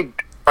he played,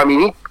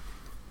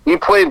 he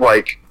played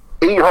like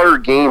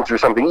 800 games or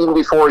something even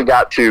before he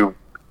got to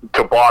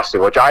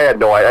Boston, which I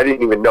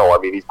didn't even know.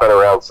 He's been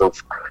around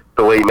since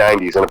the late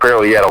 90s, and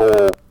apparently he had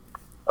a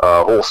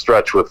whole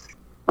stretch with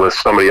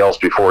somebody else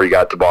before he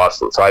got to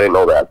Boston, so I didn't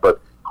know that. But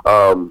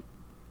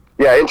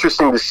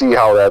interesting to see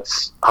how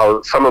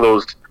some of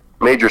those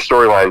major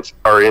storylines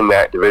are in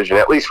that division,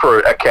 at least for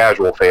a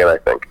casual fan, I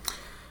think.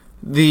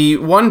 The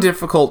one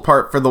difficult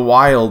part for the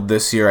Wild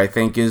this year, I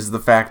think, is the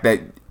fact that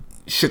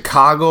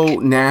Chicago,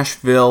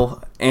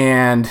 Nashville,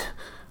 and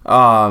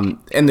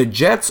the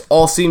Jets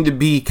all seem to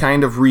be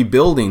kind of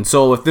rebuilding.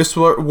 So if this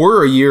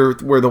were a year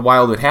where the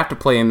Wild would have to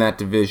play in that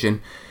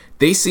division,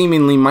 they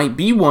seemingly might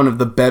be one of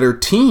the better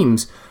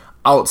teams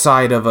out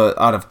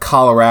of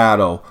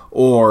Colorado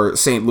or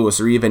St. Louis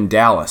or even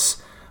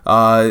Dallas.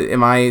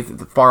 Am I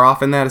far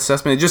off in that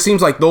assessment? It just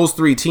seems like those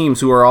three teams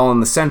who are all in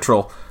the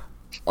Central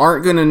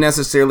aren't going to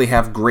necessarily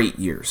have great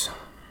years.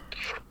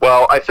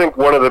 Well, I think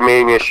one of the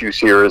main issues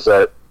here is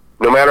that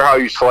no matter how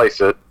you slice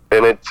it,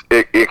 and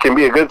it can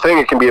be a good thing,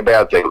 it can be a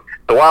bad thing.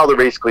 The Wild are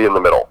basically in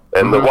the middle,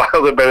 and the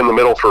Wild have been in the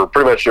middle for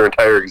pretty much their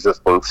entire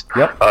existence.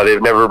 Yep.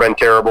 They've never been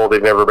terrible,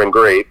 they've never been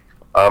great,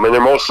 and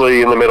they're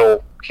mostly in the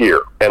middle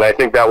here. And I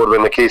think that would have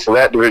been the case in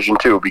that division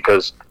too,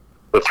 because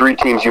the three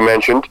teams you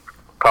mentioned,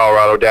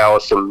 Colorado,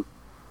 Dallas, and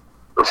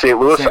St.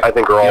 Louis, I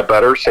think are all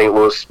better. St.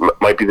 Louis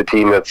might be the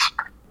team that's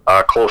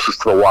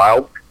closest to the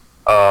Wild.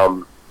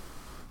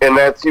 And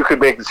that's, you could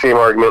make the same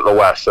argument in the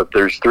West, that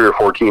there's 3 or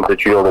 4 teams that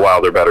the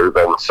Wild are better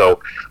than. So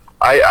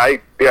I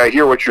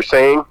hear what you're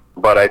saying,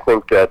 but I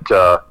think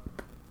that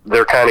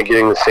they're kind of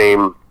getting the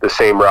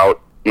same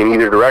route in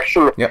either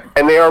direction. Yep.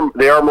 And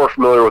they are more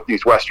familiar with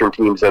these Western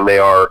teams than they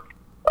are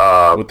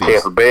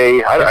Tampa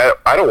Bay.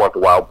 I don't want the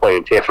Wild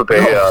playing Tampa Bay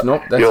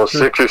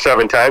 6 or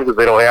 7 times if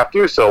they don't have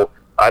to, so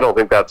I don't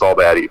think that's all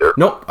bad either.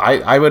 Nope,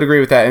 I would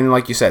agree with that. And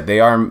like you said, they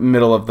are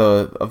middle of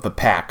the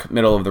pack,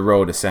 middle of the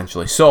road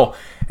essentially. So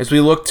as we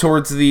look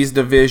towards these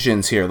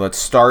divisions here, let's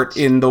start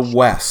in the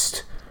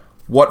West.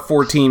 What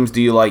 4 teams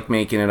do you like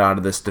making it out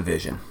of this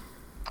division?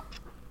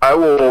 I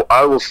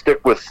will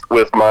stick with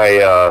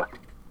my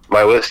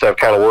my list I've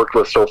kind of worked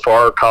with so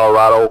far: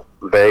 Colorado,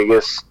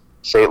 Vegas,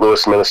 St.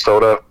 Louis,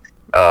 Minnesota.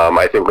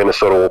 I think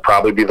Minnesota will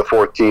probably be the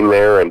 4th team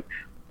there, and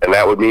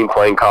that would mean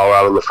playing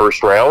Colorado in the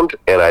first round.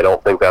 And I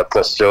don't think that's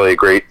necessarily a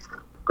great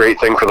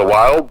thing for the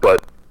Wild,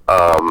 but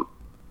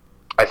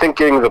I think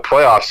getting to the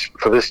playoffs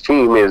for this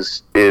team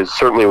is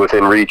certainly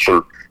within reach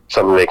and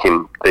something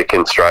they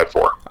can strive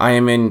for. I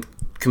am in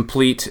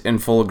complete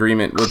and full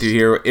agreement with you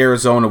here.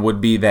 Arizona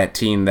would be that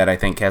team that I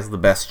think has the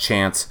best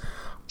chance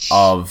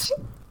of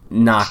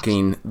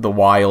knocking the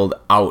Wild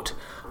out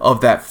of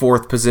that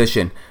 4th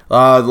position.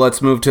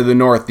 Let's move to the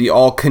North, the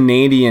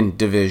All-Canadian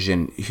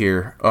division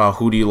here.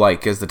 Who do you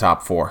like as the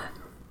top 4?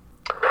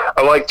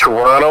 I like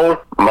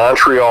Toronto,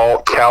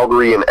 Montreal,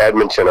 Calgary, and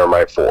Edmonton are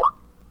my 4.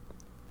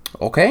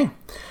 Okay.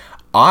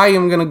 I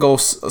am going to go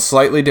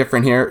slightly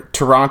different here.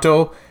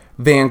 Toronto,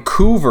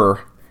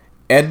 Vancouver,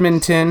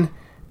 Edmonton,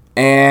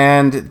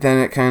 and then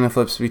it kind of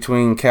flips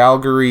between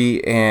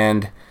Calgary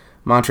and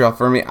Montreal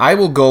for me. I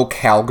will go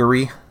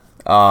Calgary.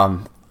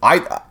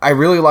 I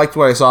really liked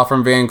what I saw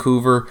from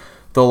Vancouver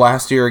the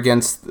last year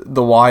against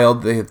the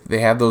Wild. They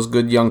have those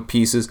good young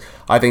pieces.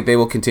 I think they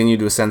will continue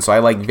to ascend, so I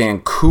like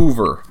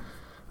Vancouver.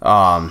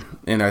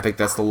 And I think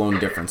that's the lone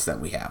difference that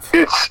we have.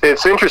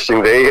 It's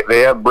interesting. They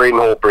have Braden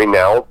Holt right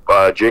now.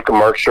 Jacob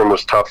Markstrom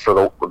was tough for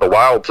the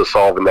Wild to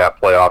solve in that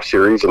playoff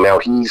series, and now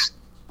he's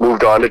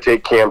moved on to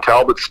take Cam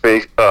Talbot's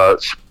place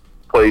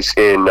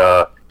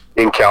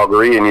in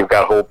Calgary, and you've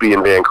got Holtby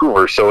in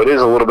Vancouver. So it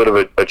is a little bit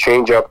of a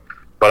change-up,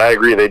 but I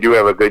agree they do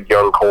have a good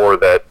young core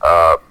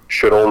that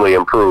should only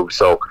improve.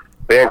 So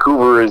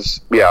Vancouver is,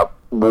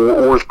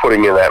 worth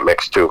putting in that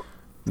mix too.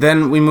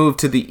 Then we move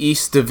to the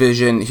East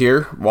Division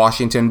here.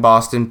 Washington,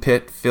 Boston,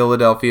 Pitt,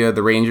 Philadelphia,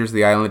 the Rangers,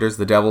 the Islanders,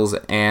 the Devils,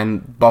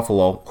 and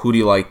Buffalo. Who do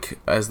you like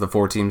as the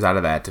 4 teams out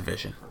of that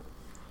division?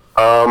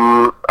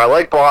 I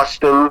like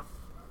Boston,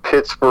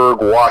 Pittsburgh,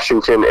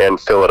 Washington, and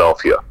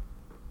Philadelphia.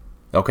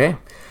 Okay.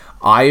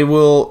 I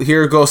will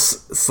here go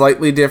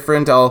slightly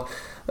different.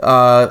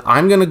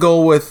 I'm going to go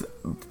with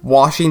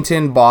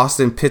Washington,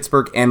 Boston,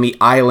 Pittsburgh, and the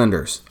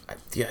Islanders.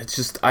 Yeah, it's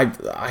just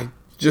I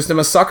just am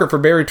a sucker for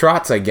Barry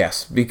Trotz, I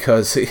guess,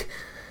 because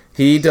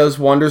he does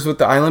wonders with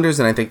the Islanders,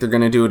 and I think they're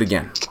going to do it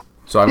again.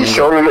 So he's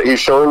shown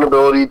an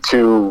ability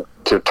to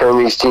turn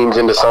these teams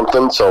into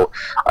something. So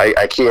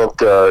I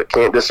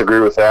can't disagree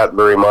with that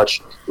very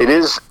much. It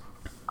is.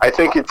 I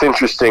think it's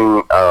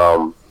interesting.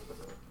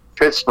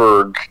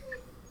 Pittsburgh.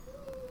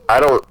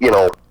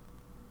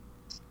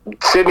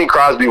 Sidney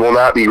Crosby will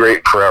not be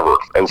great forever,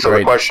 and so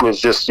the question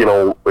is just,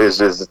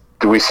 is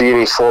do we see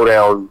any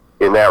slowdown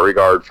in that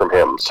regard from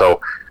him? So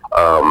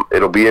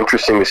it'll be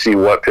interesting to see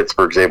what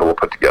Pittsburgh's able to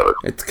put together.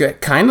 It's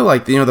kind of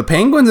like, the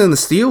Penguins and the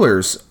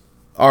Steelers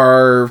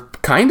are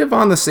kind of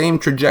on the same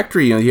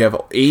trajectory. You have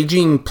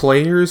aging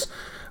players.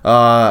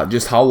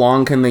 Just how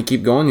long can they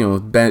keep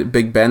going?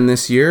 Big Ben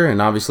this year,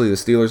 and obviously the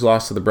Steelers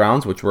lost to the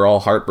Browns, which we're all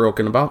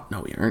heartbroken about.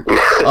 No, we aren't.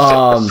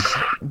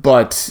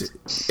 But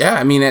yeah,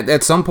 I mean,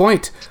 at some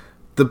point,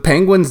 the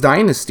Penguins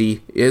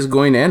dynasty is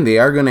going to end. They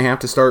are going to have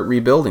to start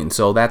rebuilding,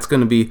 so that's going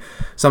to be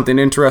something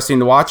interesting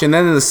to watch. And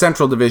then in the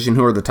Central Division,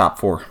 who are the top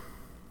four?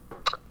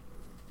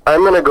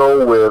 I'm going to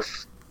go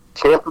with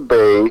Tampa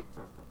Bay,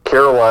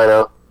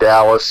 Carolina,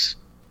 Dallas,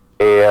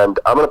 and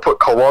I'm going to put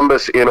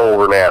Columbus in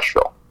over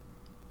Nashville.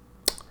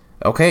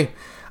 Okay.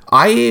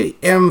 I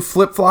am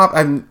flip-flop.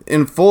 I'm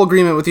in full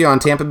agreement with you on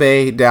Tampa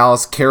Bay,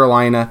 Dallas,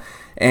 Carolina,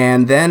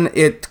 and then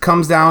it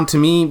comes down to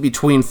me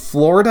between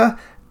Florida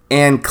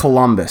and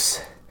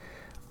Columbus.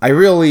 I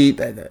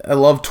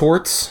love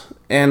Torts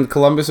and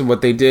Columbus, and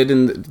what they did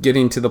in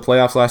getting to the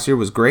playoffs last year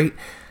was great.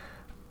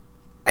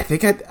 I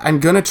think I'm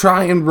going to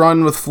try and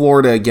run with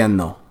Florida again,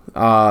 though.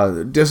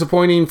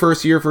 Disappointing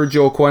first year for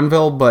Joe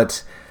Quenneville,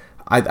 but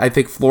I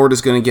think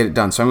Florida's going to get it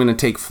done. So I'm going to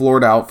take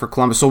Florida out for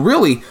Columbus. So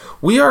really,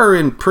 we are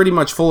in pretty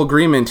much full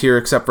agreement here,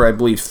 except for, I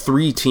believe,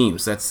 3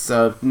 teams. That's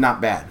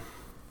not bad.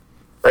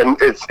 And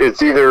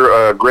it's either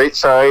a great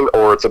sign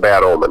or it's a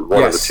bad omen,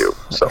 one of the two.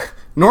 So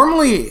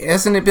normally,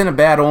 hasn't it been a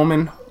bad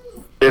omen?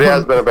 It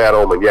has been a bad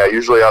omen, yeah.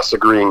 Usually us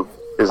agreeing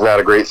is not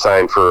a great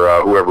sign for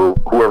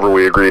whoever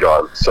we agreed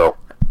on. So.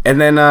 And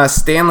then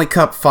Stanley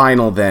Cup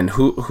final then.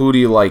 Who do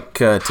you like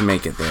to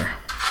make it there?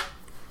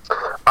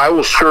 I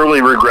will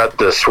surely regret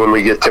this when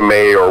we get to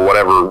May or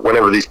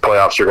whenever these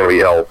playoffs are going to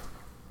be held.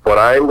 But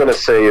I'm going to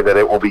say that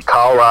it will be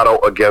Colorado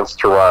against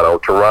Toronto.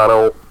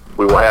 Toronto,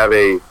 we will have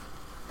a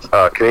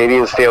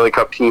Canadian Stanley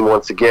Cup team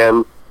once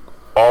again.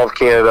 All of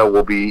Canada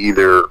will be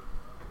either,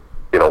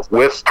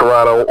 with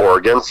Toronto or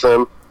against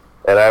them,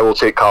 and I will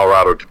take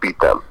Colorado to beat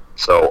them.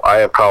 So I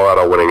have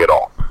Colorado winning it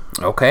all.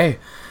 Okay.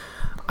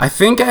 I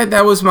think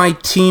that was my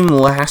team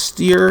last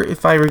year,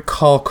 if I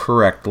recall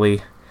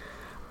correctly.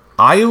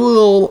 I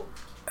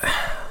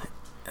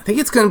think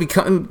it's going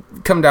to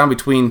come down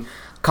between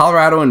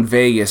Colorado and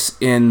Vegas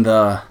in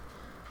the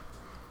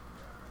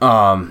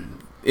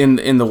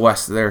in the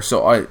West there. So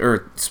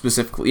or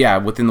specifically,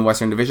 within the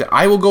Western Division.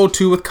 I will go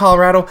with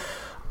Colorado.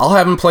 I'll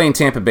have them playing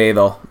Tampa Bay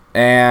though,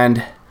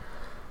 and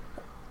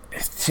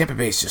Tampa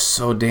Bay is just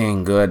so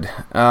dang good.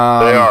 They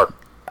are.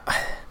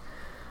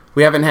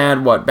 We haven't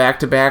had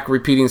back-to-back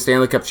repeating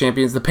Stanley Cup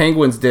champions. The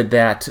Penguins did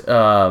that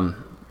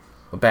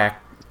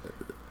back.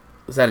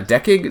 Was that a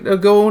decade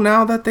ago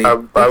now that they? I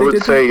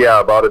would say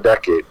about a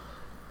decade.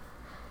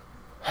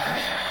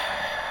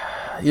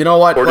 You know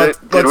what? Let's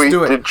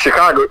do it. Did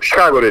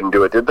Chicago didn't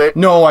do it, did they?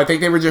 No, I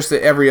think they were just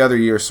an every other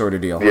year sort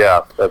of deal.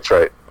 Yeah, that's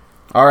right.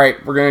 All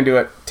right, we're gonna do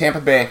it.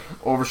 Tampa Bay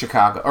over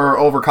Chicago or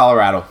over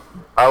Colorado.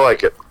 I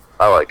like it.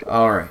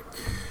 All right.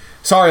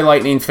 Sorry,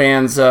 Lightning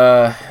fans,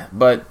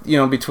 but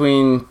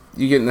between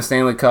you getting the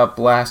Stanley Cup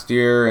last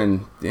year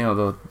and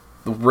the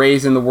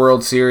Rays in the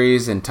World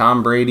Series and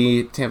Tom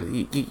Brady,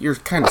 you're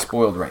kind of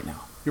spoiled right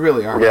now. You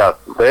really are. Yeah,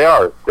 they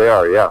are.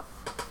 Yeah.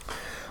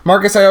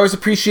 Marcus, I always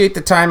appreciate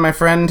the time, my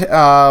friend.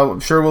 I'm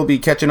sure we'll be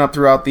catching up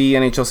throughout the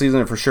NHL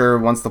season for sure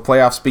once the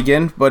playoffs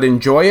begin, but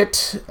enjoy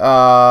it.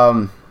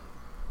 And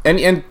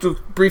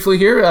briefly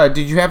here,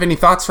 did you have any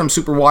thoughts from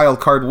Super Wild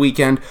Card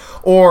Weekend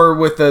or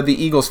with the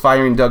Eagles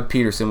firing Doug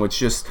Peterson, which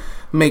just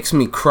makes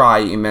me cry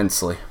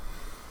immensely?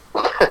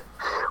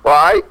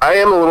 Well, I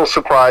am a little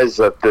surprised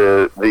that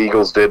the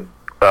Eagles did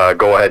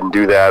go ahead and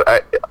do that.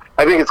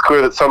 I think it's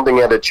clear that something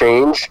had to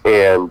change,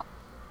 and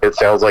it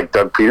sounds like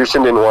Doug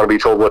Peterson didn't want to be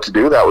told what to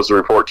do. That was the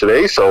report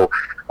today, so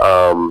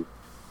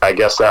I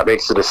guess that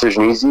makes the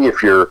decision easy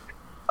if you're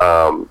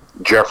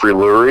Jeffrey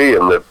Lurie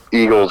and the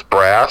Eagles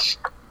brass.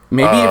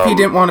 Maybe if he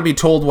didn't want to be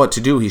told what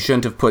to do, he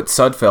shouldn't have put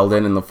Sudfeld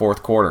in the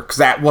fourth quarter, because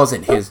that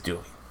wasn't his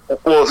doing.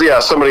 Well, yeah,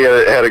 somebody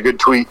had a good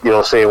tweet,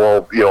 saying,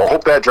 well,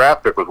 hope that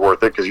draft pick was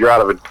worth it because you're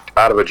out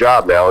of a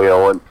job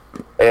now,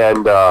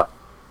 and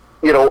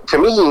to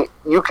me,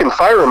 you can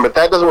fire him, but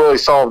that doesn't really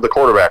solve the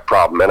quarterback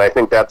problem, and I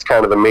think that's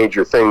kind of the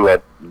major thing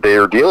that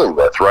they're dealing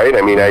with, right?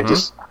 I mean,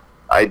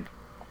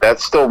 that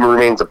still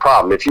remains a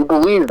problem. If you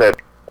believe that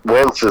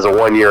Wentz is a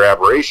one-year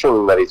aberration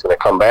and that he's going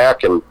to come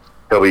back and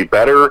he'll be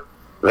better,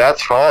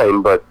 that's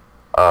fine, but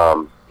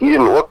he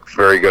didn't look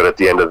very good at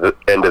the end of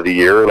the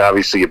year, and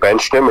obviously you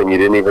benched him, and you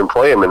didn't even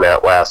play him in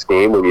that last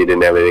game when you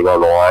didn't have anything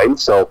on the line.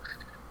 So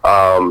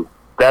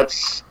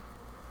that's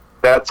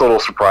a little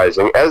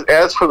surprising.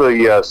 As for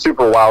the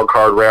Super Wild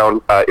Card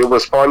round, it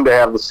was fun to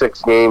have the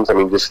 6 games. I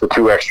mean, just the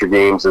 2 extra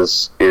games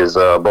is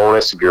a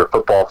bonus if you're a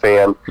football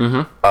fan.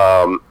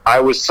 Mm-hmm. I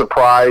was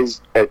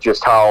surprised at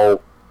just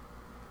how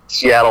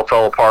Seattle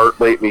fell apart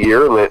late in the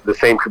year, and the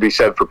same could be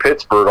said for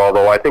Pittsburgh,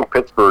 although I think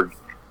Pittsburgh,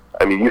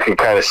 I mean, you can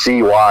kind of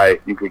see why.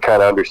 You can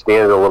kind of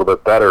understand it a little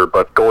bit better,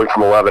 but going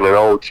from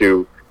 11-0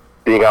 to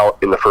being out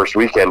in the first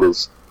weekend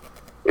is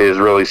is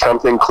really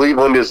something.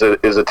 Cleveland is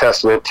a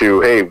testament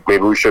to, hey,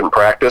 maybe we shouldn't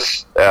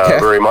practice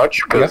very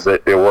much because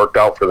it worked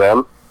out for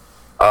them.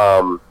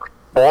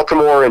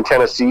 Baltimore and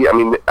Tennessee, I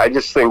mean, I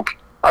just think,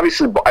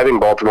 obviously, I think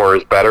Baltimore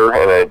is better,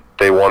 and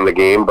they won the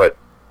game, but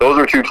those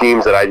are two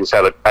teams that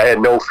I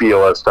had no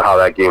feel as to how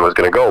that game was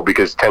going to go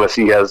because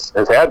Tennessee has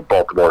had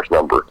Baltimore's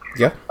number.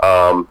 Yeah.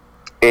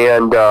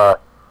 And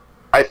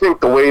I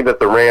think the way that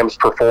the Rams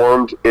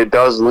performed, it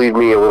does leave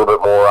me a little bit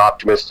more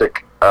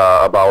optimistic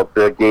about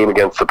the game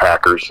against the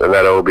Packers, and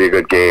that it'll be a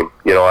good game.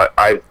 You know,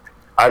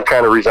 I've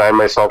kind of resigned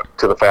myself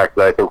to the fact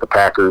that I think the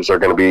Packers are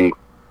going to be,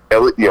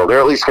 they're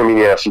at least going to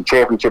be in the NFC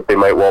Championship. They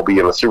might well be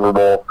in the Super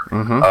Bowl.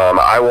 Mm-hmm.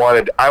 I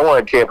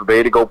wanted Tampa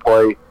Bay to go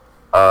play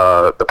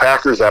the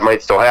Packers. That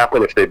might still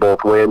happen if they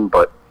both win,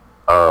 but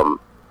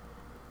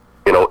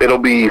it'll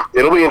be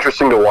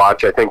interesting to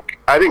watch. I think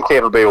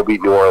Tampa Bay will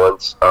beat New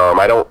Orleans.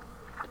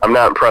 I'm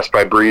not impressed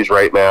by Breeze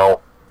right now,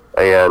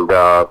 and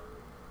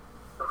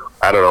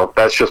I don't know.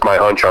 That's just my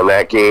hunch on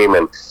that game,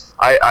 and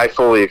I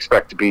fully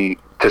expect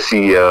to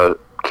see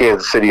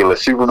Kansas City in the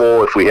Super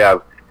Bowl. If we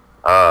have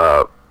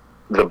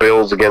the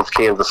Bills against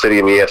Kansas City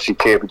in the AFC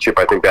Championship,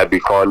 I think that'd be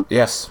fun.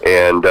 Yes.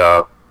 And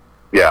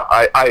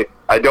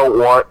I don't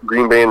want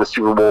Green Bay in the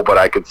Super Bowl, but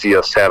I could see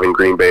us having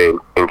Green Bay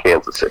in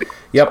Kansas City.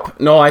 Yep. So.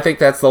 No, I think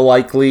that's the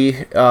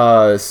likely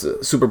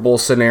Super Bowl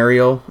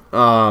scenario.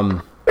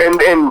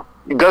 And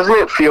doesn't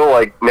it feel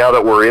like now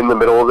that we're in the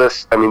middle of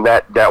this, I mean,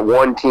 that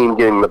one team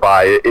getting the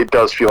bye, it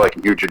does feel like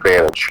a huge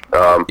advantage.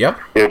 Yep.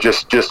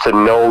 Just to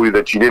know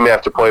that you didn't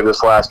have to play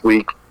this last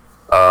week,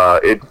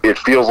 it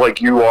feels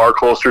like you are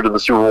closer to the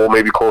Super Bowl,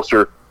 maybe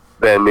closer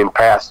than in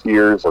past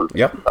years. And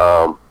yep.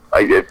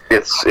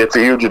 It's a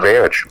huge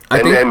advantage.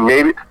 And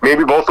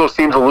maybe both those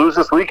teams will lose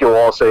this week, and we'll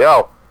all say,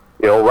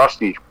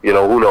 Rusty,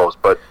 who knows?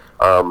 But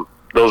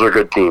those are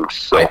good teams.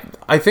 So.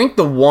 I think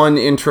the one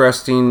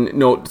interesting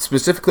note,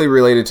 specifically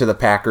related to the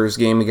Packers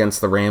game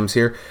against the Rams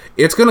here,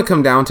 it's going to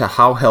come down to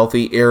how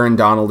healthy Aaron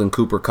Donald and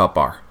Cooper Kupp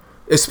are.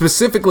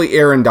 Specifically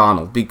Aaron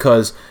Donald,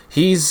 because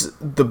he's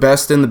the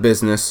best in the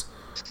business.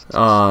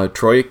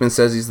 Troy Aikman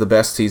says he's the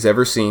best he's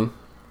ever seen.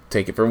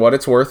 Take it for what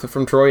it's worth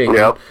from Troy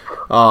Aikman.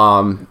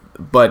 Yep.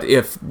 But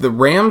if the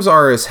Rams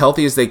are as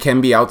healthy as they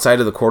can be outside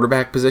of the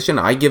quarterback position,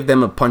 I give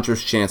them a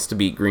puncher's chance to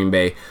beat Green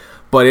Bay.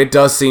 But it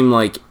does seem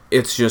like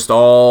it's just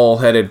all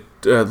headed,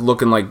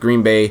 looking like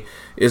Green Bay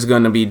is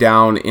going to be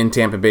down in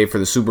Tampa Bay for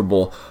the Super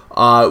Bowl.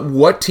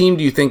 What team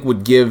do you think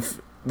would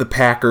give the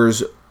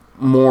Packers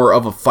more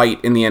of a fight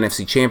in the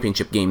NFC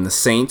Championship game, the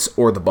Saints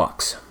or the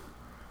Bucks?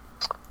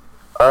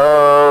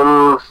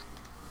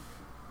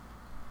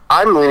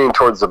 I'm leaning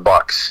towards the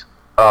Bucks.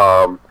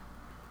 I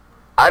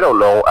don't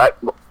know.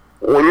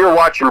 When you're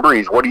watching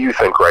Breeze, what do you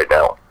think right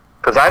now?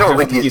 Because I don't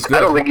think he's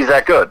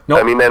that good. Nope.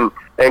 I mean,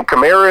 and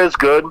Kamara is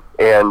good,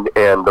 and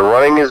the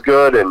running is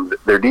good, and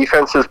their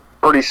defense is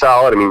pretty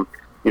solid. I mean,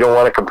 you don't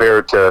want to compare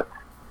it to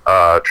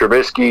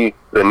Trubisky,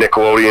 the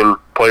Nickelodeon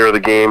Player of the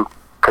Game.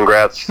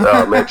 Congrats,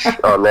 Mitch,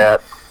 on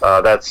that.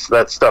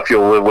 That's stuff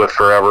you'll live with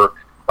forever.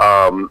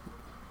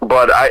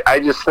 But I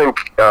just think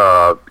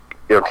Tampa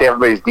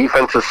Bay's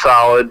defense is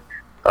solid.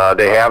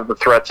 They have the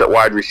threats at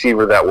wide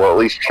receiver that will at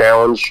least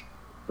challenge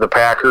the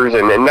Packers,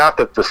 and not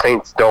that the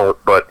Saints don't,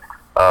 but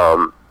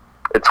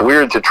it's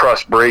weird to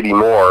trust Brady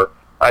more.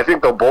 I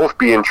think they'll both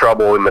be in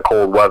trouble in the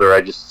cold weather.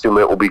 I just assume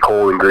it will be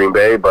cold in Green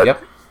Bay, but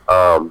yep.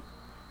 I'm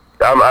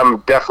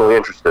definitely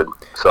interested.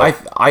 So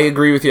I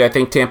agree with you. I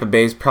think Tampa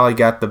Bay's probably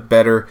got the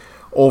better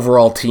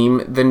overall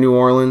team than New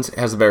Orleans.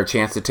 Has a better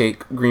chance to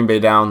take Green Bay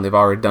down. They've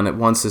already done it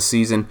once this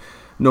season.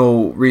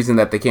 No reason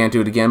that they can't do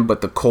it again,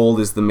 but the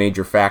cold is the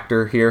major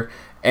factor here.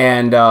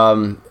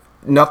 And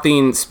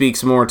nothing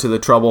speaks more to the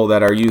trouble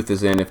that our youth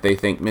is in if they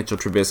think Mitchell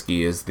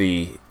Trubisky is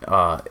the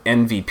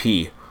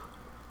MVP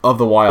of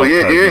the wild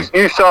card.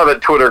 You saw that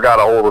Twitter got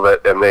a hold of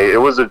it, and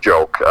it was a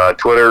joke.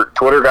 Twitter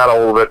got a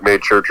hold of it,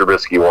 made sure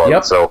Trubisky won.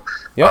 Yep. So,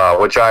 yep.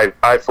 Which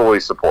I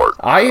fully support.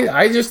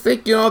 I just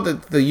think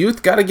the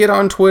youth got to get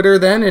on Twitter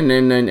then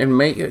and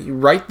make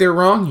right their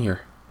wrong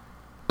here.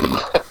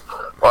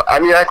 Well,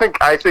 I mean, I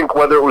think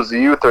whether it was the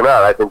youth or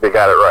not, I think they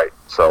got it right.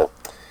 So.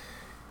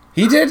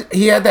 He did.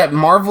 He had that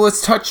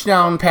marvelous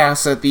touchdown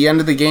pass at the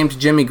end of the game to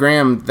Jimmy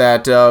Graham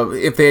that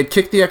if they had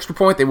kicked the extra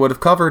point, they would have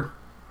covered.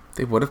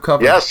 They would have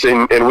covered. Yes,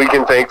 and we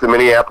can thank the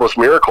Minneapolis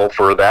Miracle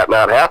for that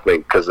not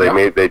happening because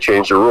they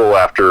changed the rule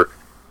after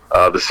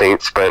the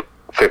Saints spent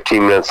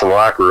 15 minutes in the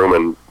locker room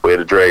and we had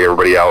to drag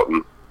everybody out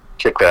and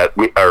kick that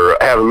or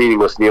have a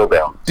meaningless kneel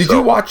down. Did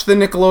you watch the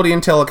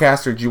Nickelodeon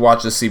telecast or did you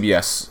watch the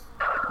CBS?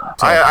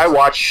 I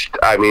watched.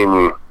 I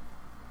mean.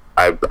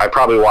 I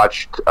probably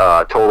watched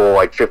total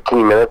like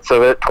 15 minutes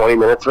of it, 20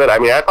 minutes of it. I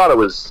mean, I thought it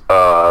was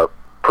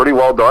pretty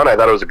well done. I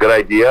thought it was a good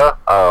idea.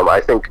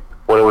 I think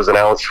when it was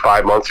announced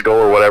 5 months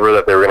ago or whatever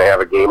that they were going to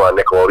have a game on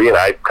Nickelodeon,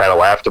 I kind of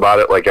laughed about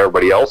it like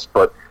everybody else.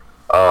 But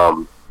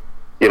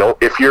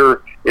if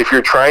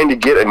you're trying to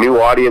get a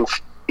new audience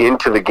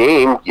into the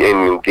game,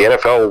 and the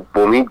NFL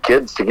will need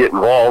kids to get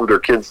involved or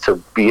kids to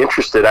be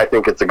interested, I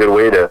think it's a good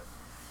way to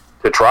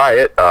try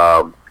it.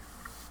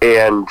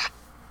 And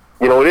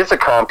it is a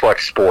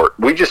complex sport.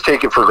 We just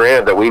take it for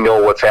granted that we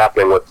know what's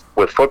happening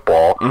with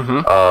football.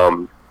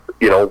 Mm-hmm.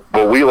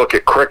 But we look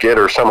at cricket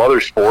or some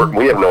other sport, and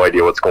we have no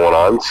idea what's going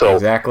on. So,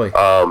 exactly.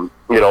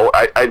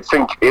 I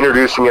think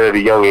introducing it at a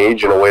young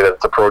age in a way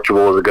that's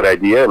approachable is a good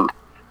idea. And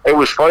it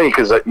was funny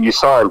because you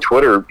saw on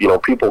Twitter,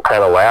 people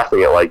kind of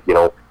laughing at, like,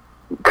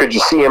 could you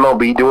see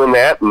MLB doing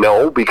that?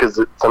 No, because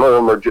some of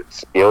them are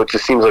just, it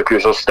just seems like they're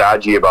so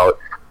stodgy about,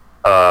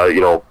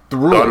 the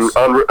rules.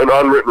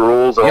 Unwritten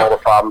rules and all the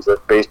problems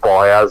that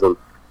baseball has. And,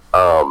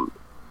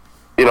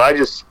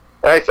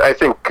 I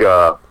think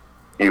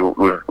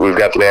we've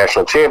got the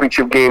national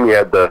championship game. You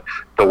had the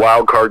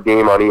wild card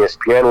game on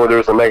ESPN where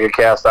there's a mega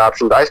cast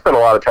option. I spent a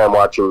lot of time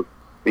watching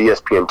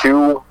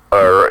ESPN2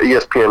 or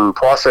ESPN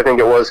Plus, I think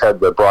it was, had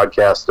the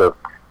broadcast of,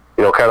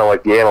 kind of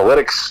like the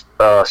analytics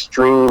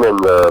stream and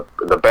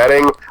the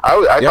betting.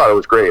 I thought it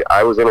was great.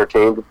 I was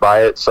entertained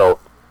by it. So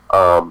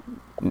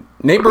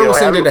Nate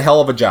Burleson did a hell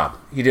of a job.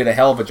 He did a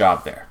hell of a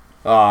job there.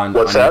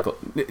 What's that?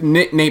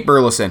 Nate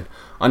Burleson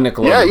on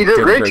Nickelodeon. Yeah, he did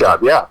a great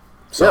job. Yeah.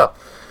 So, yeah.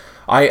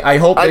 I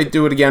hope they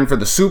do it again for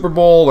the Super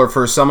Bowl or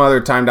for some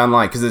other time down the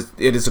line, because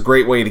it is a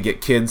great way to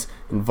get kids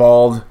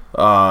involved,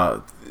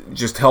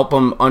 just help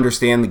them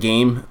understand the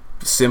game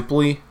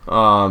simply.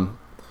 When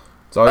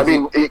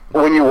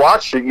you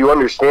watch it, you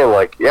understand,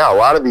 like, a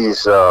lot of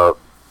these,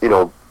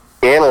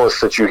 analysts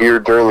that you hear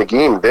during the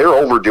game, they're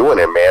overdoing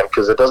it, man,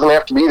 because it doesn't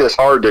have to be this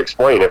hard to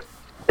explain.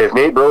 If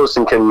Nate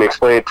Burleson can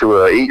explain it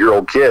to an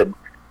 8-year-old kid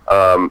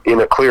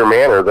in a clear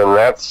manner, then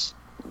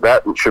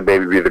that should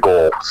maybe be the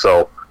goal.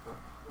 So.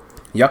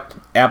 Yep,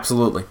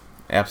 absolutely.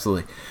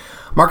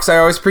 Marcus, I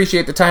always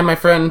appreciate the time, my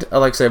friend.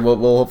 Like I said, we'll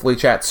hopefully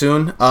chat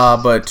soon.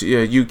 But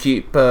you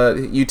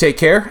take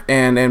care,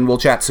 and we'll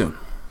chat soon.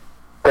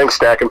 Thanks,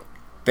 Stackin'.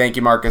 Thank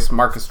you, Marcus.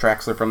 Marcus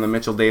Traxler from the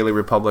Mitchell Daily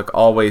Republic.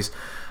 Always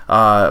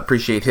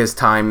appreciate his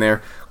time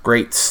there.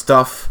 Great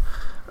stuff.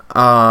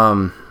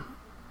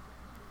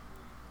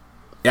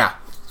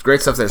 It's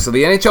great stuff there. So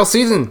the NHL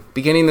season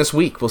beginning this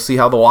week. We'll see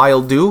how the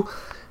Wild do.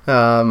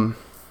 New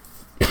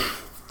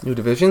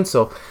division,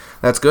 so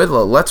that's good.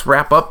 Well, let's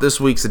wrap up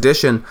this week's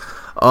edition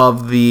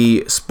of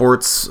the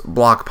Sports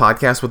Block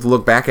Podcast with a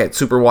look back at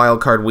Super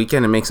Wildcard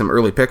Weekend and make some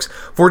early picks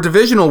for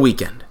Divisional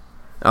Weekend.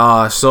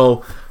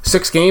 So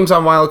 6 games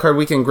on Wildcard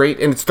Weekend, great,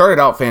 and it started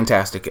out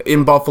fantastic.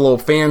 In Buffalo,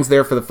 fans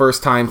there for the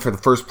first time for the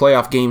first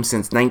playoff game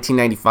since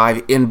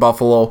 1995 in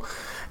Buffalo,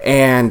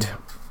 and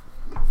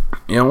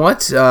you know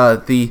what?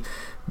 The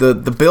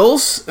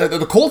Bills,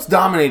 the Colts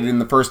dominated in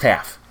the first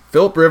half.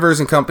 Phillip Rivers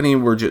and company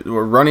were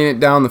running it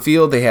down the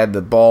field. They had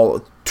the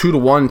ball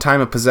 2-1 time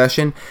of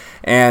possession,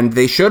 and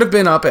they should have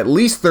been up at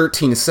least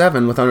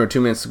 13-7 with under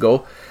 2 minutes to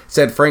go.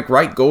 Said Frank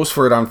Wright goes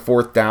for it on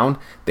 4th down.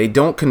 They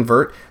don't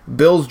convert.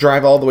 Bills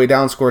drive all the way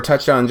down, score a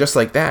touchdown, and just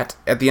like that,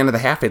 at the end of the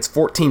half, it's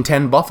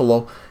 14-10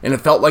 Buffalo, and it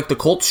felt like the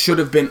Colts should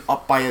have been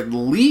up by at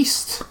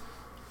least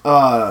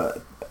a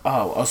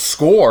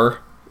score,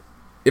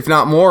 if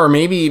not more, or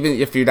maybe even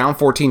if you're down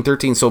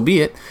 14-13, so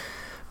be it.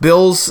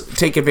 Bills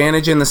take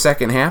advantage in the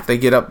second half. They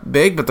get up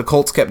big, but the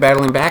Colts kept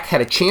battling back. Had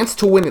a chance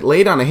to win it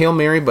late on a Hail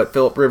Mary, but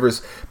Phillip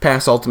Rivers'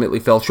 pass ultimately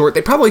fell short.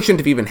 They probably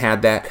shouldn't have even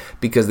had that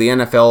because the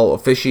NFL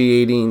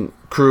officiating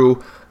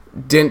crew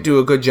didn't do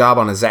a good job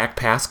on a Zach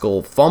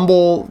Pascal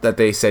fumble that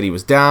they said he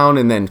was down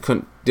and then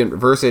didn't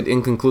reverse it.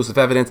 Inconclusive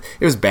evidence.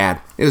 It was bad.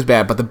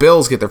 But the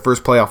Bills get their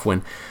first playoff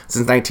win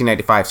since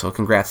 1995, so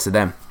congrats to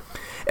them.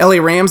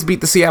 LA Rams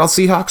beat the Seattle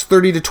Seahawks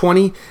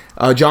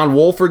 30-20. John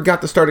Wolford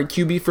got the start at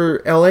QB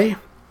for LA.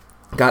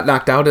 Got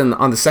knocked out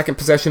on the second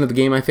possession of the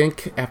game, I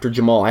think, after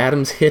Jamal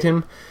Adams hit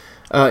him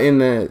in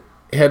the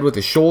head with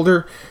his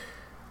shoulder.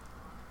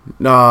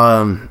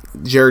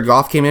 Jared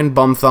Goff came in,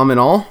 bum thumb and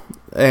all,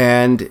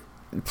 and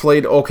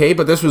played okay,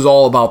 but this was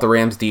all about the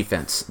Rams'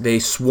 defense. They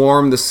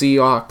swarmed the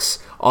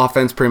Seahawks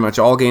offense pretty much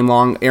all game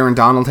long. Aaron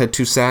Donald had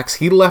 2 sacks.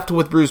 He left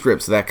with bruised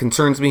ribs, so that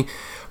concerns me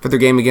for their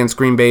game against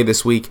Green Bay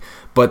this week.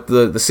 But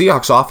the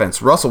Seahawks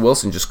offense, Russell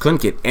Wilson just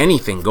couldn't get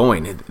anything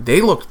going. They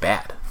looked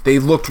bad. They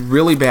looked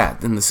really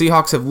bad, and the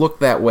Seahawks have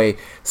looked that way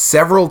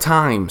several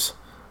times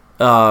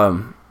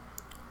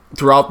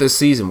throughout this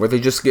season, where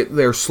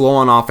they're slow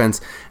on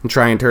offense and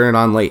try and turn it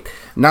on late.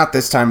 Not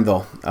this time,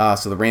 though,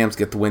 so the Rams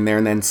get the win there.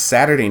 And then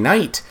Saturday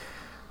night,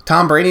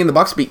 Tom Brady and the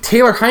Bucs beat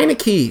Taylor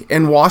Heineke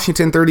in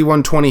Washington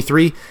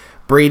 31-23.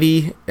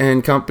 Brady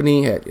and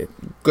company had a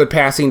good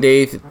passing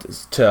day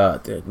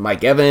to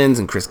Mike Evans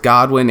and Chris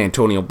Godwin,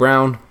 Antonio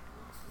Brown.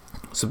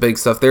 Some big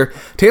stuff there.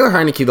 Taylor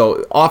Heineke,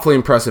 though, awfully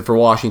impressive for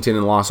Washington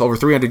in the loss. Over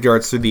 300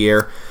 yards through the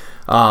air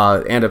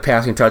and a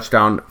passing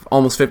touchdown.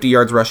 Almost 50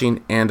 yards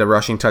rushing and a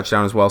rushing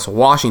touchdown as well. So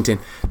Washington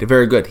did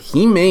very good.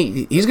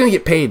 He's going to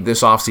get paid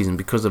this offseason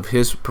because of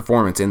his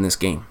performance in this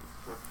game.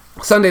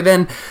 Sunday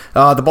then,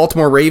 the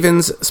Baltimore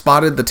Ravens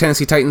spotted the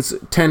Tennessee Titans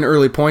 10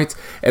 early points,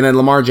 and then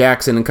Lamar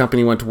Jackson and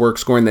company went to work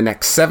scoring the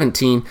next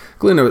 17,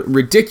 including a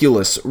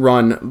ridiculous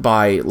run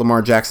by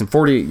Lamar Jackson,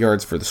 48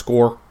 yards for the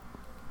score.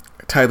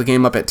 Tied the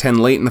game up at 10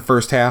 late in the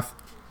first half.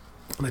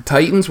 The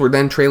Titans were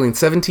then trailing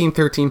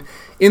 17-13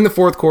 in the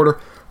fourth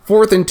quarter,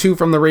 4th and 2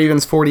 from the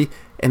Ravens 40,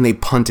 and they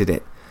punted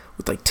it.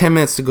 with like 10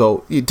 minutes to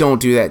go. You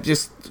don't do that.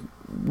 Just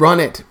run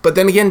it. But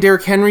then again,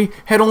 Derrick Henry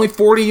had only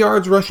 40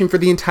 yards rushing for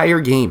the entire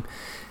game.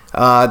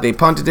 They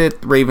punted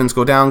it. The Ravens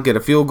go down, get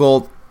a field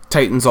goal.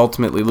 Titans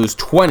ultimately lose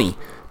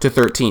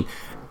 20-13.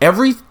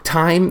 Every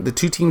time the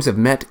two teams have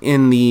met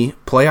in the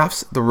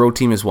playoffs, the road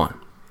team has won.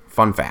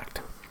 Fun fact.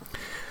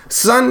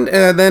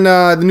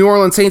 The New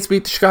Orleans Saints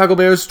beat the Chicago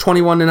Bears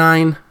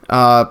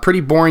 21-9.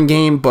 Pretty boring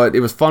game, but it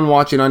was fun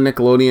watching on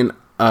Nickelodeon.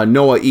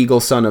 Noah Eagle,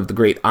 son of the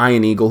great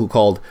Ian Eagle, who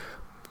called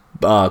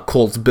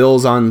Colts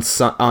Bills on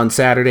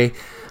Saturday.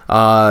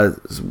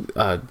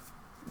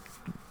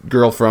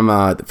 Girl from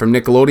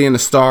Nickelodeon, the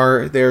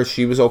star there,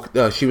 she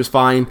was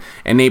fine.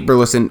 And Nate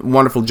Burleson,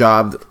 wonderful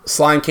job.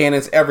 Slime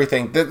cannons,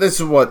 everything.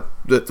 This is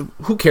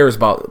who cares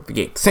about the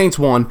game? Saints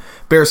won.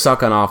 Bears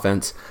suck on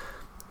offense.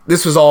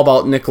 This was all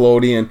about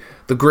Nickelodeon,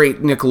 the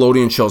great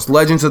Nickelodeon shows,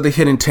 Legends of the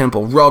Hidden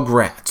Temple,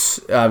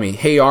 Rugrats.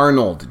 Hey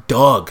Arnold,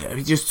 Doug,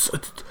 just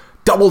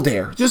Double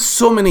Dare, just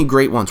so many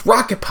great ones.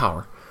 Rocket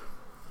Power,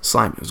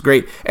 Slime, it was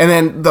great. And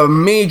then the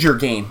major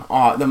game,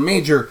 the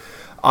major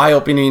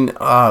eye-opening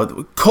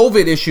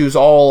COVID issues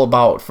all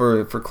about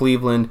for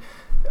Cleveland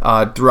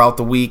throughout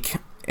the week.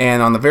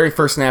 And on the very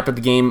first snap of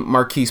the game,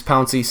 Marquise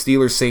Pouncey,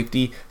 Steelers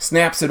safety,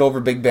 snaps it over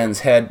Big Ben's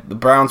head. The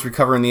Browns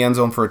recover in the end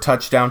zone for a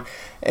touchdown,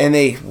 and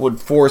they would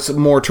force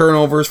more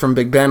turnovers from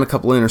Big Ben, a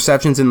couple of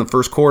interceptions in the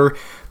first quarter.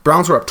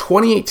 Browns were up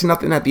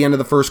 28-0 at the end of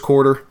the first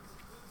quarter.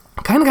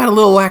 Kind of got a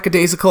little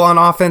lackadaisical on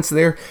offense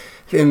there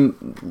in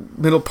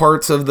middle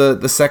parts of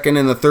the second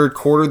and the third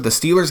quarter. The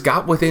Steelers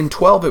got within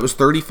 12. It was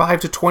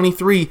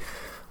 35-23.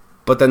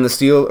 But then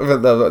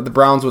the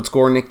Browns would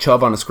score Nick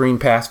Chubb on a screen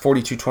pass,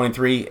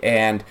 42-23,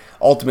 and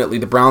ultimately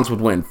the Browns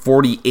would win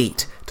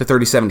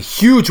 48-37.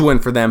 Huge win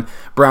for them.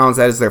 Browns,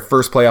 that is their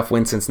first playoff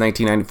win since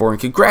 1994.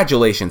 And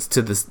congratulations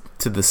to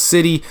the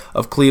city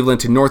of Cleveland,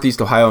 to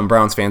Northeast Ohio and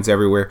Browns fans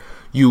everywhere.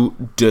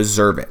 You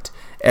deserve it.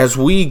 As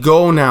we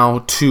go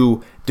now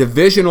to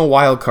Divisional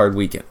Wildcard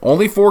Weekend.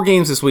 Only 4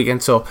 games this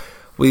weekend, so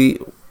we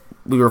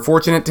were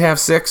fortunate to have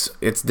 6.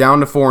 It's down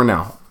to 4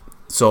 now.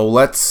 So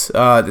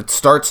it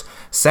starts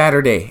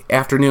Saturday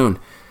afternoon.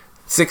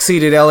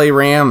 6-seeded LA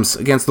Rams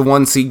against the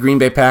 1-seed Green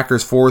Bay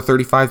Packers,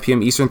 4:35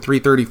 p.m. Eastern,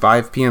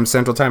 3:35 p.m.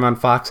 Central Time on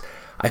Fox.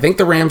 I think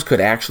the Rams could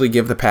actually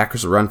give the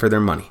Packers a run for their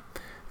money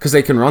because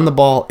they can run the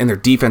ball and their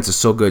defense is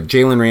so good.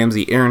 Jalen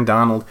Ramsey, Aaron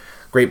Donald,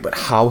 great, but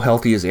how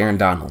healthy is Aaron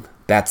Donald?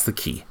 That's the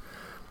key.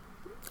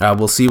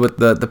 We'll see what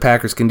the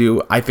Packers can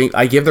do. I think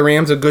I give the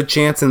Rams a good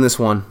chance in this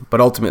one, but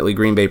ultimately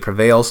Green Bay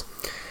prevails.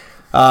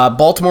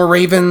 Baltimore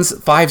Ravens,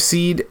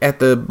 5-seed at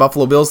the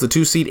Buffalo Bills, the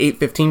 2-seed,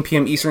 8:15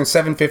 p.m. Eastern,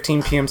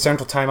 7:15 p.m.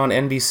 Central Time on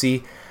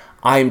NBC.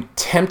 I'm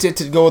tempted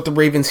to go with the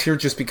Ravens here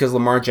just because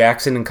Lamar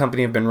Jackson and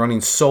company have been running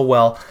so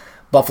well.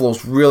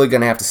 Buffalo's really going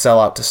to have to sell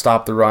out to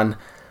stop the run.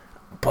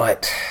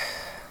 But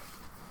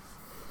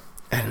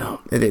I don't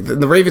know.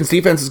 The Ravens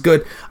defense is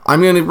good.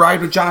 I'm going to ride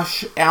with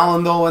Josh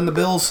Allen, though, and the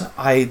Bills.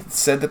 I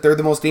said that they're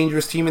the most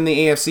dangerous team in the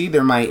AFC.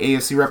 They're my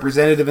AFC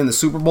representative in the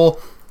Super Bowl.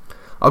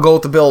 I'll go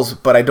with the Bills,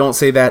 but I don't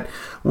say that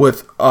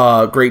with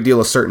a great deal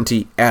of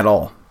certainty at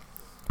all.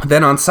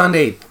 Then on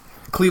Sunday,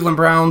 Cleveland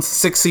Browns,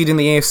 6th seed in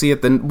the AFC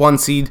at the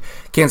 1-seed.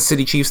 Kansas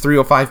City Chiefs,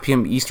 3:05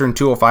 p.m. Eastern,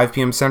 2:05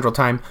 p.m. Central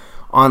Time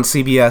on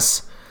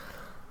CBS.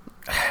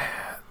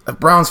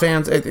 Browns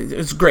fans,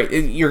 it's great.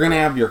 You're going to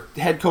have your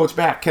head coach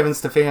back, Kevin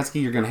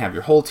Stefanski. You're going to have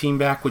your whole team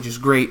back, which is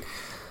great.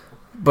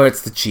 But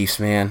it's the Chiefs,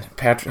 man.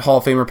 Hall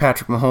of Famer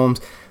Patrick Mahomes.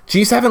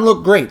 Chiefs haven't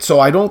looked great, so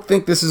I don't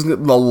think this is the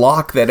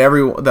lock that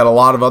a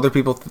lot of other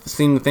people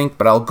seem to think,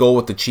 but I'll go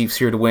with the Chiefs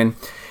here to win.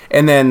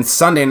 And then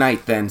Sunday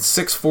night,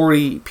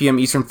 6:40 p.m.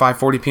 Eastern,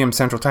 5:40 p.m.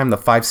 Central Time, the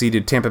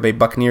 5-seeded Tampa Bay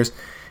Buccaneers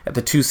at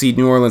the 2-seed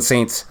New Orleans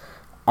Saints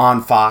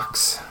on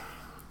Fox.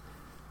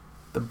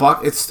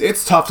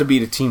 It's tough to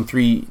beat a team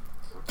three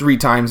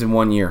times in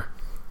 1 year.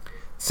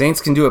 Saints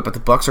can do it, but the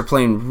Bucs are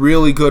playing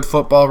really good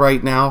football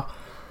right now.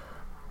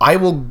 I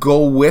will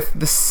go with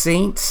the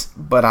Saints,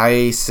 but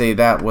I say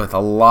that with a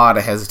lot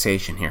of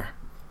hesitation here.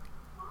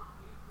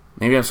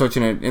 Maybe I'm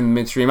switching it in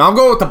midstream. I'll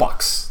go with the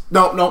Bucs.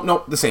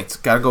 No, the Saints.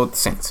 Gotta go with the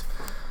Saints.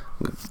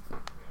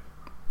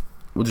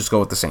 We'll just go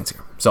with the Saints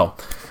here. So,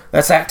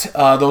 that's that.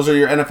 Those are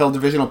your NFL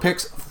divisional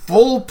picks.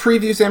 Full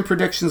previews and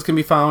predictions can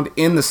be found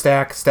in the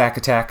Stack,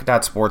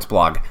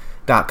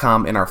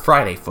 stackattack.sportsblog.com in our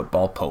Friday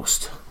Football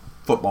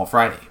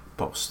Friday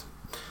post.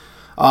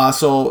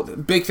 So,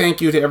 big thank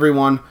you to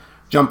everyone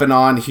jumping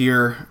on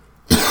here.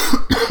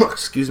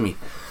 Excuse me.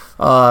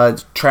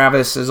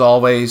 Travis, as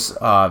always.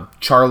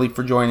 Charlie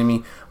for joining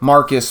me.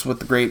 Marcus with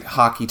the great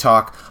hockey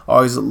talk.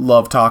 Always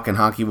love talking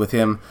hockey with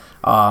him.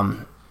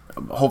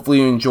 Hopefully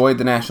you enjoyed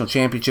the national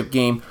championship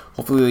game.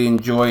 Hopefully you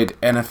enjoyed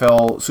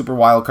NFL Super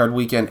Wildcard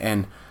Weekend.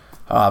 And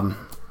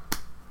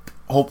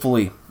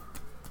hopefully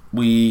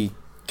we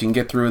can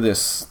get through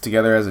this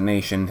together as a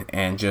nation.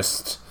 And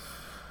just...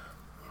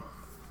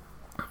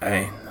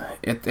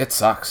 It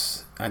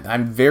sucks.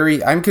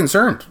 I'm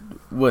concerned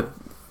with,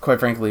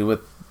 quite frankly,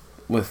 with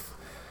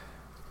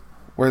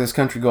where this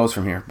country goes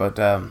from here. But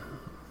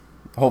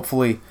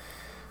hopefully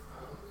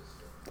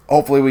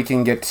hopefully we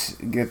can get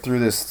through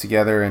this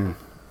together and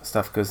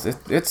stuff, because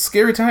it's a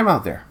scary time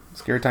out there.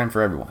 Scary time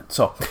for everyone.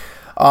 So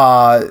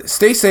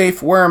stay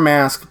safe, wear a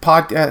mask.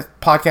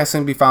 Podcast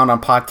can be found on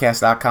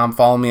podcast.com.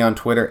 Follow me on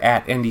Twitter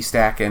at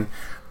NDStack, and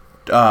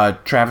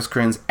Travis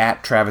Crins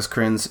at Travis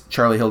Crins,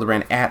 Charlie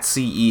Hildebrand at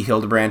CE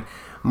Hildebrand,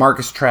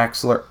 Marcus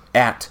Traxler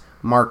at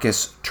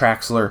Marcus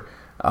Traxler,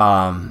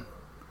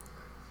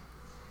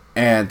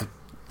 and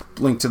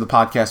link to the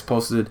podcast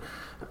posted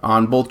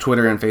on both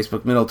Twitter and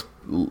Facebook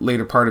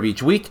later part of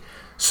each week.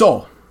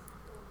 So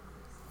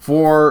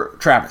for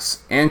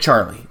Travis and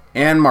Charlie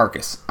and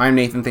Marcus, I'm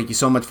Nathan. Thank you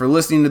so much for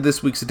listening to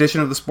this week's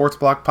edition of the Sports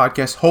Block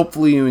Podcast.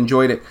 Hopefully you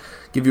enjoyed it.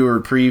 Give you a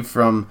reprieve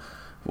from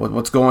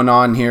what's going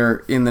on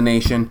here in the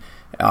nation.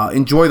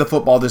 Enjoy the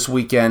football this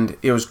weekend.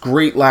 It was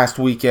great last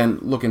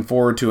weekend. Looking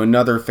forward to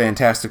another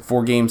fantastic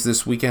 4 games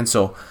this weekend.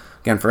 So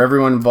again, for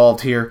everyone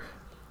involved here,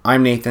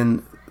 I'm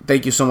Nathan.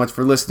 Thank you so much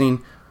for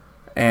listening,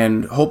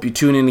 and hope you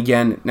tune in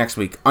again next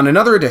week on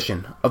another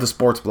edition of the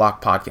Sports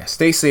Block Podcast.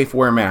 Stay safe,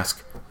 wear a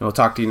mask, and we'll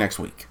talk to you next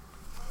week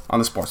on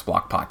the Sports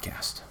Block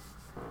Podcast.